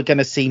think we're going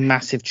to see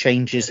massive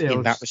changes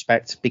in that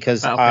respect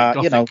because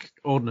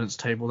ordnance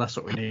table. That's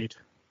what we need.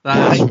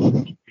 That's what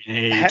we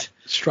need.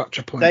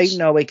 Structure points. They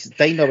know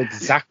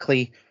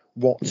exactly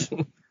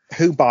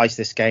who buys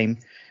this game,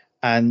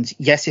 and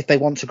yes, if they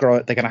want to grow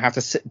it, they're going to have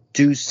to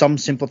do some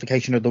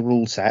simplification of the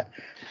rule set.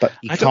 But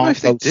I don't know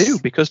if they do,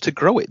 because to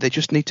grow it, they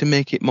just need to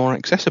make it more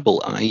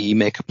accessible, i.e.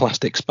 make a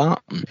plastic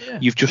Spartan. Yeah.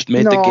 You've just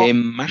made the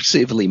game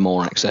massively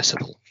more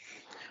accessible.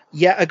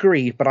 Yeah,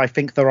 agreed, but I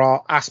think there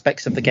are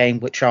aspects of the game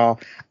which are,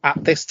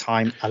 at this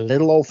time, a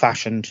little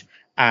old-fashioned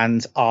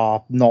and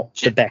are not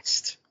the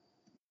best.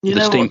 The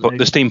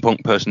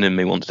steampunk person in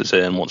me wants to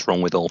say, and what's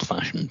wrong with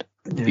old-fashioned?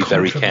 Yeah, be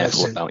very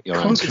careful about your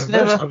answers.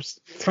 I was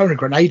throwing a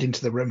grenade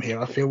into the room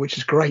here, I feel, which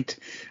is great.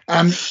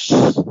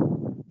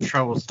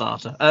 Trouble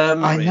starter.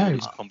 I know.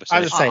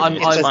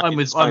 I'm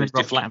with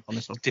Rob Lamp on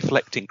this one.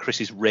 Deflecting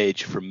Chris's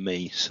rage from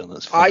me, so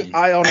that's fine.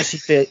 I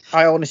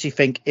honestly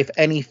think if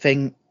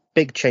anything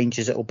big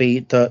changes, it'll be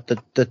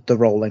the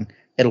rolling.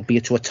 It'll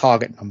be to a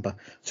target number.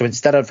 So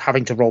instead of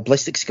having to roll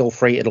ballistic skill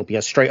free, it'll be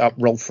a straight up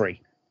roll free.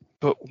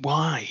 But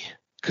why?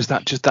 Because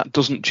that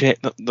doesn't change.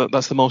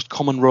 That's the most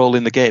common roll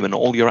in the game, and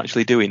all you're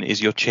actually doing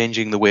is you're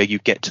changing the way you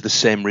get to the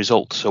same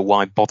result. So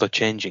why bother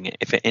changing it?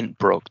 If it ain't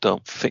broke,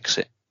 don't fix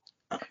it.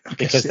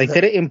 Because they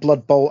did it in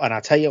Blood Bowl, and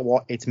I tell you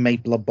what, it's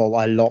made Blood Bowl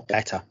a lot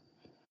better.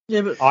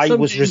 Yeah, but I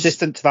was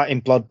resistant to that in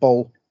Blood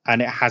Bowl, and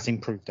it has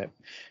improved it.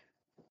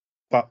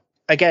 But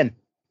again,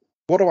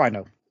 what do I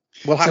know?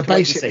 We'll have to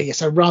basically,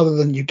 so rather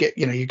than you get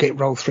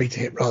roll 3 to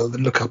hit, rather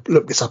than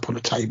look this up on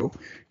a table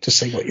to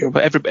see what you're.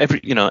 But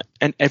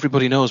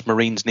everybody knows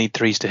Marines need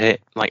 3s to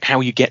hit. Like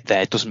how you get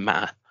there doesn't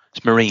matter.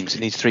 It's Marines.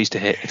 It needs 3s to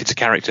hit. If it's a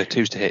character,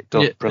 2s to hit.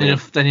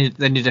 Brilliant.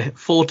 They need a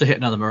 4 to hit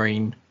another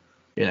Marine.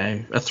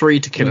 A 3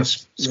 to kill a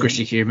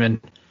squishy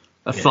human,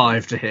 a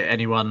 5 to hit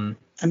anyone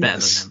better than them,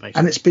 basically.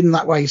 And it's been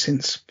that way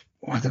since,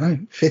 I don't know,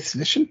 5th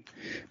edition.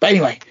 But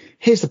anyway,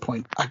 here's the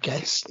point, I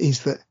guess,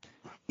 is that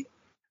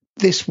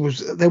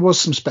there was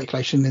some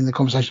speculation in the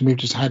conversation we've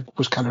just had,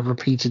 was kind of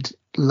repeated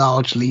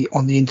largely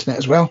on the internet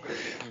as well,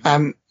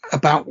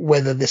 about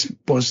whether this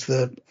was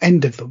the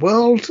end of the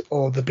world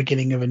or the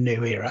beginning of a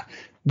new era.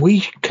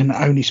 We can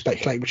only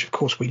speculate, which of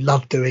course we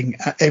love doing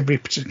at every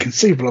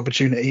conceivable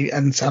opportunity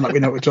and sound like we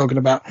know what we're talking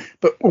about.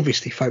 But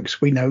obviously, folks,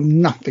 we know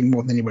nothing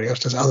more than anybody else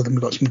does, other than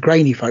we've got some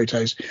grainy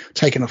photos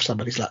taken off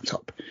somebody's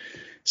laptop.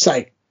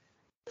 So,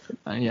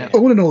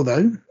 all in all,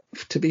 though,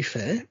 to be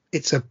fair,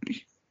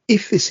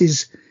 if this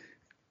is,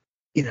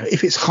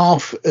 if it's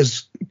half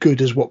as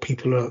good as what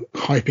people are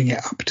hyping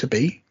it up to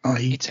be,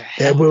 i.e.,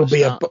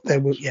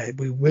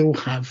 we will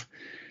have.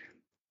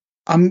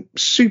 I'm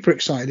super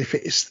excited if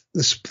it is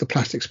the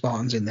plastic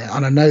Spartans in there,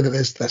 and I know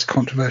that that's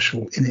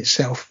controversial in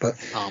itself, but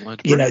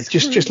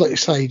just like you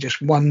say,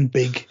 just one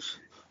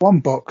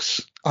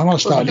box. I want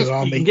to start a new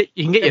army.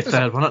 You can get your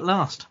third one at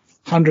last.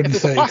 130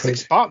 if there's a plastic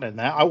Spartan in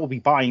there, I will be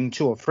buying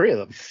 2 or 3 of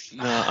them.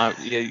 No,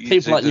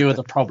 people like you are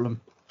the problem.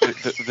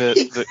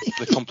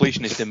 The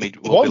completionist in me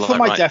will one be for like,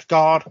 my right. Death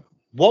Guard,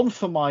 one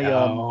for my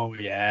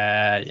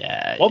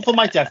one for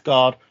my Death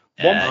Guard.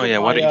 Why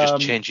don't you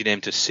just change your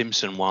name to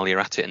Simpson while you're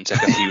at it and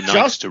take a few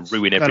knights to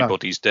ruin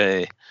everybody's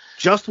day?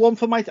 Just one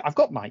for my. I've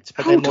got knights,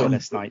 but they're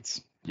loyalist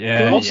knights.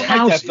 Yeah. One for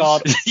my Death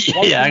Guard.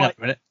 Hang on a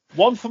minute.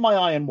 One for my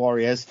Iron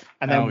Warriors,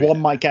 and then one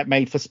might get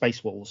made for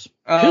Space Wolves.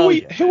 Who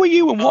are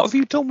you, and what have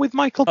you done with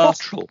Michael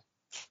Bottrell?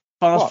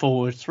 Fast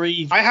forward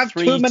 3. I have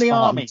too many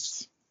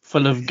armies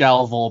full of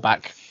Galvor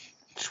back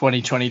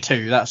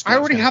 2022. That's. I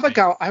already have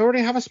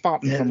a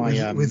Spartan for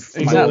my with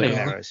exactly.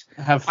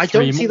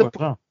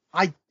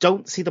 I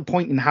don't see the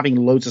point in having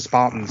loads of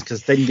Spartans,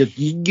 because then you're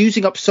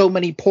using up so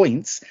many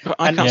points. But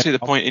I can't see the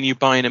point in you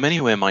buying them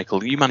anyway,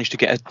 Michael. You managed to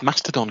get a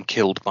Mastodon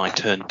killed by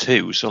turn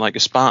 2, so like a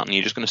Spartan,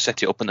 you're just going to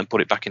set it up and then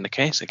put it back in the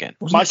case again.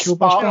 My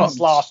Spartans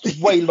last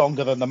way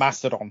longer than the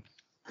Mastodon.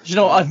 Do you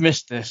know what? I've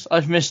missed this.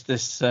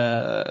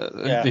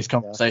 These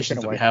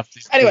conversations that we have.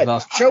 Anyway,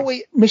 shall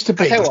we, Mr.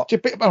 B?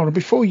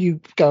 Before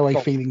you go away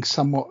feeling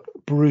somewhat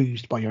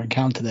bruised by your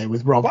encounter there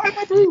with Rob, why am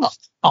I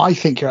bruised? I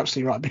think you're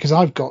absolutely right, because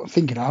I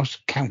was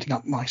counting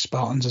up my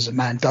Spartans as a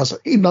man does,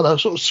 in a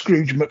sort of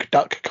Scrooge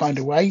McDuck kind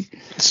of way.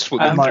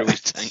 Swimming through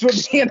his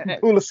tanks. Swimming in a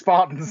pool of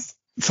Spartans.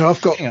 So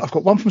I've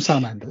got one from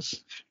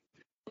Salamanders.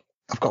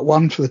 I've got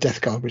one for the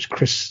Death Guard, which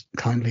Chris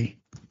kindly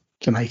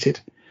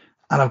donated.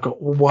 And I've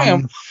got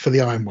one for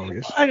the Iron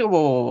Warriors.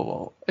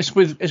 Whoa. It's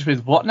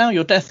with what now?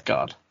 Your Death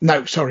Guard?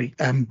 No, sorry.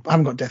 I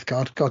haven't got Death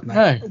Guard. God,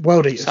 no.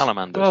 World Eaters.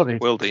 Salamanders.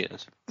 World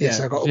Eaters. Yeah,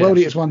 so I've got World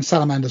Eaters one,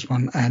 Salamanders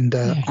one, and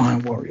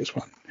Iron Warriors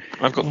one.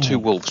 I've got 2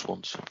 Wolves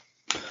ones.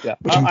 Yeah,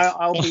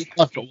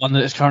 I've got one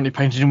that is currently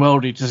painted in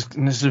World Eaters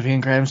in the Sylvian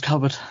Graham's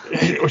cupboard.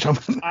 Which you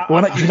can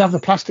have the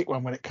plastic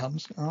one when it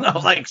comes. Oh,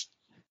 thanks.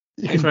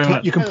 You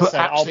can put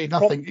absolutely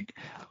nothing.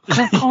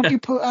 Can't you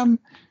put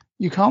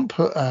you can't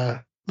put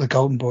the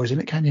Golden Boys in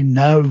it, can you?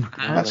 No,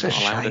 that's a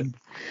shame.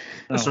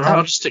 That's all right.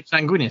 I'll just stick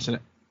Sanguinius in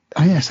it.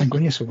 Oh yeah,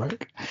 Sanguinius will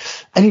work.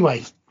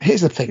 Anyway,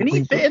 here's the thing. Can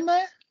he fit in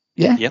there?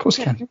 Yeah, Yep. of course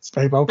he can. It's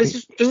very bulky.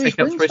 Do his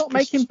wings not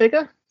make him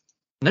bigger?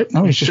 Nope.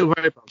 No, he's just still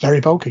very bulky. very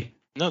bulky.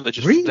 No, they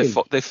just Really?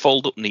 they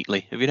fold up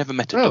neatly. Have you never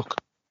met a Oh.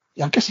 duck?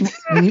 Yeah, I guess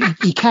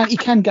he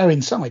can go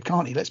inside,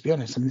 can't he? Let's be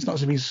honest. I mean, it's not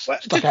as if he's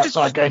stuck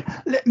outside going,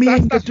 "Let me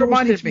in." That's the door's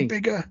reminded getting me.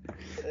 bigger.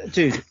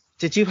 Dude,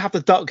 did you have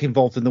the duck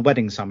involved in the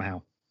wedding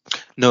somehow?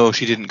 No,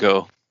 she didn't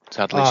go.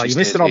 Sadly, Oh, she you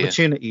missed stayed an here.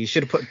 opportunity. You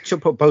should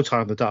have put bow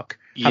tie on the duck.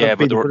 Had Yeah, it but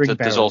been the ring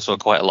there's bearer. also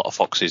quite a lot of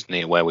foxes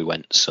near where we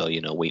went, so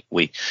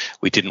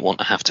we didn't want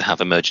to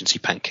have emergency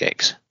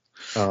pancakes.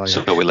 Oh, yeah.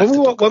 So we left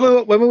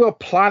when we were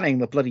planning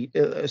the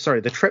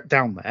the trip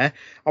down there,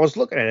 I was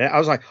looking at it. I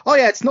was like, oh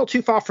yeah, it's not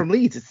too far from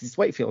Leeds. It's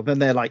Wakefield. And then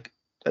they're like,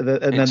 and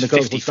then It's the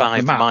girls looked up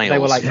 55 the map. miles They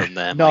were like, from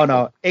there. no,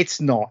 Michael.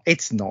 it's not.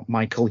 It's not,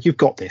 Michael. You've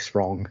got this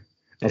wrong.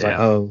 I was like,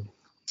 Yeah. oh.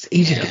 It's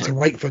easy to get to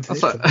Wakefield. I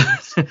was like,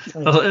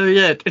 oh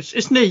yeah,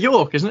 it's near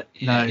York, isn't it?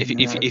 No.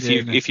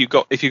 If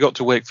you got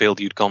to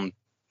Wakefield, you'd gone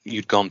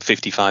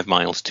 55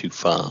 miles too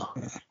far.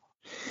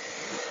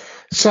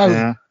 So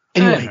Yeah.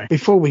 anyway,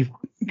 before we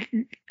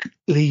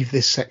leave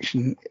this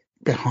section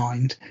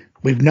behind,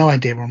 we've no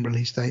idea on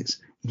release dates.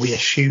 We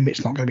assume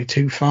it's not going to be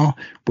too far.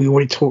 We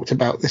already talked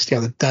about this the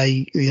other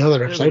day, the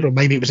other episode, or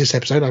maybe it was this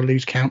episode, I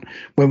lose count,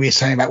 when we were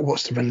saying about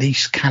what's the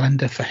release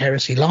calendar for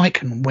Heresy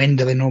like, and when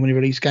do they normally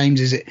release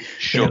games? Is it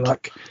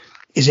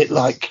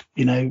like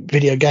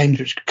video games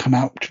which come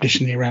out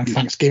traditionally around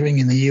Thanksgiving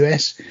in the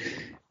US?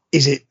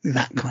 Is it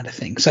that kind of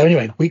thing? So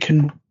anyway, we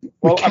can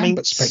but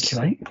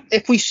speculate.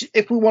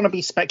 If we want to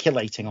be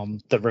speculating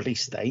on the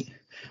release date,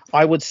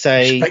 I would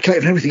say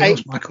Speculate on everything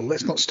else, Michael.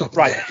 Let's not stop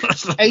right.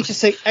 there. Age of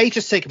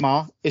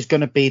Sigmar is going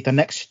to be the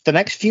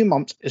next few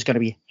months is going to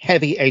be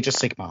heavy Age of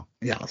Sigmar.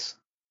 Yes.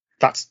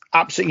 That's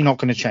absolutely not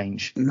going to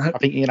change. No. I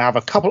think you're going to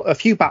have a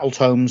few battle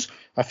tomes,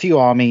 a few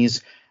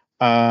armies.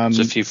 There's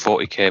a few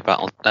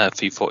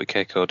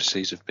 40k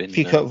codices have been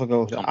confirmed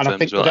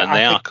as well, and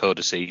they are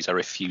codices I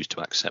refuse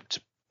to accept.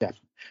 Yeah,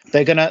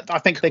 I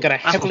think they're gonna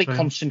heavily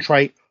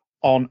concentrate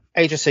on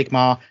Age of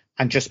Sigmar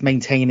and just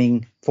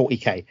maintaining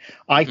 40k.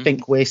 I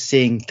think we're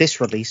seeing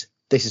this release.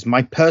 This is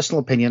my personal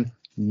opinion.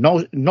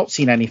 Not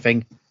seen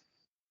anything.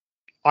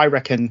 I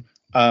reckon.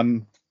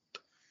 Weren't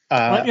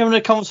you having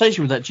a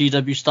conversation with that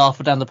GW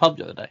staffer down the pub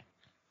the other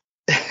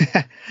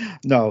day?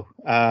 No.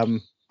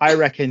 I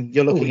reckon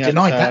you're looking at.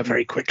 Denied that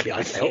very quickly.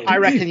 I felt. I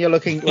reckon you're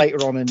looking later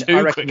on in.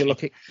 I reckon you're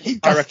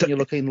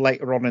looking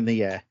later on in the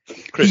year.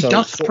 He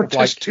does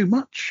protest too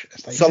much.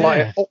 So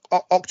like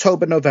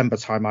October, November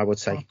time, I would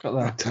say.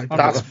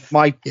 That's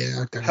my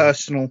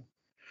personal.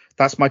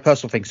 That's my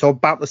personal thing. So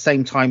about the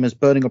same time as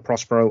Burning of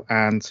Prospero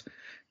and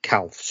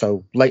Calv.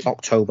 So late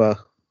October.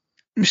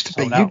 Mr.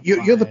 B,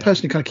 you're the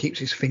person who kind of keeps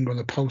his finger on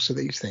the pulse of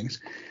these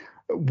things.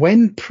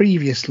 When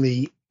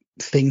previously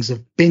things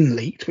have been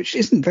leaked, which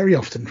isn't very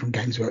often from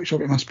Games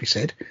Workshop, it must be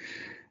said,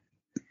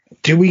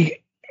 do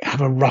we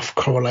have a rough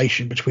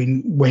correlation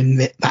between when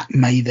that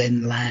may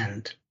then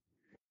land?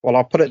 Well,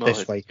 I'll put it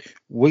this way.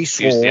 We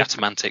saw use the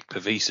Atamantic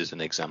Pavis as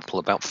an example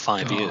about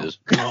 5 years.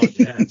 No,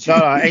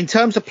 in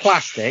terms of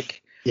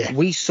plastic,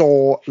 we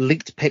saw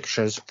leaked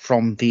pictures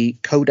from the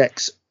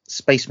Codex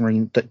Space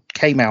Marine that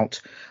came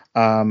out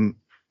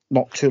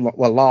not too long,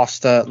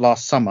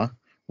 last summer.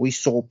 We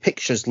saw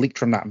pictures leaked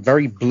from that,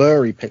 very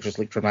blurry pictures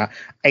leaked from that,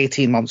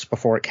 18 months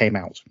before it came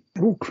out.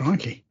 Oh,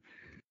 crikey.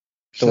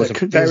 So it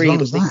could be as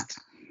long as that.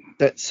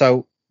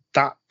 So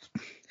that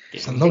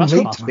it's a long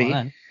lead to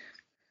be.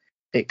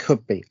 It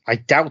could be. I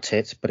doubt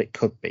it, but it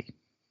could be.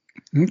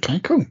 Okay,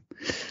 cool.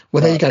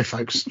 Well, there you go,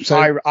 folks.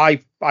 So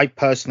I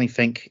personally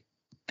think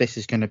this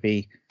is going to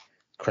be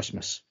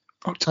Christmas.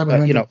 October,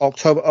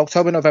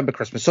 November,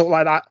 Christmas. Sort of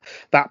like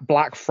that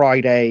Black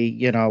Friday,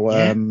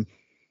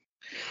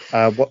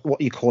 what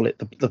you call it,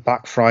 the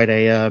Black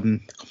Friday,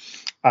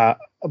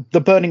 the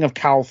burning of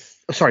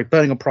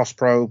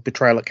Prospero,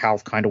 betrayal at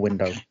Calv kind of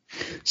window.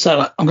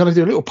 So I'm going to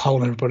do a little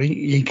poll, everybody.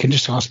 You can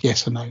just ask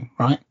yes or no,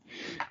 right?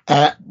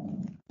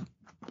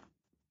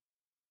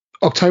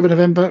 October,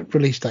 November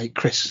release date,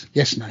 Chris.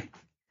 Yes, no.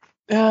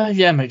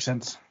 Yeah, makes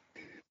sense.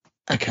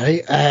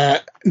 Okay.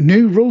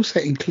 New rule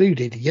set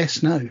included.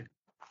 Yes, no.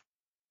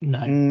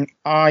 No.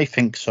 I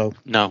think so.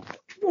 No.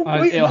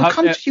 I'll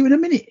come to you in a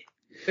minute.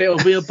 It'll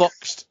be a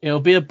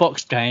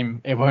boxed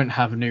game. It won't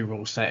have a new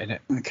rule set in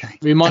it. Okay.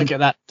 We might get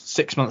that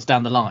 6 months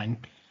down the line,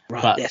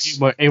 but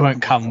it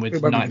won't come with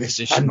 9th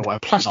edition or whatever.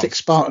 Plastic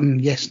Spartan,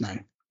 yes, no.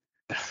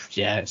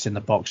 Yeah, it's in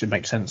the box. It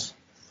makes sense.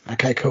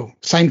 Okay, cool.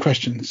 Same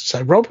questions.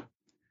 So, Rob?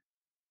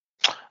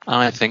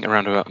 I think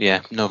around about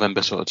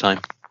November sort of time.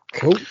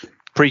 Cool.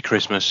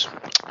 Pre-Christmas.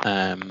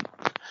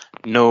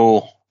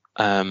 No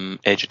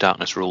Age of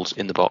Darkness rules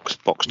in the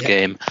boxed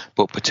game,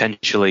 but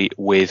potentially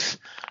with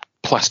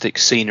plastic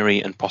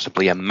scenery and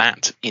possibly a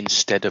mat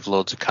instead of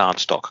loads of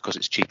cardstock because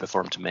it's cheaper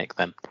for them to make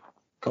them.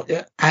 Got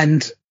you.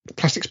 And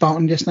Plastic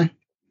Spartan, yes, no?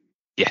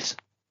 Yes.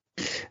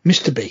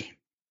 Mr. B,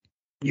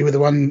 you were the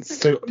one.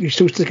 You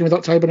still sticking with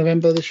October,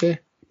 November this year?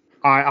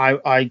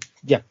 I'd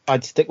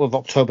stick with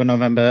October,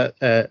 November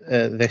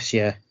this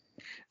year.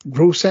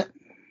 Rule set?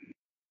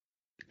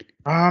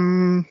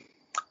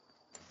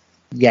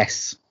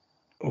 Yes.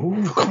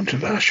 Oh,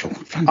 controversial.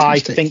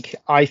 Fantastic.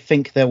 I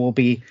think there will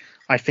be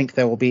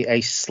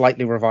a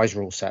slightly revised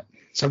rule set.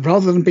 So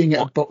rather than being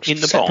a box in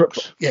the separate,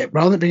 box? yeah,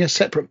 rather than being a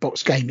separate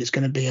box game, it's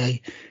going to be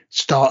a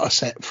starter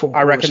set for.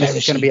 I reckon this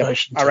is going to be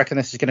version I reckon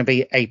this is going to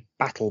be a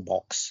battle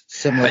box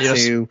similar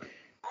to.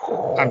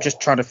 I'm just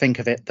trying to think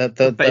of it. But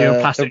you're a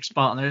plastic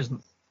Spartan, there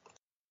isn't.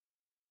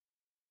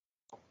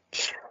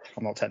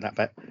 I'm not taking that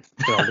bet.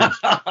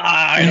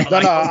 I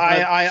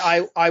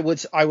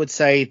would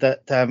say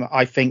that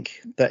I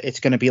think that it's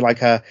going to be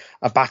like a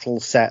battle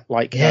set,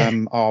 like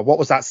what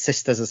was that?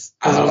 Sisters.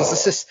 There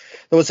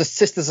was a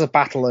Sisters of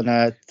Battle and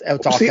a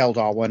Dark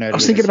Eldar one. I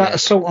was thinking about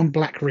Assault on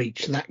Black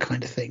Reach, that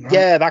kind of thing, right?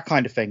 Yeah, that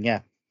kind of thing. Yeah.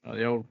 Oh,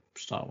 the old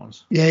Star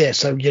ones. Yeah.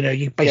 So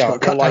you basically got a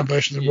cut down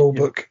version of the rule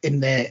book in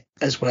there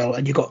as well,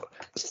 and you got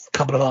a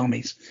couple of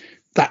armies.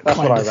 That's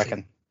what I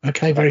reckon.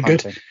 Okay, very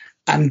good.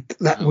 And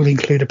that will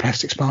include a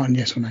plastic Spartan,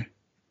 yes or no?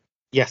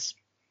 Yes.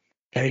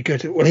 Very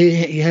good. Well,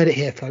 you heard it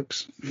here,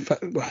 folks.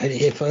 Well, heard it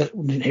here first.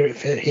 We didn't hear it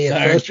here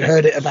first. You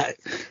heard it about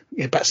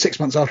 6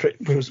 months after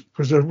it was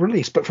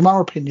released. But from our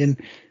opinion,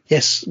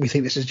 yes, we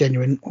think this is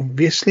genuine,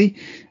 obviously.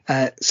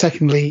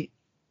 Secondly,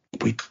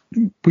 we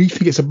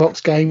think it's a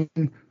box game.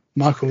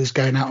 Michael is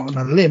going out on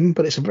a limb,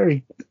 but it's a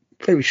very,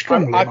 very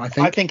strong limb, I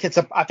think. I think it's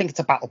a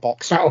battle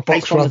box. Battle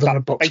box rather than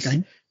a box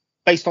game.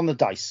 Based on the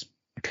dice.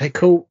 Okay,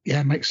 cool.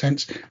 Yeah, makes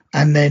sense.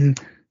 And then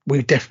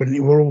we're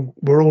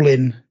all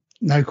in.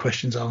 No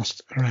questions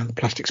asked around the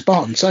plastic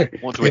Spartan. So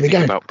what do we think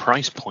about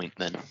price point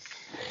then?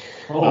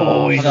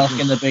 Oh, he's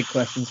asking the big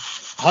questions.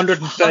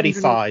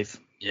 135.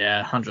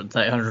 Yeah,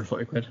 130,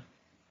 140 quid.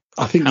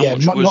 I think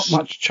not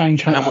much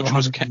change.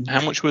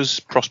 How much was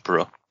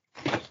Prospero?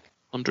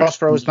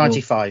 Prospero was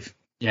 95.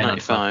 Yeah,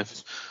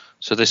 95.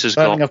 So this has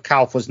Burning got of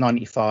Calth was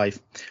 95,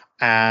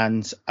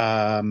 and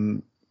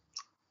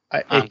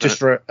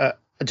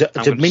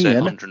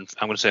Dominion. I'm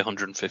going to say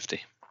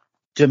 150.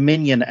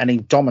 Dominion and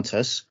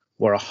Indomitus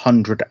were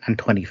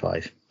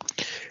 125.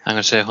 I'm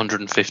going to say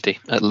 150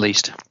 at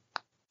least.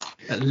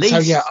 At least. So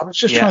yeah, I was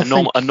just trying to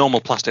think. A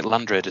normal plastic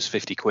Land Raider is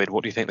 50 quid.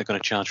 What do you think they're going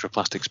to charge for a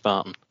plastic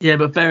Spartan? Yeah,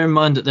 but bear in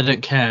mind that they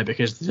don't care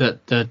because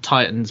the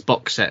Titans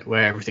box set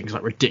where everything's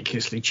like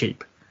ridiculously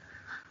cheap.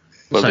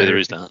 Well, there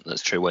is that.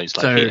 That's true. Where it's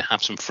like, here,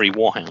 have some free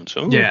Warhounds.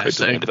 Oh, yeah,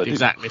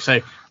 exactly.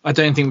 So I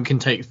don't think we can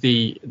take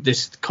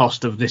this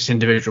cost of this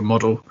individual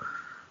model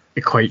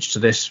equates to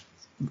this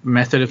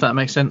method, if that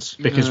makes sense,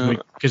 because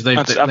nowadays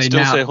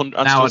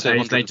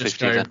they just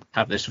go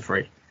have this for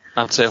free.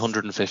 I'd say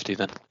 150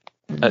 then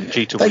at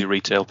GW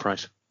retail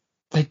price.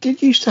 They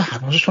did used to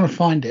have. I was just trying to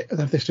find it. I don't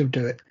know if they still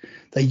do it.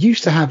 They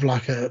used to have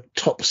like a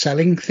top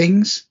selling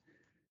things.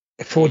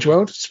 Forge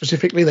World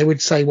specifically, they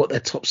would say what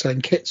their top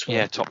selling kits were.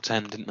 Yeah, top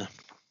 10, didn't they?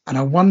 And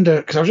I wonder,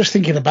 because I was just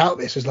thinking about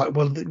this, is like,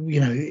 well,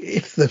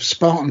 if the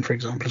Spartan, for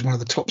example, is one of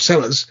the top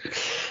sellers,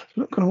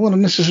 they're not going to want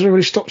to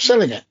necessarily stop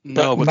selling it.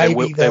 No, but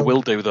they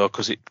will do though,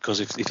 because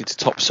if it's a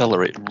top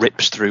seller, it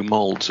rips through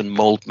molds, and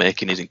mold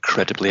making is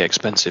incredibly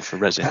expensive for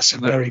resin. That's a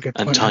very good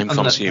point. And time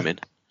consuming.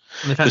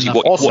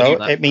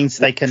 It means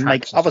they can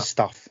make other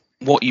stuff.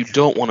 What you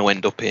don't want to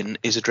end up in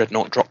is a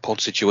Dreadnought drop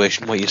pod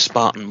situation where your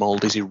Spartan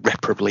mold is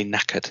irreparably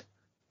knackered.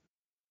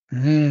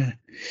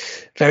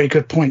 Very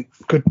good point.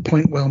 Good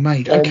point, well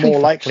made. Or more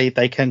likely,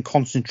 they can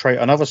concentrate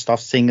on other stuff,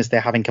 seeing as they're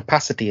having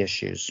capacity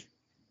issues.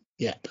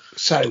 Yeah.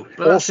 So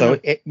also,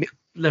 it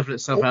level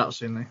itself out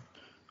soon. Though.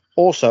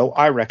 Also,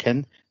 I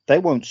reckon they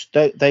won't.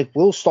 They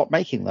will stop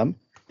making them,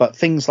 but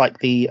things like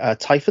the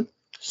Typhon,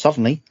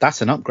 suddenly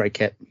that's an upgrade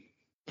kit.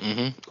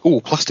 Mm-hmm.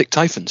 Oh, plastic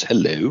Typhons.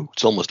 Hello.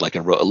 It's almost like I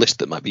wrote a list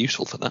that might be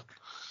useful for that.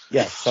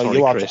 Yeah. So sorry,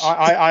 you are.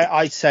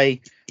 I'd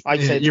say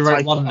you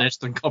wrote one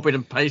list and copied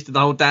and pasted the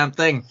whole damn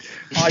thing.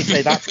 I'd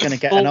say that's going to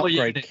get an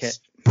upgrade kit.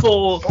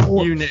 Four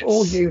units.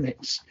 4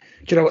 units.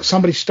 Do you know what?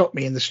 Somebody stopped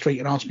me in the street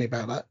and asked me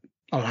about that.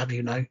 I'll have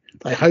you know.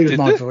 They heard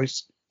my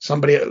voice.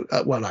 Somebody,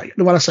 when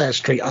I say a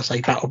street, I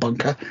say Battle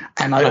Bunker,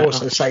 and I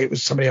also say it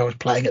was somebody I was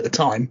playing at the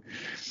time.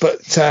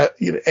 But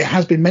it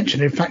has been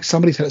mentioned. In fact,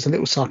 somebody sent us a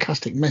little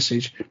sarcastic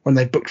message when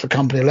they booked for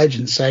Company of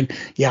Legends, saying,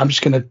 "Yeah, I'm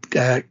just going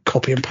to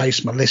copy and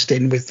paste my list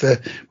in with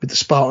the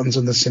Spartans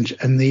and the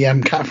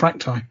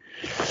Cataphracti."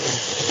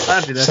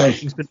 Sadly,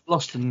 something's been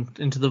lost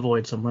into the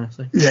void somewhere.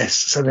 So. Yes,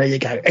 so there you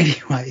go.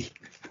 Anyway.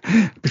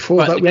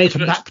 Before that, we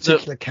opened that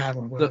particular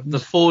can. The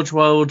Forge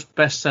World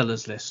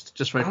bestsellers list,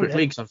 just very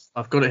quickly, because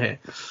I've got it here.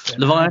 Yeah,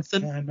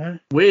 Leviathan.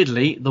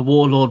 Weirdly, the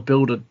Warlord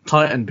Builder,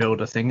 Titan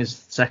Builder thing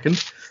is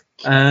second.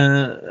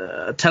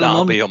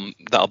 Telemon.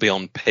 That'll be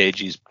on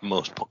pages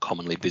most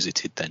commonly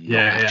visited then, not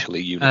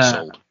actually units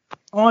sold.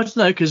 I don't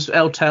know, because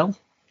Eltel,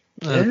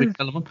 big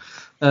Telemon.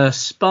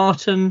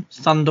 Spartan,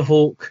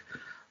 Thunderhawk,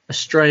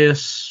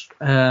 Astraeus,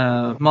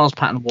 Mars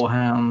Pattern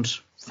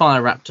Warhound,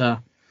 Fire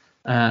Raptor.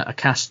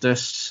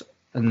 Acastus,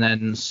 and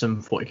then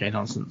some 40k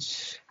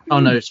nonsense. Oh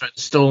no, sorry,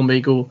 the Storm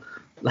Eagle,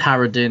 the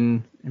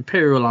Harridan,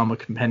 Imperial Armor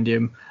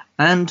Compendium,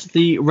 and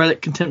the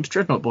Relic Contempt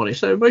Dreadnought body.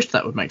 So most of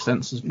that would make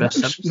sense as best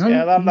sellers.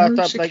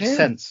 That makes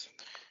sense.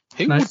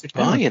 Who would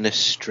buy an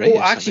Astraeus? Oh,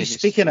 actually,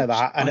 speaking of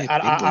that, and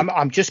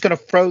I'm just going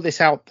to throw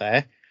this out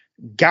there.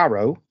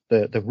 Garrow,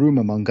 the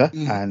rumor monger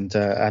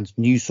and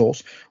news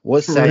source,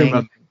 was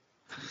saying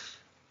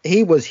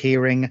he was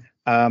hearing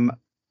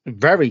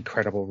very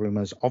credible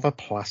rumors of a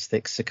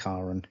plastic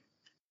Sakaran.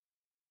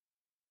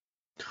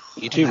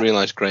 You do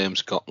realise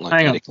Graham's got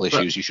medical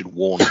issues. You should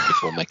warn him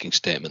before making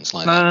statements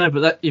like that.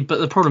 No, but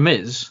the problem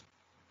is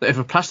that if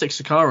a plastic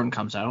Sakaran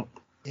comes out,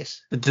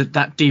 yes,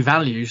 that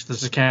devalues the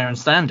Sakaran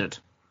standard.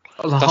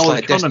 The whole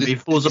economy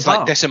falls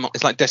apart.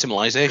 It's like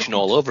decimalisation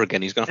all over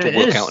again. He's going to have to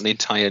work out an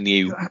entire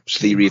new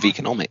theory of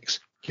economics.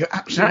 You're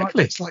absolutely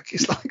right.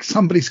 It's like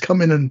somebody's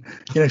come in and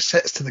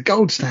sets to the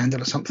gold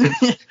standard or something.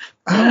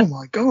 Oh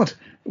my God!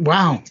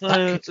 Wow.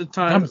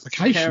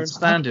 Sakaran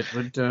standard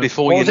would.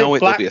 Before you know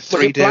it, there'll be a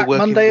 3-day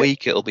working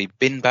week. It'll be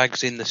bin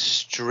bags in the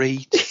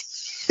street.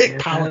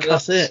 Power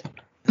cuts. That's it.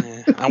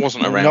 Yeah, I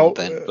wasn't around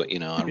then, but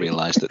I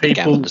realised that the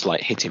gamut was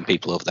like hitting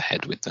people over the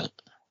head with that.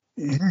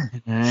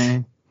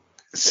 Yeah.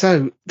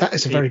 So that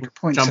is a very good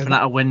point. Jumping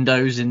out of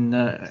windows in,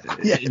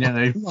 Sakaran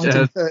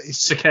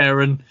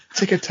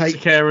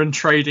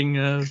trading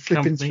flipping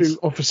companies. through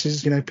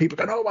offices. People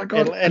going, "Oh my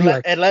God!"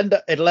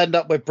 It'll end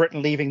up with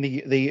Britain leaving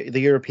the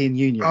European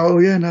Union. Oh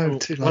yeah, no,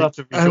 too late. We'll have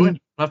to rejoin.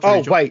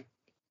 Wait,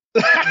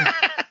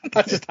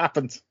 that just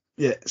happened.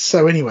 Yeah.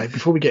 So anyway,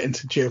 before we get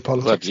into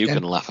geopolitics, well, you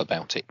can laugh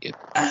about it.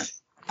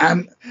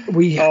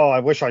 We. I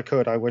wish I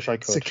could.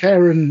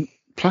 Sakaran,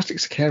 plastic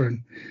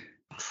Sakaran.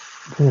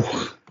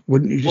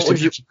 Wouldn't you just?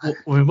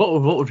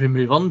 What would we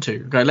move on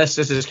to? Okay, let's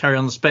just carry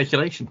on the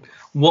speculation.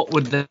 What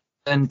would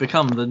then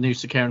become the new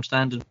Sakaran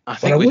standard? I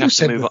think we'd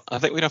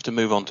have to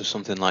move on to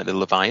something like the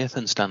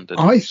Leviathan standard.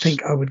 I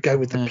think I would go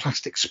with the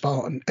plastic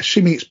Spartan,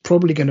 assuming it's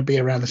probably going to be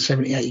around the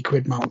 70-80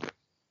 quid mark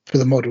for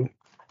the model,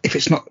 if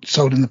it's not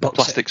sold in the box.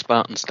 Plastic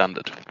Spartan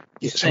standard.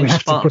 Yeah, so we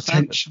have to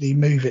potentially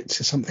move it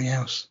to something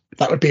else.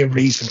 That would be a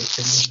reasonable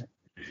thing, wouldn't it?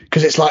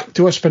 Because it's like,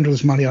 do I spend all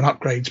this money on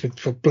upgrades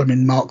for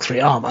blooming Mark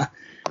III armour?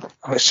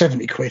 Oh, it's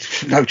 70 quid.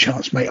 No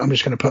chance, mate. I'm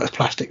just going to put a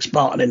plastic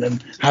Spartan in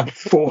and have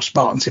 4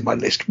 Spartans in my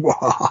list. Do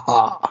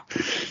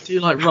you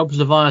like Rob's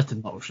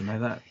Leviathan option?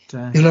 The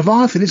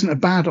Leviathan isn't a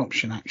bad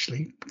option,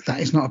 actually. That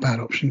is not a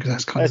bad option because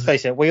that's kind Let's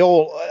face it,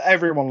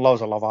 everyone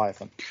loves a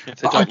Leviathan.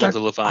 I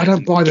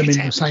don't buy them in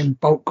the same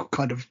bulk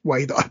kind of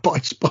way that I buy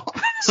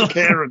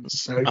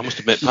Spartans. So I must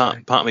admit,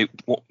 part of me,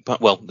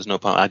 there's no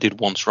part. I did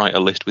once write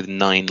a list with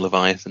 9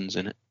 Leviathans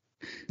in it.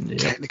 Yeah.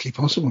 Technically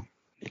possible.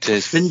 It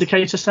is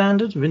Vindicator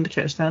standard.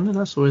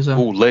 That's always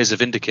Laser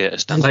Vindicator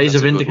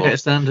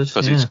standard.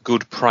 Because it's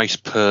good price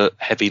per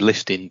heavy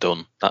lifting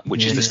done.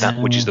 Which is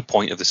the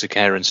point of the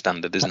Sakaran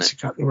standard, isn't it?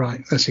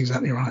 That's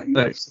exactly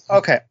right.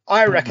 Okay,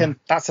 I reckon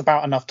that's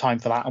about enough time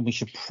for that, and we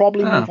should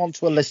probably move on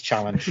to a list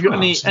challenge. Have you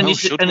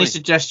got any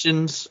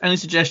suggestions? Any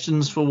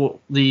suggestions for what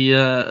the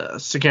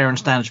Sakaran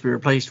standard should be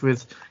replaced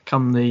with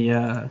come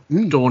the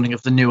dawning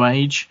of the new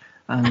age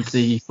and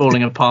the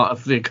falling apart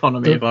of the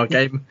economy of our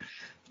game?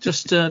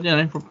 Just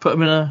put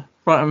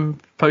them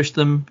post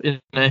them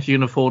if you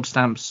can afford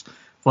stamps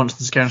once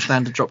the Sakaran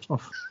standard drops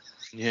off.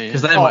 Yeah.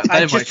 Because they might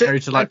go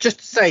to just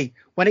to say,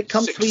 when it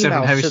comes to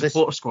emails, heavy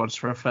support squads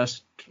for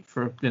first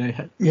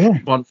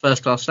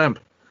class stamp.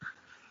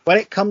 When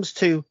it comes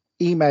to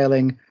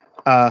emailing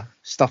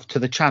stuff to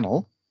the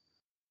channel,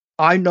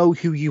 I know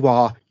who you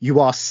are. You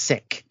are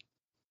sick.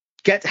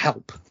 Get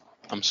help.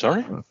 I'm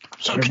sorry.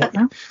 Sorry, what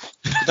now?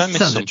 Did I miss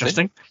something?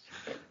 Interesting.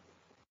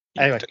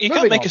 Anyway, you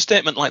can't make a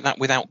statement like that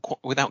without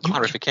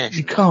clarification.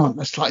 You can't.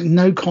 That's like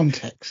no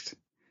context.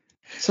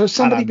 So has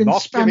somebody been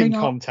spamming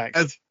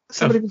context?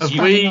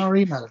 Our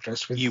email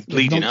address with you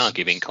bleeding are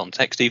giving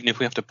context, even if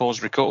we have to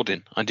pause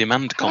recording. I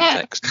demand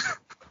context.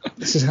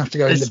 This is have to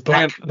go in the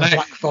black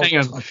vault.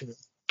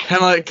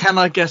 Hang on. Can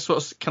I guess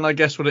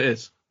what it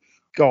is?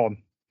 Go on.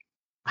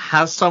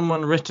 Has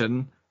someone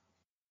written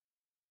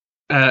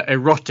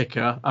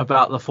erotica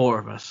about the 4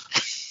 of us?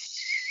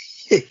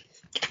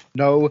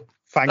 No.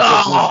 Thank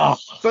you.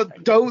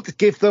 But don't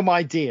give them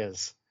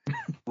ideas.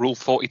 Rule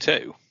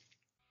 42.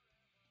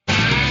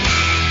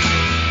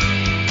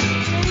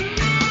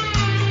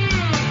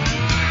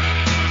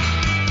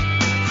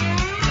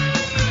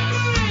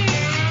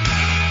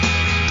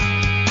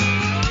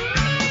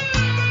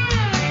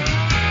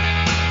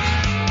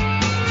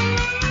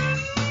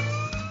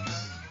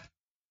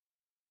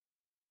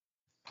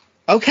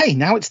 Okay,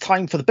 now it's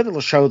time for the bit of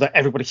the show that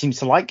everybody seems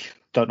to like.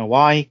 Don't know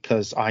why,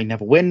 because I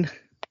never win.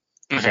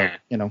 So,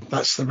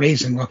 that's the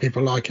reason why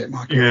people like it,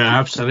 Michael. Yeah,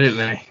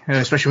 absolutely.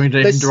 Especially when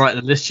you don't even write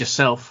the list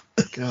yourself.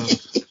 God.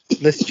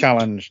 List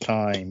challenge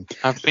time.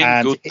 I've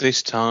been good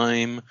this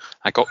time.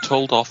 I got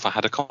told off. I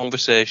had a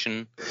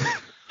conversation.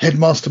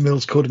 Headmaster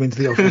Mills called him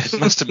into the office.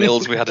 Headmaster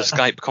Mills, we had a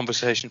Skype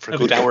conversation for a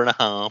good hour and a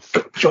half.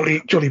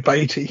 Jolly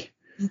Beatty,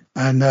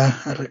 and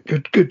had a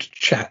good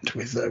chat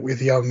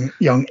with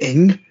young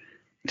Ing.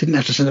 Didn't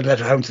have to send a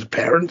letter home to the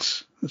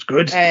parents. That's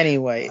good.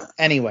 Anyway,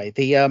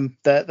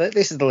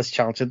 this is the list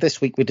challenge. This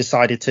week we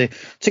decided to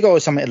go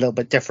with something a little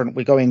bit different.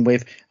 We're going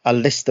with a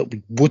list that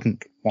we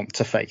wouldn't want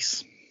to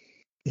face.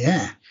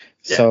 Yeah.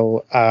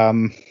 So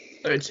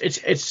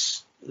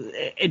it's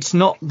it's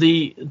not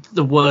the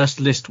worst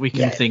list we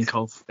can think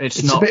of.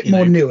 It's not a bit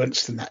more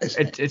nuanced than that,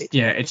 isn't it?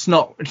 It's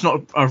not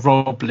a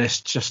Rob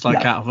list just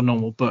like out of a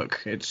normal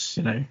book. It's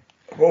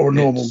or a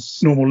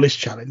normal list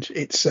challenge.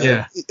 It's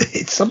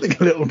it's something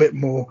a little bit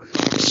more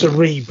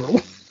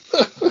cerebral.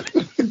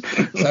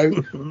 So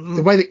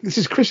the way that this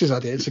is Chris's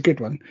idea, it's a good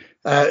one.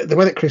 The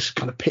way that Chris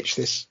kind of pitched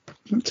this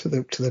to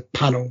the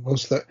panel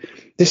was that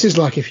this is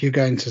like if you're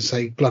going to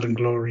say Blood and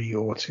Glory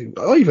or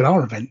even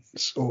our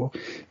events, or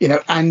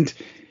and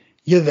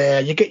you're there,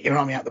 you get your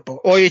army out the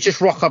box, or you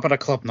just rock up at a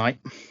club night.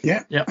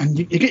 Yeah. And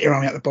you get your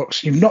army out the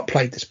box. You've not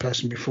played this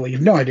person before.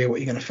 You've no idea what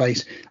you're going to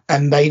face,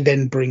 and they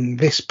then bring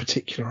this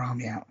particular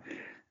army out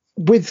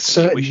with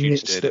certain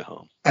units,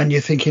 and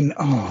you're thinking,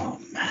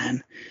 oh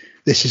man,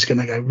 this is going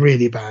to go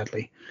really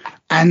badly.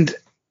 And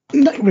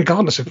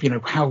regardless of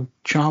how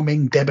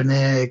charming,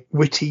 debonair,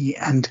 witty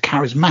and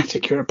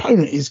charismatic your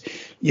opponent is,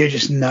 you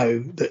just know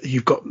that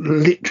you've got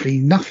literally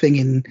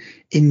nothing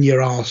in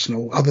your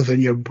arsenal other than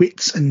your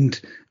wits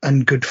and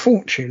good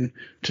fortune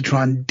to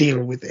try and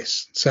deal with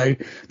this. So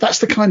that's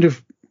the kind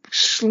of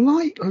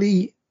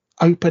slightly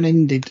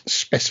open-ended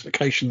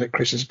specification that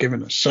Chris has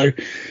given us. So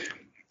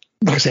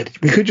like I said,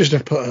 we could just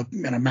have put a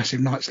massive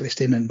knights list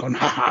in and gone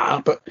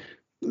ha, but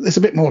there's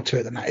a bit more to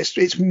it than that.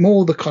 It's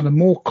more the kind of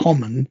more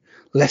common,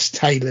 less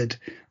tailored,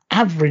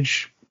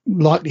 average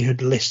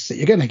likelihood lists that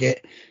you're going to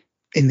get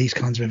in these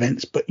kinds of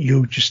events, but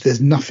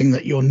there's nothing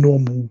that your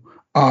normal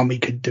army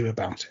could do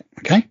about it.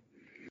 Okay,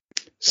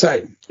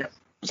 so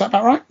is that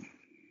about right?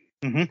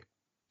 Mm-hmm.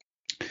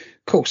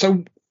 Cool.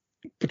 So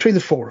between the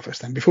four of us,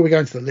 then, before we go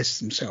into the lists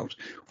themselves,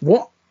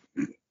 what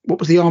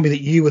was the army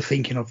that you were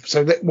thinking of?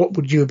 So what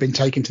would you have been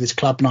taking to this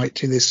club night,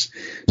 to this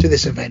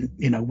event?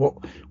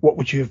 What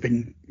would you have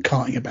been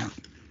carting about?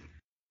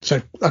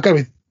 So I'll go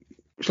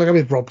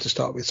with Rob to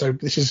start with. So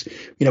this is,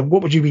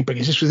 what would you be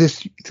bringing? Is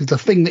this the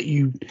thing that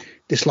you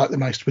dislike the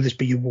most? Would this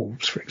be your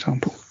wolves, for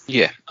example?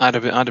 Yeah, I'd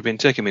have been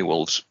taking me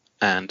wolves,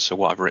 and so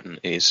what I've written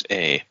is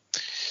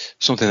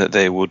something that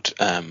they would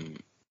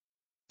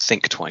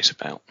think twice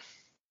about.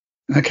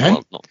 Okay.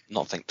 Well,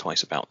 not think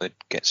twice about. They'd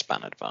get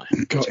spanned by.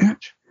 Got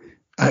it.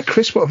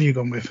 Chris, what have you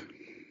gone with?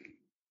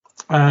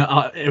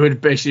 It would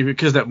basically,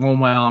 because that all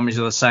my armies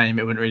are the same,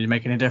 it wouldn't really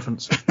make any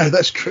difference. No,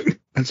 that's true.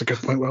 That's a good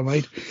point. Well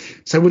made.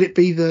 So would it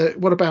be the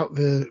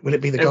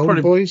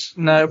Golden Boys?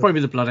 No, it'd probably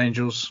be the Blood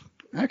Angels.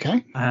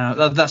 Okay.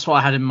 That's what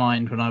I had in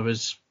mind when I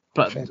was.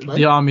 But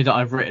the army that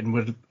I've written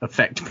would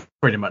affect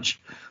pretty much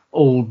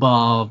all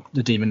bar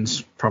the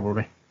demons,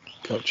 probably.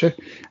 Gotcha.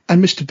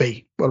 And Mr.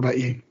 B, what about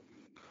you?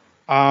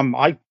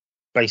 I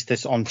based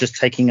this on just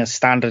taking a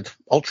standard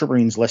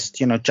Ultramarines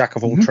list, jack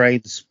of all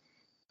trades,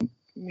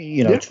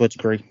 to a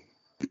degree.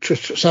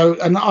 So,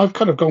 and I've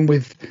kind of gone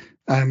with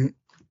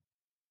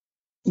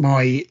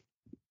my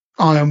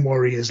Iron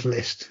Warriors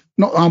list,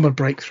 not Armored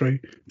Breakthrough,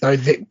 though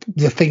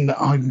the thing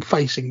that I'm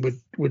facing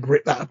would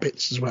rip that to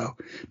bits as well.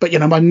 But,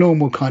 my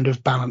normal kind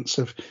of balance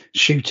of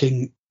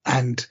shooting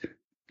and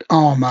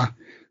armor,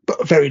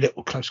 but very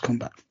little close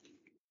combat.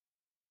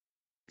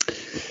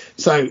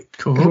 So,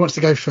 cool. Who wants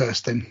to go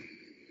first then?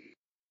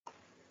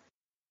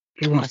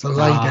 Who wants to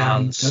lay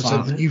down?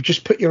 So you've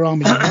just put your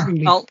army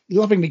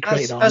lovingly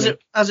created army.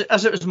 As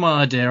it was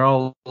my idea,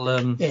 I'll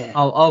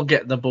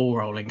get the ball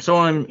rolling.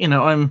 So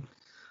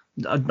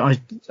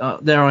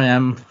there I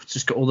am,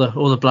 just got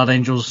all the Blood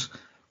Angels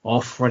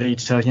off, ready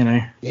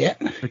to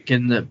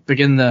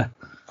begin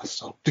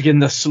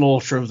the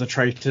slaughter of the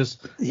traitors.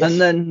 Yes.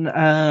 And then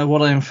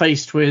what I am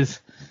faced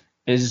with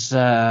is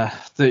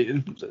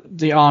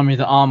the army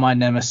that are my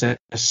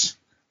nemesis,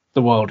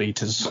 the World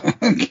Eaters.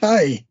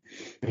 Okay.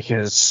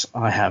 Because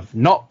I have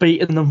not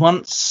beaten them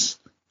once.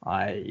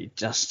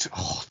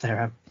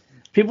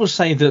 People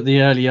say that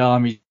the early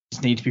armies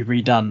need to be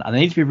redone, and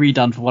they need to be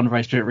redone for one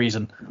very specific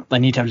reason. They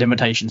need to have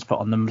limitations put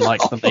on them,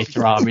 like the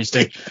later armies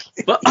do.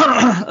 But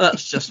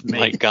that's just me.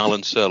 Like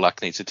Garland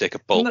Surlac needs to take a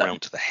bolt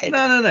round to the head.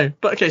 No.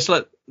 But okay, so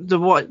like the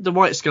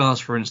White Scars,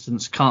 for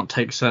instance, can't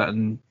take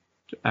certain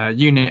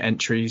unit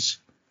entries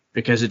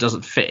because it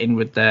doesn't fit in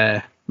with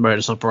their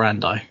modus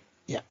operandi.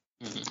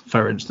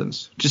 For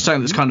instance, just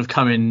something that's kind of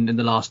come in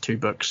the last two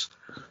books.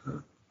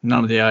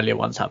 None of the earlier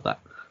ones have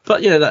that.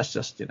 But that's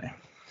just okay.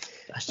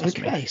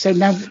 Me. So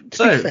now, to be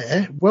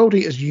fair, World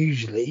Eaters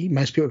usually,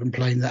 most people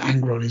complain that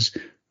Angron is,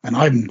 and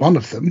I'm one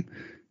of them,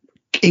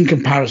 in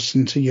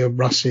comparison to your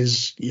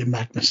Russes, your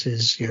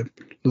Magnuses, your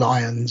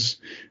Lions,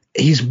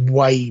 he's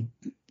way.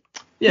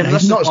 Yeah,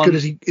 he's not as good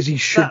as he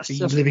should be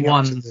living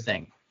up to one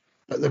thing.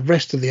 But the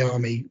rest of the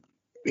army,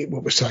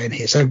 what we're saying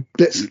here. So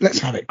let's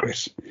have it,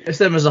 Chris. It's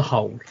them as a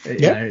whole.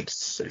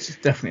 It's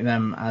definitely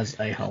them as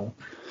a whole.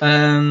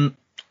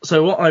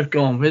 So what I've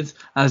gone with,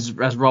 as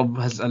Rob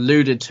has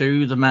alluded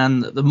to, the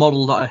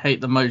model that I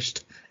hate the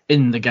most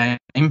in the game,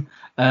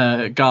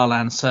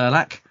 Garland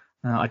Surlac.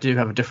 I do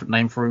have a different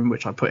name for him,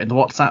 which I put in the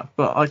WhatsApp,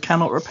 but I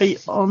cannot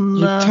repeat on.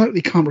 You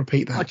totally can't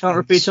repeat that. I can't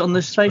repeat it on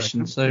this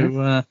station,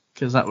 so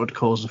because that would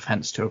cause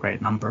offence to a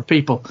great number of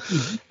people.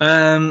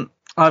 Mm-hmm.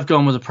 I've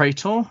gone with a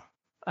Praetor.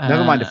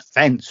 Never mind a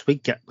fence. We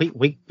get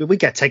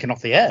taken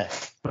off the air.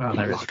 Well,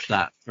 there is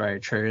that. Very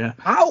true. Yeah.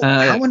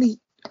 How many?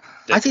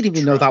 I didn't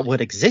even know that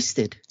word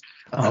existed.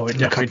 Oh, it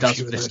definitely does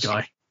for this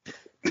guy.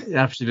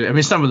 Yeah, absolutely. I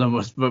mean, some of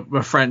them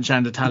were French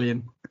and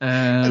Italian.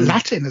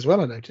 Latin as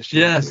well, I noticed.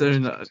 Yeah. So,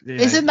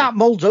 Isn't that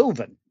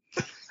Moldovan?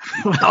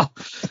 Well,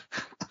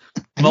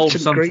 mold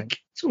something. Greek.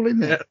 It's all in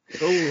there.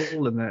 Yeah,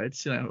 all in there.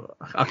 It's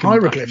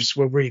hieroglyphs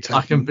were really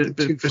taken. I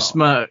can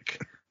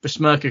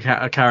besmirk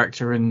a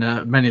character in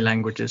many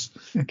languages.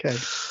 Okay.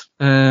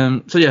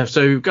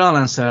 So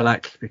Garland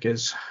Serlac,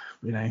 because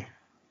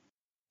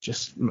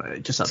just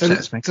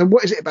upsets me. So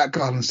what is it about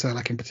Garland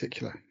Serlac in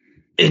particular?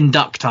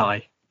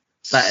 Inducti.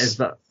 That is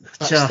that.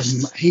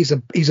 He's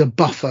a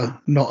buffer,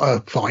 not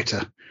a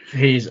fighter.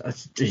 He's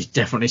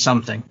definitely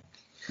something.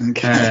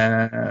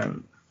 Okay.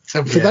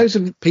 So for those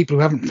of the people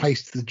who haven't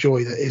faced the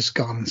joy that is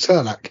Garland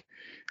Serlac,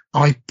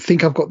 I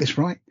think I've got this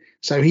right.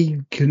 So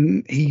he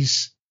can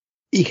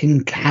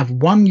have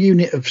one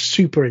unit of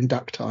super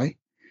inducti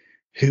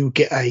who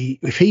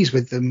if he's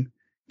with them,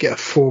 get a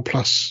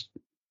 4+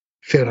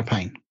 feel no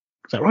pain.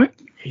 Is that right?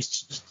 He's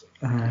just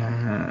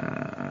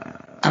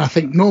and I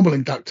think normal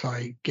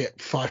inducti get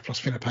 5+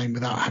 feel no pain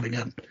without having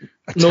a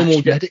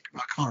normal medic.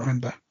 I can't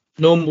remember.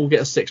 Normal get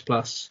a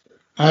 6+.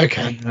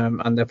 Okay.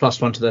 And they're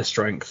 +1 to their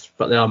strength,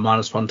 but they are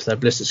 -1 to their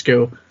ballistic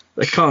skill.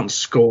 They can't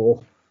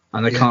score,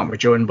 and they can't be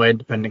joined by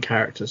independent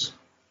characters.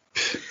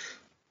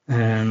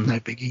 No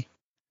biggie.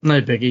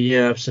 No biggie,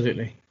 yeah,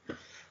 absolutely.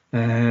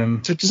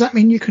 So does that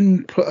mean you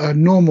can put a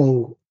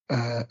normal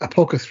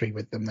Apothecary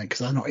with them then? Because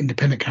they're not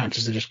independent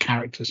characters, they're just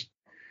characters.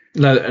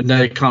 No,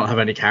 they can't have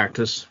any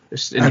characters.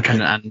 It's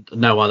independent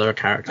and no other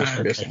characters.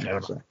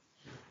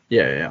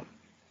 Yeah.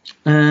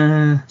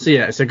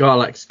 So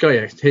Garlax,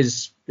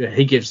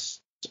 he gives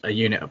a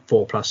unit of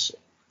 4+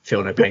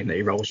 feel no pain that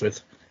he rolls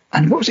with.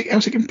 And what was it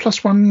else again?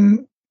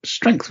 +1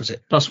 strength, was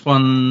it?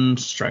 +1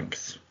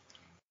 strength.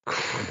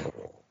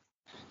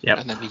 Yep.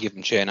 And then you give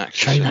them chain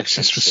access. Chain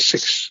access for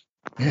 6.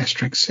 Yeah,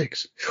 strength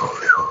 6.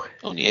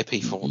 Only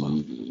AP 4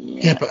 though.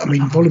 Yeah, but I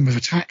mean volume of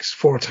attacks,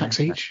 4 attacks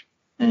each.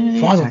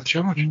 5 on the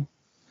charge.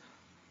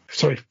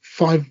 Sorry,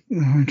 5.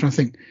 I'm trying to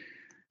think.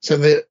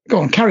 So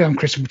go on, carry on,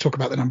 Chris, and we'll talk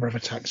about the number of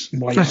attacks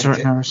and why. That's all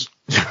right, Harris.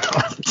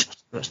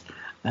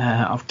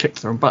 I've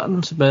clicked the wrong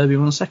button, so bear with me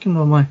 1 second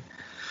while my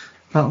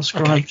battle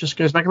scribe just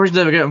goes back.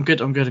 There we go. I'm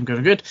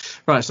good.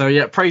 Right, so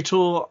yeah,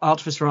 Praetor,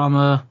 Artificer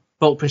Armor,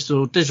 Bolt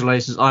Pistol, Digital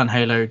Lasers, Iron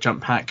Halo,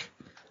 Jump Pack,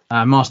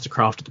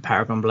 Mastercraft of the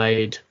Paragon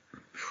Blade,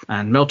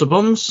 and Melter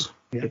Bombs,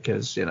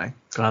 because, gotta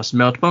have some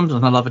Melter Bombs,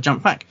 and I love a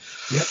Jump Pack.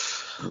 Yep.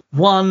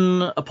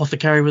 1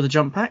 Apothecary with a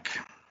Jump Pack.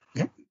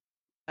 Yep.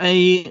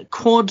 A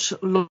quad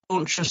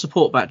launcher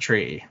support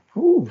battery.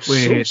 Ooh,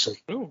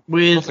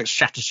 with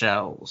shatter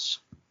shells.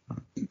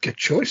 Good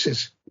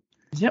choices.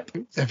 Yep.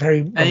 They're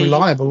very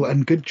reliable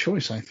and good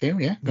choice, I feel.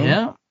 Yeah. Go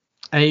on.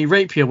 A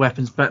rapier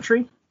weapons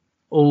battery,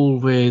 all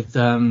with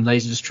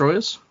laser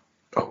destroyers.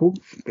 Oh,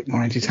 a bit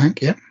more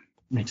anti-tank, yeah.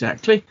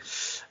 Exactly.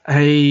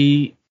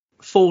 A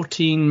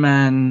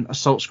 14-man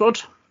assault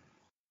squad.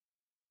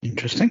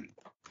 Interesting.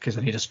 Because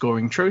I need a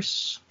scoring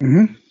truce.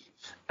 Mm-hmm.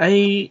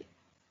 A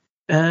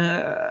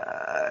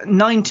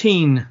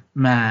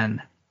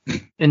 19-man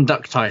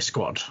inducti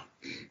squad.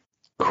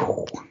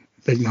 Cool.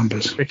 Big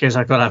numbers. Because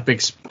I've got to have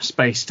big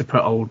space to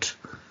put old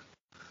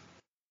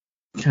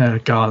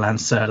Garland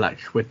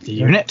Serlac with the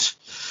unit.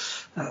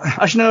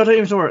 Actually, no, I don't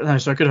even saw it. No,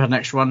 so I could have had an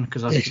extra one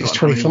because I've it's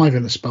 25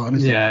 in the Spartan,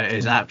 isn't it? Yeah,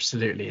 it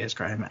absolutely is,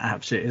 Graham. It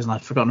absolutely is, and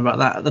I'd forgotten about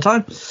that at the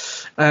time.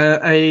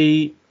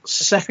 A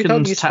second. We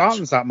don't use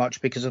Spartans that much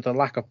because of the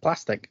lack of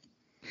plastic.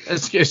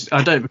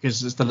 I don't,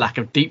 because it's the lack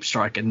of deep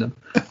strike in them.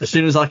 As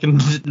soon as I can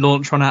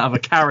launch one out of a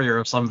carrier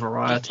of some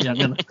variety, I'm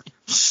going to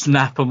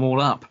snap them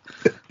all up.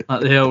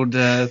 Like the old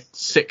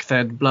 6th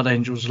Ed Blood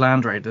Angels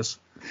Land Raiders.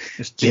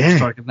 Just deep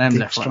striking them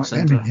left, right,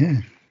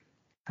 centre.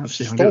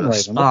 Absolutely. I'm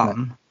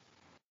Spartan.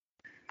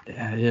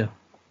 Yeah.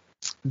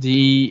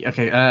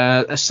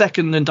 A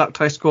second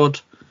inducti squad,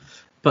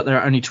 but there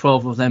are only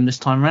 12 of them this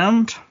time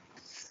round.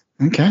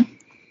 Okay.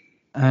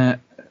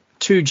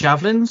 2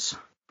 javelins.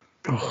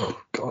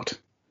 Oh, God.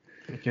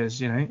 Because,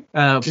 did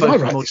I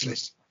write this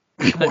list?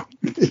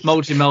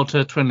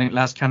 Multi-melter, twin-link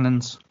las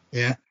cannons.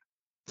 Yeah.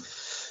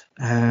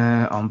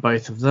 On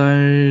both of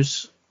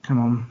those. Come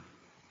on.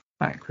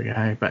 Back we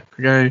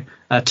go.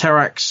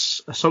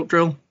 Terax assault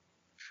drill.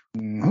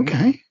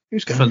 Okay.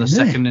 Who's going for the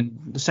second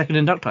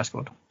inducti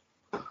squad?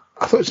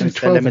 I thought it was only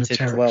 12 in the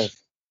Terax. 12.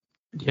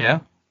 Yeah.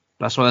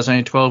 That's why there's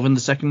only 12 in the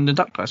second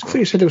inducti squad. I thought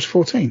you said there was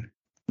 14.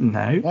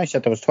 No. I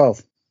said there was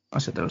 12. I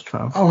said there was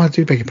 12. Oh, I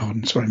do beg your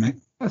pardon. Sorry, mate.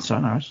 That's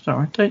all right.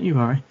 Sorry. Don't you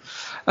worry.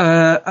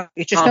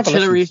 He just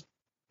artillery.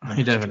 Never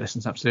He never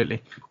listens,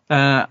 absolutely.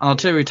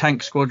 Artillery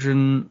tank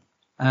squadron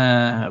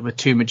with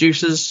 2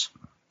 Medusas.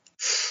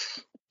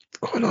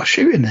 Quite a lot of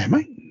shooting there,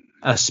 mate.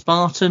 A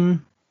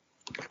Spartan.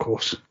 Of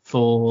course.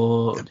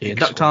 For the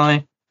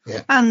inducti.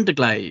 Yeah. And a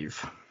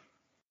glaive.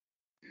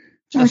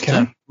 Just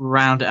to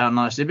round it out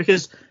nicely,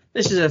 because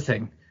this is the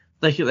thing.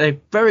 They're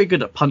very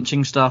good at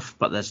punching stuff,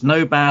 but there's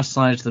no bad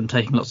side to them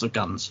taking lots of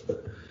guns.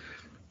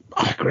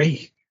 I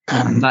agree.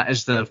 And that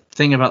is the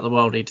thing about the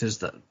World Eaters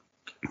that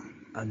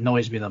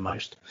annoys me the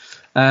most.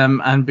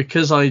 And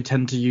because I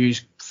tend to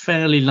use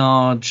fairly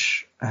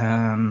large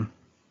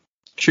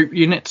troop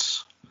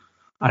units,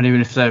 and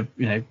even if they're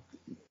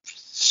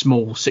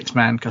small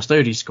 6-man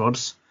custody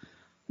squads,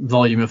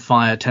 volume of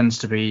fire tends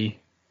to be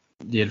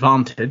the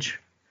advantage.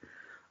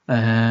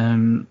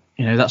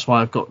 That's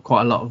why I've got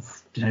quite a lot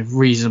of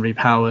reasonably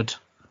powered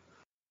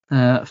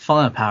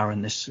firepower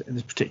in this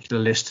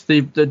particular list.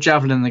 The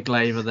javelin and the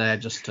glaive are there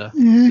just to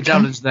the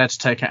javelin's there to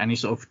take out any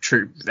sort of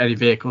troop, any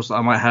vehicles that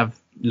I might have,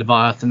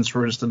 Leviathans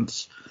for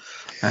instance,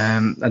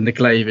 and the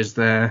glaive is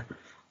there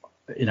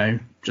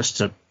just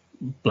to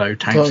blow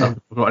tanks up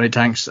if we've got any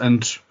tanks,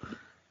 and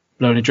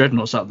blow any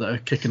dreadnoughts up that are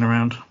kicking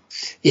around.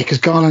 Yeah, because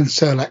Garland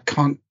Serlac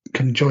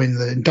can join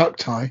the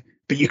Inducti,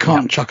 but you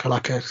can't chuck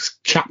a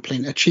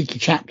cheeky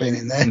chaplain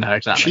in there. No,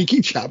 exactly.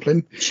 Cheeky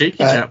chaplain.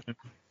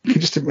 You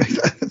just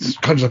that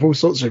conjures up all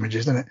sorts of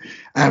images, doesn't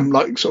it?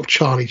 Like sort of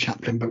Charlie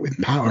Chaplin, but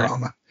with power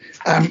armor.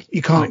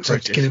 You can't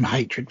give him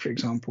hatred, for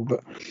example.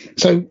 But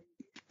so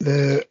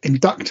the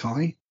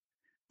Inducti,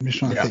 I'm just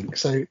trying to think.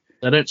 So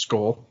they don't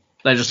score;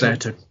 they're just there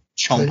to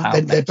chomp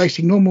out. They're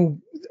basically normal,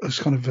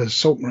 kind of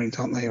assault marines,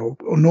 aren't they, or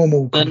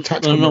normal kind of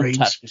tactical marines?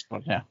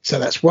 Squad, yeah. So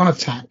that's 1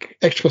 attack,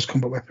 extra cost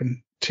combat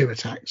weapon, 2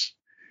 attacks,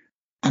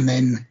 and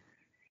then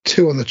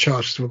 2 on the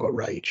charge because we've got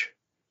rage.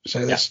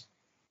 So that's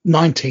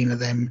 19 of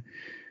them.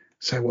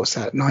 So what's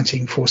that?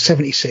 19 for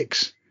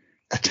 76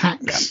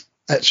 attacks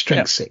at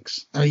strength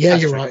 6.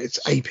 You're right.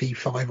 It's AP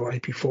 5 or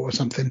AP 4 or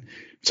something.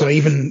 So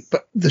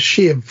but the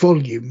sheer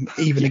volume,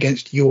 even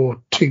against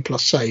your 2+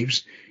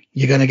 saves,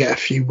 you're going to get a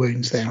few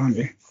wounds there, aren't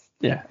you?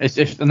 Yeah,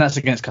 and that's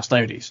against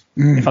custodies.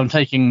 If I'm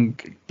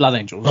taking Blood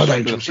Angels,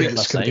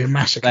 it's going to be a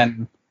massacre.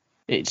 Then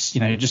it's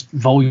just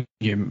volume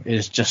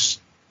is just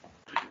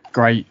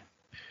great.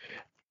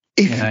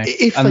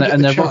 If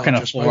they're rocking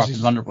a 4 weapons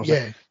vulnerable.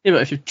 Yeah,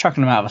 but if you're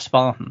chucking them out of a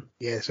Spartan,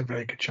 it's a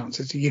very good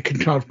chance. You can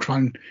try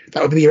and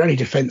that would be your only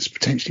defense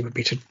potentially would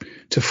be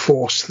to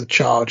force the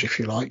charge, if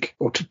you like,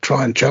 or to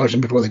try and charge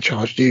them before they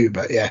charged you.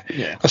 But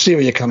I see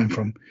where you're coming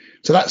from.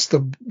 So that's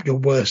your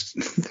worst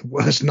the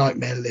worst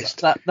nightmare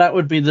list. That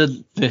would be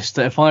the list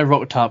that if I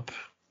rocked up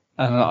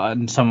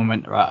and someone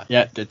went right,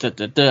 I've got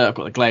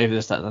the glaive,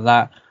 this,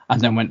 that,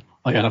 and then went,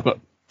 I've got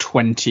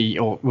 20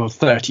 or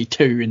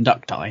 32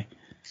 Inducti.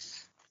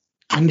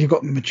 And you've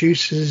got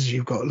Medusas,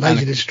 you've got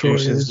laser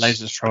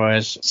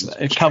destroyers.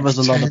 It covers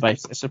a lot of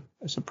base. It's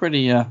a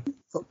pretty.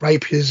 Got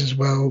rapiers as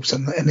well,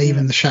 and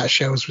even the shatter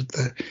shells with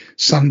the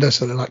Sunder,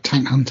 so they're like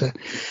tank hunter.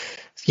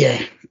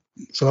 Yeah,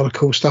 there's a lot of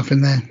cool stuff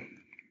in there.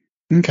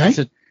 Okay.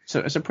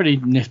 It's a pretty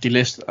nifty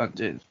list.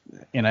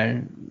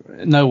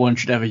 No one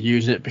should ever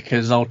use it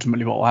because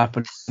ultimately what will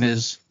happen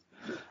is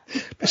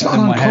it's not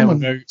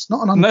uncommon. It's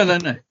not an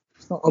uncommon. No.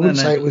 I wouldn't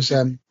say it was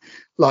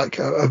like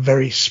a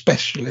very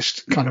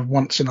specialist kind of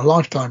once in a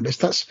lifetime list.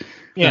 That's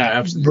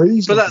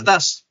reasonable. But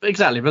that's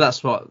exactly. But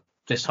that's what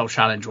this whole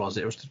challenge was.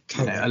 It was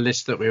a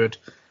list that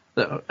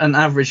an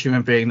average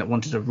human being that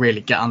wanted to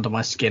really get under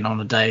my skin on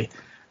a day.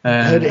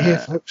 Heard it here,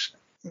 folks.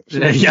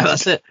 Yeah,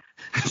 that's it.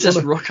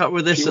 Just rock up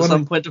with this at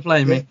some point to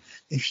play me.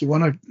 If you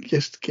want to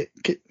just get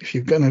if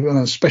you're going on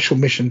a special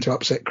mission to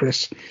upset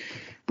Chris,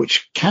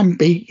 which can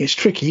be, it's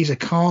tricky. He's a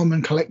calm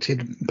and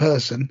collected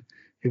person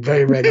who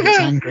very rarely gets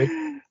angry.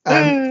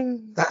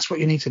 That's what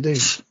you need to do,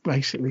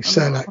 basically.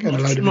 Serlac and a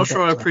load of. I'm not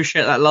sure I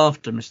appreciate that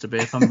laughter, Mr. B.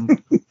 If I'm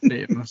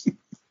being honest.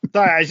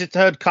 Sorry, I just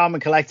heard calm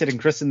and collected and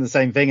Chris in the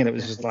same thing, and it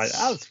was just like,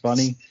 that was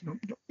funny.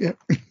 Yeah.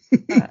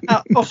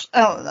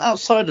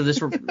 Outside of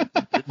this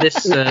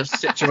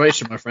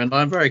situation, my friend,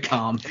 I'm very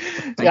calm.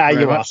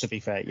 You are, to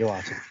be fair.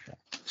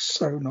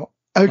 So not.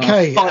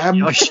 Okay.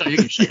 I'll show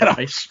you.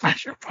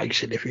 Smash your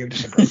face in if you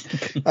disagree.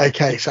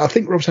 Okay, so I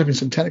think Rob's having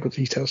some technical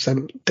details.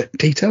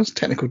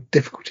 Technical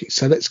difficulties.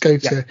 So let's go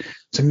to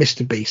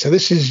Mr. B. So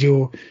this is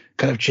your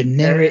kind of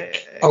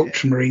generic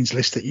Ultramarines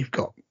list that you've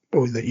got,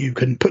 or that you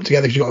can put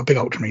together because you've got a big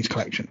Ultramarines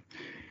collection.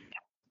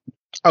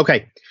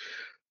 Okay,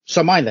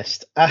 so my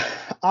list.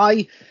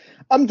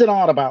 I'm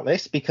denied about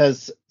this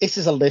because this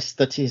is a list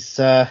that is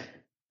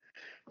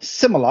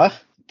similar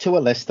to a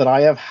list that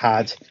I have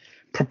had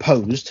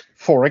proposed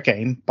for a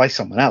game by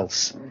someone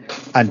else,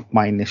 and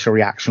my initial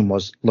reaction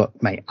was,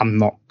 look mate, I'm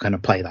not going to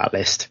play that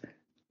list.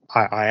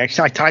 I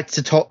tried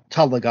to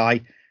tell the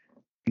guy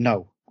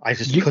no, I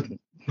just couldn't.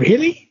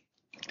 Really?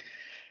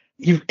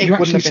 You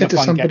actually said to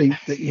somebody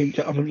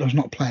that I was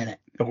not playing it,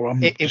 or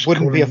it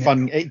wouldn't be a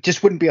fun it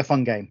just wouldn't be a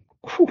fun game.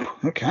 Whew,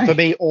 okay, for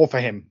me or for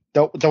him.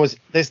 There was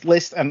this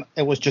list and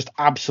it was just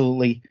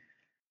absolutely,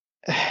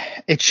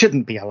 it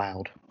shouldn't be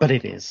allowed, but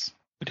it is.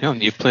 But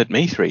you've played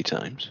me 3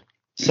 times.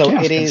 So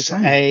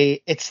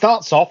it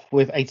starts off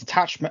with a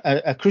detachment,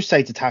 a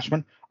Crusade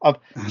detachment of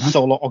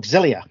Solar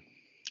Auxilia.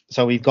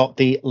 So we've got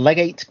the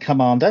Legate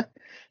Commander,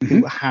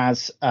 who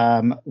has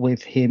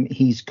with him,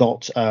 he's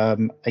got a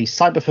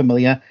Cyber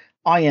Familiar,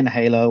 Iron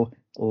Halo,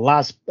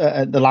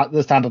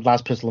 the standard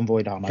Las Pistol and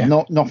Void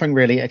Armor. Nothing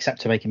really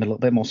except to make him a little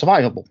bit more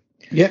survivable.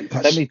 Yeah,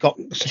 then we've got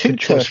 2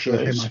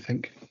 Tertiaries. I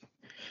think.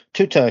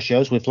 2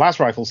 tertios with las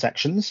rifle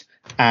sections,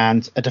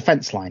 and a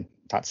defense line.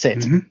 That's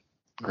it.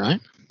 Right.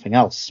 Nothing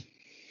else.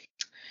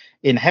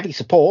 In heavy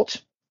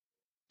support,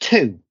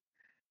 2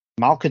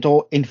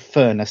 Malcador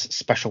Infernus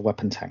special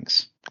weapon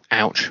tanks.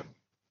 Ouch.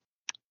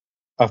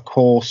 Of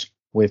course,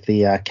 with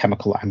the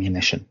chemical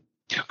ammunition.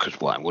 Yeah, because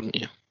why wouldn't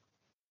you?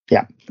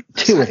 Yeah.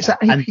 Is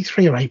that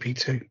AP3 or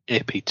AP2?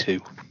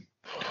 AP2.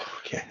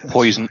 Yeah,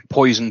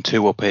 Poison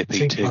 2 up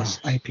AP2. 2 plus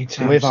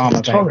AP2. With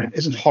armor torrent,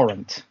 isn't it?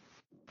 Torrent.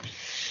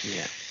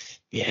 Yeah.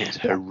 Yeah. It's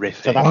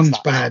horrific. So that's One's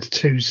that. bad,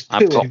 two's.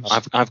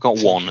 I've got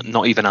 1.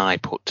 Not even I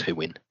put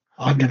 2 in.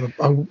 I've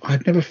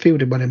never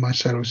fielded one in my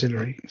Soul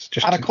Auxiliary. It's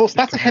just And of course,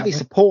 that's a heavy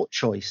support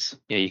choice.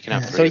 Yeah, you can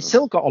have 3. So he's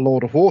still got a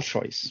Lord of War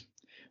choice,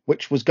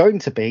 which was going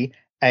to be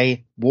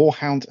a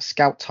Warhound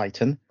Scout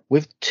Titan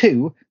with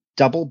 2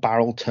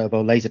 double-barrel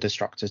turbo laser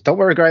destructors. Don't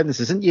worry, Graham, this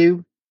isn't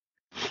you,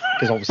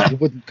 because obviously you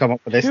wouldn't come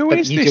up with this. Who but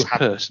is you this do have...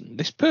 person?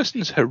 This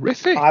person's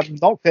horrific. I'm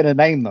not going to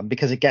name them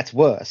because it gets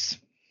worse.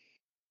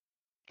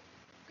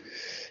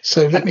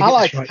 So let An me get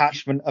allied this right.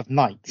 detachment of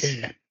knights.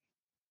 Yeah.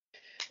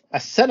 A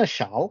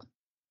seneschal.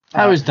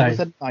 How is who was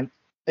Dave? a knight.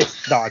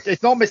 It's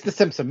not Mr.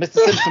 Simpson. Mr.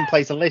 Simpson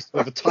plays a list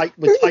with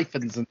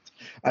typhons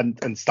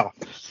and stuff.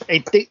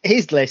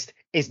 His list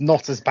is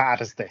not as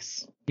bad as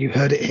this. You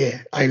heard it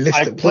here. A list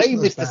I've that played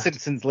wasn't as Mr. bad.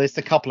 Simpson's list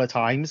a couple of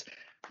times.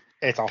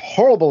 It's a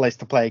horrible list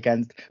to play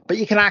against, but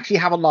you can actually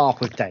have a laugh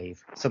with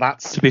Dave. So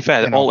that's, To be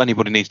fair, you know. all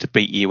anybody needs to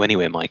beat you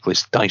anyway, Michael,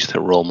 is dice that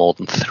roll more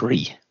than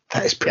 3.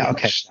 That is pretty yeah,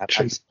 okay. much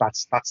true.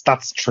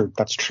 That's true.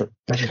 That's true.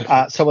 That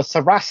is- So a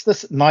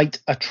Cerastus Knight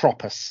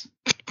Atropos.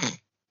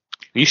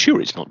 Are you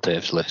sure it's not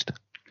Dave's list?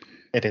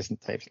 It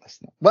isn't Dave's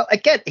list. Well,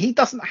 again, he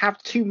doesn't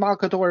have 2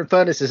 Malcador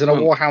Infernuses and a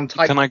Warhound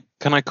type.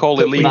 Can I call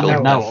That we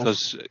illegal? know of.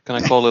 Can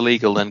I call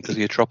illegal then? Because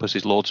the Atropos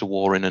is Lords of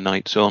War in a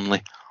Knights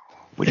only,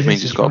 which It means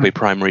is it's as got to well. be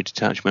primary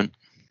detachment.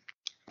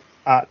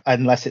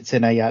 Unless it's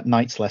in a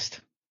Knights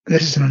list.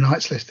 Unless it's in a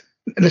Knights list.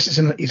 Unless it's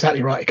in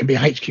exactly right. It can be a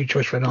HQ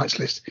choice for a Knights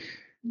list.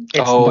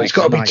 It's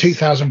got to be nice.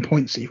 2,000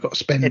 points that you've got to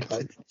spend.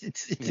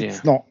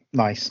 It's not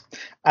nice.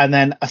 And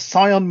then a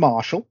Scion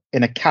Marshal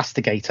in a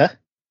Castigator.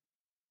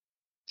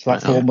 So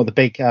that's the one with the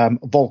big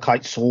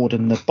Volkite sword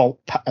and the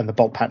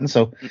bolt pattern.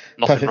 So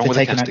Nothing perfect wrong for with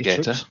a taking out your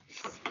Castigator. troops.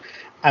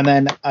 And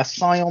then a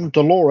Scion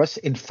Dolores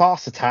in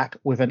Fast Attack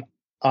with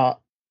a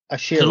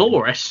shield.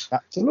 Dolores.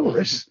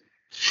 Dolores.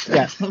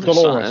 Yeah,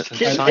 Dolores.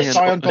 A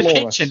Scion The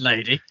Dolores. kitchen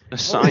lady. A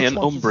Scion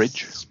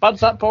Umbrage.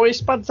 Spuds up, boys,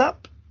 spuds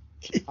up.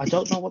 I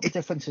don't know what the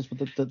difference is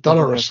with the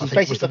Dolores. He's I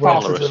think was basically the the word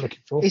fastest. we were looking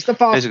for. He's the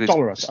fast Basically,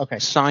 Dolores. Okay. A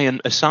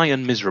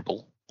Scion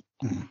Miserable.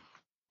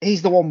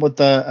 He's the one with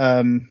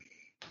the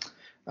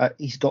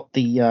he's got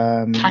the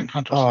Tank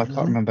Hunter or I something,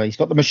 can't remember. He's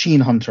got the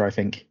Machine Hunter, I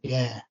think.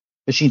 Yeah.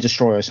 Machine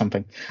Destroyer or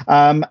something.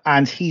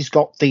 And he's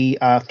got the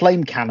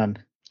Flame Cannon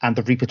and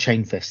the Reaper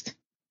Chain Fist.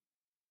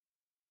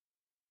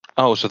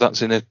 Oh, so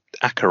that's in a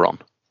Acheron.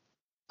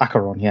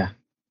 Acheron, yeah.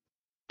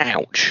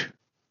 Ouch.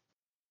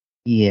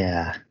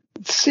 Yeah.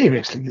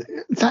 Seriously,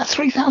 that's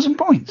 3,000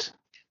 points.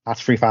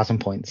 That's 3,000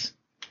 points.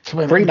 So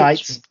wait, 3 let me get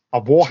Knights,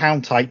 a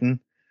Warhound Titan,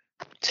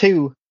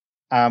 2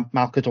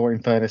 Malcador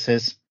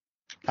Infernuses,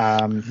 2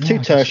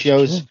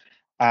 Tertios,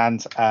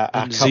 and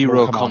a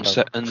Zero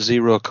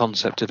Commando.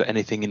 concept of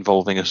anything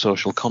involving a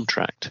social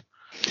contract.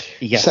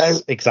 Yes, So-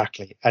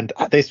 exactly. And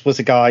this was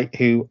a guy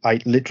who I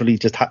literally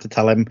just had to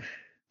tell him,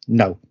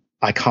 no,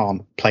 I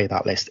can't play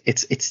that list.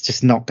 It's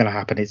just not going to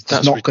happen. It's just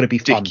That's not going to be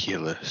fun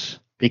ridiculous.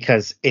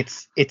 because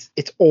it's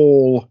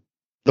all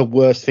the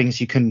worst things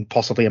you can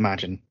possibly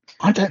imagine.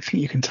 I don't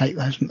think you can take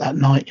those that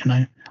night.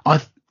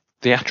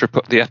 The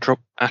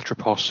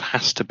Atropos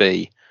has to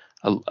be.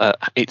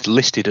 It's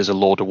listed as a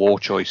Lord of War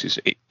choice.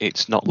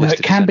 It's not No,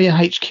 listed. it can as be a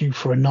HQ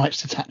for a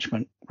Knight's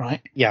detachment,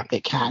 right? Yeah,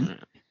 it can.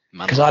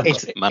 Man, Because I've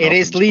It's, got it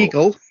is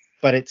legal,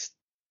 but it's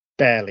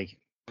barely.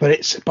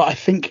 But I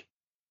think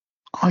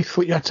I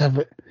thought you had to have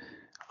it.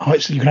 Oh,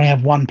 you can only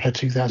have 1 per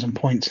 2,000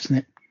 points, isn't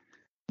it?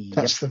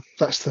 That's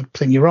the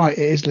thing. You're right. It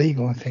is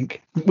legal. I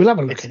think we'll have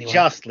a look It's anyway.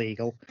 just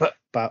legal, but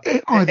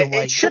it either way, what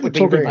we're shouldn't be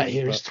talking really, about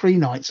here is but- 3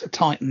 Knights, a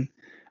Titan,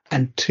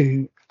 and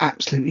 2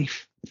 absolutely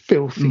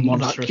filthy.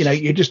 Monstrous.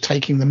 Like, you're just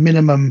taking the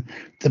minimum,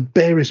 the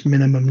barest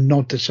minimum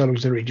nod to Soul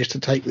Auxiliary just to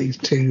take these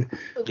 2,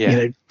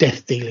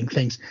 death dealing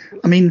things.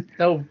 I mean,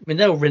 They'll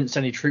rinse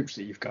any troops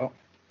that you've got.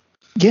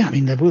 yeah, I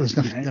mean, there will. There's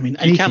nothing. I mean, You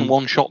anything, can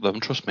one shot them.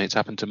 Trust me, it's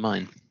happened to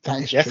mine.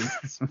 that is Yes.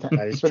 true.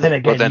 That is But then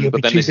again, you'll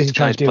be too busy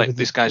trying to deal with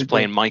this guy's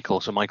playing Michael,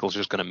 so Michael's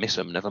just going to miss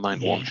him. Never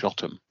mind one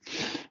shot him.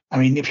 I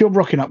mean, if you're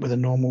rocking up with a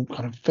normal,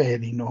 kind of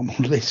fairly normal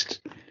list,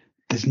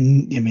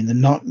 even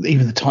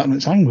the Titan on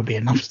its own would be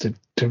enough to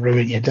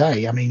ruin your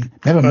day. I mean,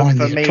 never mind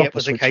For the me, Atropos, it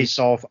was a which case is-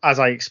 of, as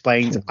I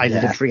explained, I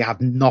Yeah. literally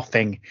have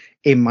nothing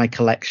in my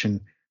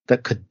collection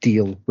that could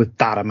deal with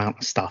that amount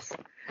of stuff.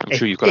 I'm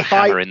sure you've got a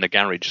hammer in the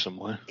garage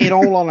somewhere. In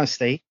all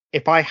honesty,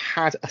 if I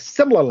had a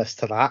similar list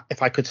to that,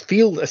 if I could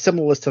field a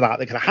similar list to that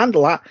could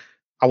handle that,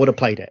 I would have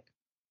played it.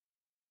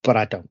 But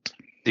I don't.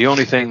 The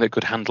only thing that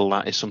could handle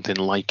that is something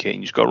like it. And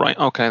you just go, right,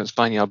 okay, that's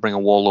fine. Yeah, I'll bring a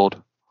warlord.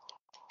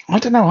 I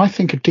don't know. I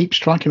think a deep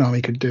striking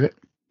army could do it.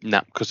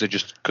 No, because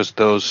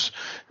those.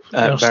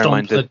 They'll Bear in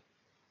mind stomp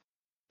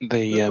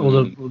that all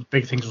the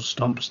big things will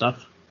stomp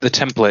stuff. the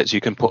templates,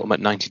 you can put them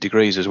at 90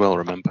 degrees as well.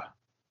 Remember,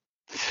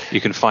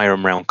 you can fire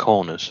them round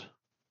corners.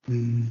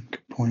 Good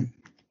point.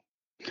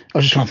 I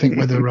was just trying to think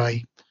whether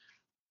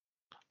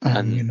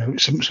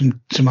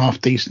some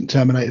half decent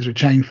Terminators with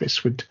chain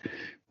fists would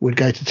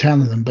go to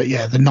town on them. But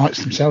yeah, the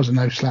knights themselves are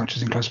no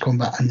slouches in close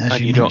combat, and as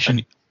you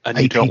mentioned,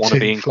 you don't want to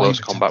be in AP2 close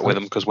flame combat with templates.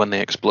 them, because when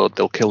they explode,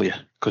 they'll kill you,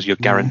 because you're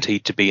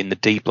guaranteed to be in the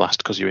D blast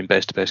because you're in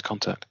base-to-base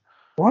contact.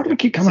 Why do we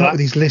keep coming up with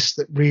these lists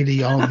that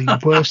really are the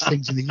worst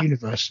things in the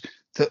universe?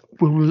 That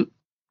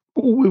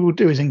all we will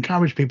do is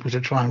encourage people to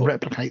try and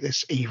replicate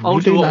this evil.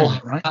 You do know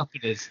that, right?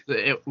 Happen is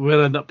that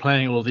we'll end up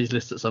playing all these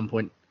lists at some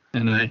point.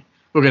 Anyway,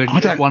 we're going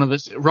to get one of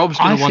us. Rob's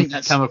going to want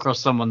to come across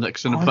someone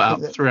that's going to put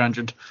out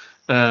 300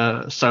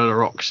 solar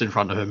rocks in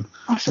front of him.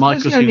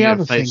 Michael's the only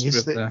other thing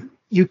is that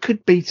you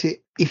could beat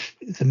it if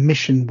the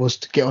mission was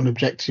to get on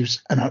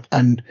objectives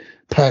and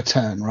per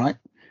turn, right?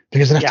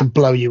 Because they'd have to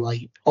blow you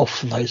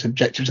off those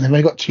objectives, and they've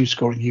only got 2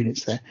 scoring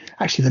units there.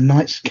 Actually, the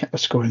knights kept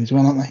scoring as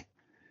well, aren't they?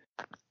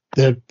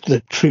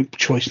 The troop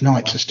choice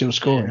knights are still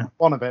scoring. Yeah.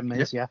 One of them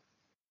is, yeah.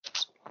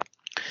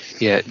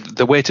 Yeah,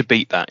 the way to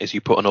beat that is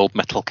you put an old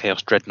Metal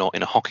Chaos Dreadnought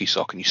in a hockey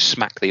sock and you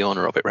smack the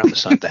owner of it round the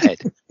side of the head.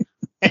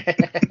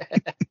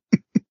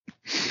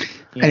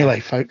 Anyway,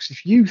 folks,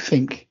 if you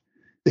think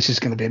this is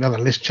going to be another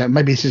list chat,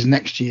 maybe this is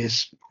next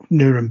year's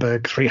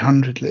Nuremberg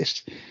 300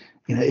 list.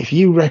 If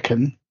you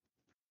reckon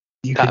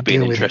that'd be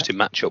an interesting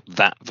matchup.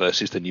 That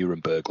versus the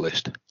Nuremberg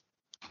list.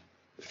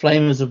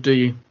 Flamers of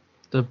Do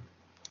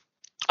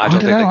I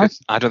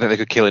don't think they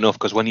could kill enough,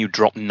 because when you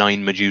drop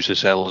 9 Medusa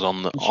cells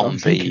on the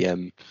what's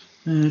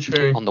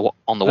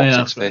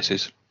its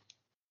faces.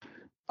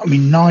 I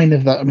mean, 9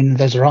 of that. I mean,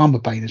 those are armor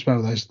bane as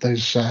well. Those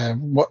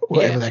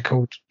whatever they're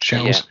called,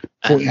 shells.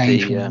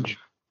 48 range.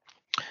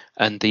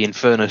 And the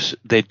Infernus,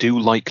 they do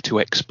like to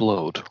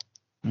explode.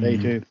 They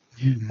do.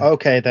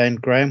 Okay, then,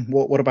 Graham.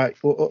 What about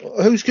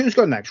who's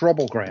going next? Rob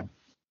or Graham?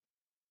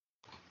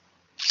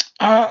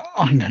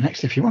 I can go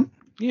next if you want.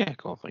 Yeah,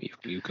 go on.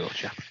 You go,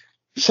 chap.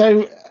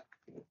 So,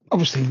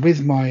 obviously,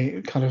 with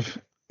my kind of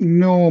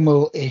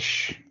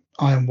normal-ish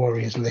Iron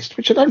Warriors list,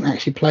 which I don't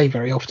actually play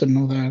very often,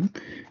 although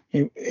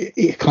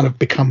it kind of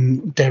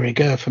become de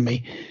rigueur for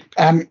me.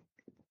 But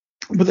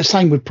the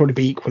same would probably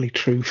be equally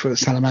true for the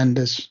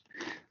Salamanders,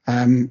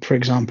 for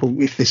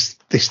example, if this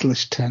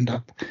list turned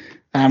up,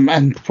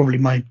 and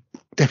probably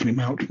definitely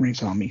my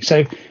Ultramarines army.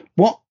 So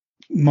what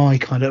my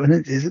kind of,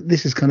 and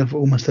this is kind of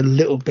almost a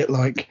little bit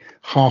like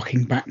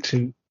harking back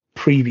to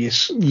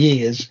previous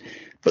years,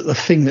 but the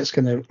thing that's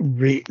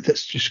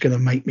that's just going to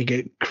make me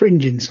get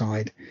cringe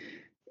inside.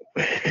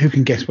 Who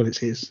can guess what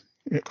it is?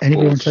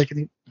 Anybody want to take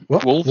any?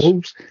 What?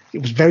 Wolves?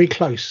 It was very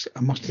close.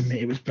 I must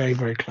admit, it was very,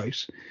 very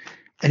close.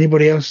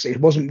 Anybody else? It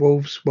wasn't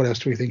Wolves. What else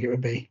do we think it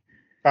would be?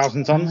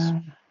 Thousand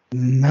Tons?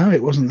 No,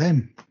 it wasn't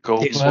them.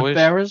 Gold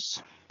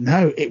Bearers?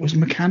 No, it was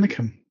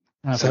Mechanicum.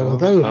 So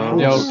although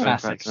the old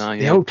classics,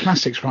 the old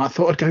classics, right? I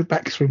thought I'd go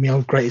back through my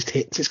old greatest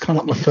hits. It's kind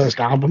of like my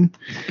first album,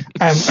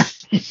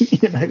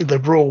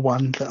 the raw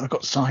one that I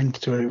got signed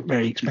to a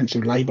very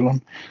expensive label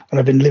on, and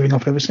I've been living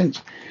off ever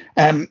since.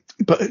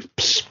 But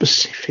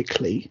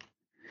specifically,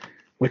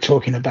 we're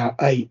talking about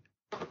a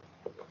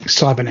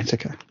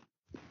Cybernetica,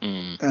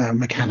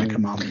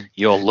 Mechanicum army.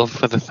 Your love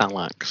for the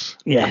Thalax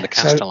and the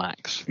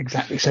Castellax.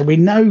 Exactly. So we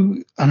know,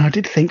 and I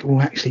did think,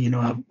 well, actually,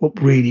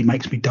 what really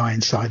makes me die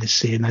inside is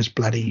seeing those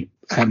bloody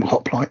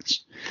hoplites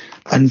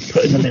and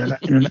putting them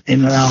in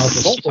an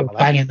Argus or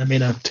banging them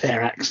in a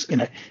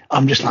Terax.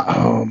 I'm just like,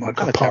 oh my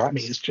god, part of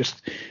me is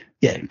just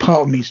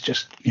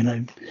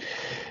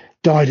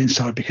died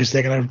inside, because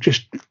they're going to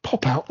just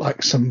pop out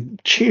like some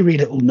cheery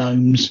little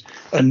gnomes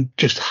and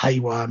just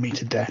haywire me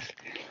to death.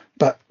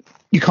 But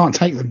you can't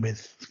take them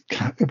with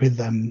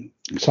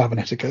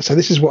Cybernetica. So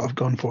this is what I've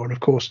gone for, and of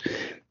course,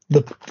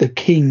 the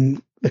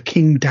king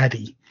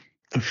daddy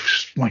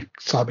of my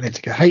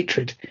Cybernetica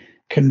hatred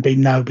can be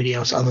nobody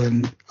else other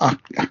than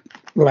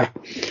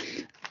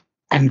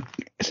and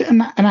is it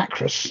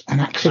Anacrus?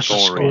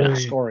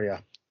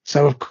 Scoria.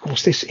 So of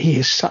course he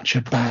is such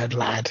a bad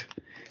lad.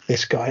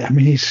 This guy, I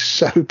mean, he's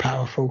so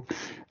powerful.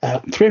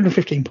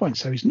 315 points,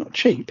 so he's not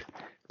cheap,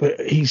 but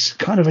he's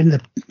kind of in the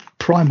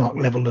Primarch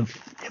level of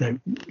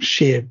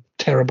sheer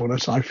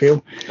terribleness, I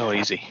feel. Oh,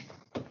 easy.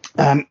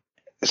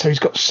 So he's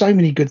got so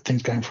many good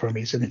things going for him.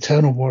 He's an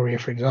Eternal Warrior,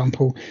 for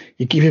example.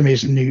 You give him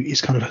his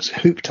kind of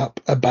hooped up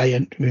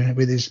Abeyant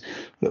with his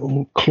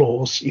little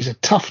claws. He's a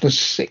toughness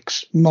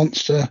 6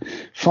 monster,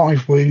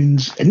 5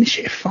 wounds,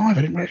 initiative 5.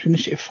 I didn't realize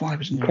initiative 5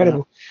 was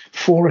incredible.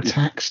 4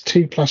 attacks,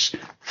 2+, 3+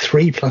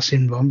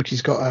 invuln, but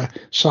he's got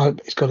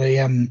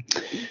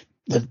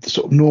the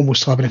sort of normal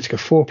Cybernetica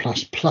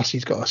 4+, plus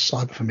he's got a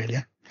Cyber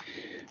Familiar.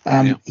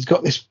 He's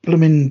got this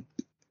blooming.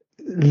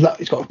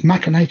 He's got a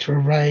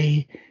Machinator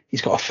Array.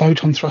 He's got a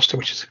Photon Thruster,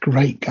 which is a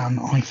great gun,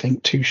 I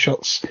think. 2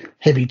 shots,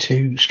 heavy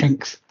 2,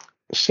 strength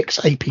 6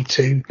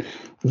 AP2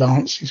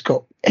 lance. He's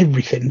got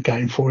everything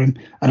going for him.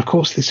 And of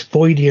course, this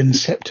Voidian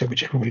scepter,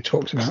 which everybody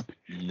talks about,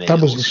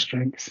 doubles his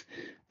strength.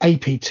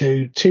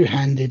 AP2,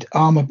 two-handed,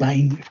 armor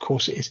bane, of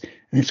course it is.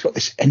 And it's got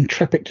this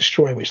Entrepic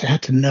Destroyer, which they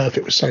had to nerf.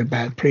 It was so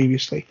bad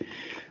previously.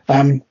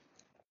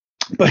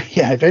 But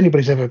yeah, if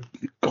anybody's ever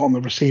got on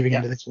the receiving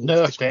end of this,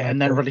 nerfed it and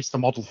then released the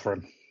model for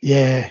him.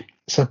 Yeah.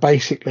 So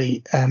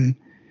basically, do you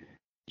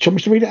want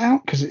me to read it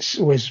out? Because it's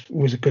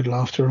always a good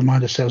laugh to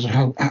remind ourselves of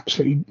how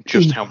absolutely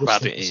just how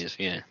bad it is.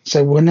 Yeah.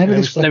 So whenever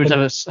this weapon, let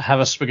me have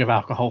a swig of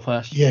alcohol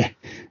first. Yeah.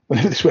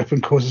 Whenever this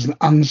weapon causes an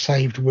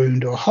unsaved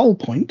wound or hull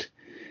point,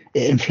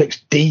 it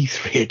inflicts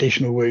D3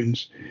 additional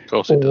wounds. Of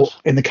course it does.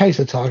 In the case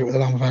of the target with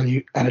an armor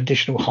value, an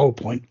additional hull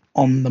point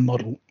on the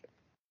model.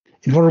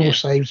 Invulnerable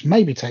saves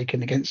may be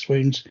taken against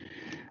wounds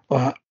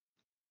or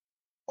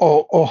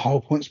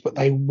hull points, but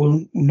they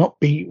will not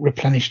be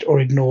replenished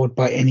or ignored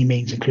by any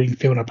means, including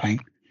feel no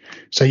pain.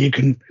 So you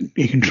can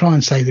try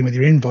and save them with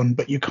your invuln,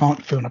 but you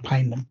can't feel no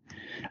pain them.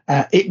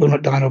 It will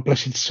not die nor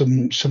blessed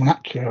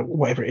simulacra,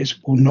 whatever it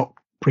is, will not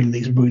bring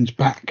these wounds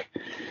back.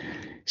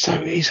 So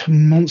it's a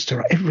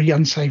monster. Every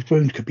unsaved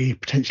wound could be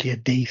potentially a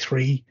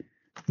D3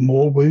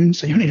 more wounds.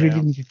 So you only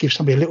really need to give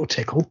somebody a little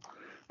tickle.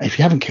 If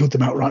you haven't killed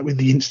them outright with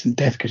the instant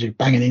death because you're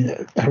banging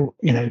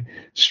in,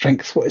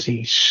 strength, what is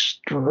he?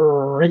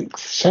 Strength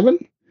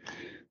 7?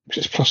 Which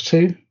is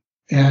 +2.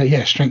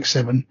 Strength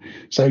 7.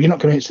 So you're not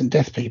going to instant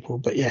death people,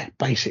 but yeah,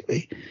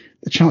 basically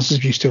the chances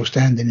of you still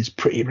standing is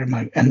pretty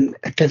remote. And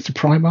against the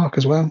Primarch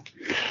as well,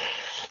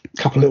 a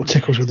couple of little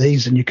tickles with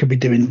these, and you could be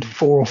doing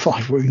 4 or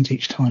 5 wounds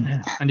each time.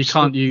 Yeah. And you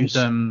can't use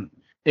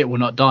it will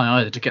not die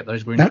either to get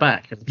those wounds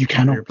back. You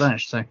cannot.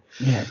 Replenished, so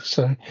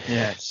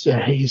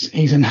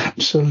he's an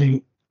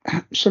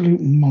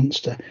absolute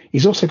monster.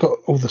 He's also got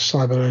all the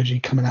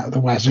cyberurgy coming out of the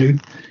wazoo,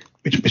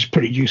 which is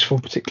pretty useful,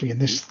 particularly in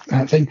this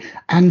thing.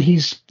 And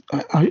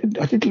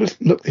I did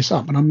look this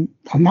up, and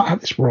I might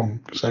have this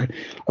wrong, so I've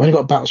only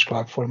got a battle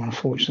scribe for him,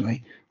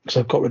 unfortunately, because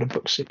I've got rid of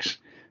book 6.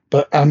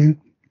 But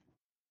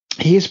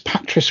he is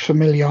Patris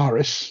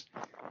Familiaris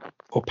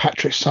or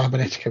Patris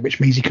Cybernetica, which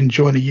means he can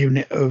join a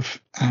unit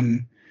of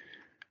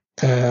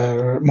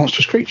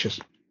monstrous creatures.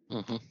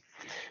 Mm-hmm.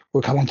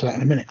 We'll come on to that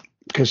in a minute,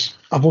 because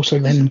I've also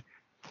then.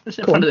 Is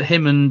it funny that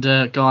him and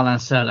Garland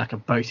Serlak are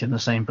both in the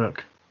same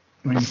book?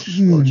 I mean,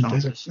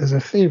 there's a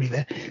theory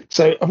there.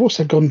 So I've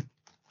also gone.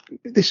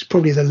 This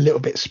probably is a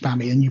little bit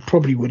spammy, and you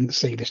probably wouldn't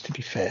see this, to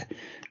be fair.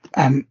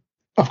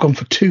 I've gone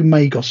for 2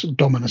 Magos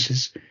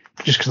Dominuses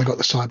just because I got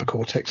the Cyber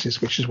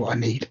Cortexes, which is what I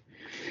need.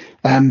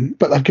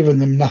 But I've given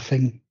them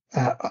nothing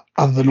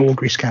other than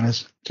augury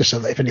scanners, just so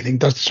that if anything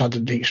does decide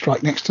to deep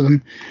strike next to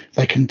them,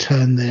 they can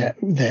turn their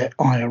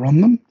ire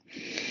on them.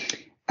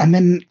 And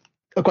then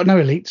I've got no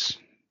elites.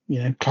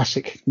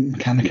 Classic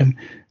Mechanicum.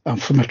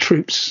 For my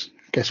troops,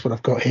 guess what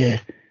I've got here?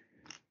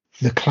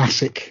 The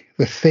classic,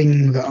 the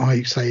thing that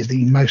I say is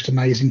the most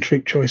amazing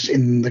troop choice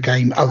in the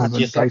game, other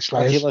than Blade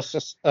Slayers.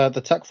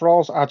 The tech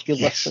thralls, tech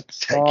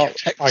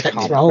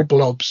thrall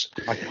blobs.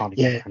 I can't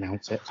even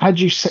pronounce it.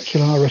 Adu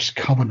Secularis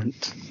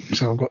Covenant.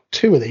 So I've got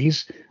 2 of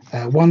these.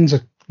 One's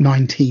a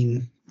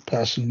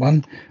 19-person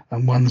one,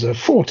 and one's a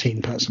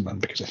 14-person one,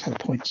 because it's had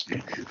points.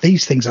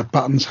 These things are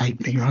buttons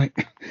hate me, right?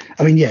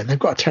 I mean, they've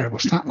got a terrible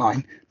stat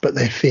line, but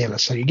they're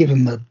fearless. So you give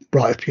them the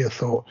right of pure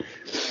thought.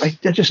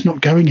 They're just not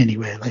going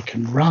anywhere. They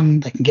can run,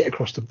 they can get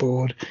across the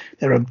board.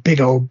 They're a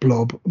big old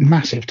blob,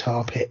 massive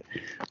tar pit.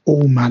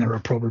 All manner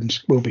of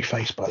problems will be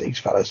faced by these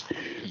fellas.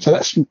 So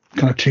that's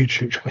kind of 2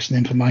 troop choices. And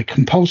then for my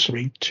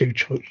compulsory 2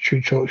 troop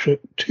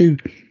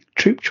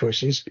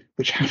choices,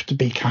 which have to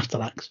be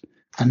Castellax.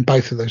 And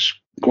both of those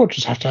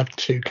squadrons have to have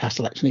 2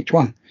 Castellax in each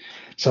one.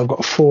 So I've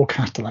got 4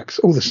 Castellax,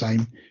 all the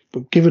same,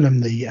 but given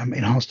them the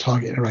enhanced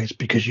target arrays,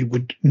 because you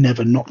would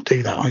never not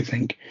do that, I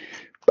think.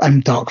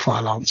 And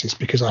Darkfire Lances,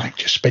 because I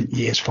just spent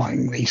years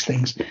fighting these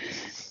things.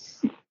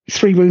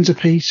 3 wounds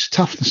apiece,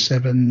 toughness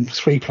 7,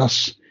 3+,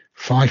 5+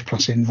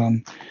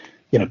 invuln.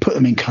 Put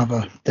them in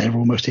cover, they're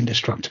almost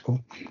indestructible.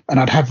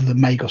 And I'd have the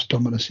Magos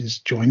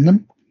Dominuses join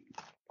them.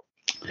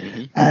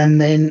 Mm-hmm.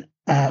 And then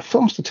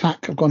fast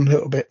attack, I've gone a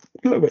little bit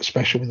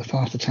special with the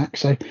fast attack.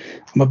 So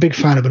I'm a big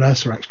fan of an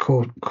Ursarax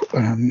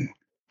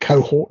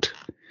cohort,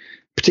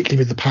 particularly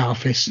with the Power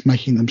Fist,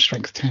 making them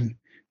strength 10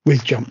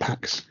 with jump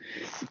packs.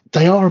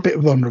 They are a bit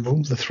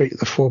vulnerable. The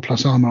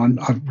 4+ armor,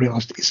 I've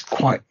realised, is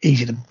quite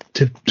easy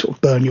to sort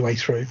of burn your way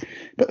through.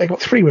 But they've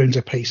got 3 wounds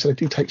apiece, so they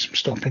do take some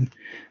stopping.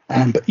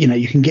 But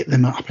you can get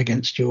them up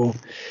against your,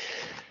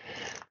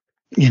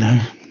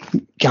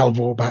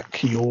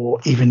 Galvorback,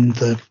 even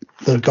the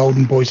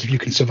Golden Boys. If you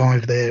can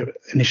survive their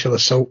initial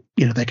assault,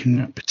 they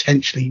can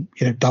potentially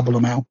double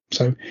them out.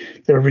 So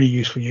they're a really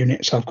useful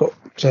unit. So I've got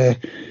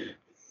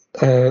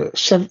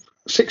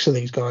 6 of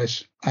these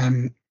guys.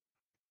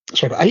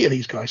 I've got 8 of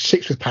these guys.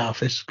 6 with Power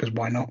Fists, because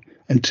why not?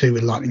 And 2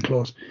 with Lightning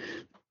Claws.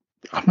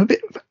 I'm a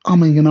bit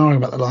umming and ahhing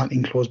about the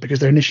Lightning Claws because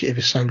their initiative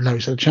is so low.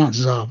 So the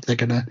chances are they're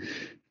going to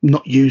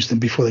not use them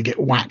before they get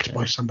whacked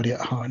by somebody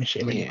at a high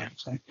initiative anyway.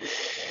 So.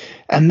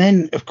 And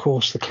then, of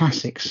course, the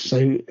classics.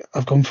 So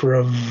I've gone for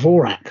a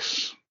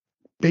Vorax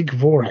big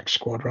Vorax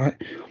squad, right?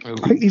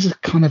 I think these are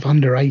kind of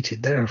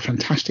underrated. They're a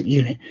fantastic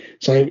unit.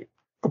 So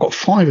I've got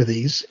 5 of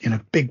these in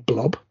a big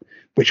blob,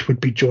 which would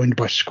be joined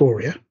by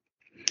Scoria.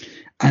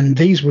 And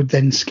these would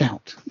then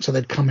scout. So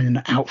they'd come in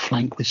and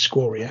outflank with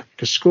Scoria,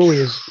 because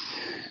Scoria's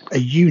a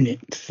unit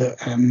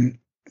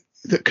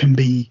that can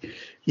be,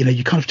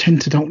 you kind of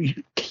tend to don't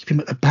you keep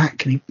him at the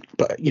back,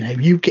 but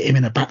you get him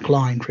in a back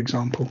line, for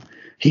example,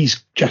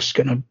 he's just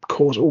going to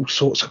cause all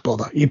sorts of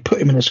bother. You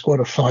put him in a squad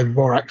of 5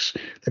 Vorax,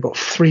 they've got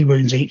 3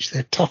 wounds each,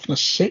 they're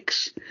toughness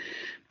 6,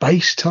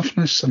 base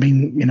toughness. I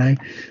mean,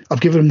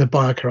 I've given them the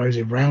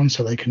biocorrosive round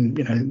so they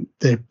can,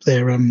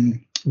 their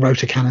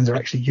rotor cannons are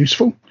actually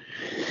useful.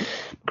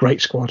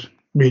 Great squad,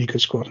 really good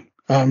squad.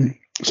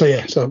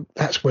 So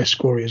that's where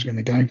Scoria is going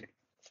to go.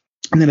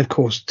 And then, of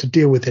course, to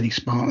deal with any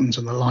Spartans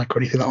and the like, or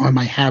anything that I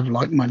may have,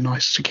 like my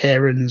nice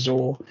Sicarans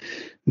or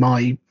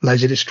my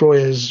laser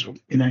destroyers,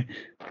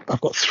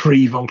 I've got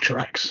 3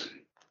 Voltarax,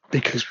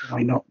 because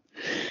why not?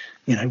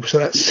 So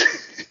that's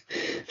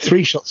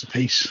 3 shots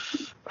apiece,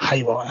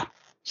 haywire.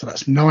 So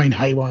that's 9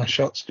 haywire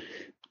shots.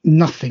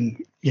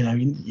 Nothing,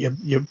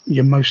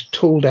 your most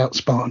tooled out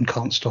Spartan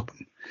can't stop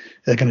them.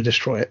 They're going to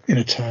destroy it in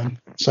a turn.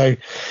 So,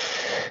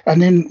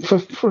 and then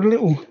for a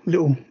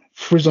little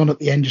frizz on at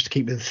the end, just to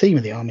keep with the theme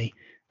of the army,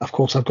 of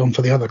course, I've gone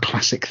for the other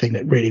classic thing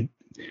that really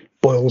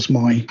boils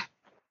my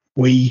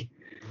wee,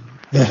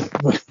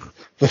 the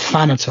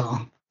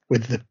Thanatar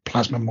with the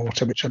plasma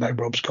mortar, which I know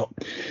Rob's got,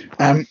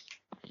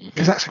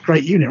 because that's a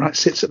great unit, right?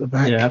 Sits at the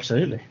back, Yeah,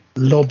 absolutely.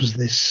 lobs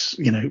this,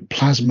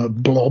 plasma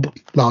blob,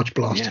 large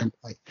blast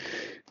template.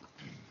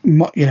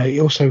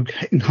 You also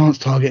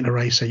enhanced target and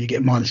array, so you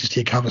get minuses to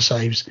your cover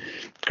saves.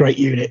 Great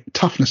unit,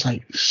 toughness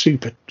 8,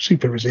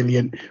 super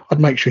resilient. I'd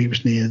make sure he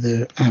was near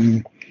the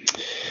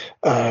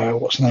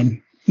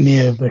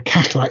near the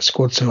Catalak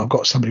squad, so I've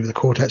got somebody with a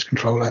Cortex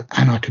controller,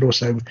 and I could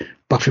also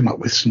buff him up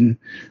with some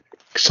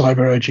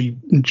cyber urgy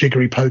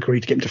jiggery pokery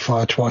to get him to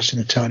fire twice in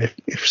a turn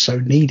if so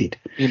needed.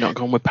 You're not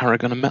going with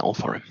Paragon and Metal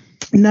for him?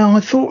 No, I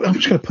thought I'm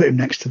just going to put him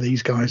next to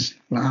these guys.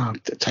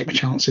 Take my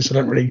chances. I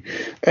don't really.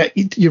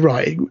 You're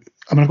right.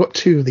 I mean, I've got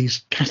 2 of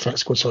these Catalak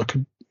squads, so I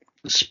could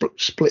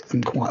split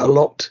them quite a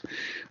lot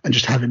and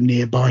just have him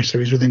nearby, so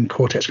he's within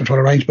Cortex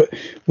controller range. But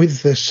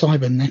with the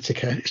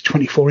Cybernetica, it's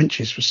 24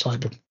 inches for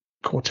Cyber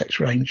Cortex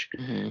range,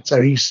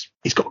 so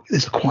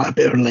there's quite a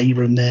bit of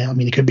labrum there. I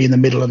mean, he could be in the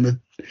middle, and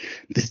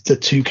the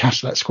 2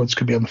 Catalak squads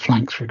could be on the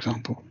flanks, for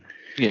example.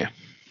 Yeah.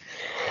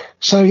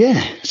 So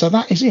so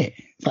that is it.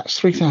 That's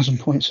 3,000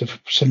 points of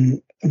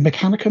some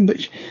Mechanicum,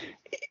 which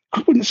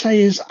I wouldn't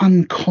say is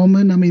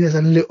uncommon. I mean, there's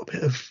a little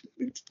bit of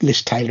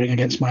list tailoring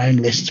against my own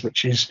lists,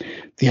 which is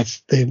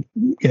the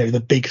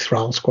big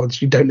Thrall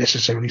squads. You don't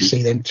necessarily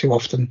see them too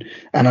often,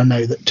 and I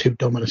know that 2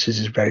 Dominuses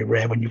is very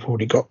rare when you've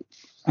already got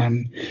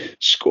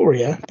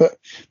Scoria, but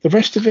the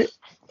rest of it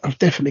I've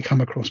definitely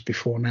come across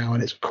before now,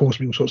 and it's caused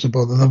me all sorts of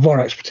bother. The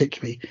Vorax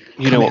particularly.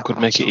 You know what could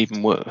make it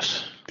even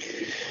worse?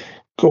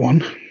 Go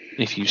on.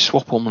 If you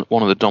swap on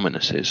one of the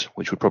Dominuses,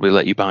 which would probably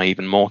let you buy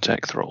even more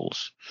tech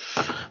thralls,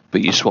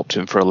 but you swapped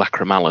him for a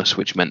Lacrimalis,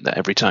 which meant that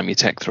every time your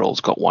tech thralls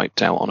got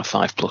wiped out on a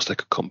 5+, they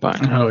could come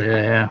back. Oh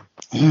yeah.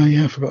 Oh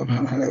yeah, I forgot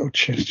about that little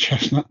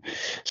chestnut.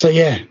 So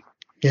yeah.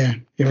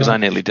 Because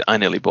right. I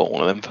nearly bought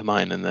one of them for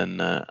mine, and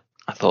then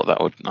I thought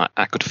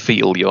I could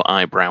feel your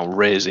eyebrow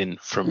raising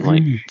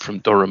from from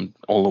Durham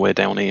all the way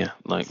down here.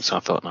 So I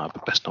thought, no,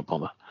 best not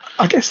bother.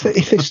 I guess that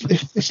if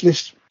this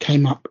list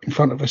came up in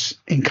front of us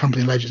in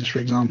Company Legends, for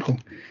example,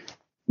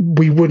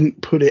 we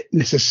wouldn't put it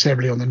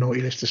necessarily on the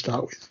naughty list to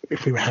start with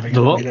if we were having a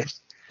naughty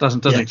list.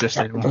 Doesn't exist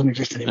anymore. Doesn't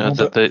exist anymore.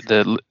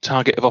 The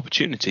target of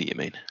opportunity, you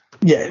mean?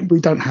 Yeah,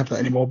 we don't have that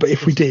anymore. But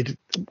if we did,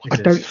 I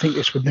don't think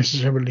this would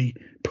necessarily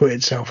put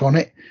itself on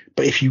it.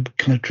 But if you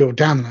kind of drill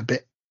down a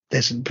bit,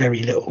 there's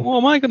very little. What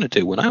am I going to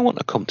do when I want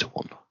to come to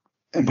one?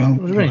 Well,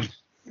 what do you mean?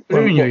 What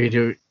do you mean you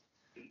do?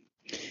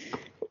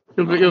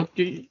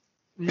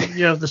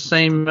 You have the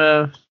same.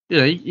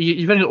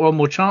 You've only got one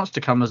more chance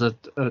to come as a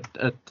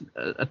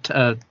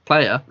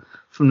player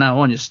from now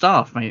on. Your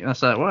staff, mate.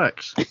 That's how it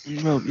works.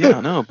 Well, yeah,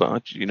 I know,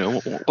 but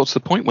what's the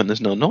point when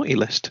there's no naughty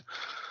list?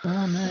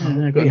 Oh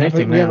no, we have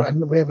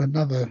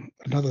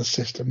another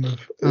system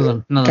of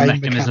another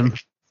mechanism.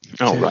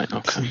 Right,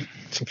 okay.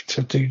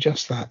 To do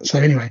just that. So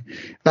anyway,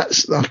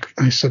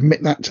 I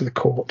submit that to the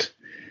court.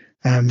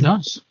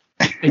 Nice.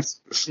 It's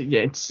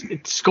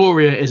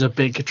Scoria is a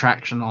big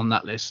attraction on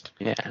that list.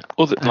 Yeah,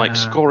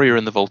 Scoria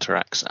and the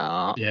Voltarax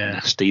are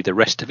nasty. The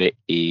rest of it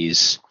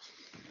is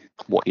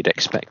what you'd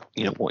expect.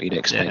 What you'd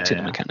expect in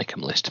a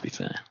Mechanicum list, to be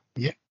fair.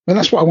 Yeah, well,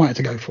 that's what I wanted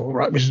to go for,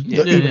 right? Which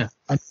is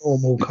a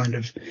normal kind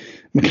of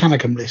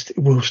Mechanicum list. It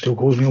will still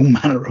cause me all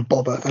manner of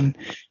bother, and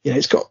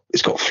it's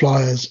got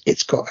flyers,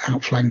 it's got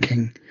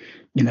outflanking,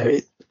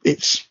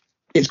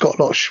 it's got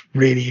a lot of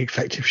really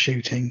effective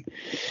shooting.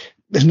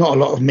 There's not a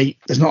lot of meat.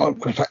 There's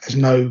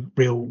no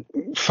real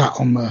fat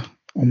on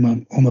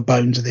the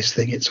bones of this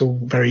thing. It's all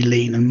very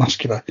lean and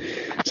muscular.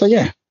 So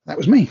yeah, that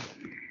was me.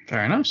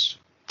 Very nice.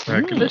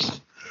 Very good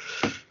list.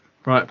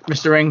 Right,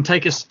 Mr. Ring,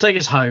 take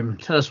us home.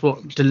 Tell us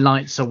what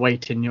delights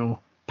await in your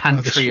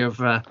pantry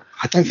of.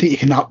 I don't think you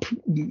can up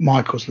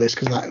Michael's list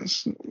because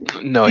that's.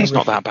 No, it's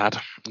not that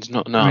bad. It's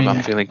not. No, Really?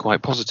 I'm feeling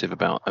quite positive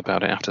about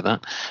it after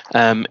that.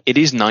 It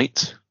is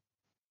night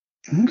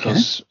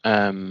because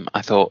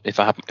I thought if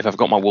I've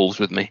got my wolves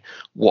with me,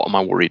 what am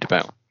I worried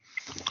about?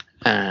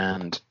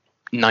 And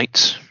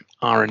nights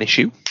are an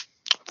issue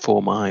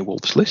for my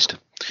wolves list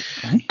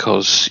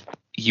because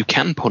you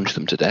can punch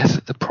them to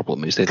death. The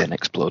problem is they then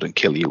explode and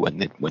kill you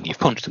when you've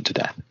punched them to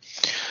death.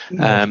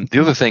 The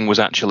other thing was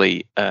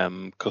actually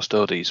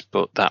Custodes,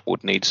 but that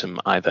would need some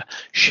either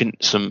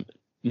some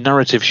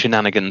narrative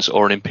shenanigans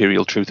or an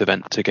Imperial Truth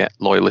event to get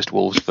Loyalist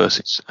Wolves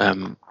versus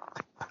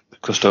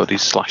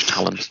Custodes /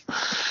 Talons.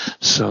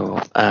 So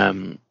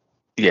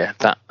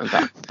that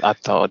I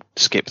thought I'd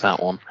skip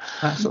that one.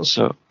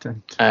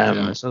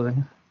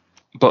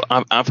 But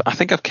I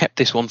think I've kept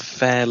this one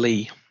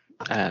fairly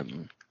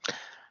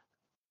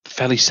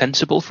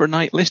sensible for a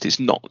night list. It's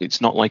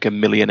not like a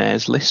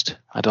millionaires list,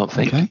 I don't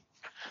think. Okay.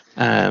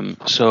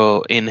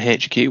 So in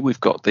HQ we've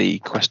got the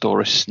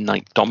Questoris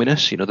Knight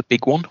Dominus, the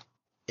big one.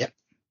 Yep.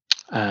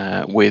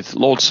 With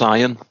Lord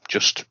Scion,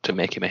 just to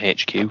make him a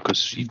HQ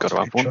because you've got to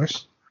have one.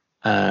 Choice.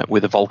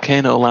 With a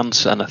Volcano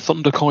Lance and a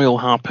Thunder Coil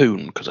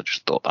Harpoon because I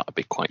just thought that would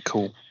be quite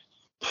cool.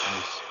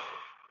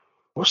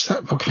 What's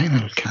that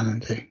volcano cannon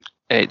do?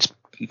 It's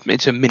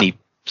a mini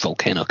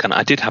volcano cannon.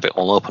 I did have it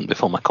all open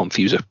before my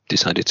confuser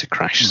decided to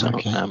crash, so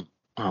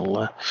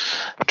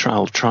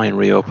I'll try and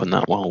reopen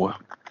that while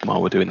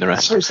we're doing the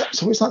rest. So is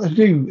that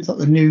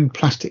the new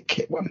plastic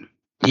kit one?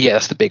 Yeah,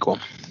 that's the big one.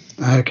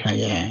 Okay,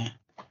 yeah.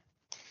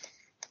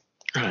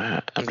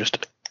 I'm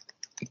just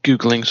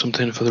Googling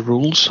something for the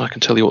rules so I can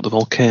tell you what the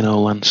Volcano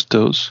Lance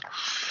does.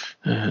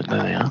 There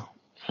they are.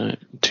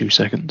 2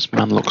 seconds.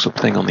 Man looks up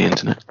thing on the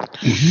internet.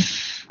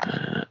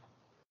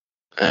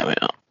 There we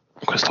are.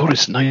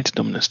 Questoris Knight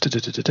Dominus. What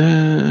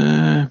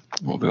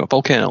have we got?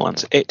 Volcano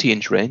Lance,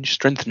 80-inch range,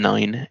 strength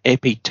 9,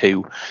 AP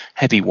 2,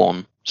 heavy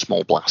 1,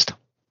 small blast.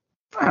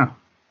 Oh,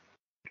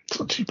 it's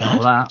not too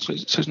bad. So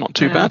it's not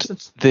too bad.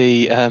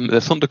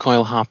 The Thunder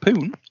Coil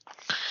Harpoon,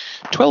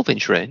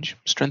 12-inch range,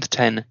 strength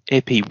 10,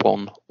 AP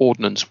 1,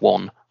 ordnance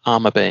 1,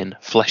 armor bane,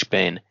 flesh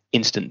bane,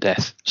 instant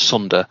death,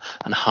 sunder,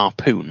 and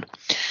harpoon,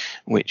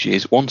 which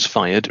is once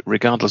fired,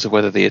 regardless of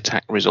whether the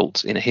attack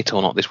results in a hit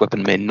or not, this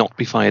weapon may not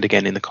be fired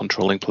again in the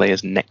controlling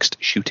player's next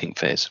shooting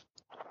phase.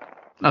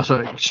 Oh, so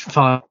it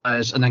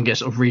fires and then gets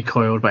sort of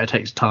recoiled, but it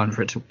takes time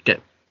for it to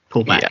get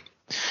pulled back.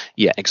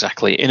 Yeah,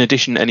 exactly. In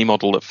addition, any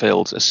model that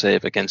fails a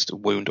save against a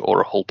wound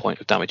or a hull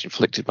point of damage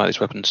inflicted by this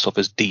weapon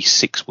suffers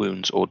D6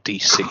 wounds or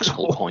D6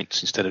 hull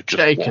points instead of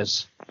just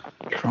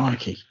one.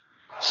 Crikey.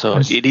 So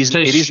it is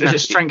it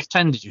strength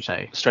 10, did you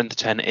say? Strength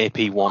 10,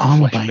 AP 1,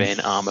 Armor flesh bane. bane,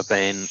 armor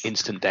bane,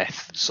 instant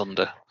death,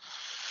 sunder.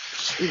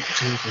 Sweet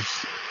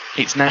Jesus.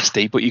 It's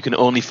nasty, but you can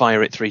only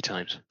fire it 3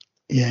 times.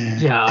 Yeah.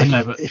 Yeah, I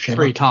know, but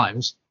 3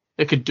 times.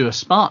 It could do a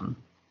Spartan.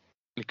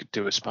 You could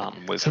do a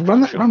Spartan with. So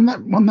run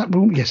that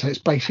rule. Yeah, so it's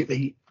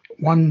basically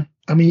one.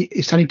 I mean,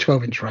 it's only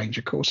 12-inch range,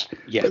 of course.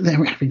 Yeah. But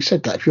then, having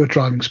said that, if you're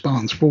driving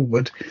Spartans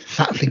forward,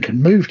 that thing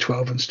can move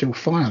 12 and still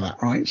fire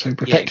that, right? So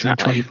protecting a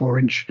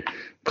 24-inch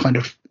kind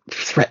of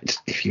threat,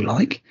 if you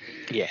like.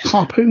 Yes.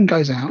 Harpoon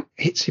goes out,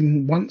 hits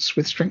him once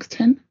with strength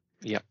 10.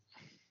 Yep.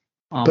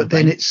 But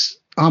then it's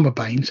armor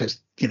bane, so it's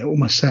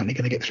almost certainly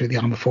going to get through the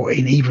armor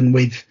 14, even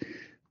with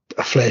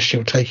a flare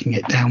shield taking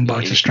it down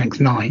by to strength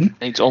 9.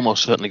 It's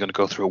almost certainly going to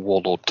go through a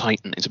Warlord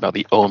Titan. It's about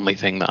the only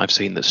thing that I've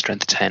seen that's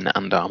strength 10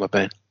 and armor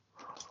bane.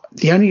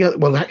 The only other,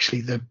 well,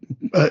 actually, the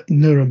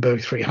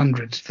Nuremberg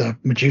 300, the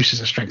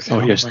Medusas are strength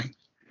 10 armor bane.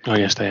 Oh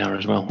yes, they are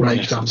as well.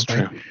 Ranged yes,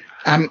 armor true.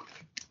 bane.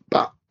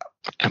 But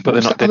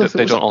they're not.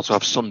 They don't also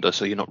have sunder,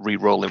 so you're not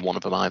re-rolling one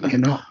of them either. You're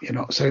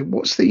not. So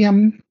what's the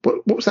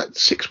what was that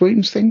 6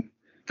 wounds thing?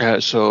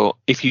 So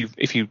if you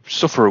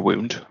suffer a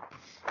wound,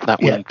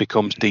 that wound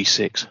becomes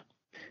D6.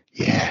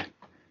 Yeah.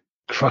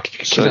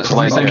 Crikey, So it's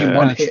like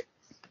one hit.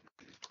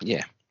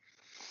 Yeah.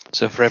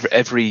 So for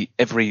every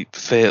a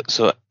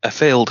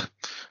failed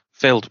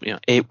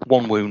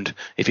one wound,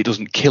 if it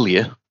doesn't kill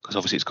you, because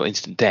obviously it's got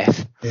instant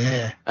death,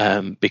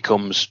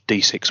 becomes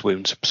D6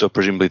 wounds. So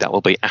presumably that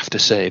will be after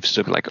saves.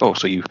 So it'll be like,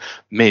 so you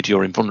made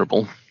your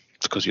invulnerable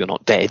because you're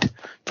not dead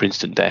for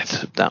instant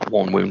death. That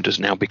one wound has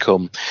now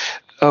become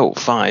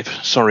 5.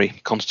 Sorry,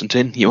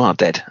 Constantine, you are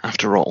dead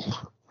after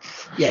all.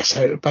 Yeah,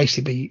 so it would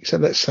basically be, so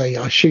let's say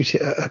I shoot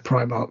it at a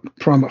Primarch.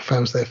 Primarch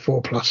fails their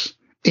 4+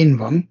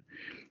 invuln,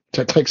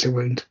 so it takes a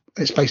wound.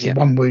 It's basically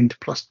 1 wound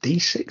plus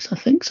D6, I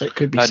think. So it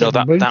could be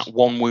 7 wounds. That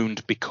 1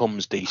 wound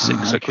becomes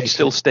D6, so it could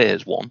still stay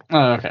as 1.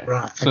 Oh, okay.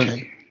 Right, So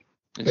okay.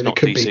 It's not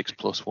D6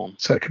 plus 1.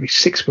 So it could be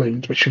 6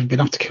 wounds, which would be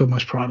enough to kill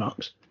most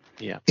Primarchs.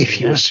 Yeah.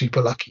 If you were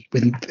super lucky.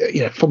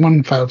 With for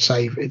 1 failed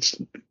save, it's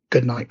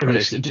good night,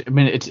 Gracie.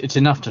 It's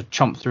enough to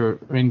chomp through.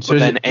 I mean, so But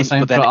is then, it the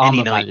same for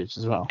armor values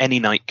as well? Any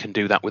knight can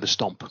do that with a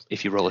stomp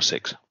if you roll a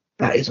 6.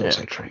 That is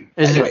also true.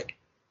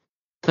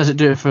 Does it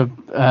do it for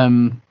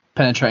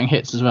penetrating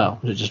hits as well?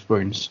 Or is it just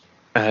wounds?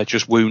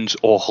 Just wounds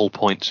or hull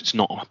points. It's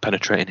not a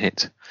penetrating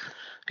hit.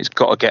 It's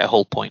got to get a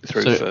hull point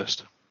through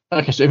first.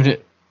 Okay, so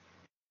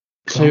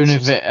So even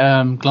if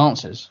it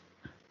glances.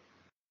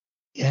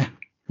 Yeah,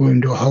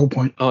 wound or hull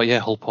point. Oh yeah,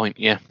 hull point.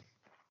 Yeah,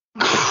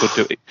 it could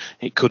do it.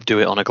 It could do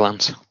it on a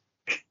glance.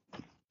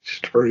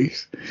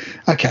 Truth.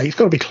 Okay, it's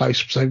got to be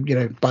close. So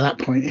by that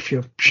point, if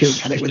you're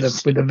shooting at it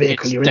with a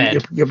vehicle,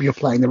 you're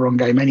playing the wrong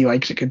game anyway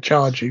because it could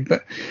charge you.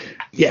 But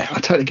yeah,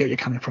 I totally get where you're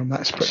coming from.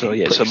 That's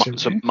pretty.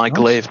 So my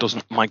glaive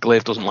doesn't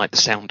like the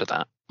sound of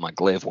that. My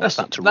glaive wants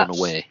that to run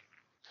away.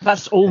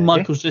 That's all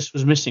Michael's list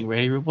was missing,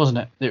 really, wasn't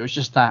it? It was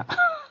just that.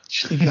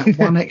 Just need that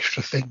one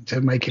extra thing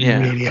to make it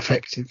really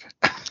effective.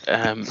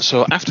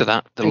 So after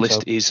that, the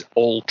list is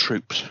all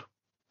troops.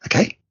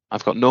 Okay.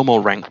 I've got no more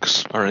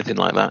ranks or anything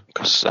like that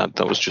because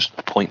that was just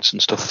points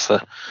and stuff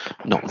for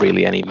not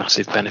really any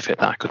massive benefit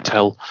that I could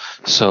tell.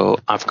 So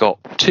I've got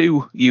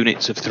 2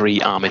 units of 3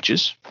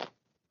 armigers.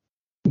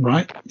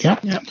 Right.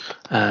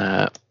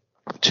 Yeah.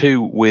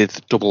 2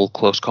 with double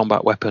close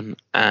combat weapon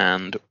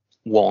and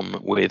 1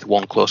 with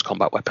 1 close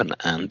combat weapon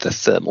and the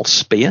thermal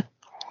spear.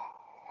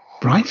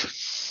 Right.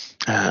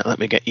 Let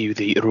me get you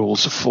the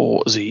rules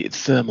for the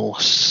thermal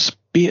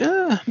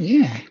spear.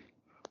 Yeah.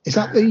 Is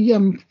that the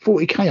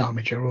 40k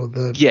armature or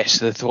the?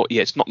 Yes, it's not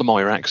the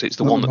Moirax. It's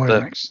the one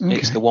that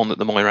it's the one that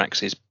the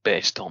Moirax is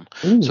based on.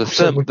 Ooh, so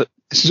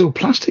this is all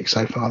plastic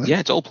so far. Then? Yeah,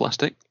 it's all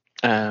plastic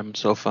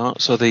so far.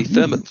 So the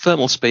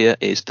thermal spear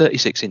is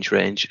 36-inch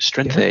range,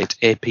 strength 8,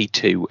 AP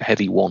 2,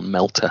 heavy 1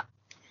 melter.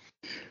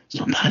 It's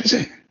not bad, is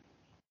it?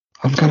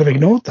 I've kind of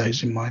ignored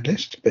those in my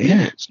list, but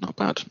yeah, it's not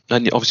bad.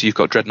 And obviously you've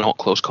got Dreadnought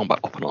close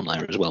combat weapon on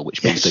there as well,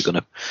 which means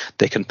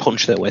they can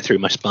punch their way through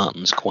my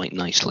Spartans quite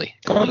nicely.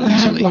 Don't they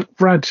have like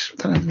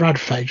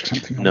Radphage or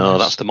something? No,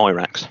 that's the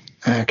Moirax.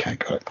 Okay,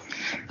 got it.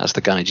 That's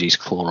the Gyges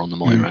claw on the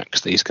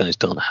Moirax. These guys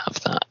don't have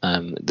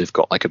that. They've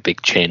got like a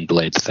big chain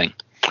blade thing.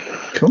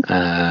 Cool.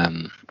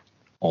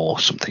 Or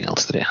something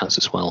else that it has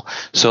as well.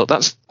 So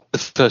that's the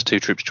first 2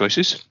 troops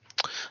choices.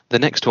 The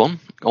next one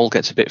all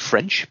gets a bit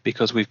French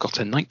because we've got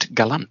a Knight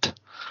Gallant.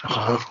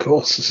 Oh, of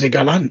course, the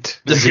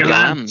Gallant. The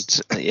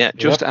Gallant. Yeah,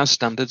 just as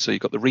standard. So you've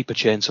got the Reaper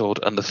Chainsword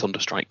and the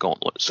Thunderstrike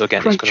Gauntlet. So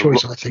again, great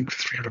choice, I think,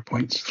 for 300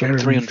 points.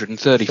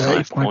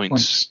 335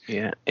 points.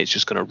 Yeah, it's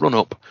just going to run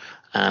up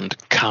and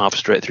carve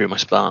straight through my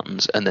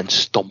Spartans and then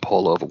stomp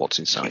all over what's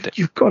inside it.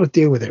 You've got to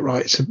deal with it,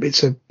 right?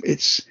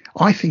 It's.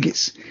 I think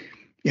it's.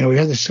 We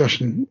had a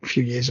discussion a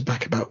few years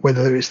back about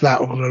whether it's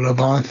that or the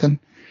Leviathan.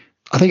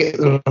 I think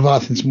the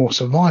Leviathan's more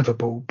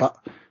survivable, but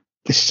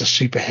this is a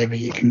super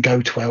heavy. It can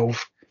go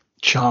 12,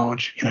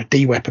 charge.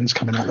 D weapons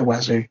coming out the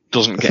wazoo.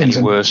 Doesn't get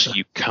any worse.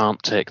 You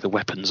can't take the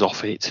weapons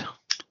off it.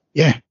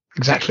 Yeah,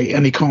 exactly.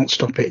 And you can't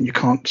stop it, and you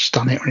can't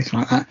stun it or anything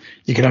like that.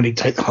 You can only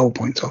take the hull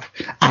points off.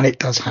 And it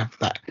does have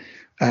that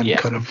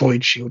kind of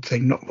void shield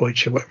thing, not void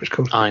shield, whatever it's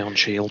called. Ion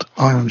shield.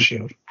 Ion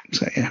shield.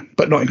 So yeah,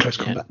 but not in close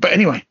combat. But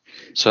anyway.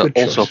 So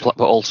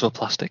also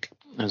plastic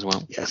as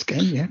well. Yes,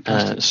 again,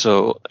 yeah.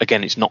 So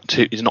again, it's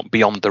not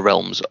beyond the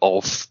realms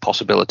of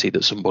possibility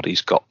that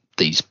somebody's got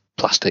these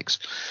plastics.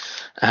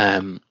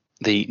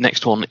 The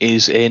next one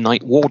is a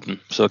Night Warden.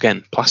 So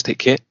again, plastic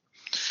kit,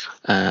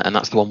 and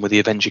that's the one with the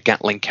Avenger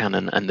Gatling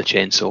cannon and the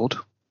chainsword.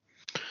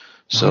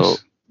 So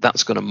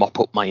that's going to mop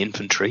up my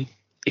infantry.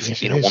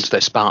 If once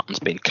their Spartan's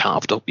been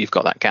carved up, you've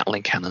got that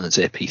Gatling cannon that's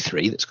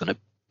AP3 that's going to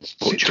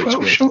butcher its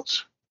 12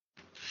 shots.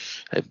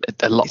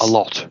 A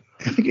lot.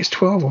 I think it's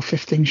 12 or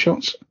 15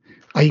 shots.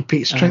 AP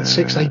strength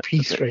 6,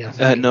 AP3. I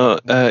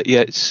think.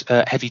 It's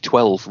heavy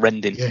 12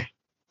 rending. Yeah,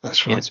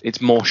 that's right. Yeah,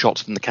 it's more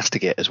shots than the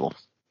Castigators one.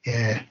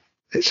 Yeah,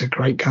 it's a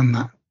great gun,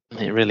 that.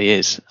 It really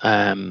is.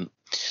 And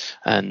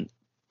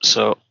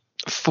so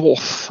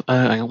fifth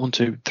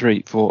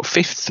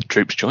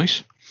troops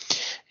choice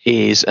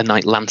is a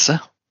Knight Lancer.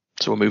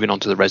 So we're moving on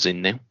to the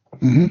resin now.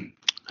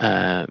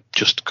 Mm-hmm.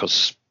 Just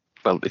because,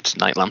 it's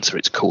Knight Lancer,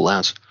 it's cool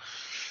as.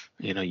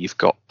 You've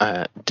got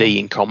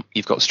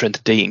you've got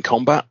strength D in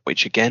combat,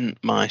 which again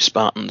my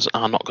Spartans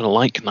are not going to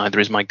like. Neither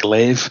is my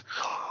glaive.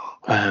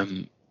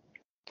 And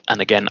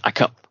again, I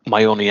can't.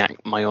 My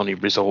only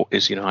resort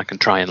is I can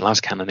try and las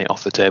cannon it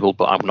off the table,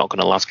 but I'm not going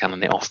to las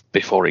cannon it off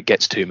before it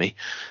gets to me.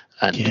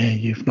 And yeah,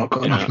 you've not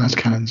got enough las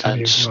cannons.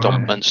 And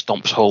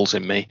stomps holes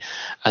in me.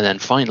 And then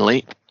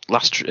finally,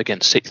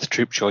 sixth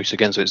troop choice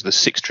again. So it's the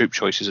 6 troop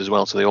choices as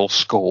well. So they all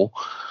score.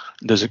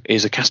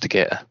 Is a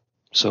Castigator.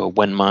 So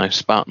when my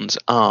Spartans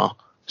are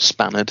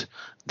spannered,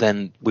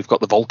 then we've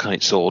got the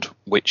Volkite sword,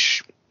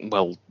 which,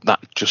 that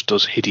just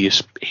does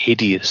hideous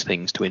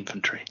things to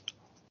infantry.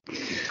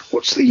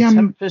 What's the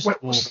Tempest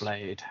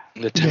Warblade?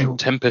 The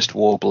Tempest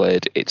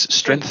Warblade. It's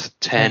strength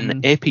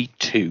 10, AP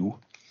 2,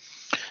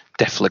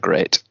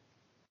 Deflagrate,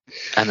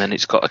 and then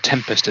it's got a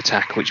Tempest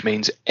attack, which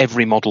means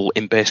every model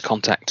in base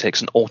contact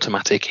takes an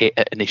automatic hit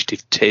at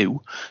initiative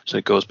 2, so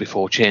it goes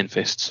before Chain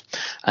Fists,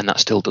 and that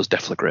still does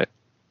Deflagrate.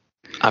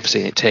 I've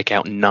seen it take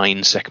out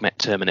 9 Sekhmet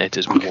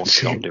Terminators with one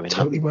shot doing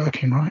totally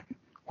working, right?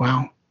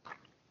 Wow.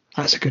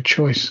 That's a good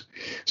choice.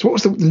 So what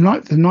was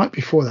the night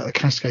before that, the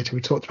Castigator,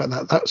 we talked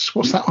about that.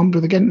 What's that armed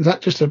with again? Is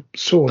that just a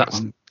sword?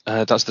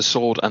 That's the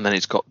sword, and then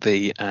it's got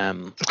the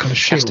kind of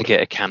shield.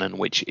 Castigator cannon,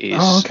 which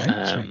is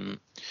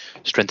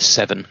strength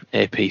 7,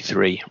 AP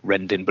 3,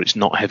 Rending, but it's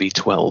not heavy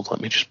 12.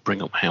 Let me just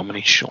bring up how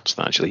many shots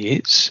that actually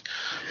is.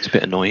 It's a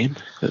bit annoying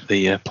that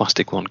the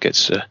plastic one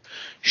gets a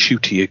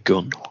shootier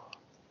gun.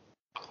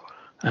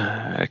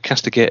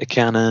 Castigator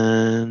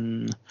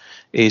Cannon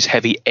is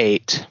heavy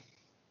 8.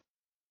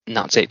 And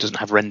that's it. It doesn't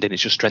have Rending.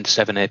 It's just strength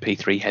 7, AP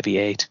 3, heavy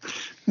 8.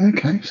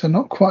 Okay, so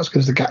not quite as good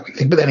as the Gatling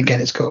thing, but then again,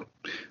 it's got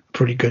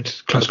pretty good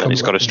close combat.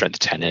 It's got a strength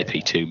 10,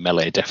 AP 2,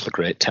 melee,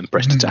 deflagrate,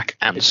 temperate attack,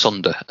 and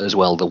Sunder as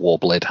well. The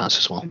Warblade has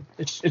as well.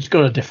 It's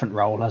got a different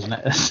role, hasn't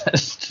it?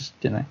 It's just,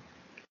 you know.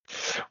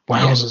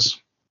 Wowzers.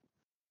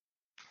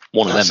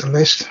 One of That's them. a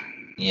list.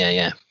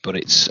 Yeah, but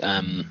it's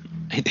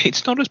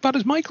not as bad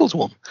as Michael's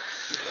one.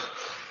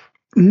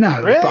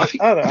 No, Really? but I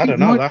think, I don't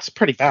know. That's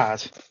pretty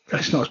bad.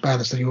 It's not as bad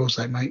as the yours,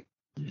 though, mate.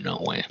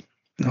 No way.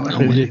 No No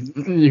way. way.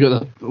 You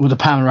got with the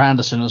Pamela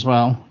Anderson as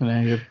well. You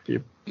know,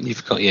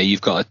 You've got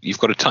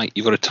a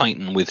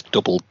Titan with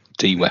double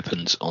D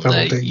weapons on Double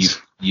there.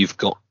 Ds. You've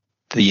got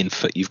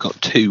you've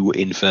got 2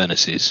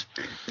 Infernuses.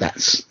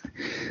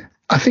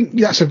 I think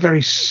that's a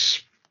very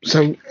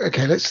so.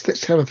 Okay,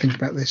 let's have a think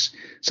about this.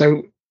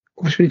 So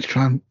obviously we need to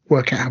try and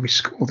work out how we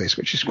score this,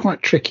 which is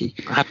quite tricky.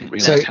 I hadn't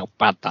realised how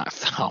bad that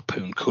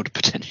harpoon could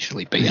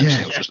potentially be.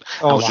 Yeah. Actually.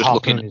 I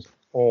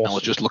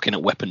was just looking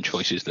at weapon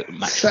choices that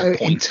match So the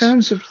points. in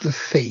terms of the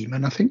theme,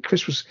 and I think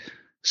Chris was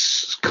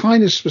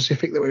kind of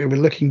specific that we were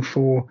looking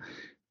for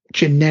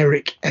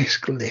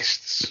generic-esque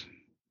lists.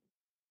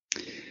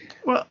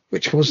 well,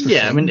 which was the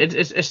I thing. mean,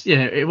 it's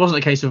it wasn't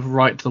a case of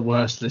write the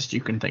worst list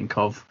you can think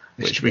of,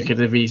 which we could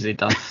have easily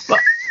done.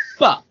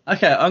 But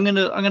okay, I'm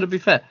gonna be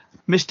fair.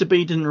 Mr.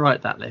 B didn't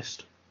write that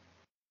list.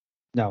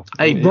 No,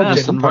 A Rob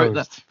person didn't. wrote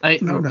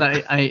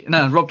that.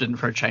 No. Rob didn't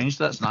for a change.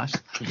 That's nice.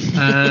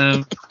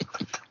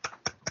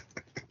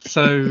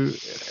 So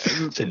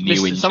It's a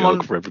new in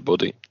joke for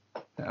everybody.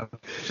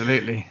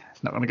 Absolutely,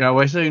 it's not going to go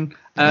away soon.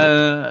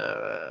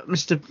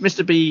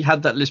 Mr. B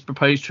had that list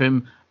proposed to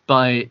him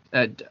by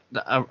a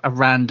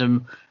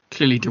random,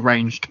 clearly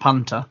deranged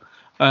punter.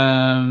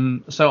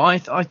 So I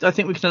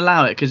think we can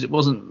allow it because it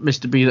wasn't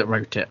Mr. B that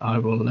wrote it. I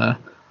will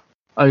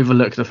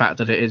overlook the fact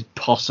that it is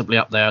possibly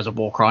up there as a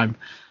war crime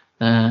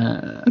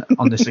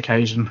on this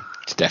occasion.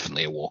 It's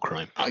definitely a war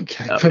crime.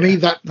 Okay, for me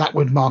that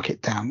would mark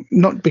it down,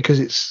 not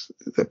because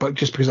but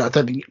just because I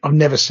don't think I've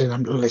never seen a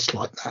list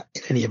like that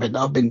in any event that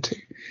I've been to.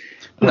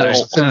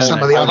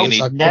 Some of the All you others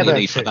need, I've all never you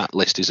need for seen. that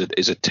list is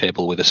a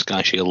table with a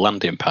Sky Shield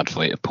landing pad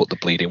for you to put the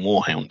bleeding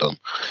Warhound on.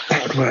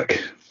 That would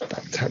work.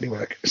 That would totally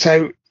work.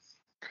 So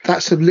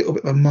that's a little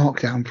bit of a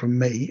markdown from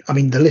me. I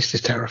mean, the list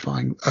is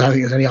terrifying. I don't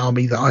think there's any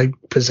army that I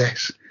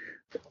possess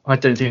I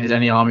don't think there's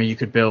any army you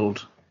could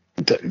build.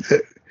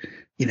 that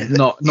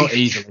Not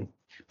easily.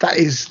 That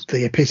is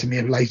the epitome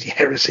of lazy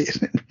heresy,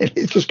 isn't it?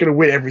 It's just going to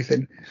win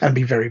everything and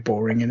be very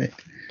boring in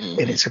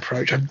its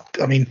approach.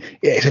 I mean,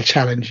 yeah, it's a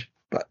challenge,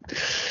 but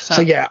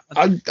I'm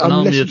An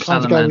army less of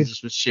inclined to go with.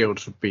 salamanders with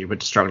shields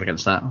would struggle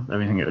against that. I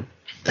mean, it would.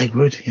 They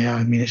would, yeah.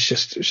 I mean, it's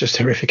just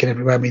horrific in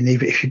every way. I mean,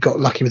 even if you got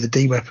lucky with the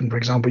D weapon, for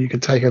example, you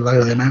could take a load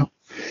of them out.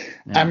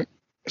 Yeah.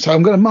 So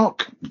I'm going to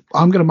mark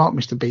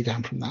Mr. B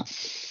down from the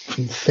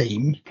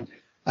theme.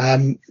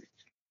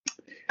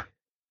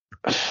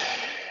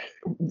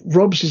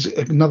 Rob's is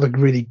another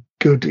really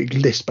good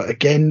list, but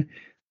again,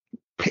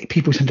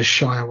 people tend to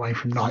shy away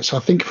from knights. So I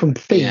think from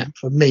theme,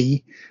 for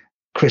me,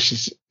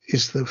 Chris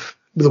is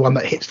the one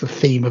that hits the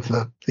theme of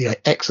the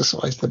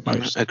exercise the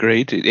most.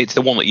 Agreed. It's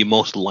the one that you're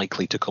most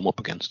likely to come up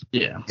against.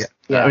 Yeah.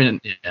 I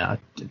mean,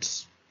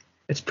 it's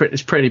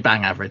pretty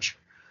bang average.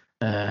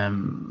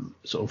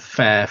 Sort of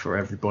fair for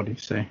everybody.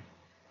 So.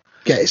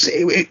 Yeah,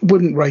 it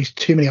wouldn't raise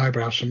too many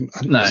eyebrows from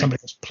somebody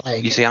that's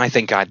playing. You see, I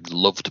think I'd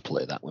love to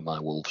play that with my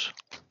wolves.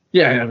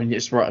 Yeah, I mean,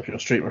 it's right up your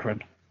street, my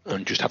friend.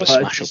 And just have a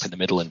smash up in the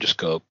middle and just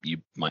go, you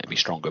might be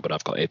stronger, but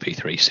I've got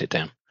AP3, sit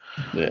down.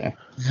 Yeah.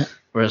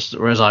 Whereas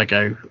I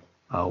go,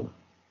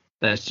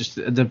 there's just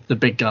the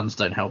big guns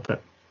don't help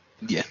it.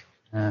 Yeah.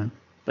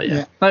 But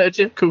yeah. No,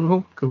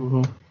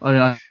 cool. I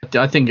mean,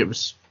 I think it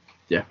was,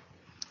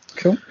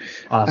 Cool.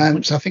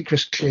 So I think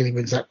Chris clearly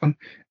wins that one.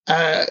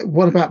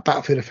 What about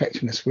battlefield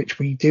effectiveness, which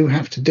we do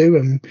have to do?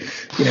 And,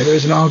 there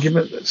is an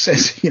argument that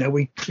says,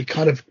 we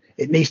kind of,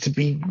 it needs to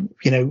be,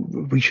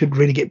 we should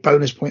really get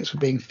bonus points for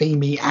being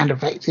themey and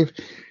effective.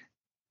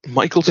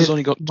 Michael's has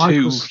only got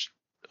 2.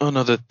 Oh,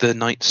 no, the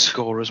knight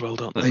score as well,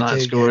 don't they? The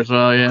knight score as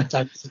well,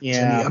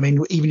 yeah. I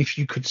mean, even if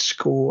you could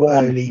score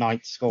early,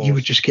 you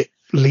would just get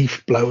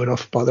leaf blown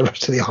off by the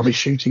rest of the army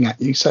shooting at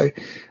you. So,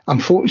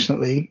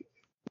 unfortunately,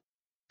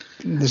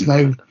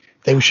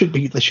 there should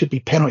be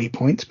penalty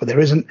points, but there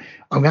isn't.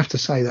 I'm going to have to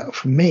say that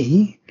for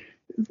me,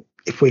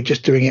 if we're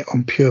just doing it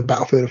on pure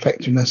battlefield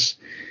effectiveness,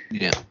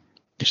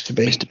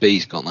 Mr.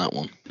 B's got that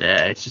one.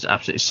 Yeah, it's just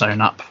absolutely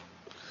sewn up.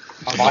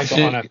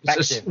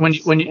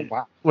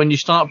 When you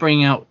start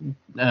bringing out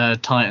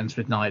Titans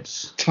with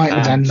knights,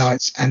 and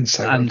knights and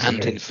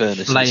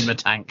Infernus, flamer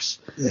tanks,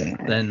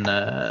 then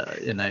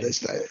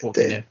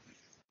then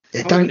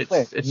Yeah, don't.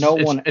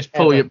 It's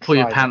pull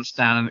your pants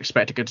down and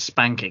expect a good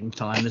spanking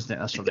time, isn't it?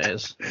 That's what it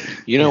is.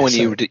 You know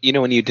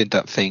when you did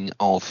that thing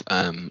of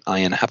Iron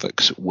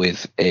Havocs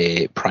with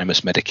a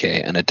Primus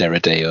Medicae and a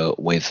Deradeo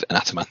with an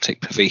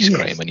Atomantic Pervice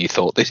Cream, and you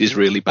thought this is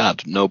really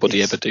bad.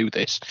 Nobody ever do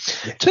this.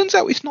 Yeah. Turns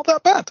out it's not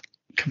that bad.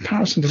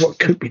 Comparison to what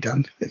could be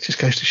done, it just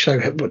goes to show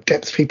what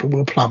depth people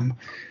will plumb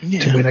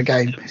to win a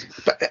game.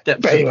 But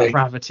anyway, of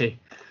gravity.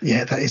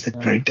 Yeah, that is the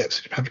very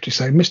depth of gravity.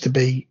 So Mr.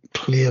 B,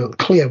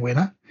 clear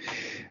winner.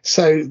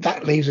 So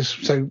that leaves us.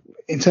 So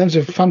in terms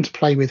of fun to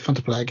play with, fun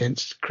to play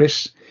against,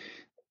 Chris,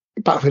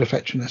 Battlefield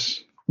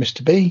Effectiveness,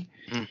 Mr. B.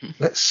 Mm-hmm.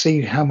 Let's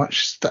see how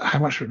much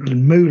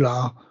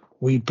moolah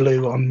we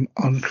blew on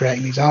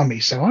creating these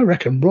armies. So I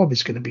reckon Rob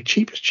is going to be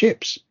cheap as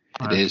chips.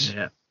 It is.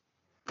 Yeah.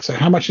 So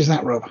how much is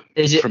that, Rob?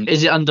 Is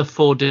it under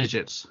 4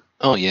 digits?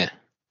 Oh yeah.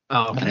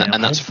 Oh, okay.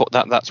 And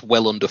that's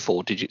well under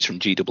 4 digits from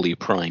GW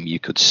Prime. You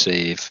could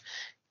save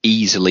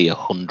easily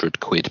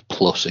 100 quid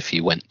plus if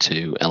you went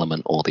to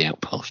Element or the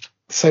Outpost.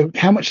 So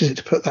how much is it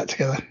to put that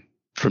together?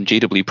 From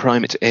GW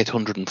Prime, it's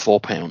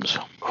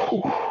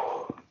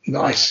 £804.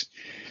 Nice.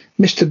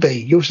 Mr.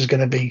 B, yours is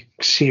going to be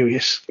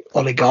serious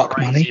oligarch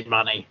money.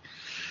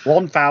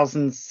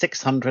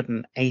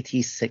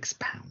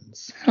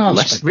 £1,686. Oh,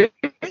 less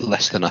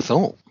than I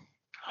thought.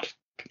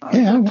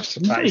 Yeah,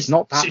 it's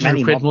not that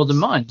many quid more than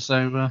mine.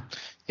 So yeah,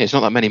 it's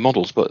not that many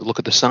models, but look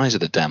at the size of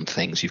the damn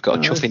things. You've got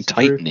a chuffing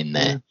Titan in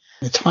there.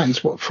 The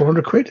Titan's what,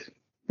 400 quid?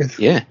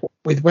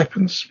 With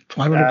weapons,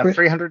 500 quid?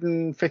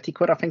 350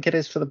 quid, I think it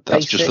is for the basic.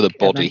 That's just for the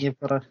body. You've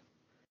got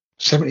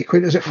 70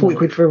 quid? Is it 40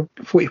 quid for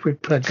 40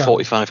 quid per gun?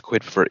 45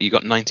 quid for it. You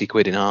got 90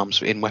 quid in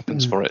arms, in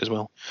weapons for it as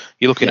well.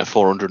 You're looking at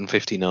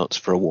 450 notes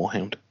for a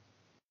Warhound.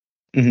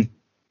 Mm-hmm.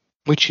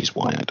 Which is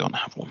why I don't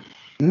have one.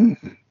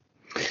 Mm.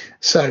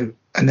 So,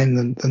 and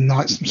then the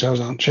knights themselves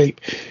aren't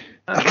cheap.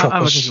 Mine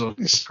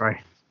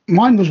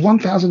was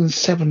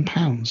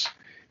 £1,007.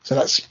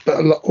 So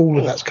all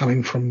of that's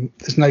coming from.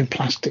 There's no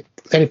plastic.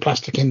 The only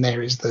plastic in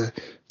there is the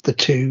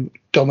 2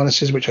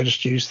 Dominuses, which I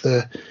just used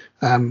the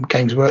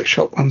Games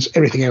Workshop ones.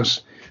 Everything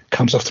else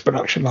comes off the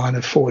production line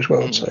of Forge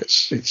World, so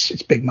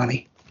it's big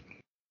money.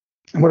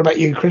 And what about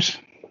you, Chris?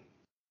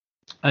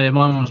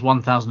 Mine was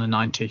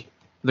 1,090.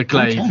 The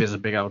glaive is a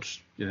big old,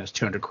 it's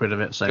 200 quid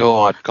of it.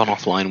 So I'd gone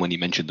offline when you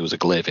mentioned there was a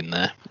glaive in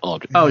there. Yeah,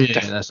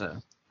 that's it.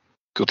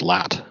 Good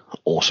lad,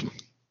 awesome.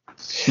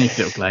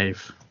 Sneaky little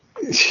glaive.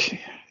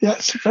 Yeah,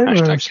 it's very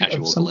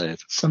casual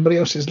glaive. Somebody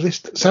else's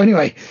list. So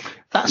anyway,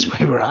 that's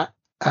where we're at.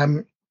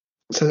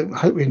 So I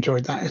hope you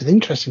enjoyed that. It's an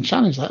interesting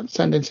challenge. That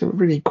turned into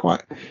really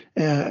quite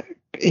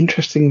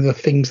interesting. The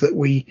things that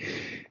we,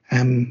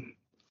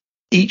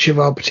 each of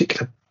our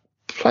particular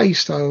play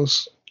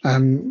styles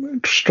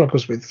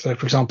struggles with. So,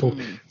 for example,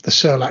 the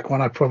Surlac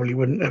one, I probably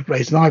wouldn't have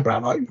raised an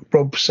eyebrow. Like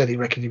Rob said, he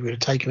reckoned he would have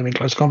taken them in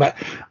close combat.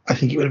 I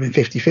think it would have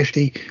been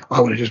 50-50.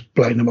 I would have just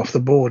blown them off the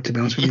board, to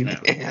be honest with you.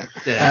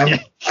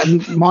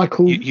 And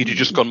Michael, you'd have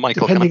just gone,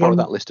 Michael, can I borrow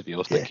that list of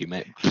yours? Thank you,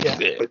 mate. Yeah,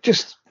 but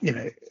just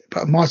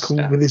but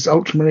Michael with his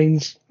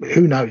Ultramarines,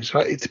 who knows,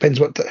 right? It depends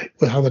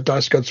how the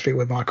dice gods feel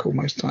with Michael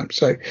most times.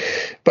 So,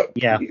 but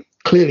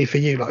clearly for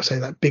you, like I say,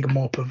 that big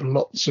mop of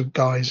lots of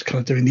guys kind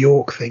of doing the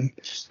orc thing,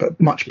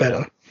 but much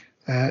better.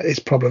 It's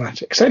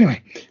problematic. So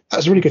anyway, that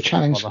was a really good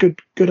challenge.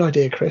 Good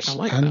idea, Chris. I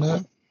like and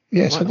that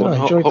one. So did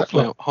I. Enjoyed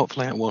that.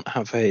 Hopefully, I won't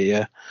have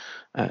a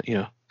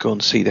go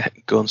and see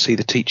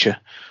the teacher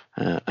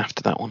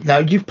after that one. No,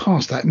 you've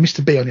passed that.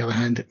 Mr. B, on the other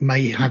hand,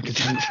 may have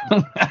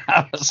detention.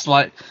 It's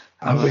like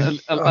at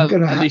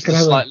least a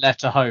slight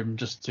letter home.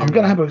 I'm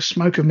going to have a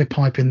smoke of my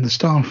pipe in the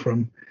staff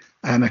room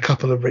and a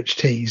couple of rich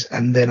teas,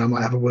 and then I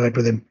might have a word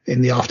with him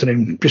in the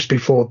afternoon just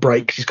before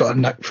break. He's got a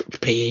note for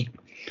PE.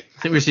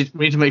 I think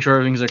we need to make sure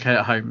everything's okay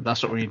at home.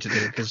 That's what we need to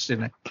do, because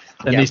there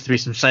needs to be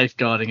some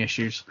safeguarding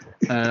issues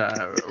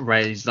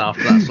raised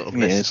after that sort of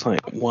list. Yeah, it's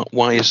like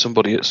why is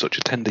somebody at such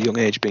a tender young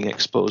age being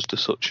exposed to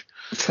such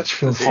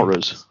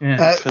horrors?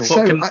 Yeah.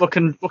 What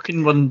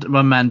can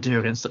one man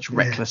do against such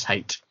reckless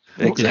hate?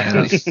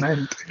 Exactly.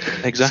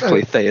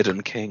 Exactly.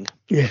 Theoden King.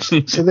 Yes.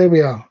 So there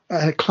we are.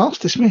 Class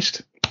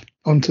dismissed.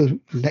 On to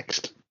the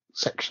next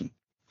section.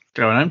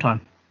 Going home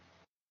time.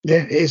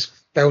 Yeah, it is.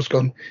 Bell's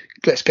gone.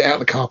 Let's get out of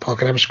the car park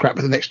and have a scrap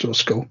with the next door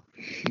school.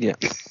 Yeah.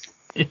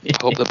 I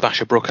hope that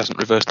Basher Brook hasn't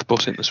reversed the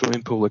bus in the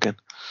swimming pool again.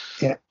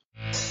 Yeah.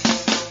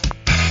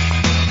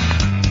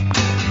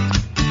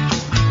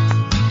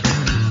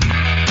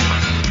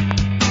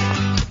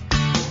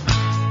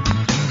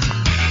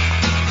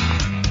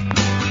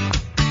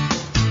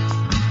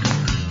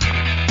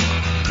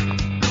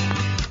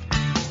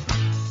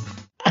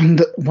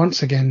 And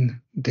once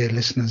again, dear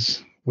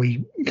listeners,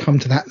 we come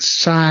to that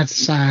sad,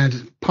 sad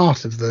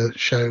part of the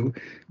show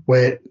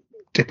where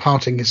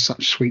departing is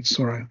such sweet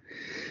sorrow.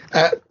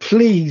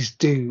 Please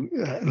do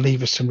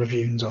leave us some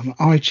reviews on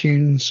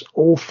iTunes,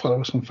 or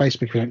follow us on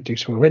Facebook if you don't do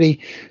so already.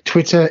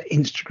 Twitter,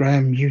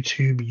 Instagram,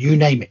 YouTube, you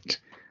name it.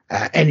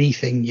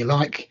 Anything you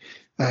like.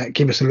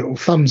 Give us a little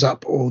thumbs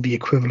up or the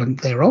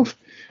equivalent thereof.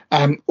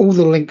 All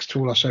the links to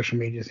all our social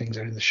media things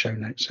are in the show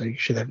notes, so you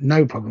should have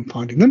no problem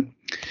finding them.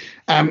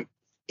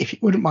 if you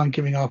wouldn't mind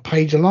giving our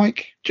page a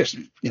like, just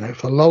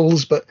for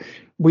lols, but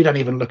we don't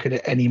even look at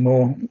it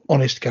anymore,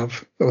 honest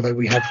gov, although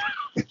we have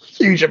a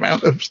huge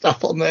amount of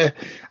stuff on there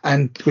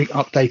and we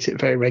update it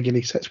very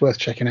regularly, so it's worth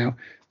checking out.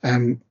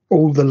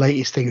 All the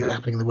latest things that are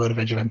happening in the world of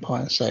Age of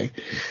Empires, so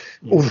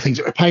all the things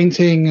that we're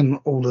painting and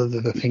all of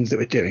the things that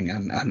we're doing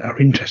and are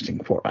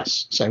interesting for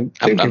us. So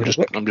I'm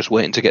just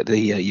waiting to get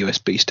the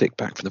USB stick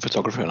back from the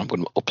photographer, and I'm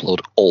going to upload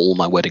all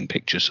my wedding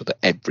pictures so that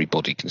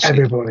everybody can see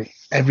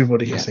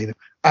everybody can see them.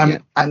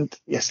 And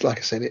yes, like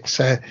I said, it's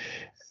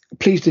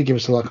please do give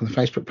us a like on the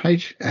Facebook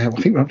page. I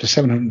think we're up to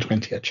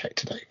 720. I checked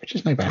today, which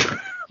is no bad.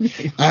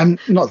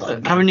 Not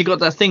that. Haven't you got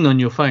that thing on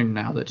your phone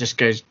now that just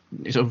goes,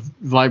 it sort of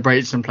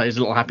vibrates and plays a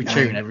little happy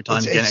tune every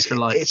time you get an extra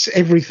like? It's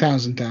every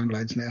 1,000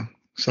 downloads now,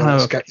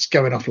 so it's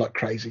going off like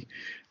crazy.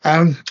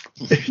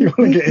 If you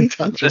want to get in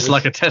touch, it's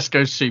like a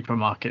Tesco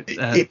supermarket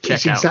checkout.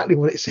 It's exactly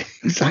what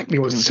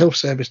it's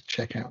self-service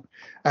checkout.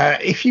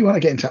 If you want to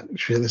get in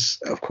touch with us,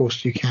 of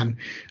course you can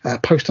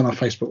post on our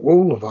Facebook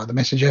wall or via the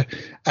Messenger.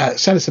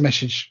 Send us a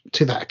message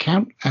to that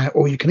account,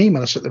 or you can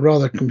email us at the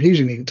rather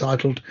confusingly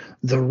entitled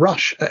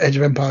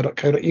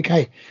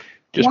therush@edgeofempire.co.uk.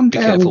 Just One be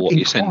day careful what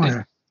you send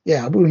in.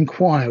 Yeah, I will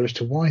inquire as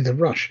to why the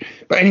rush.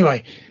 But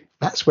anyway,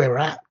 that's where we're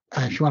at.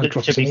 If you want to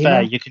drop us an email,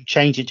 fair, you can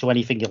change it to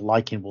anything you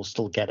like and we'll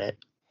still get it.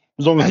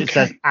 As long as it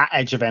says at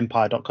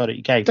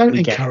edgeofempire.co.uk. Don't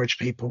encourage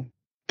people.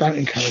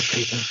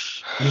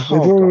 We've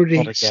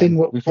already seen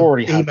what we've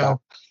already had. The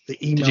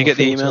email. Did you get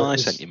the email I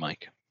sent you,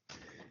 Mike?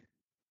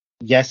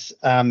 Yes.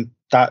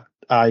 That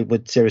I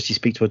would seriously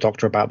speak to a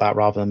doctor about that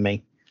rather than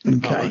me.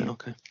 Okay.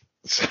 Okay.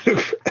 So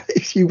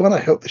if you want to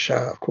help the show,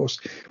 of course,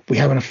 we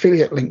have an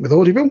affiliate link with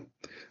Audible,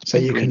 so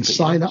you can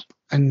sign up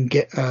and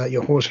get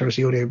your Horus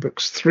Heresy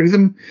audiobooks through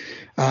them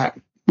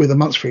with a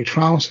month's free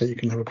trial, so you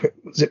can have a quick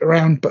zip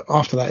around. But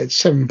after that,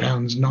 it's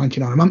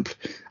 £7.99 a month,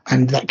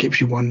 and that gives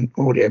you one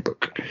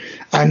audiobook.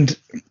 And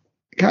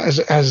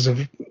as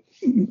of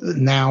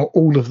now,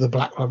 all of the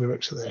Black Library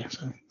books are there,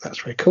 so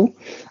that's very cool.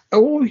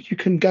 Or you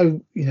can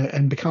go,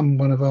 and become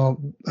one of our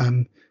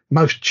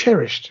most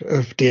cherished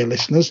of dear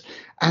listeners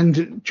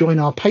and join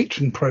our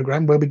patron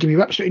program, where we give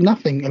you absolutely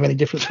nothing of any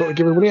difference to what we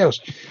give everybody else.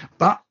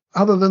 But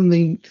other than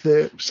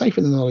the safe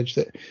in the knowledge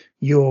that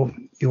your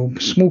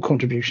small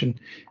contribution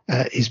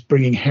is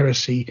bringing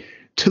heresy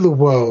to the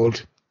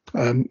world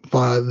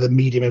via the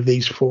medium of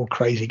these four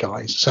crazy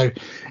guys. So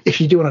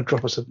if you do want to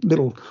drop us a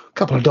little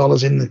couple of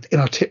dollars in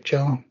our tip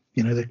jar,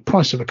 the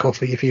price of a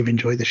coffee, if you've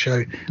enjoyed the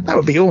show, that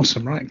would be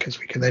awesome, right? Because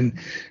we can then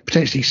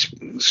potentially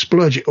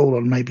splurge it all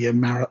on maybe a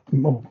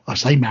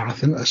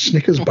marathon, a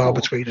Snickers bar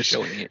between us.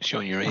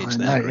 Showing your age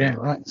there. Yeah,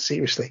 right.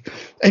 Seriously.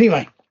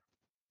 Anyway.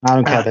 I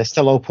don't care. They're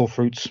still opal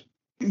fruits.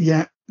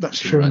 Yeah, that's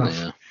true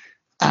enough.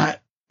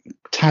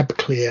 Tab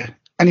clear.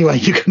 Anyway,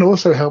 you can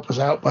also help us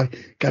out by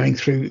going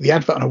through the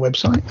advert on our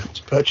website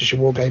to purchase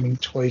your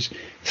wargaming toys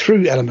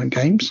through Element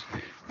Games.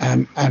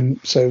 And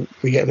so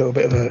we get a little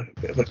bit of a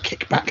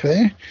kickback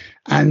there.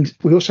 And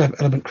we also have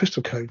Element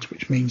Crystal codes,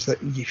 which means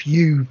that if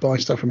you buy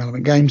stuff from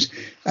Element Games,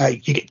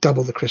 you get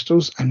double the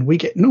crystals and we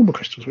get normal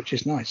crystals, which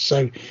is nice.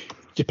 So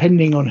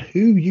depending on who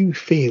you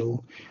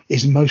feel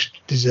is most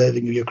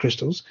deserving of your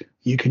crystals,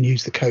 you can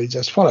use the codes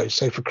as follows.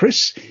 So for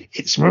Chris,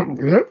 it's for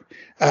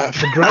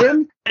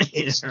Graham,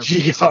 it's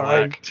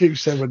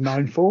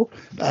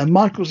GRO2794.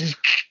 Michael's is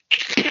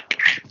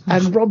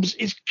and Rob's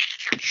is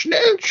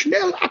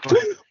schnell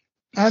Achtung.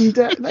 And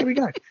there we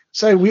go.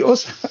 So we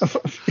also have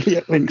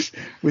affiliate links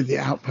with the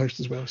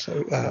Outpost as well.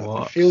 So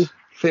feel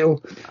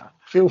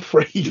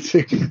free to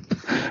I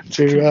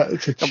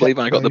can't believe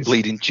I got the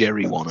bleeding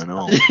Jerry one and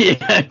all.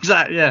 Yeah,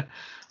 exactly. Yeah,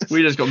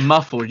 we just got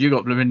muffled. You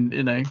got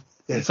blooming,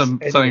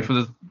 something from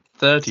the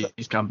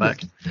 30s come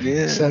back.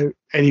 Yeah. So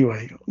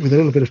anyway, with a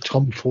little bit of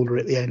tomfoolery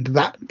at the end,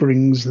 that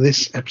brings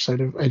this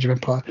episode of Age of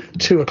Empire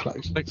to a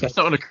close. He's not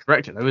going to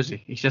correct it though, is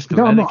he? He's just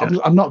I'm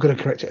not going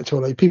to correct it at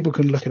all. People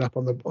can look it up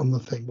on the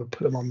thing. We'll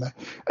put them on there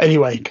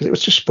anyway, because it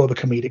was just for the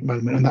comedic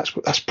moment, and that's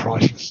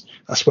priceless.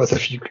 That's worth a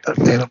few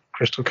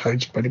crystal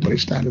codes by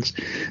anybody's standards.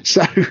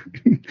 So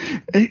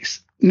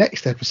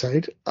next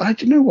episode, do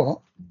you know what?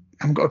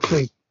 I haven't got a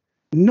clue.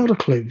 Not a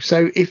clue.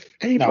 So if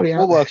anybody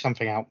we'll work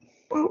something out.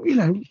 Well,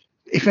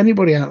 if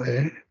anybody out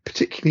there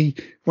particularly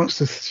wants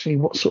to see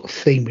what sort of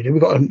theme we do,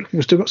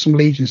 we've still got some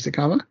legions to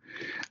cover.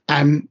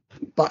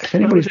 But if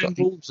anybody's got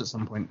wolves at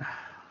some point,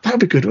 that would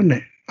be good, wouldn't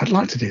it? I'd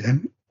like to do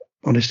them,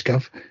 honest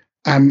gov.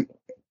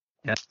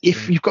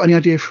 If you've got any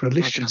idea for a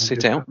list challenge,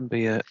 sit out and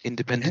be an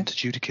independent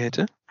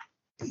adjudicator.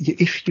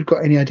 If you've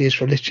got any ideas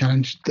for a list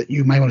challenge that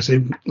you may want to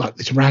do, like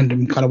this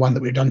random kind of one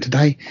that we've done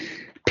today,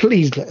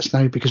 please let us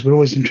know, because we're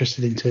always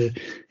interested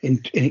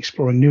in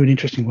exploring new and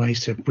interesting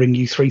ways to bring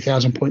you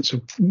 3,000 points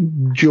of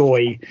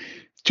joy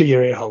to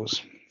your ear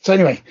holes. So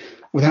anyway,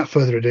 without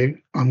further ado,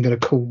 I'm going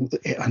to call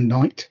it a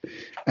night.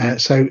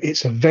 So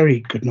it's a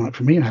very good night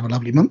for me, and have a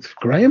lovely month.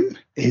 Graham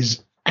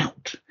is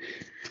out.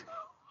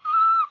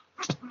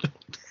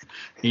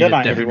 Good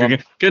night,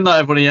 everyone. Good night,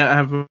 everybody.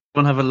 Everyone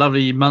have a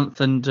lovely month,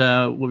 and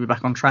we'll be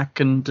back on track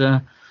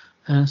and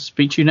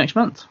speak to you next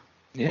month.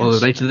 Yes. Or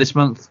later this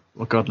month.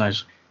 Well, God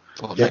knows.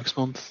 Or Yeah. next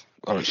month,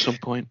 or at some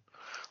point.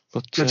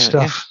 But Good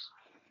stuff.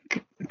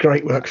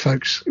 Great work,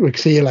 folks. We'll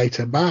see you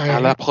later. Bye. À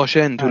la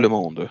prochaine, tout le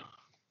monde.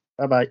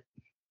 Bye bye.